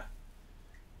 sir.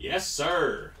 Yes,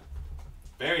 sir.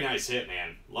 Very nice hit,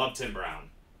 man. Love Tim Brown.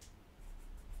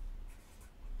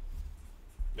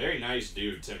 Very nice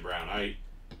dude, Tim Brown.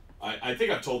 I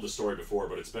think I've told the story before,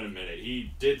 but it's been a minute.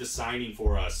 He did the signing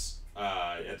for us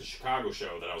at the Chicago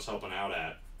show that I was helping out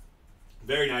at.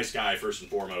 Very nice guy, first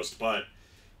and foremost. But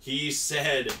he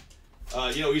said,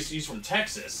 he's from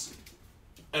Texas.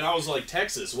 And I was like,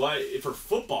 Texas? Why? For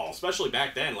football, especially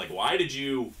back then, like, why did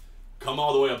you come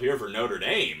all the way up here for Notre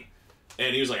Dame?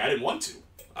 And he was like, I didn't want to.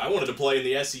 I wanted to play in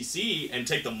the SEC and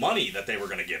take the money that they were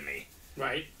going to give me.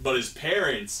 Right. But his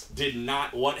parents did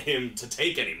not want him to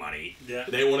take any money. Yeah.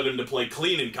 They wanted him to play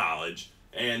clean in college.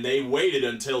 And they waited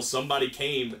until somebody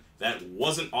came that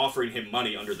wasn't offering him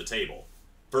money under the table.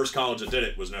 First college that did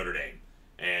it was Notre Dame.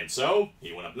 And so,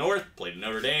 he went up north, played in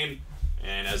Notre Dame,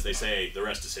 and as they say, the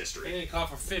rest is history. And he caught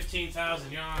for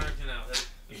 15,000 yards,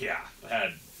 Yeah,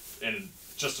 and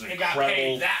just an and got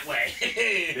paid incredible, that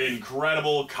way.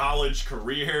 incredible college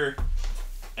career,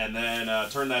 and then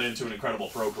turned that into an incredible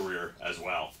pro career as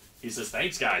well. He says,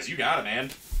 thanks, guys. You got it, man.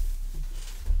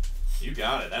 You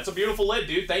got it. That's a beautiful lid,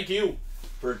 dude. Thank you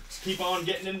for keep on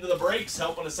getting into the breaks,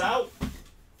 helping us out.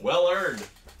 Well earned.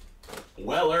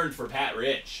 Well earned for Pat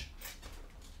Rich.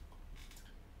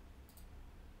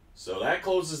 So that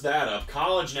closes that up.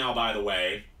 College now, by the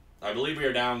way, I believe we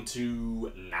are down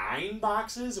to 9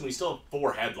 boxes, and we still have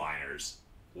 4 headliners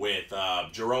with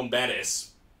Jerome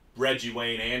Bettis, Reggie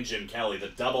Wayne, and Jim Kelly. The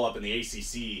double up in the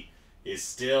ACC is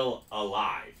still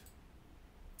alive.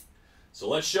 So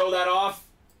let's show that off.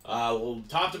 We'll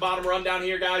top to bottom run down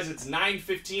here, guys. It's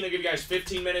 9:15. I'll give you guys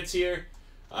 15 minutes here.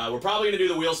 We're probably going to do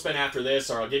the wheel spin after this,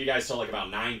 or I'll give you guys till like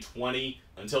about 9:20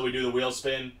 until we do the wheel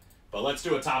spin. But let's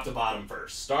do a top to bottom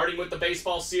first. Starting with the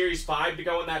baseball series, 5 to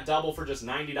go in that double for just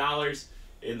 $90.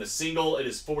 In the single, it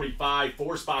is $45.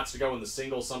 4 spots to go in the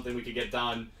single, something we could get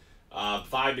done.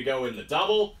 5 to go in the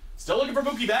double. Still looking for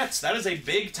Mookie Betts. That is a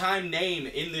big-time name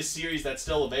in this series that's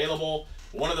still available.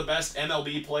 One of the best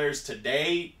MLB players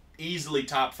today. Easily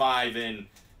top 5 in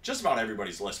just about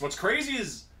everybody's list. What's crazy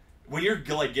is when you're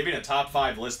like giving a top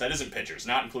 5 list, that isn't pitchers,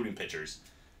 not including pitchers.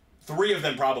 3 of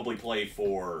them probably play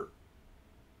for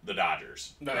the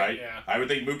Dodgers, right? Yeah. I would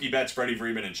think Mookie Betts, Freddie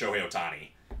Freeman, and Shohei Ohtani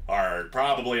are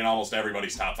probably in almost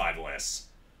everybody's top 5 lists.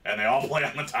 And they all play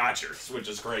on the Dodgers, which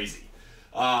is crazy.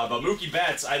 But Mookie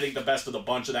Betts, I think the best of the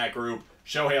bunch of that group.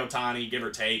 Shohei Ohtani, give or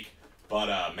take.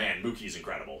 But, man, Mookie's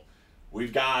incredible.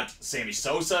 We've got Sammy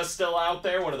Sosa still out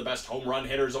there, one of the best home run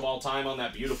hitters of all time on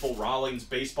that beautiful Rawlings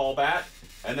baseball bat.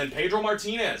 And then Pedro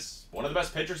Martinez, one of the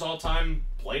best pitchers of all time,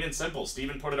 plain and simple.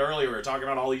 Steven put it earlier, we were talking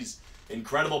about all these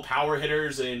incredible power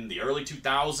hitters in the early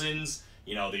 2000s,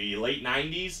 the late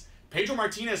 90s. Pedro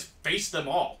Martinez faced them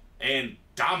all and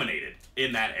dominated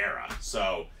in that era.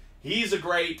 So he's a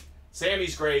great,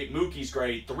 Sammy's great, Mookie's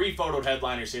great. 3 photoed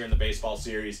headliners here in the baseball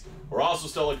series. We're also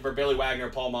still looking for Billy Wagner,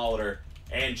 Paul Molitor,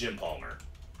 and Jim Palmer.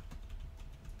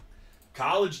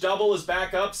 College double is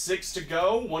back up, 6 to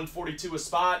go, 142 a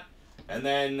spot. And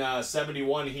then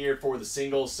 71 here for the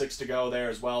singles, 6 to go there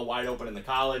as well, wide open in the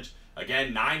college.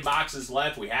 Again, 9 boxes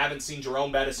left. We haven't seen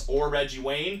Jerome Bettis or Reggie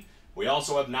Wayne. We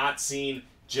also have not seen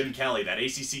Jim Kelly. That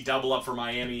ACC double up for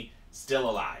Miami, still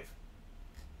alive.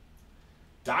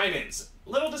 Diamonds. A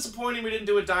little disappointing we didn't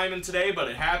do a diamond today, but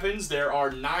it happens. There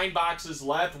are 9 boxes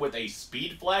left with a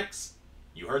Speed Flex.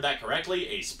 You heard that correctly.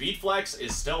 A Speed Flex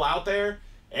is still out there.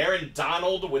 Aaron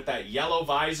Donald with that yellow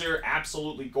visor,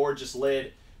 absolutely gorgeous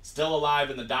lid, still alive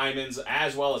in the diamonds,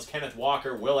 as well as Kenneth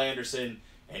Walker, Will Anderson,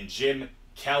 and Jim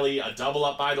Kelly. A double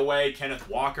up, by the way. Kenneth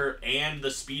Walker and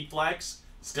the Speed Flex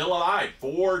still alive.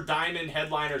 4 diamond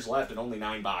headliners left and only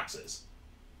 9 boxes.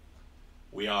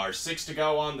 We are 6 to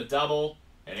go on the double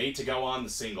and 8 to go on the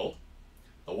single.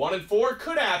 The 1 and 4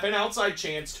 could happen. Outside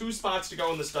chance. 2 spots to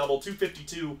go in this double.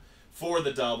 252 for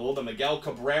the double. The Miguel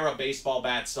Cabrera baseball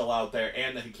bat still out there,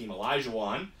 and the Hakeem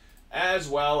Olajuwon, as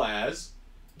well as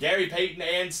Gary Payton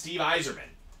and Steve Yzerman.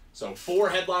 So 4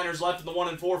 headliners left in the 1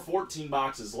 and 4. 14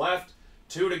 boxes left.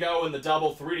 2 to go in the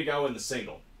double. 3 to go in the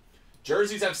single.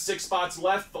 Jerseys have 6 spots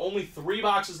left. Only 3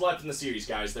 boxes left in the series,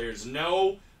 guys. There's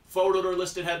no photoed or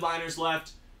listed headliners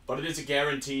left, but it is a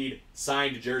guaranteed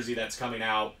signed jersey that's coming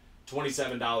out.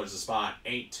 $27 a spot.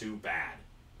 Ain't too bad.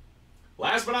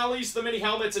 Last but not least, the mini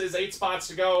helmets. It is 8 spots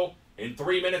to go. In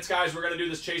 3 minutes, guys, we're going to do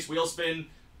this chase wheel spin.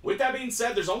 With that being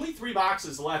said, there's only 3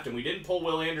 boxes left, and we didn't pull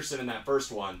Will Anderson in that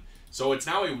first one. So it's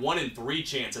now a 1 in 3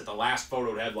 chance at the last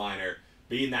photoed headliner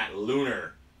being that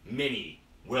Lunar Mini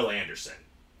Will Anderson.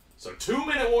 So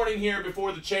 2-minute warning here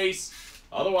before the chase.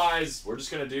 Otherwise, we're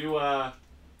just going to do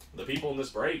the people in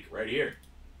this break right here.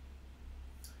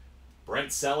 Brent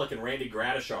Selleck and Randy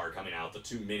Gradishar coming out, the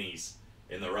 2 minis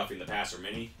in the Roughing the Passer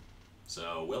mini.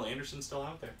 So Will Anderson's still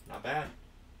out there. Not bad.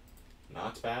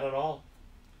 Not bad at all.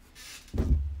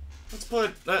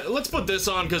 Let's put this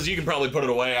on because you can probably put it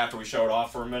away after we show it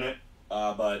off for a minute.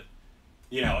 But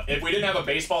you know, if we didn't have a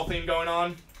baseball theme going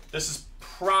on, this is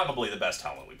probably the best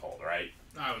helmet we pulled, right?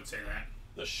 I would say that.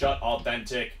 The Schutt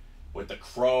Authentic with the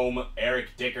chrome Eric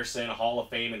Dickerson Hall of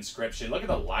Fame inscription. Look at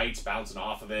the lights bouncing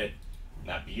off of it. And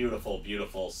that beautiful,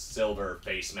 beautiful silver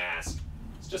face mask.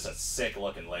 It's just a sick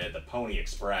looking lid. The Pony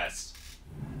Express.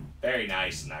 Very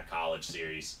nice in that college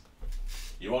series.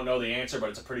 You won't know the answer, but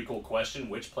it's a pretty cool question.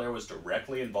 Which player was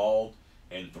directly involved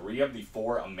in 3 of the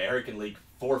 4 American League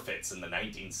forfeits in the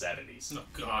 1970s? Oh,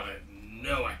 God, I have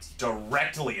no idea.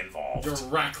 Directly involved.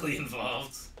 Directly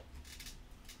involved.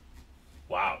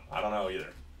 Wow, I don't know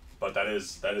either. But that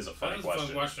is a funny That is question. a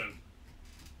fun question.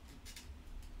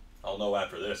 I'll know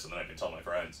after this, and then I can tell my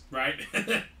friends. Right?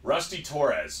 Rusty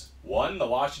Torres won the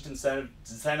Washington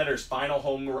Senators' final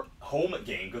home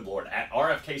game, good lord, at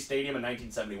RFK Stadium in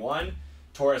 1971.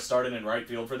 Torres started in right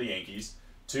field for the Yankees.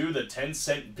 2, the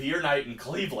 10-cent beer night in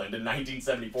Cleveland in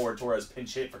 1974. Torres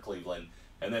pinch hit for Cleveland.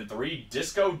 And then 3,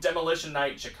 Disco Demolition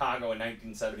Night in Chicago in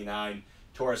 1979.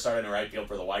 Torres started in right field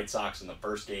for the White Sox in the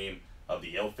first game of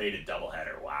the ill-fated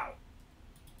doubleheader. Wow.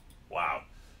 Wow.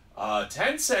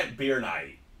 10-cent beer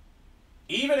night,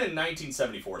 even in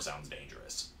 1974, sounds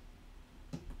dangerous.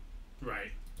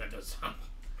 Right. That does sound...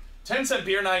 10-cent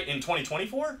beer night in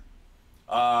 2024?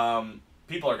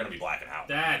 People are going to be blacking out.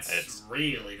 That's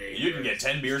really dangerous. You can get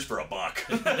 10 beers for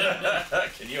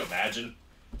 $1. Can you imagine?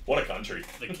 What a country.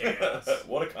 The chaos.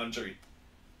 What a country.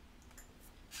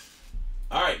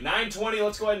 All right, 9:20.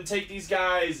 Let's go ahead and take these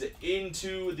guys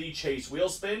into the chase wheel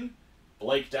spin.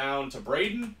 Blake down to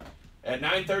Braden. At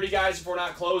 9:30, guys, if we're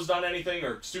not closed on anything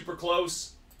or super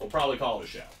close, we'll probably call it a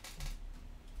show.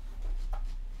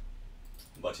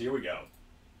 But here we go.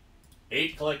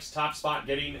 8 clicks, top spot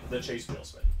getting the chase wheel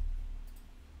spin.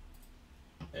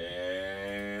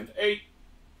 And 8.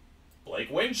 Blake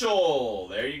Winchell.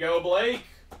 There you go, Blake.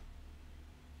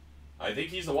 I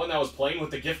think he's the one that was playing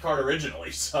with the gift card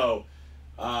originally, so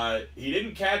he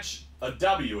didn't catch a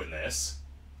W in this.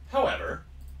 However,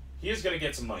 he is going to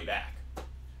get some money back.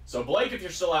 So, Blake, if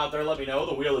you're still out there, let me know.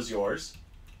 The wheel is yours.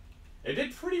 It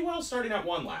did pretty well starting at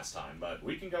 1 last time, but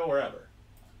we can go wherever.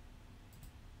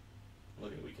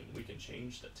 Look, we can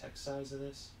change the text size of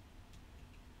this.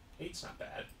 8's not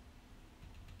bad.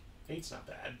 8's not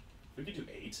bad. We could do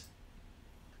 8.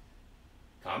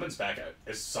 Common's back out.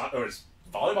 Is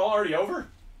volleyball already over?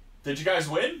 Did you guys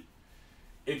win?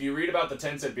 If you read about the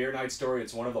 10-cent beer night story,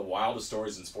 it's one of the wildest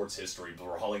stories in sports history.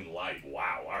 Brawling light.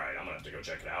 Wow. All right, I'm gonna have to go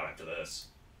check it out after this.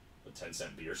 The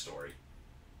 10-cent beer story.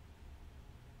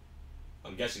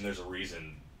 I'm guessing there's a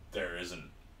reason there isn't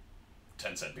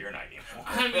 10-cent beer night anymore.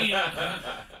 I mean,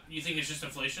 you think it's just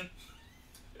inflation?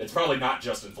 It's probably not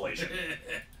just inflation.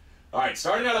 All right,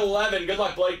 starting at 11. Good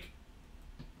luck, Blake.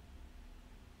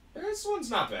 This one's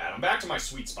not bad. I'm back to my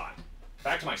sweet spot.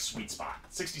 Back to my sweet spot.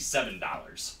 $67.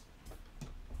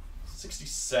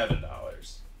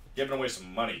 $67. Giving away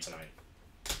some money tonight.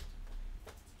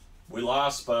 We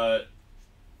lost, but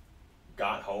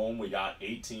got home. We got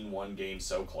 18-1 games.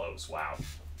 So close. Wow.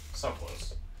 So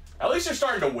close. At least you're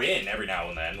starting to win every now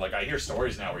and then. Like, I hear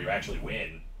stories now where you actually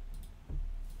win.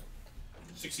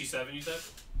 67, you said?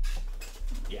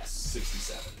 Yes,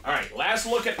 67. All right, last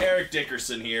look at Eric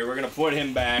Dickerson here. We're going to put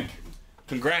him back.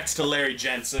 Congrats to Larry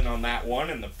Jensen on that one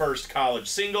in the first college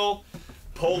single.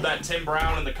 Pulled that Tim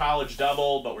Brown in the college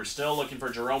double, but we're still looking for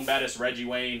Jerome Bettis, Reggie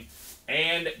Wayne,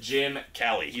 and Jim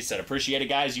Kelly. He said, appreciate it,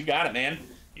 guys. You got it, man.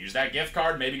 Use that gift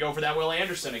card. Maybe go for that Will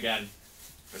Anderson again.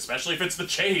 Especially if it's the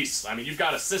chase. I mean, you've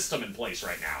got a system in place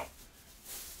right now.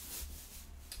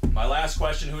 My last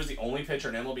question, who is the only pitcher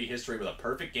in MLB history with a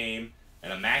perfect game,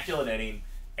 an immaculate inning,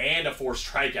 and a 4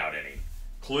 strikeout inning?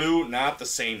 Clue, not the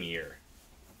same year.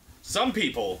 Some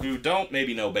people who don't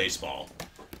maybe know baseball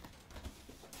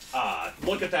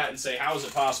look at that and say, how is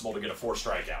it possible to get a 4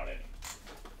 strikeout inning?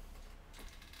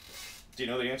 Do you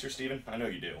know the answer, Steven? I know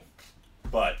you do.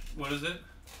 But What is it?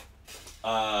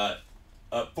 a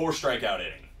 4 strikeout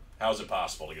inning. How is it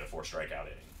possible to get a 4 strikeout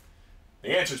inning?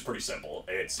 The answer is pretty simple.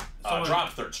 It's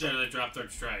drop third strike. Yeah, they drop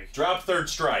third strike. Drop third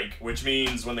strike, which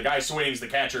means when the guy swings, the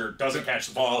catcher doesn't catch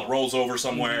the ball, it rolls over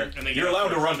somewhere, And they you're get allowed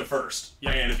to first. run to first.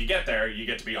 Yep. And if you get there, you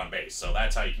get to be on base. So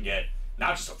that's how you can get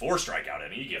not just a 4 strikeout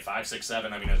inning, you get 5, 6,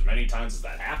 7. I mean, as many times as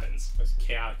that happens. As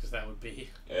chaotic as that would be.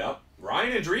 Yep.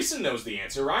 Ryan Andreessen knows the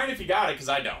answer. Ryan, if you got it, because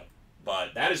I don't.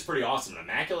 But that is pretty awesome. An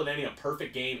immaculate inning, a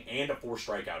perfect game, and a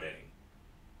 4-strikeout inning.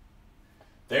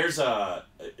 There's I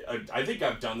think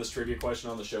I've done this trivia question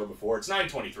on the show before. It's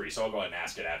 9:23, so I'll go ahead and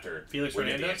ask it after Felix we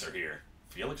get the Hernandez? answer here.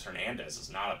 Felix Hernandez is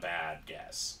not a bad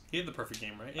guess. He had the perfect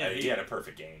game, right? He had a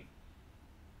perfect game.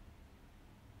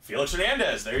 Felix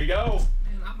Hernandez, there you go.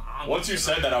 Man, I'm on Once you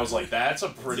said that, I was like, that's a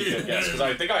pretty good guess. Because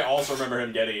I think I also remember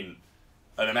him getting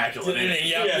an immaculate inning.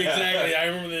 Yeah, exactly. I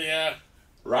remember the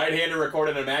Right-hander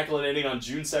recorded an immaculate inning on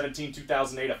June 17,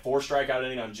 2008, a 4-strikeout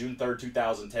inning on June 3rd,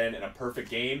 2010, and a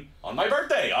perfect game on my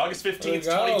birthday, August 15th, There you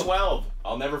go. 2012.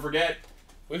 I'll never forget.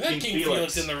 We've had King King Felix.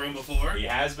 Felix in the room before. He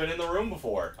has been in the room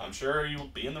before. I'm sure he will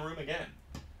be in the room again.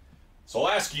 So I'll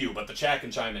ask you, but the chat can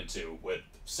chime in too, with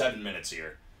 7 minutes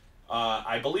here.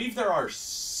 I believe there are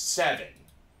 7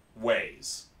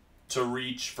 ways to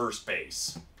reach first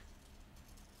base.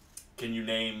 Can you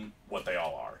name what they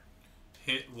all are?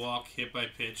 Hit, walk, hit by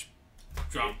pitch,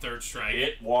 drop third strike.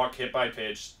 Hit, walk, hit by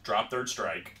pitch, drop third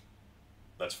strike.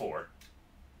 That's 4.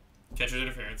 Catcher's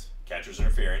interference. Catcher's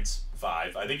interference,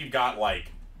 5. I think you've got,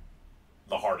 like,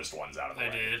 the hardest ones out of the I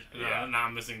way. did. Yeah. Now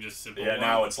I'm missing just simple. Yeah, one.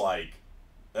 now it's like...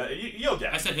 you'll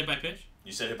get I it. said hit by pitch.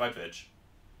 You said hit by pitch.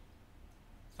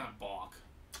 It's not balk.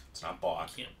 It's not balk.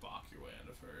 You can't balk your way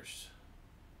into first.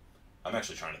 I'm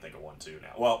actually trying to think of one, too,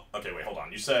 now. Well, okay, wait, hold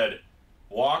on. You said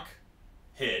walk,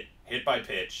 hit by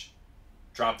pitch,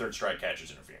 drop third strike,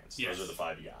 catcher's interference. Yes. Those are the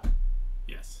 5 you got.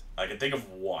 Yes. I can think of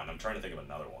one. I'm trying to think of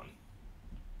another one.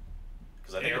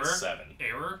 Because I think Error? it's 7.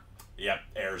 Error. Yep,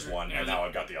 error's one, and now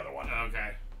I've got the other one.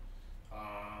 Okay.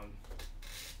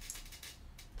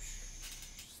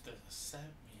 The 7.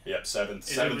 Yep, 7. Is,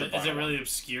 Seventh it, and is it final really one.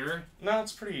 obscure? No,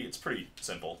 it's pretty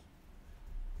simple.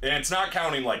 And it's not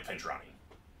counting like pinch running.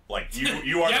 Like you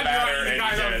are Yeah, the batter right, the and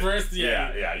guy's you on get first,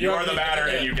 yeah. yeah. You You're are the the- batter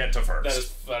yeah. and you get to That first.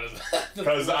 is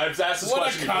Because I've asked this what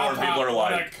question a before, cop and people out. are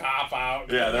What a like, cop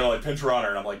out. yeah, they're like pinch runner,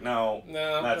 and I'm like, no,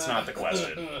 No, that's no. not the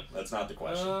question. That's not the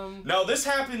question. Um, No, this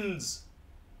happens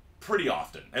pretty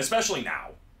often, especially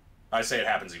now. I say it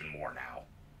happens even more now.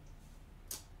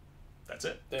 That's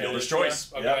it. There Fielder's it is.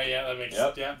 choice. Yeah. Yep. Okay, yeah, that makes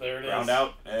Yep. Yeah, there it is. Round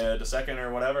out to second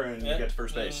or whatever, and you Yeah. get to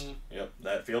first base. Mhm. Yep,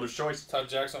 that fielder's choice. Todd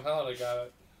Jackson Holiday got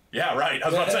it. Yeah, right. I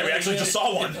was about to say, we actually just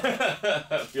saw one.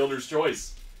 Fielder's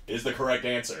choice is the correct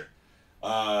answer.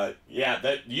 Yeah,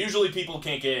 that usually people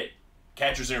can't get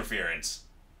catcher's interference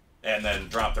and then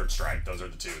drop third strike. Those are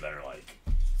the two that are like...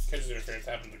 Catcher's interference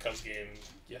happened in the Cubs game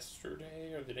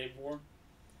yesterday or the day before.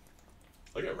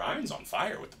 Look at Ryan's on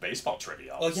fire with the baseball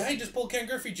trivia. Well, yeah, he just pulled Ken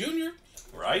Griffey Jr.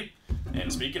 Right?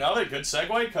 And speaking of it, good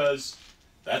segue, because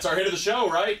that's our hit of the show,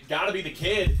 right? Gotta be the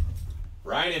kid.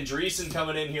 Ryan Andreessen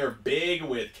coming in here big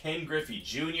with Ken Griffey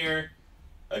Jr.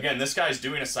 Again, this guy's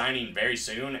doing a signing very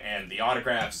soon, and the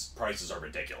autographs prices are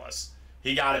ridiculous.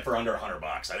 He got it for under $100.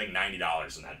 I think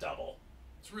 $90 in that double.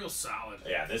 It's real solid.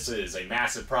 Yeah, this is a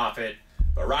massive profit.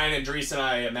 But Ryan Andreessen,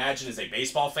 I imagine, is a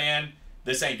baseball fan.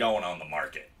 This ain't going on the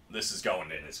market. This is going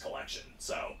in his collection.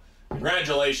 So,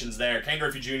 congratulations there. Ken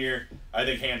Griffey Jr., I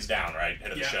think hands down, right?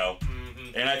 Hit of the show.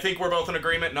 Mm-hmm. And I think we're both in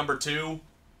agreement. Number 2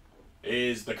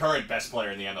 is the current best player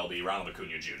in the MLB, Ronald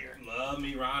Acuna Jr. Love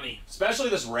me, Ronnie. Especially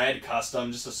this red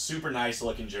custom, just a super nice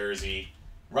looking jersey.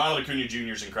 Ronald Acuna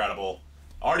Jr. is incredible.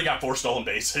 Already got 4 stolen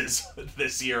bases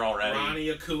this year already. Ronnie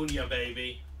Acuna,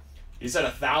 baby. He's at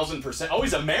 1,000%. Oh,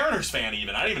 he's a Mariners fan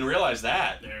even. I didn't even realize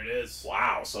that. There it is.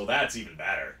 Wow, so that's even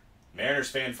better. Mariners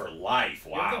fan for life.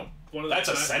 Wow. One of the That's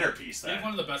a best- centerpiece They have there.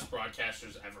 one of the best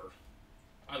broadcasters ever.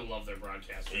 I love their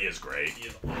broadcaster. He is great. He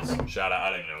is awesome. Shout out. I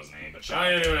don't even know his name, but shout I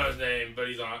out. don't even know his name, but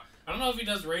he's on. I don't know if he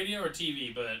does radio or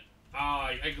TV, but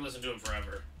I can listen to him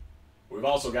forever. We've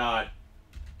also got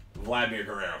Vladimir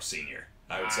Guerrero Sr.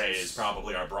 I would say Nice. is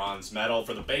probably our bronze medal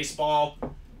for the baseball.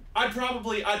 I'd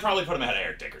probably put him ahead of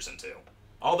Eric Dickerson too.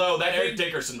 Although that Eric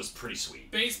Dickerson was pretty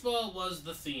sweet. Baseball was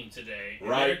the theme today. And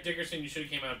Right. Eric Dickerson, you should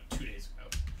have came out 2 days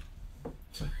ago.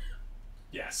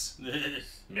 Yes.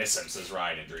 Miss him, says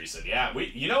Ryan Andreessen. Yeah,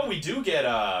 we do get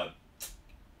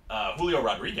Julio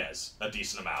Rodriguez a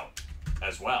decent amount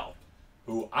as well,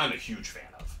 who I'm a huge fan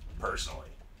of, personally.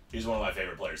 He's one of my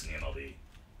favorite players in the MLB.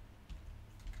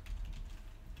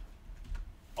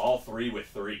 All 3 with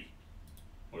 3.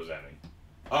 What does that mean?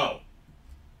 Oh.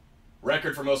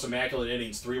 Record for most immaculate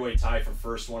innings, 3-way tie for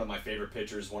first, one of my favorite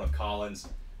pitchers, one of Collins,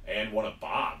 and one of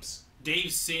Bob's.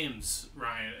 Dave Sims,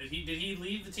 Ryan. Did he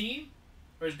leave the team?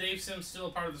 Or is Dave Sims still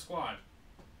a part of the squad?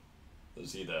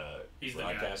 Is he the He's the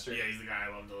broadcaster? guy. Yeah, he's the guy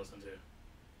I love to listen to.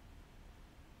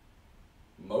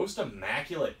 Most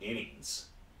immaculate innings.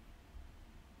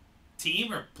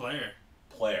 Team or player?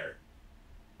 Player.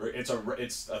 It's a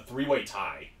 3-way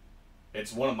tie.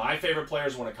 It's one of my favorite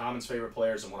players, one of Common's favorite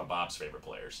players, and one of Bob's favorite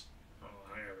players.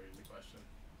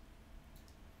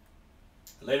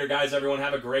 Later, guys. Everyone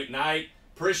have a great night.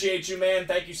 Appreciate you, man.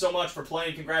 Thank you so much for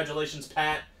playing. Congratulations,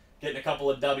 Pat. Getting a couple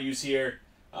of W's here.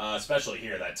 Especially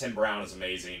here. That Tim Brown is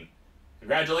amazing.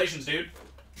 Congratulations, dude.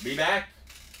 Be back.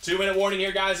 2-minute warning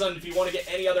here, guys. On if you want to get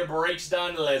any other breaks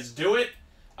done, let's do it.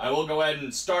 I will go ahead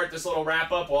and start this little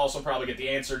wrap-up. We'll also probably get the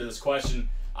answer to this question.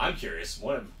 I'm curious.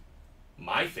 One of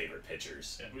my favorite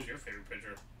pitchers. Yeah, who's your favorite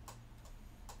pitcher?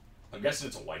 I'm guessing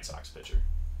it's a White Sox pitcher.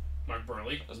 Mark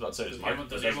Burley. I was about to say,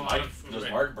 Does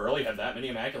Mark Burley have that many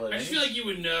immaculate I just innings? feel like you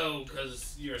would know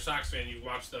because you're a Sox fan. You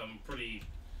watch them pretty.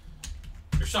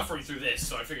 You're suffering through this,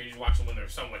 so I figured you'd watch them when they're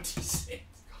somewhat decent.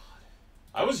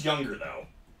 I was younger though,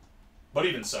 but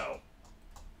even so,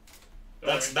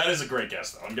 that is a great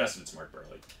guess though. I'm guessing it's Mark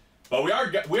Burley. But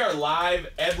we are live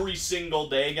every single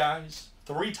day, guys.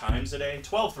 3 times a day,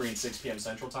 12, 3, and 6 p.m.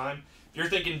 Central Time. If you're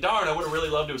thinking, darn, I would have really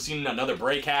loved to have seen another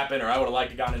break happen, or I would have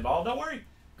liked to have gotten involved, don't worry.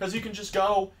 Because you can just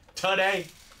go today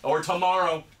or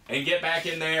tomorrow and get back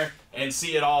in there and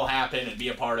see it all happen and be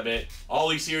a part of it. All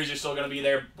these series are still going to be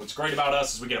there. What's great about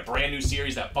us is we get a brand new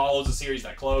series that follows the series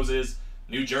that closes.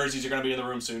 New jerseys are going to be in the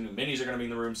room soon. New minis are going to be in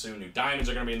the room soon. New diamonds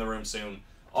are going to be in the room soon.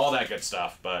 All that good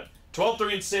stuff. But 12,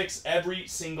 3, and 6 every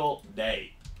single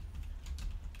day.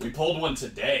 We pulled one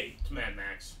today. It's Mad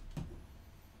Max.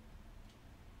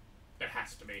 It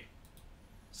has to be.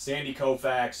 Sandy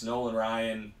Koufax, Nolan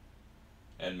Ryan,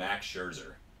 and Max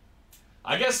Scherzer.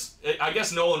 I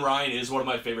guess Nolan Ryan is one of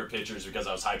my favorite pitchers because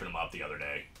I was hyping him up the other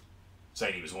day,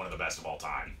 saying he was one of the best of all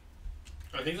time.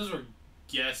 I think those were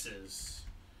guesses.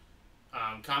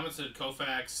 Comments said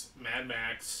Koufax, Mad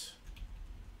Max.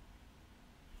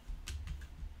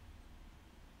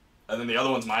 And then the other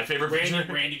one's my favorite pitcher.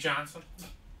 Randy Johnson.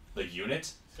 The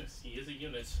unit? He is a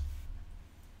unit.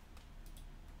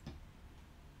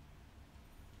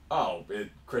 Oh,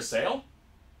 Chris Sale?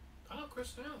 Oh,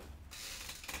 Chris Sale.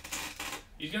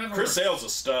 He's gonna have Chris Sale's a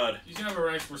stud. He's gonna have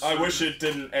a nice I wish it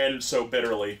didn't end so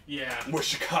bitterly Yeah. with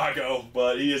Chicago,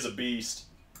 but he is a beast.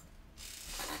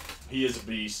 He is a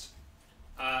beast.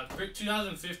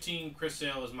 2015, Chris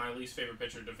Sale is my least favorite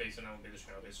pitcher to face in MLB The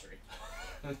Show history.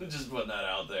 Just putting that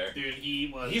out there. Dude,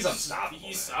 He's unstoppable.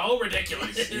 He's so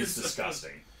ridiculous. He's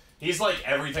disgusting. He's like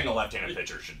everything a left-handed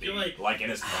pitcher should be. You're like in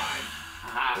his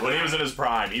prime. When he was in his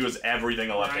prime, he was everything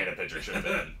a left-handed pitcher should have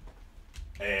been.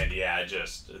 And yeah,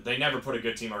 they never put a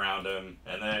good team around him,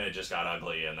 and then it just got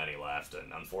ugly, and then he left,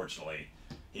 and unfortunately,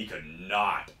 he could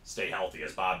not stay healthy,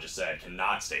 as Bob just said,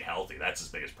 cannot stay healthy. That's his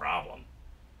biggest problem.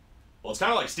 Well, it's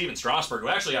kind of like Steven Strasburg, who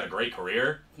actually had a great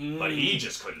career, but he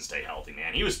just couldn't stay healthy,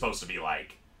 man. He was supposed to be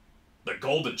like the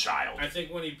golden child. I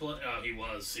think when he played, he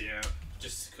was, yeah,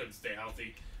 just couldn't stay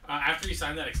healthy. After he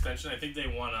signed that extension, I think they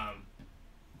won.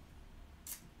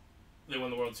 They won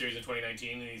the World Series in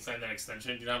 2019, and he signed that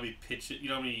extension. Do you know how many pitches? You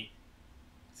know how many?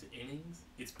 Is it innings?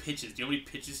 It's pitches. Do you know how many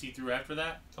pitches he threw after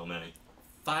that? How many?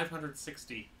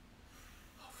 560.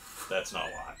 That's not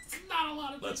a lot. Not a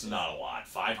lot of. That's not a lot.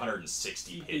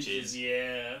 560 pitches.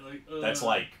 Yeah. That's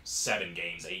like 7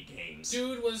 games, 8 games.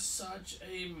 Dude was such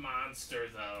a monster,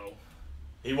 though.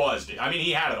 He was, dude. I mean,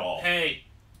 he had it all. Hey,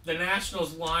 the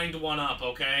Nationals lined one up,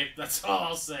 okay? That's all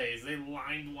I'll say, is they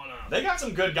lined one up. They got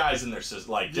some good guys in their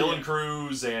system, like Dylan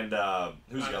Cruz and,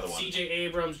 who's the other one? C.J.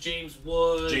 Abrams, James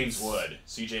Wood.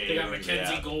 C.J. They got Abrams,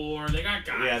 Mackenzie Gore. They got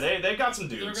guys. Yeah, they've got some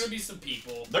dudes. There are going to be some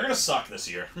people. They're going to suck this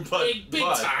year. But, Big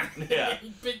time. Yeah.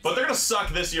 Big But time. they're going to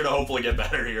suck this year to hopefully get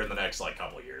better here in the next,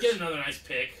 couple of years. Get another nice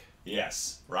pick.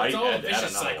 Yes, right? It's all a Add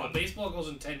vicious another cycle. one. Baseball goes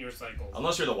in 10-year cycles.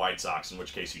 Unless you're the White Sox, in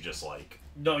which case you just,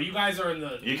 No, you guys are in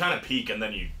the... you kind of peak and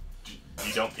then you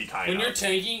don't peak high When enough. you're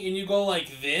tanking and you go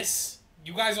like this,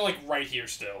 you guys are right here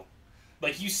still.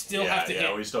 You still have to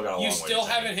hit... we still got a long way You to still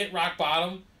take haven't it. hit rock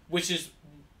bottom, which is...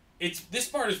 This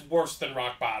part is worse than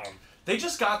rock bottom. They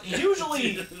just got...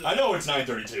 Usually... I know it's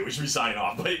 9:32. We should be signing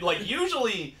off. But,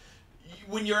 usually...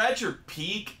 When you're at your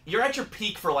peak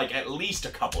for, at least a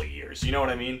couple of years. You know what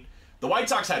I mean? The White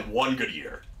Sox had one good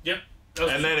year. Yep.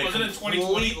 And then it wasn't it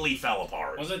completely fell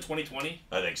apart. Was it 2020?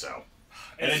 I think so.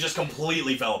 And it just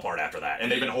completely fell apart after that. And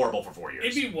they've been horrible for 4 years.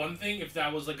 It'd be one thing if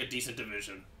that was a decent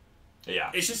division.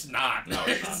 Yeah. It's just not. No,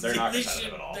 it's not. They're not They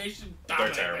competitive should- at all. They should They're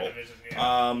dominate terrible. that division.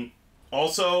 Yeah.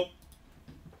 Also,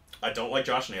 I don't like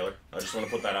Josh Naylor. I just want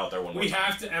to put that out there one more We time.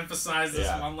 have to emphasize this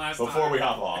one last time. Before we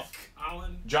hop off.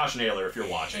 Colin Josh Naylor, if you're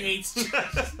watching. hates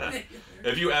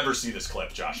If you ever see this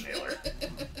clip, Josh Naylor,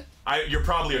 you're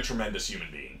probably a tremendous human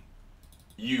being.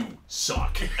 You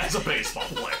suck as a baseball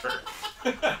player.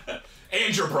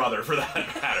 And your brother, for that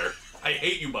matter. I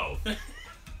hate you both.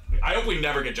 I hope we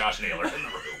never get Josh Naylor in the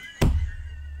room.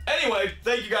 Anyway,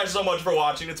 thank you guys so much for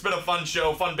watching. It's been a fun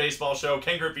show, fun baseball show.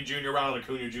 Ken Griffey Jr., Ronald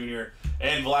Acuna Jr.,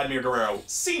 and Vladimir Guerrero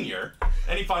Sr.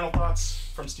 Any final thoughts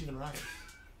from Stephen Ryan?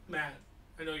 Matt,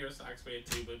 I know you're a Sox fan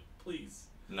too, but please,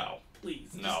 No.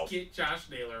 just get Josh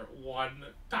Naylor one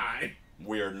time.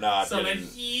 We're not So getting... that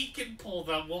he can pull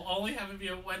them. We'll only have it be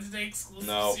a Wednesday exclusive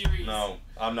No, series. no.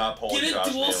 I'm not pulling Get Josh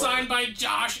it dual Naylor. signed by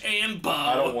Josh and Bo.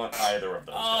 I don't want either of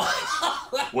those guys.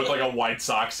 Oh. With like a White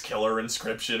Sox killer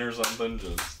inscription or something.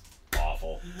 Just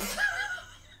awful.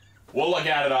 We'll look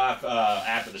at it off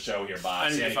after the show here, Bob. I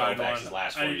need to Sandy find Koufax's one.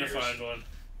 last 4 I need years. to find one.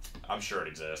 I'm sure it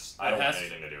exists. I It don't want has-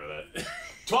 anything to do with it.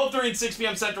 12, 3, and 6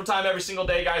 p.m. Central Time every single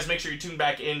day, guys. Make sure you tune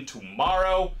back in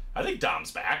tomorrow. I think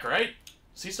Dom's back, right?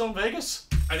 Is he still in Vegas?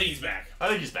 I think he's back. I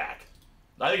think he's back.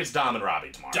 I think it's Dom and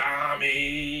Robbie tomorrow.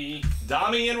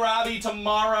 Dommy and Robbie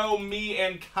tomorrow. Me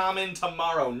and Common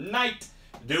tomorrow night.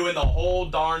 Doing the whole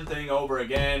darn thing over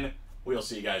again. We'll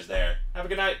see you guys there. Have a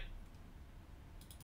good night.